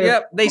another.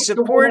 They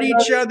support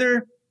each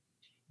other.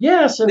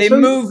 Yes, and they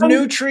move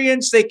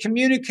nutrients. They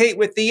communicate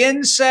with the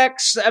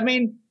insects. I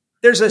mean,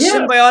 there's a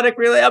symbiotic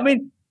relation. I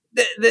mean,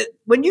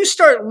 when you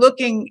start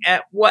looking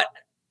at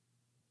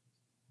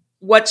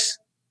what's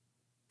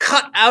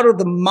cut out of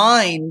the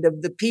mind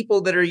of the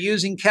people that are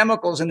using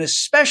chemicals, and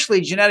especially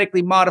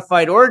genetically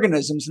modified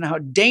organisms, and how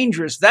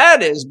dangerous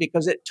that is,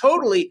 because it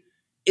totally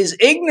is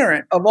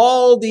ignorant of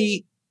all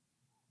the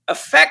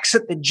effects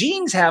that the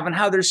genes have and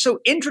how they're so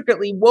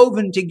intricately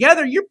woven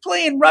together. You're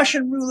playing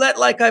Russian roulette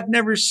like I've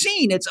never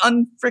seen. It's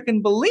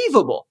unfreaking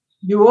believable.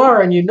 You are.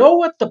 And you know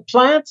what the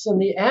plants and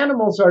the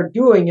animals are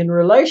doing in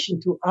relation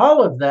to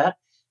all of that?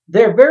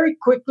 They're very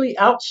quickly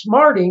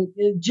outsmarting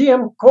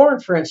GM corn,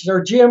 for instance,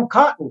 or GM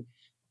cotton.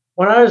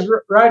 When I was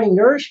writing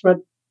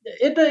Nourishment,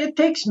 it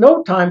takes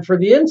no time for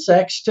the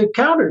insects to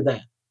counter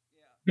that,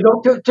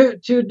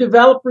 to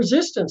develop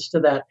resistance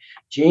to that.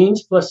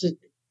 Genes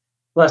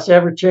plus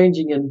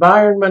ever-changing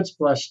environments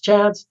plus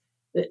chance.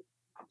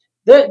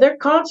 They're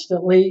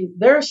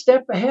a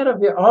step ahead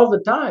of you all the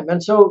time.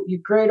 And so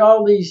you create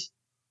all these.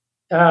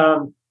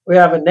 We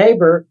have a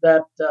neighbor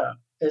that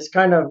is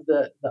kind of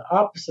the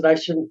opposite.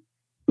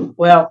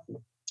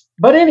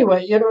 But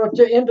anyway,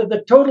 into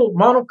the total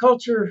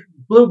monoculture,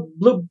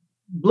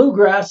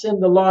 bluegrass in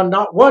the lawn.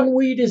 Not one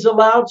weed is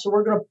allowed, so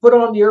we're going to put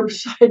on the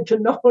herbicide to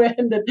no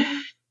end.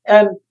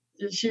 And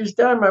she was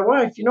telling my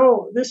wife,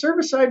 this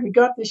herbicide we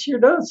got this year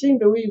doesn't seem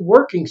to be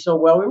working so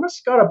well. We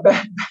must have got a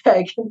bad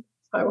bag. And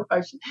my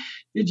wife said,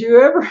 did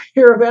you ever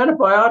hear of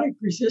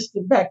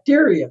antibiotic-resistant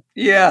bacteria?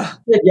 Yeah.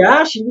 I said,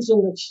 yeah, she was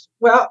in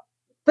well,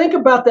 think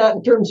about that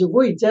in terms of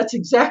weeds. That's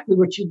exactly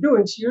what you're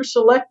doing. So you're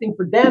selecting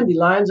for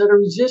dandelions that are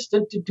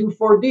resistant to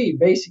 2,4-D,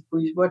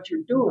 basically, is what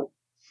you're doing.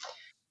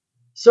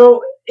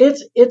 So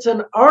it's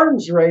an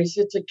arms race.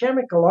 It's a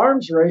chemical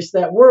arms race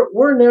that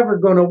we're never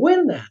going to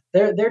win that.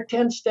 They're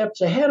 10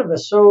 steps ahead of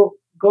us. So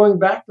going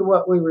back to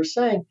what we were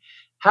saying,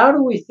 how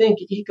do we think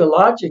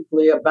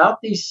ecologically about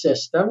these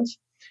systems?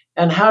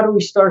 And how do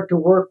we start to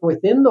work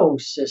within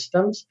those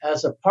systems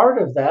as a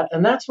part of that?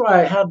 And that's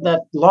why I had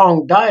that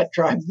long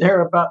diatribe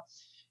there about,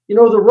 the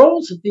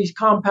roles that these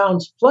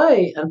compounds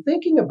play, and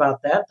thinking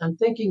about that, and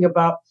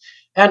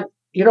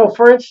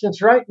for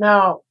instance, right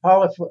now,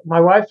 Paul, if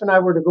my wife and I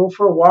were to go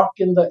for a walk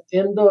in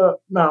the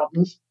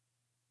mountains,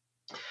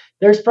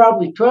 there's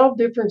probably 12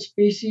 different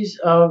species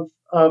of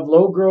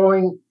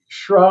low-growing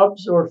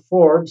shrubs or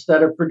forbs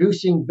that are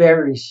producing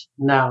berries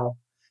now,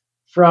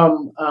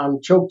 from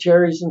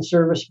chokecherries and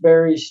service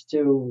berries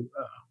to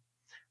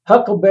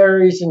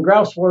huckleberries and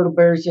grouse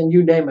whortleberries, and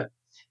you name it.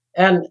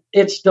 And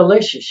it's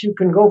delicious. You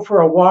can go for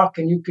a walk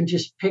and you can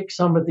just pick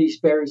some of these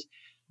berries.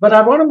 But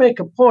I want to make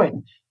a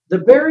point. The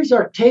berries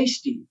are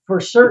tasty for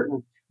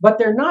certain, but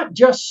they're not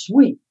just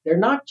sweet. They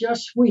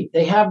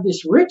have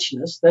this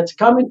richness that's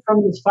coming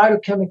from this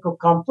phytochemical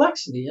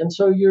complexity. And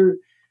so you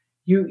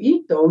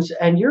eat those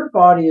and your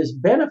body is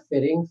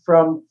benefiting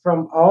from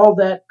all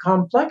that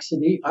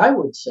complexity, I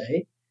would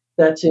say,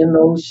 that's in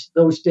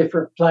those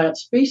different plant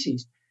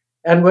species.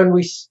 And when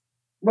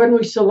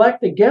we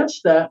select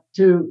against that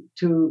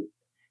to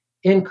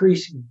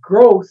increase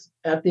growth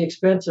at the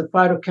expense of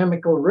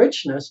phytochemical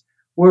richness,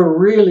 we're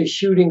really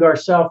shooting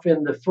ourselves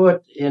in the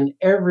foot in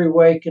every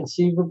way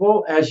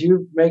conceivable, as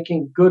you're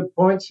making good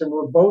points, and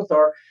we both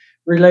are,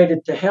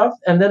 related to health.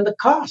 And then the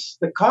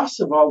costs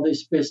of all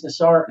this business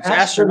are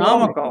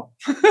astronomical.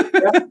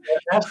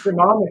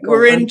 Astronomical.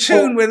 We're in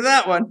tune with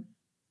that one.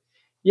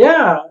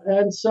 Yeah.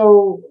 And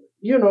so,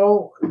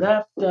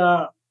 that,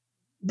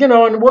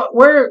 and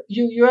where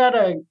you had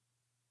a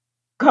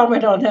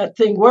comment on that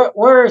thing,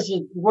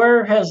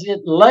 where has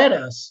it led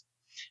us?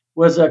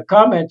 Was a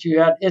comment you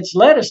had. It's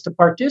led us to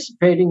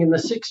participating in the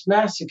sixth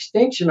mass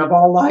extinction of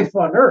all life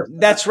on Earth.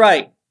 That's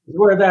right.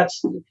 Where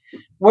that's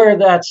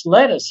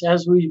led us,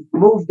 as we've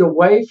moved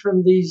away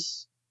from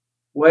these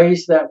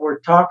ways that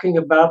we're talking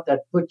about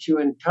that put you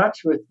in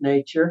touch with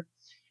nature.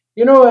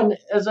 And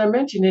as I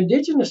mentioned,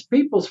 indigenous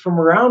peoples from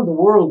around the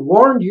world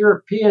warned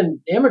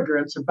European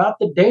immigrants about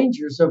the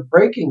dangers of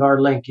breaking our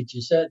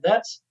linkages.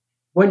 That's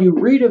when you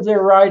read of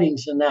their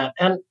writings and that.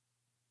 And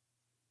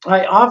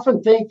I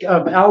often think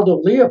of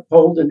Aldo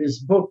Leopold in his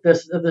book,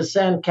 the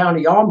Sand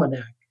County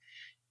Almanac.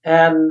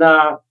 And,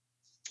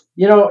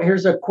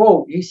 here's a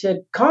quote. He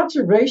said,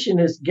 conservation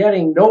is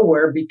getting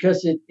nowhere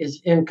because it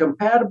is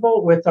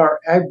incompatible with our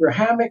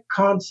Abrahamic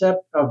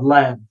concept of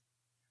land.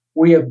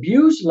 We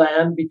abuse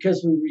land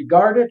because we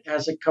regard it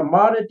as a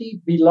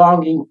commodity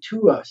belonging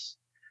to us.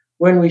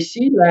 When we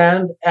see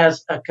land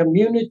as a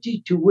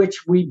community to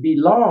which we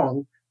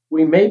belong,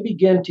 we may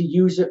begin to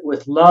use it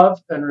with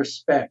love and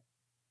respect.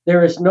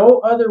 There is no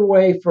other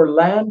way for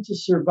land to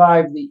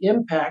survive the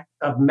impact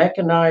of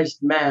mechanized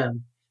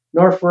man,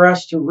 nor for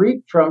us to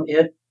reap from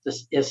it the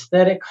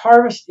aesthetic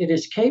harvest it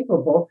is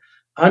capable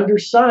under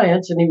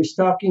science. And he was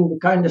talking the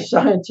kind of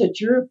science that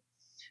you're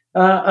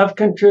of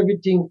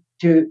contributing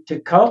to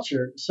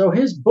culture. So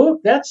his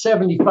book, that's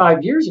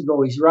 75 years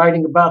ago, he's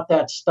writing about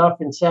that stuff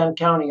in Sand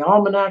County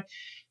Almanac.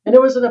 And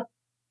it was an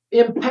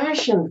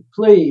impassioned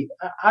plea.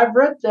 I've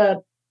read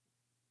that,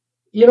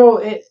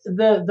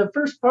 the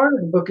first part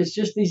of the book is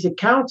just these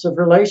accounts of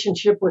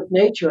relationship with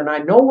nature. And I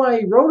know why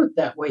he wrote it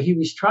that way. He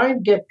was trying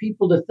to get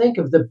people to think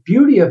of the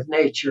beauty of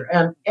nature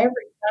and every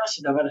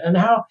facet of it, and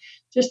how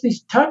just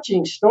these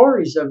touching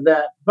stories of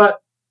that.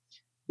 But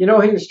he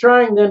was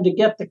trying then to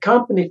get the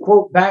company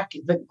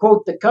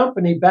the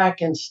company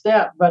back in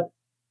step. But,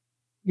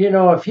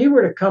 if he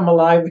were to come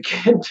alive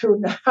again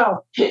to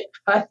now,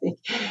 I think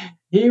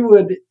he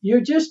would,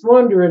 you just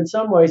wonder in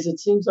some ways, it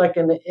seems like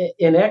an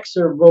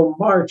inexorable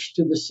march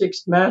to the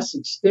sixth mass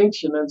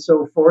extinction and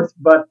so forth.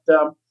 But,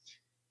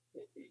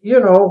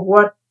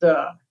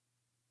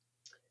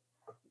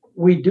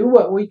 we do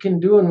what we can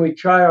do and we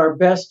try our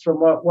best from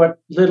what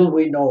little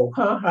we know.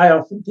 Huh? I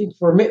often think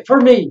for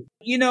me.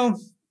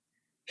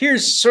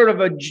 Here's sort of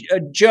a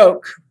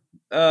joke,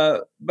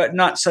 but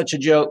not such a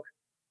joke.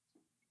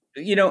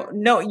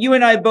 No, you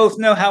and I both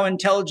know how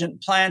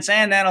intelligent plants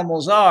and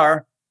animals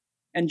are,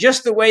 and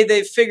just the way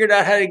they've figured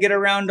out how to get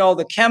around all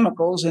the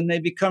chemicals and they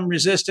become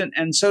resistant,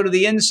 and so do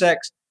the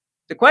insects.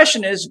 The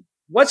question is,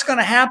 what's going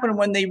to happen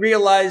when they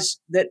realize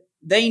that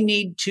they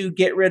need to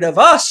get rid of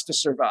us to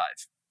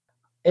survive?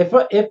 If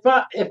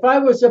I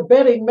was a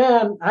betting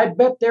man, I'd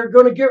bet they're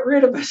going to get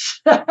rid of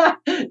us.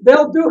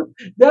 They'll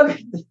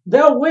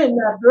win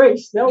that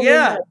race. They'll win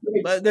that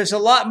race. But there's a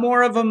lot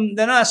more of them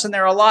than us, and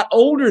they're a lot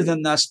older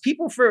than us.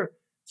 People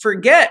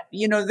forget,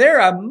 they're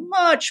a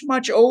much,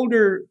 much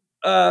older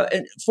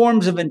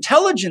forms of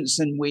intelligence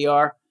than we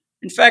are.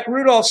 In fact,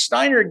 Rudolf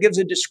Steiner gives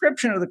a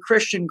description of the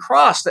Christian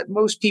cross that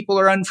most people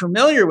are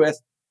unfamiliar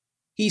with.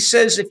 He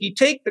says, if you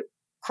take the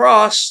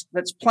cross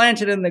that's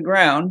planted in the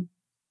ground,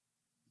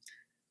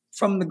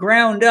 from the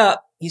ground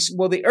up,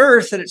 the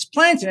earth that it's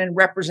planted in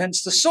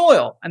represents the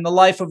soil and the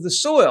life of the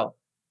soil.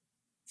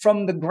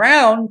 From the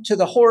ground to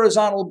the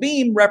horizontal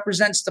beam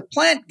represents the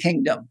plant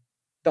kingdom.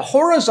 The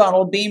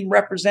horizontal beam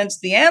represents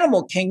the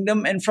animal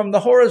kingdom, and from the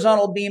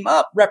horizontal beam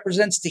up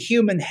represents the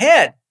human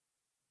head.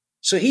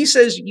 So he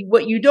says,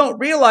 what you don't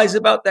realize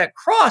about that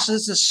cross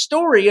is the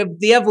story of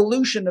the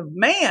evolution of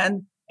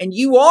man, and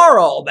you are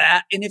all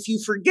that. And if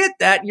you forget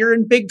that, you're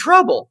in big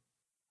trouble.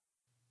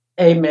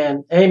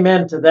 Amen.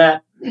 Amen to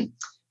that.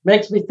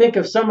 Makes me think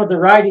of some of the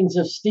writings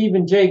of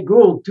Stephen Jay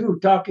Gould, too,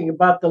 talking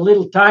about the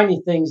little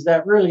tiny things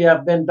that really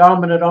have been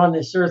dominant on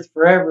this earth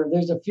forever.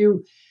 There's a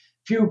few,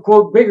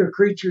 quote, bigger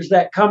creatures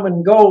that come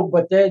and go,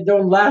 but they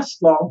don't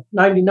last long.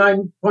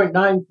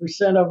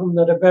 99.9% of them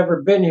that have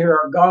ever been here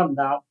are gone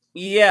now.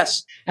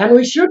 Yes. And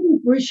we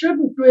shouldn't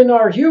in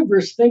our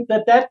hubris think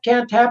that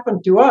can't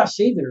happen to us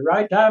either,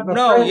 right?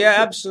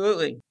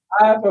 Absolutely.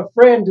 I have a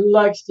friend who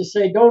likes to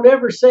say, don't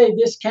ever say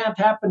this can't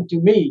happen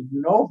to me,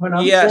 when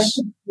I'm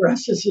saying for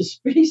us as a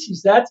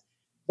species,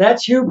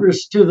 that's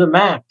hubris to the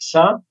max,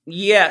 huh?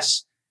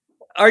 Yes.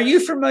 Are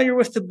you familiar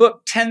with the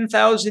book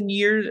 10,000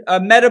 Years,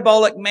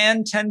 Metabolic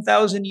Man,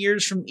 10,000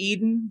 Years from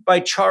Eden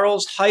by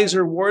Charles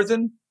Heiser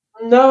Worthen?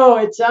 No,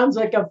 it sounds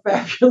like a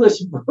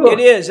fabulous book.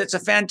 It is. It's a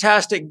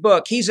fantastic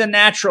book. He's a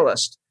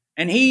naturalist,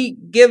 and he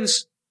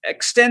gives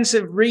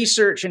extensive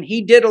research, and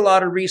he did a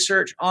lot of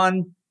research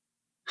on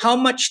how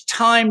much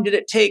time did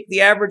it take the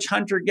average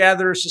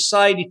hunter-gatherer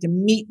society to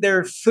meet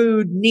their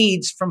food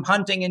needs from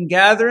hunting and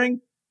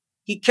gathering?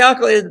 He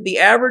calculated that the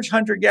average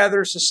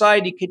hunter-gatherer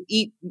society could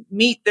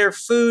meet their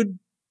food,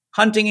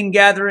 hunting and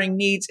gathering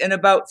needs in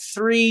about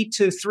 3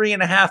 to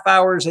 3.5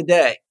 hours a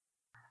day.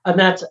 And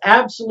that's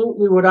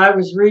absolutely what I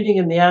was reading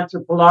in the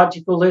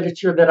anthropological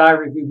literature that I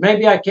reviewed.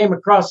 Maybe I came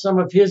across some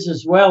of his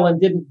as well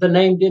and the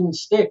name didn't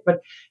stick. But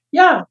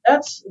yeah,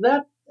 that's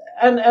that.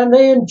 And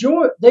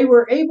they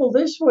were able,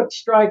 this what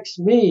strikes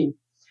me,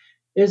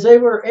 is they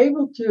were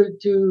able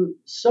to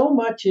so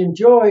much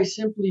enjoy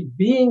simply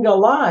being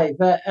alive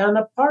and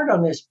a part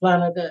on this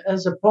planet,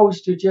 as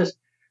opposed to just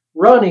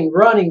running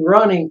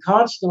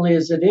constantly.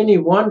 Is it any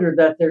wonder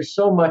that there's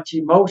so much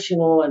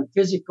emotional and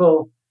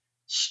physical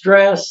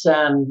stress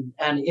and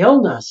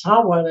illness,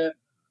 huh?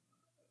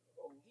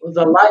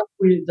 The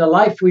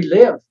life we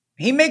live.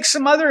 He makes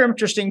some other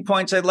interesting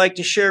points I'd like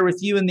to share with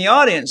you in the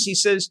audience. He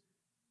says,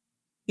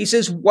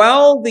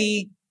 while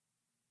the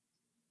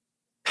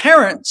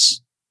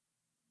parents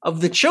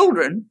of the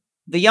children,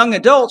 the young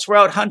adults, were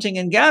out hunting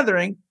and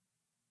gathering,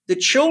 the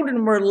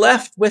children were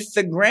left with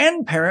the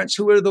grandparents,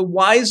 who were the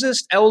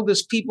wisest,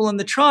 eldest people in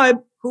the tribe,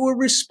 who were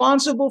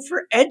responsible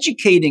for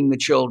educating the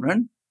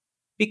children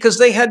because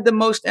they had the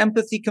most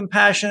empathy,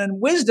 compassion,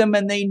 and wisdom,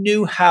 and they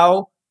knew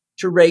how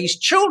to raise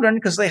children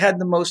because they had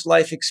the most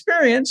life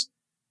experience.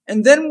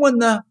 And then when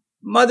the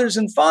mothers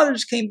and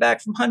fathers came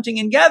back from hunting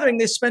and gathering,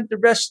 they spent the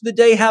rest of the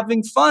day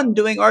having fun,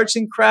 doing arts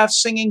and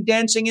crafts, singing,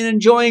 dancing, and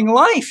enjoying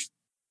life.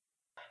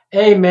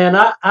 Amen.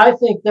 I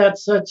think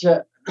that's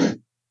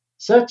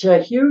such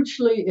a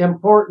hugely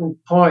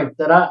important point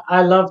that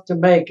I love to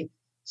make.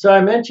 So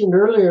I mentioned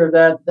earlier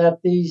that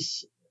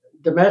these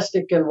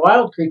domestic and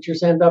wild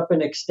creatures end up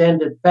in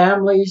extended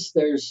families.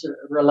 There's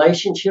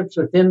relationships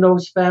within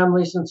those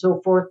families and so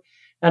forth.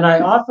 And I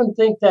often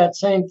think that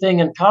same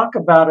thing and talk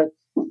about it,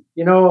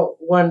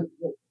 when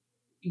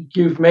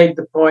you've made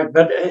the point,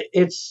 but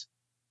it's,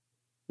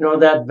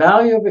 that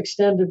value of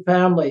extended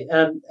family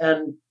and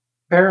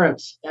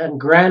parents and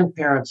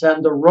grandparents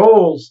and the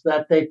roles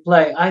that they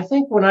play. I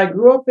think when I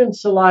grew up in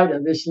Salida,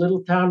 this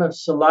little town of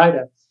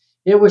Salida,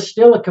 it was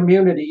still a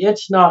community.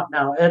 It's not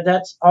now. And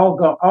that's all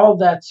gone. All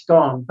that's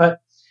gone. But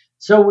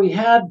so we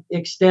had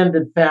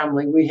extended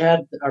family. We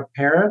had our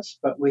parents,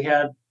 but we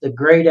had the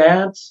great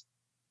aunts,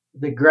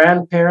 the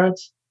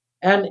grandparents.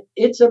 And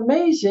it's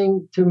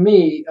amazing to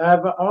me.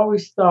 I've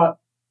always thought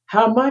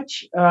how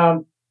much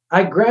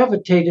I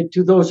gravitated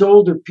to those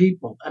older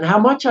people and how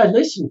much I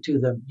listened to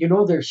them,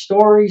 their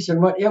stories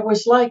and what it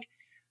was like.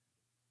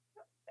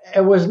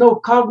 It was no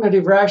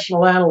cognitive,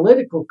 rational,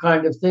 analytical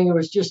kind of thing. It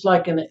was just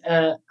like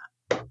a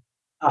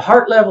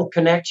heart level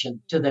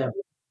connection to them.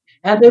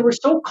 And they were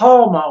so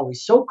calm,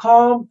 always so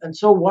calm and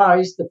so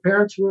wise. The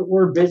parents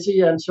were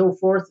busy and so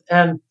forth.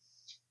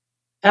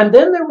 And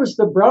then there was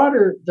the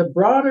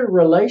broader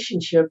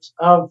relationships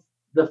of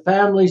the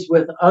families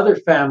with other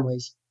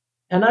families.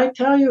 And I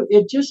tell you,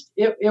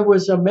 it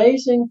was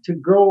amazing to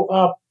grow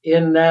up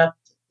in that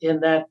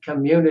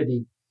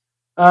community.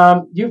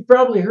 You've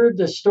probably heard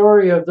the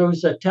story of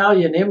those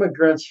Italian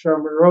immigrants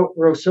from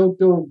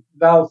Rosoto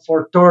Val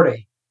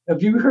Fortore.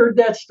 Have you heard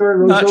that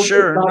story? Not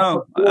sure.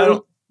 No,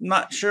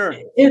 not sure.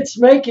 It's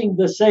making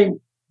the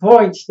same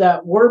points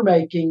that we're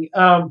making.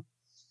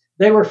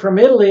 They were from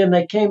Italy and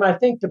they came, I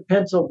think, to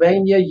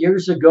Pennsylvania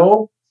years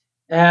ago,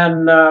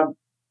 and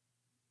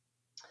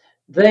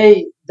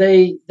they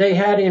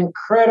had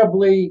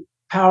incredibly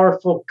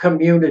powerful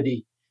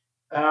community.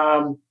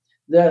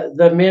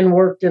 The men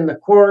worked in the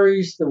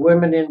quarries, the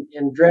women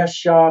in dress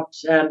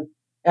shops, and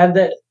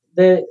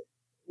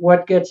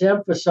what gets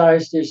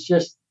emphasized is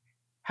just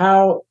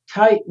how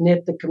tight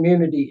knit the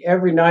community.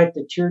 Every night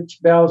the church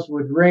bells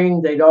would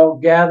ring. They'd all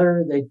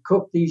gather. They'd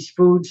cook these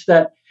foods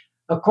that,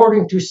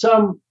 according to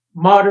some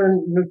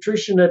modern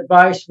nutrition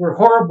advice, were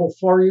horrible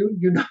for you,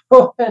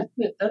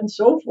 and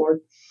so forth.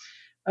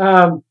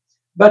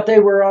 But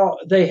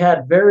they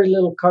had very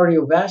little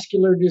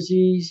cardiovascular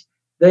disease.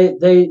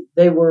 They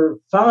were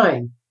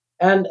fine.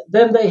 And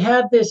then they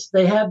had this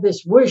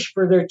wish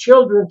for their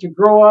children to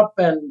grow up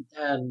and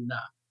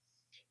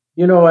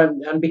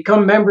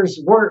become members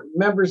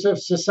of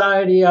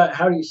society.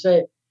 How do you say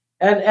it?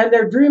 And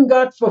their dream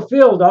got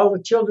fulfilled. All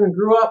the children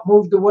grew up,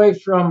 moved away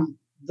from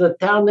the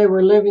town they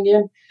were living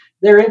in.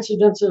 Their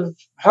incidence of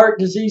heart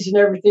disease and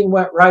everything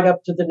went right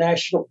up to the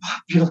national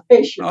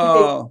population.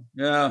 Oh,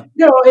 yeah.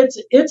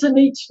 It's a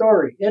neat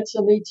story. It's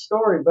a neat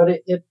story, but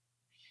it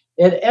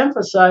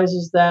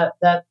emphasizes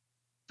that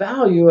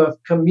value of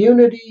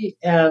community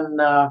and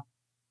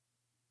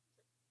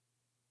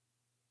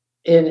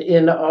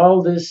in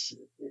all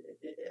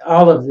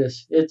of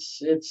this.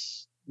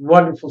 It's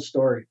wonderful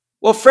story.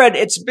 Well, Fred,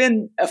 it's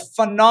been a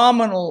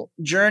phenomenal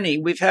journey.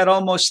 We've had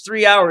almost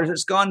 3 hours.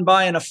 It's gone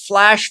by in a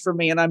flash for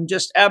me, and I'm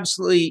just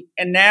absolutely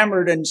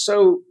enamored and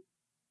so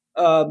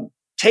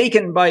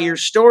taken by your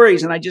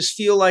stories. And I just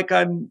feel like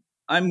I'm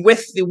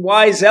with the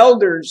wise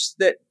elders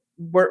that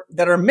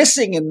are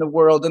missing in the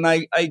world, and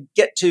I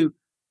get to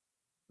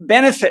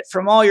benefit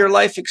from all your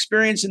life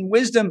experience and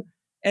wisdom.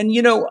 And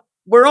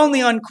we're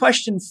only on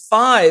question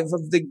 5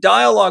 of the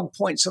dialogue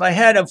points that I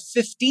had of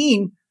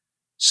 15.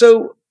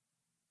 So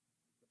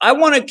I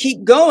want to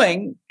keep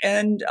going,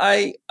 and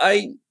I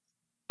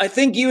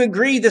think you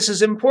agree this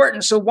is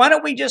important. So why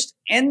don't we just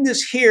end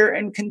this here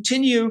and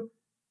continue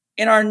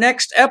in our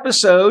next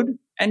episode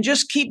and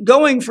just keep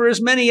going for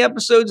as many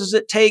episodes as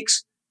it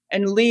takes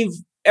and leave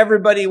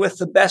everybody with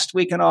the best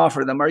we can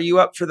offer them. Are you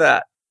up for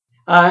that?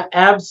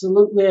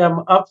 Absolutely. I'm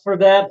up for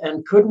that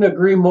and couldn't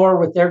agree more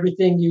with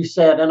everything you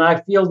said. And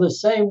I feel the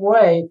same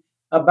way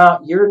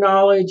about your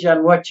knowledge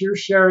and what you're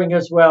sharing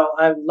as well.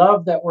 I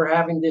love that we're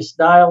having this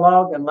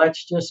dialogue, and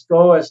let's just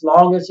go as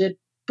long as it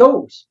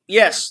goes.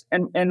 Yes,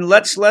 and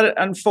let's let it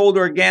unfold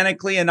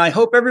organically. And I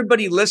hope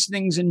everybody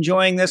listening is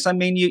enjoying this. I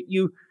mean,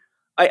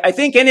 I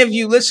think any of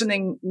you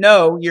listening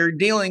know you're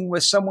dealing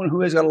with someone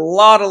who has a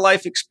lot of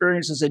life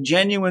experience as a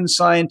genuine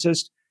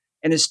scientist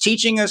and is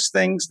teaching us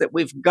things that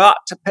we've got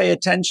to pay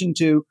attention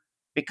to,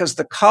 because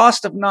the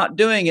cost of not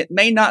doing it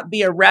may not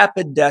be a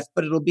rapid death,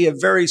 but it'll be a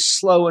very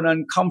slow and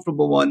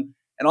uncomfortable one.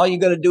 And all you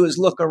got to do is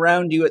look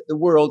around you at the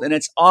world, and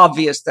it's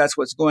obvious that's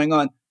what's going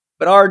on.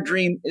 But our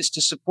dream is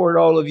to support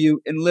all of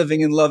you in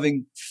living and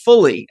loving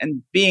fully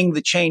and being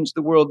the change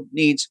the world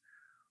needs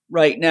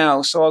right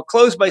now. So I'll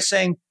close by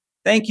saying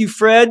thank you,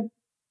 Fred.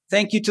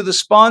 Thank you to the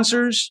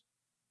sponsors.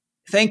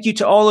 Thank you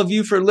to all of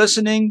you for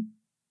listening.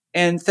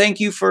 And thank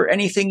you for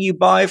anything you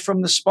buy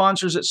from the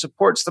sponsors that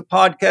supports the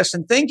podcast.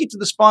 And thank you to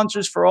the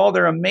sponsors for all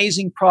their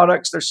amazing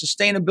products, their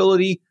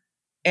sustainability,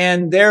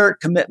 and their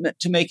commitment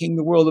to making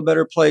the world a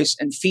better place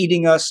and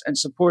feeding us and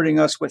supporting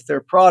us with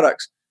their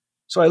products.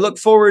 So I look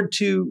forward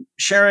to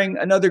sharing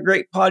another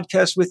great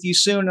podcast with you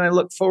soon. And I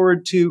look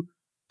forward to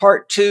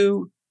part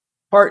 2,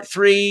 part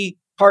 3,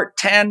 part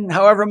 10,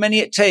 however many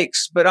it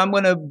takes. But I'm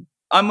going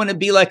to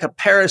be like a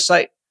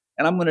parasite,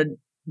 and I'm going to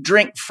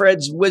drink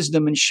Fred's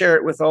wisdom and share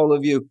it with all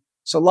of you.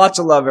 So lots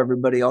of love,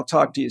 everybody. I'll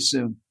talk to you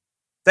soon.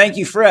 Thank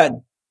you,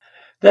 Fred.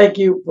 Thank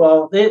you,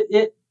 Paul.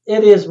 It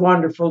is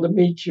wonderful to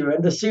meet you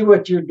and to see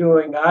what you're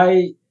doing.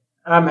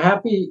 I'm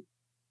happy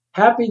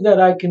that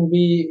I can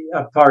be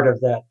a part of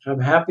that.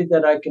 I'm happy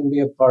that I can be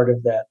a part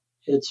of that.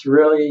 It's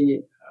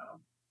really,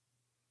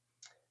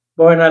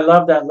 boy, and I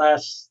love that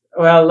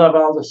I love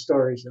all the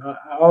stories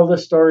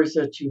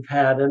that you've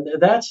had. And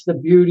that's the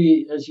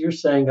beauty, as you're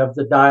saying, of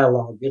the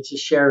dialogue. It's a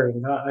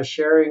sharing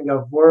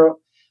of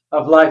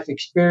life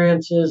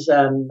experiences,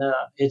 and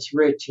it's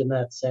rich in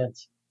that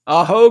sense.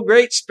 Aho,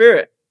 great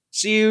spirit.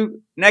 See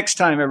you next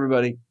time,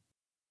 everybody.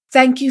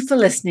 Thank you for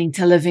listening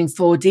to Living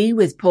 4D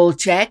with Paul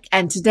Chek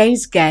and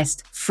today's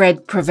guest,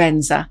 Fred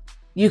Provenza.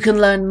 You can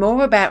learn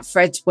more about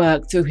Fred's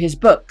work through his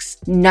books,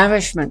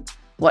 Nourishment,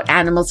 What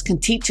Animals Can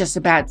Teach Us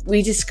About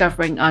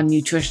Rediscovering Our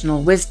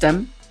Nutritional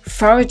Wisdom,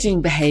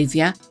 Foraging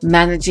Behavior,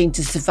 Managing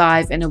to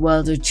Survive in a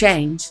World of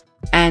Change,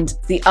 and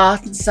The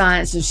Art and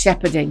Science of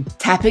Shepherding,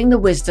 Tapping the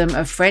Wisdom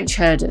of French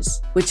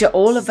Herders, which are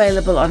all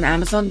available on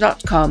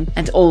Amazon.com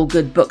and all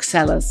good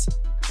booksellers.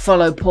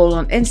 Follow Paul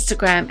on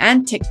Instagram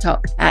and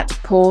TikTok at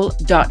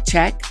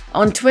paul.chek,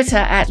 on Twitter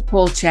at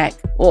paulchek,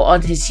 or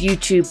on his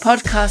YouTube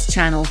podcast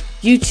channel,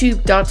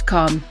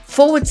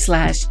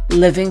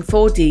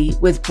 youtube.com/living4D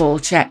with Paul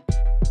Chek.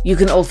 You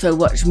can also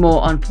watch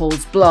more on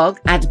Paul's blog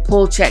at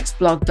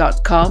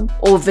paulcheksblog.com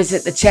or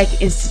visit the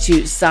Chek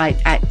Institute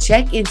site at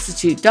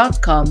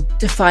chekinstitute.com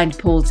to find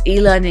Paul's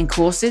e-learning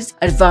courses,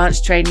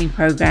 advanced training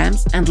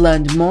programs, and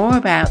learn more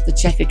about the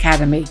Chek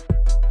Academy.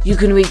 You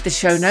can read the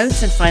show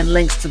notes and find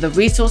links to the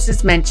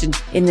resources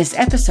mentioned in this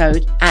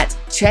episode at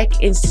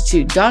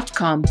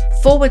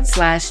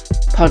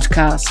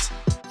chekinstitute.com/podcast.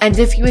 And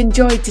if you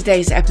enjoyed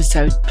today's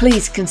episode,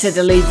 please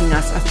consider leaving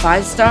us a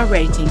 5-star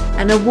rating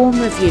and a warm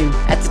review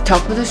at the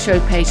top of the show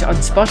page on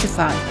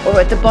Spotify or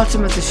at the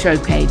bottom of the show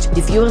page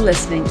if you are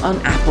listening on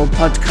Apple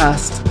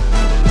Podcast.